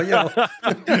 So,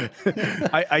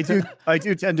 I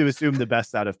do tend to assume the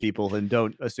best out of people and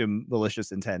don't assume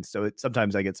malicious intent. So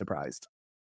sometimes I get surprised.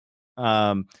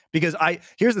 Because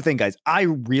here's the thing, guys. I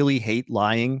really hate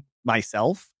lying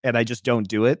myself, and I just don't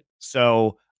do it.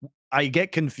 So I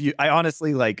get confused. I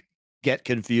honestly get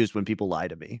confused when people lie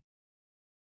to me.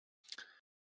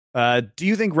 Do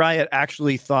you think Riot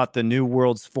actually thought the New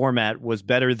Worlds format was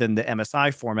better than the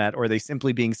MSI format, or are they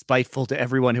simply being spiteful to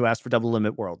everyone who asked for Double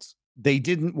Limit Worlds? They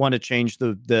didn't want to change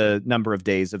the number of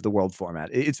days of the world format.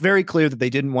 It's very clear that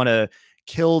they didn't want to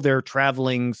kill their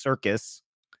traveling circus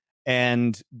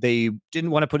and they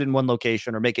didn't want to put it in one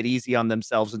location or make it easy on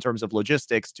themselves in terms of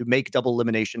logistics to make double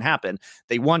elimination happen.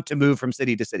 They want to move from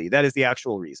city to city. That is the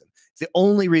actual reason. It's the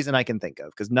only reason I can think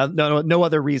of, because no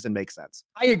other reason makes sense.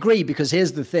 I agree, because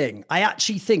here's the thing. I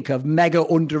actually think a mega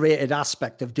underrated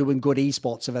aspect of doing good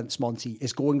esports events, Monty,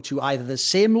 is going to either the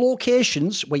same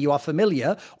locations where you are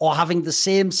familiar or having the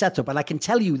same setup. And I can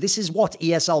tell you, this is what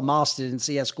ESL mastered in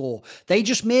CSGO. They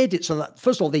just made it so that,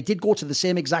 first of all, they did go to the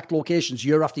same exact locations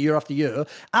year after year after year,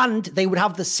 and they would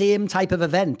have the same type of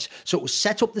event. So it was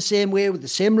set up the same way with the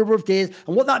same number of days.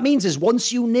 And what that means is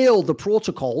once you nail the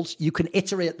protocols, you can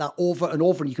iterate that over and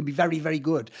over, and you can be very, very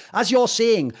good. As you're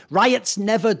saying, Riot's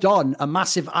never done a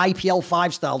massive IPL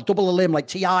 5 style double elim like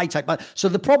TI type. So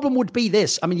the problem would be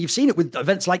this. I mean, you've seen it with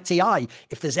events like TI.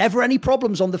 If there's ever any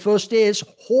problems on the first days,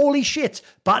 holy shit,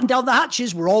 batten down the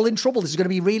hatches, we're all in trouble. This is going to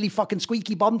be really fucking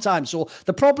squeaky bum time. So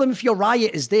the problem if you're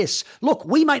Riot is this. Look,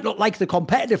 we might not like the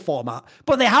competitive format,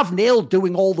 but they have nailed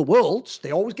doing all the worlds.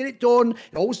 They always get it done.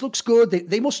 It always looks good.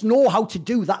 They must know how to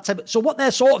do that type of, so what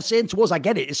they're sort of saying to us, I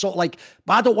get it, is sort of like,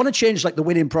 but I don't want to change like the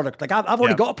winning product. Like I've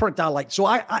already got a product I like. So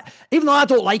I even though I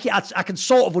don't like it, I can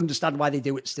sort of understand why they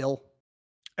do it still.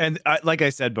 And like I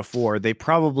said before, they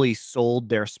probably sold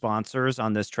their sponsors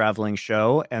on this traveling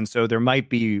show. And so there might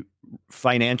be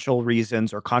financial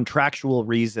reasons or contractual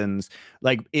reasons.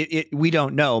 Like we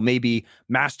don't know. Maybe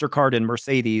MasterCard and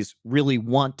Mercedes really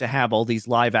want to have all these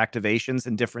live activations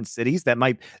in different cities. That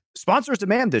might, sponsors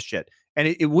demand this shit. And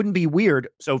it wouldn't be weird.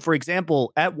 So, for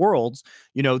example, at Worlds,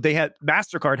 they had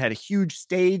MasterCard had a huge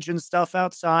stage and stuff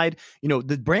outside.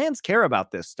 The brands care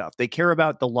about this stuff. They care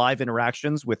about the live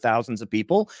interactions with thousands of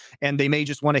people, and they may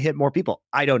just want to hit more people.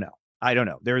 I don't know.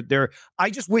 I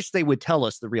just wish they would tell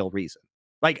us the real reason.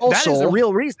 Like, also, that is a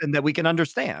real reason that we can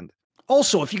understand.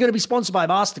 Also, if you're going to be sponsored by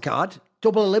MasterCard,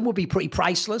 double elim would be pretty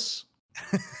priceless.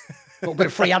 A little bit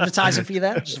of free advertising for you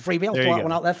there. Just a freebie. I'll throw that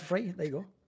one out there for free. There you go.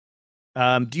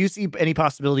 Do you see any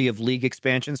possibility of league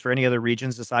expansions for any other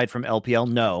regions aside from LPL?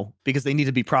 No, because they need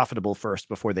to be profitable first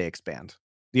before they expand.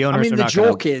 The owners. The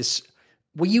joke is,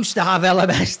 we used to have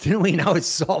LMS, didn't we? Now it's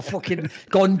sort of fucking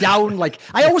gone down. Like,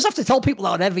 I always have to tell people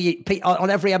that on every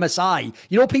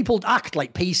MSI, people act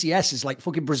like PCS is like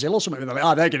fucking Brazil or something. They're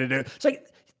like, they're going to do it. It's like,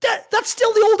 that's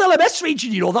still the old LMS region,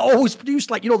 that always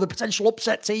produced like, the potential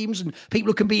upset teams and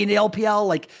people who can be in the LPL.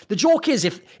 Like, the joke is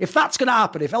if that's going to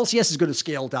happen, if LCS is going to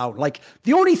scale down, like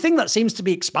the only thing that seems to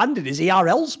be expanded is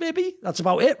ERLs, maybe. That's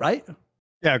about it, right?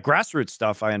 Yeah, grassroots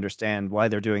stuff, I understand why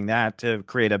they're doing that, to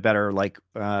create a better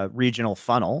regional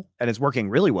funnel, and it's working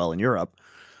really well in Europe.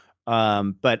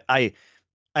 But I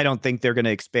don't think they're going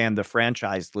to expand the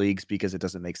franchise leagues because it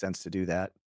doesn't make sense to do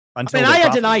that. I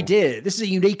had an idea. This is a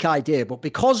unique idea, but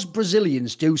because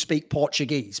Brazilians do speak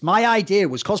Portuguese, my idea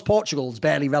was, because Portugal is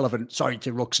barely relevant, sorry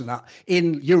to Rux and that,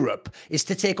 in Europe, is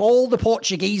to take all the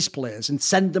Portuguese players and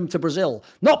send them to Brazil.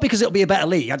 Not because it'll be a better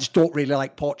league. I just don't really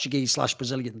like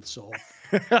Portuguese/Brazilian. So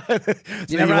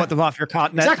you want them off your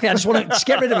continent? Exactly. I just want to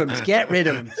get rid of them. Get rid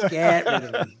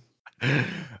of them.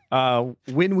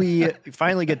 When we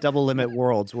finally get Double Limit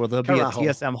Worlds, will there be a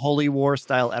TSM Holy War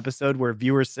style episode where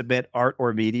viewers submit art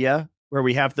or media, where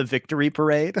we have the victory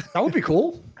parade? That would be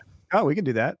cool. Oh, we can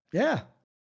do that. Yeah.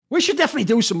 We should definitely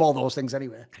do some more of those things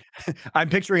anyway. I'm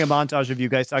picturing a montage of you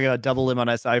guys talking about Double Limb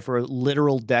on SI for a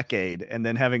literal decade, and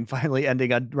then finally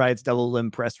ending on Riot's Double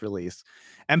Limb press release.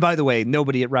 And by the way,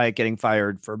 nobody at Riot getting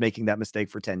fired for making that mistake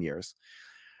for 10 years.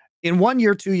 In 1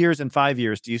 year, 2 years, and 5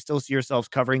 years, do you still see yourselves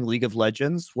covering League of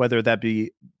Legends, whether that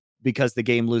be because the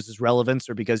game loses relevance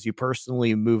or because you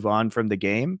personally move on from the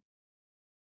game?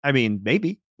 I mean,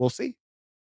 maybe. We'll see.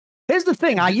 Here's the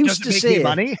thing. I used to say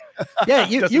money. Yeah,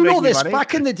 you know this. Money?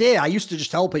 Back in the day, I used to just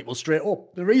tell people straight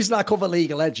up, the reason I cover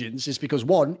League of Legends is because,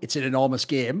 one, it's an enormous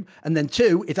game, and then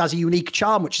two, it has a unique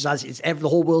charm, which is the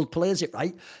whole world plays it,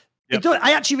 right? Yep.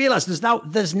 I actually realized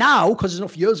there's now, because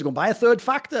enough years have gone by, a third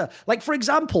factor. Like, for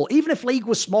example, even if League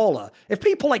was smaller, if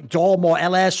people like Dom or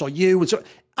LS or you,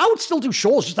 I would still do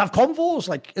shows, just have convos.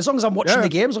 Like, as long as I'm watching the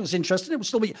game, as long as it's interesting, it would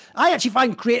still be. I actually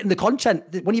find creating the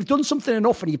content, when you've done something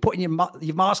enough and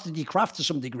you've mastered your craft to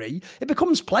some degree, it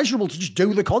becomes pleasurable to just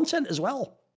do the content as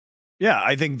well. Yeah,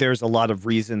 I think there's a lot of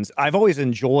reasons. I've always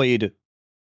enjoyed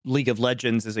League of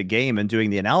Legends as a game and doing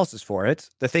the analysis for it.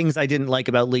 The things I didn't like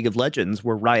about League of Legends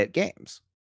were Riot Games.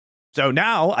 So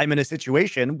now I'm in a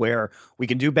situation where we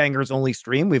can do bangers only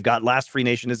stream. We've got Last Free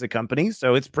Nation as a company,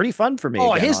 so it's pretty fun for me.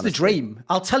 Here's the dream.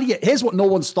 I'll tell you, here's what no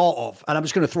one's thought of, and I'm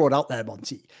just going to throw it out there,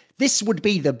 Monty. this would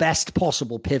be the best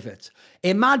possible pivot.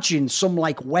 Imagine some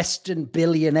like Western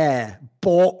billionaire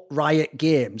bought Riot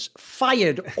Games,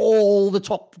 fired all the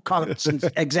top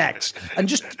execs, and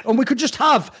we could just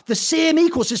have the same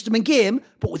ecosystem and game,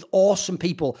 but with awesome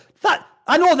people.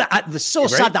 I know that it's so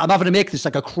sad that I'm having to make this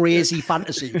like a crazy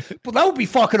fantasy, but that would be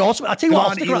fucking awesome. I tell you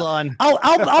what, Elon.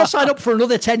 I'll sign up for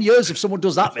another 10 years if someone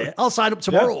does that, mate. I'll sign up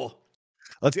tomorrow. Yeah.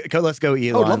 Let's go,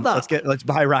 Elon. I love that. Let's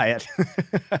buy Riot.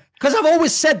 Because I've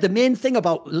always said the main thing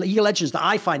about League of Legends that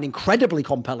I find incredibly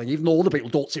compelling, even though other people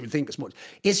don't seem to think as much,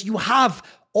 is you have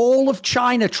all of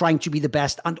China trying to be the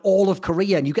best and all of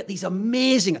Korea, and you get these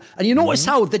amazing, and you notice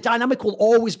how the dynamic will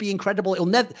always be incredible.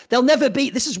 They'll never be.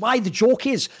 This is why the joke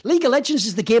is League of Legends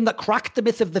is the game that cracked the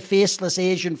myth of the faceless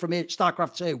Asian from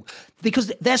StarCraft 2,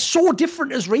 because they're so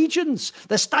different as regions.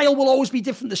 Their style will always be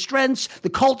different. The strengths, the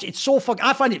culture, it's so fun.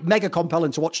 I find it mega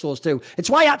compelling to watch those two. It's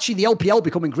why actually the LPL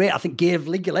becoming great, I think, gave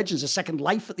League of Legends a second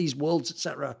life at these worlds,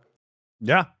 etc.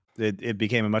 Yeah. It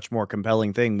became a much more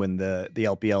compelling thing when the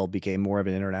LPL became more of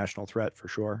an international threat, for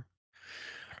sure.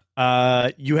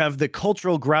 You have the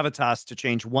cultural gravitas to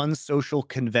change one social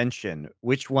convention.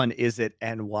 Which one is it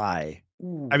and why?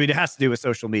 Ooh. I mean, it has to do with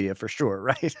social media for sure,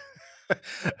 right?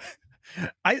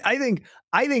 I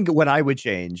think what I would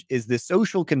change is the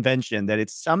social convention that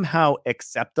it's somehow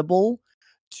acceptable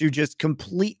to just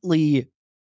completely.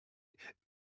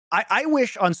 I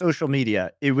wish on social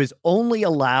media it was only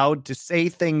allowed to say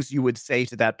things you would say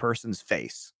to that person's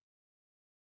face.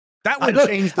 That would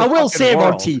change the I will say,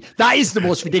 world. Monty, that is the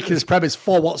most ridiculous premise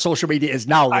for what social media is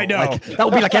now. I know. Like, that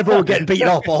would be like everyone getting beaten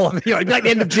up. It'd be like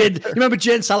the end of Jane. You remember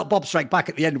Jane Silent Bob Strike Back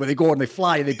at the end where they go and they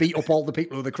fly and they beat up all the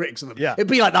people who are the critics of them? Yeah. It'd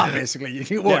be like that, basically. If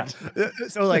you would. Yeah.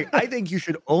 So, I think you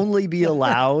should only be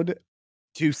allowed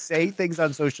to say things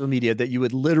on social media that you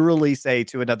would literally say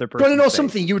to another person. Do you want to know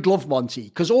something you'd love, Monty?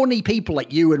 Because only people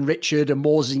like you and Richard and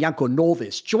Moses and Yanko know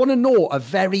this. Do you want to know a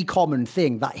very common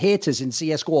thing that haters in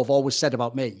CSGO have always said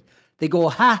about me? They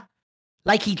go,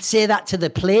 like he'd say that to the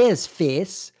player's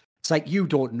face. It's like, you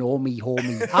don't know me,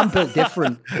 homie. I'm built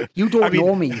different. You don't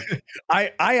know me. I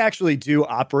actually do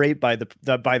operate by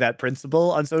by that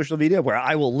principle on social media, where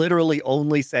I will literally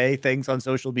only say things on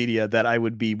social media that I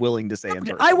would be willing to say in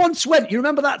person. I once went, you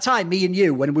remember that time, me and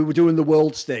you, when we were doing the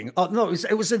Worlds thing? Oh, no,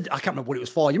 it was I can't remember what it was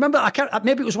for. You remember,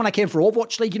 maybe it was when I came for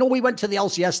Overwatch League. You know, we went to the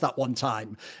LCS that one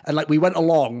time, and like we went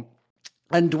along.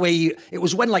 And it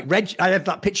was when like I have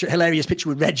that hilarious picture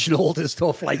with Reginald and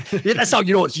stuff. Like, that's how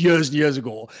you know it's years and years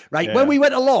ago, right? Yeah. When we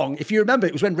went along, if you remember,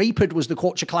 it was when Reaped was the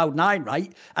coach of Cloud9,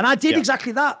 right? And I did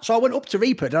exactly that. So I went up to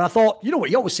Reaped and I thought, you know what?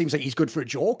 He always seems like he's good for a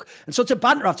joke. And so to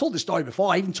banter, I've told this story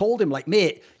before. I even told him, like,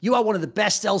 mate, you are one of the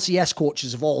best LCS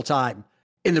coaches of all time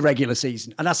in the regular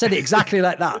season. And I said it exactly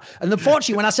like that. And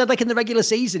unfortunately, when I said like in the regular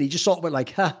season, he just sort of went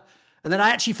like, And then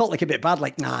I actually felt like a bit bad,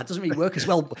 like, nah, it doesn't really work as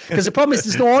well. Because the problem is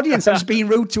there's no audience. I'm just being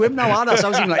rude to him now, aren't I? So I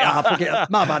was even like, forget it.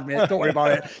 My bad, mate. Don't worry about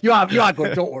it. You are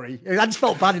good. Don't worry. I just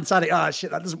felt bad inside it.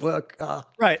 Shit, that doesn't work.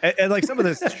 Right. And like some of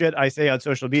this shit I say on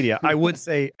social media, I would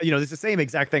say, it's the same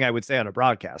exact thing I would say on a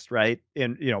broadcast, right?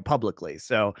 Publicly.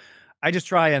 So I just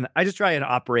try and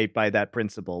operate by that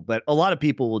principle. But a lot of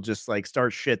people will just like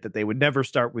start shit that they would never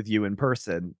start with you in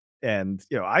person. And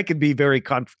I could be very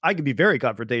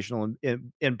confrontational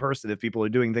in person if people are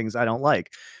doing things I don't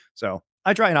like. So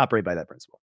I try and operate by that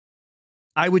principle.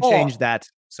 I would change that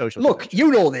social. Look, convention.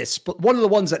 You know this, but one of the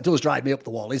ones that does drive me up the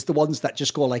wall is the ones that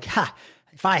just go like,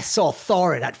 if I saw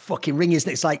Thor in that fucking ring,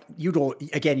 it's like, you don't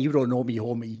know me,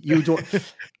 homie. You don't.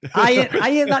 I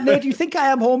ain't that nerd. You think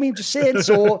I am, homie? I'm just saying.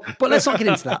 So, but let's not get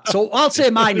into that. So I'll say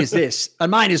mine is this,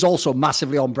 and mine is also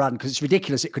massively on brand because it's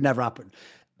ridiculous. It could never happen.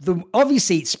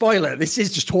 Obviously, spoiler, this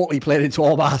is just totally playing into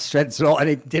all my strengths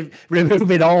and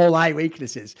removing all my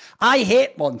weaknesses. I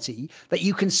hate, Monty, that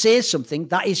you can say something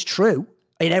that is true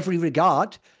in every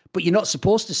regard, but you're not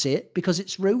supposed to say it because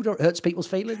it's rude or it hurts people's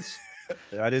feelings.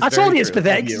 I told you it's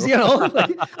pathetic.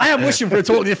 I am wishing for a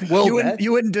totally different world.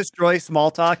 You wouldn't destroy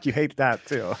small talk. You hate that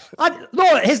too.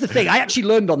 No, here's the thing. I actually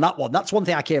learned on that one. That's one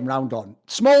thing I came around on.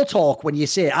 Small talk, when you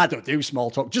say, I don't do small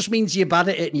talk, just means you're bad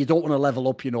at it and you don't want to level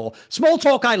up, Small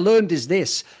talk I learned is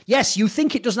this. Yes, you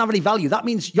think it doesn't have any value. That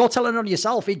means you're telling on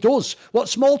yourself. It does. What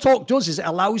small talk does is it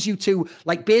allows you to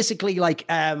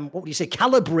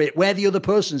calibrate where the other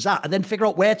person's at and then figure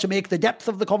out where to make the depth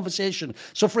of the conversation.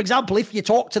 So for example, if you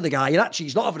talk to the guy, actually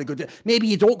he's not having a good day. Maybe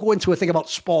you don't go into a thing about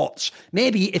sports.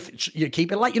 Maybe if you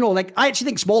keep it like, like, I actually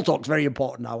think small talk's very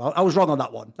important now. I was wrong on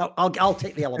that one. I'll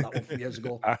take the L on that one from years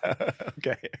ago.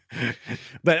 Okay.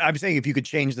 But I'm saying if you could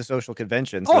change the social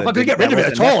convention. So if I could get rid of it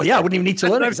at all, I wouldn't even need to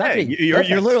learn it. Exactly.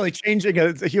 You're literally changing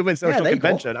a human social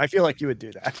convention. I feel like you would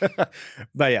do that.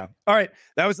 But yeah. All right.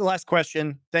 That was the last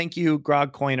question. Thank you,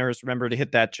 Grog Coiners. Remember to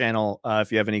hit that channel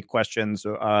if you have any questions.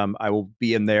 I will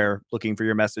be in there looking for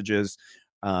your messages.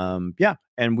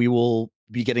 And we will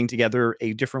be getting together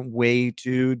a different way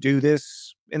to do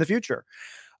this in the future.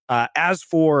 As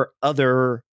for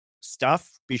other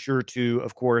stuff, be sure to,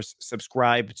 of course,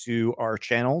 subscribe to our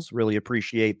channels. Really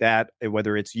appreciate that,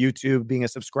 whether it's YouTube, being a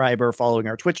subscriber, following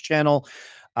our Twitch channel.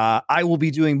 I will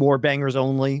be doing more Bangers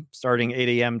Only starting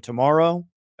 8 a.m. tomorrow.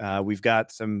 We've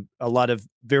got a lot of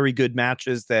very good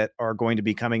matches that are going to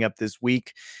be coming up this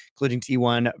week, including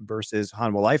T1 versus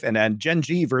Hanwha Life and Gen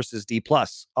G versus D+.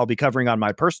 I'll be covering on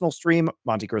my personal stream,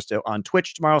 Monte Cristo on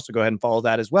Twitch tomorrow, so go ahead and follow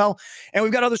that as well. And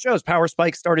we've got other shows. Power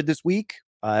Spike started this week.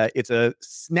 It's a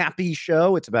snappy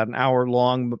show. It's about an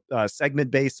hour-long segment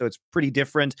base, so it's pretty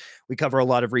different. We cover a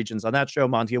lot of regions on that show.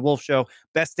 Monty Wolf Show.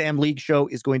 Best Damn League Show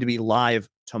is going to be live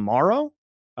tomorrow.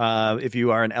 If you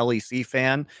are an LEC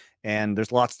fan, and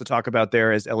there's lots to talk about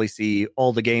there as LEC.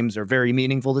 All the games are very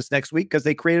meaningful this next week because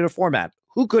they created a format.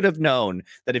 Who could have known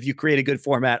that if you create a good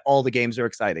format, all the games are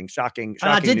exciting? Shocking.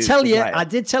 And I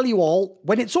did tell you all,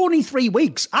 when it's only 3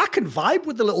 weeks, I can vibe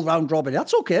with the little round robin.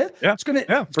 That's okay. Yeah, it's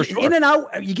gonna for sure. In and out.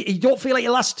 You don't feel like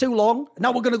it lasts too long.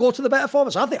 Now we're going to go to the better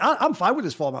formats. I think I'm fine with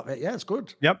this format. Mate. Yeah, it's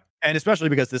good. Yep. And especially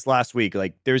because this last week,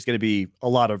 there's going to be a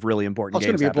lot of really important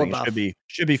games happening.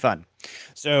 Should be fun.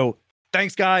 So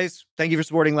thanks, guys. Thank you for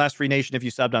supporting Last Free Nation. If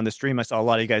you subbed on the stream, I saw a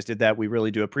lot of you guys did that. We really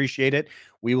do appreciate it.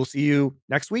 We will see you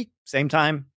next week. Same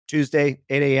time, Tuesday,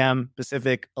 8 a.m.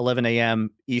 Pacific, 11 a.m.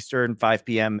 Eastern, 5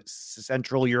 p.m.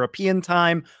 Central European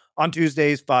time. On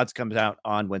Tuesdays, VODs comes out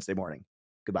on Wednesday morning.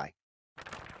 Goodbye.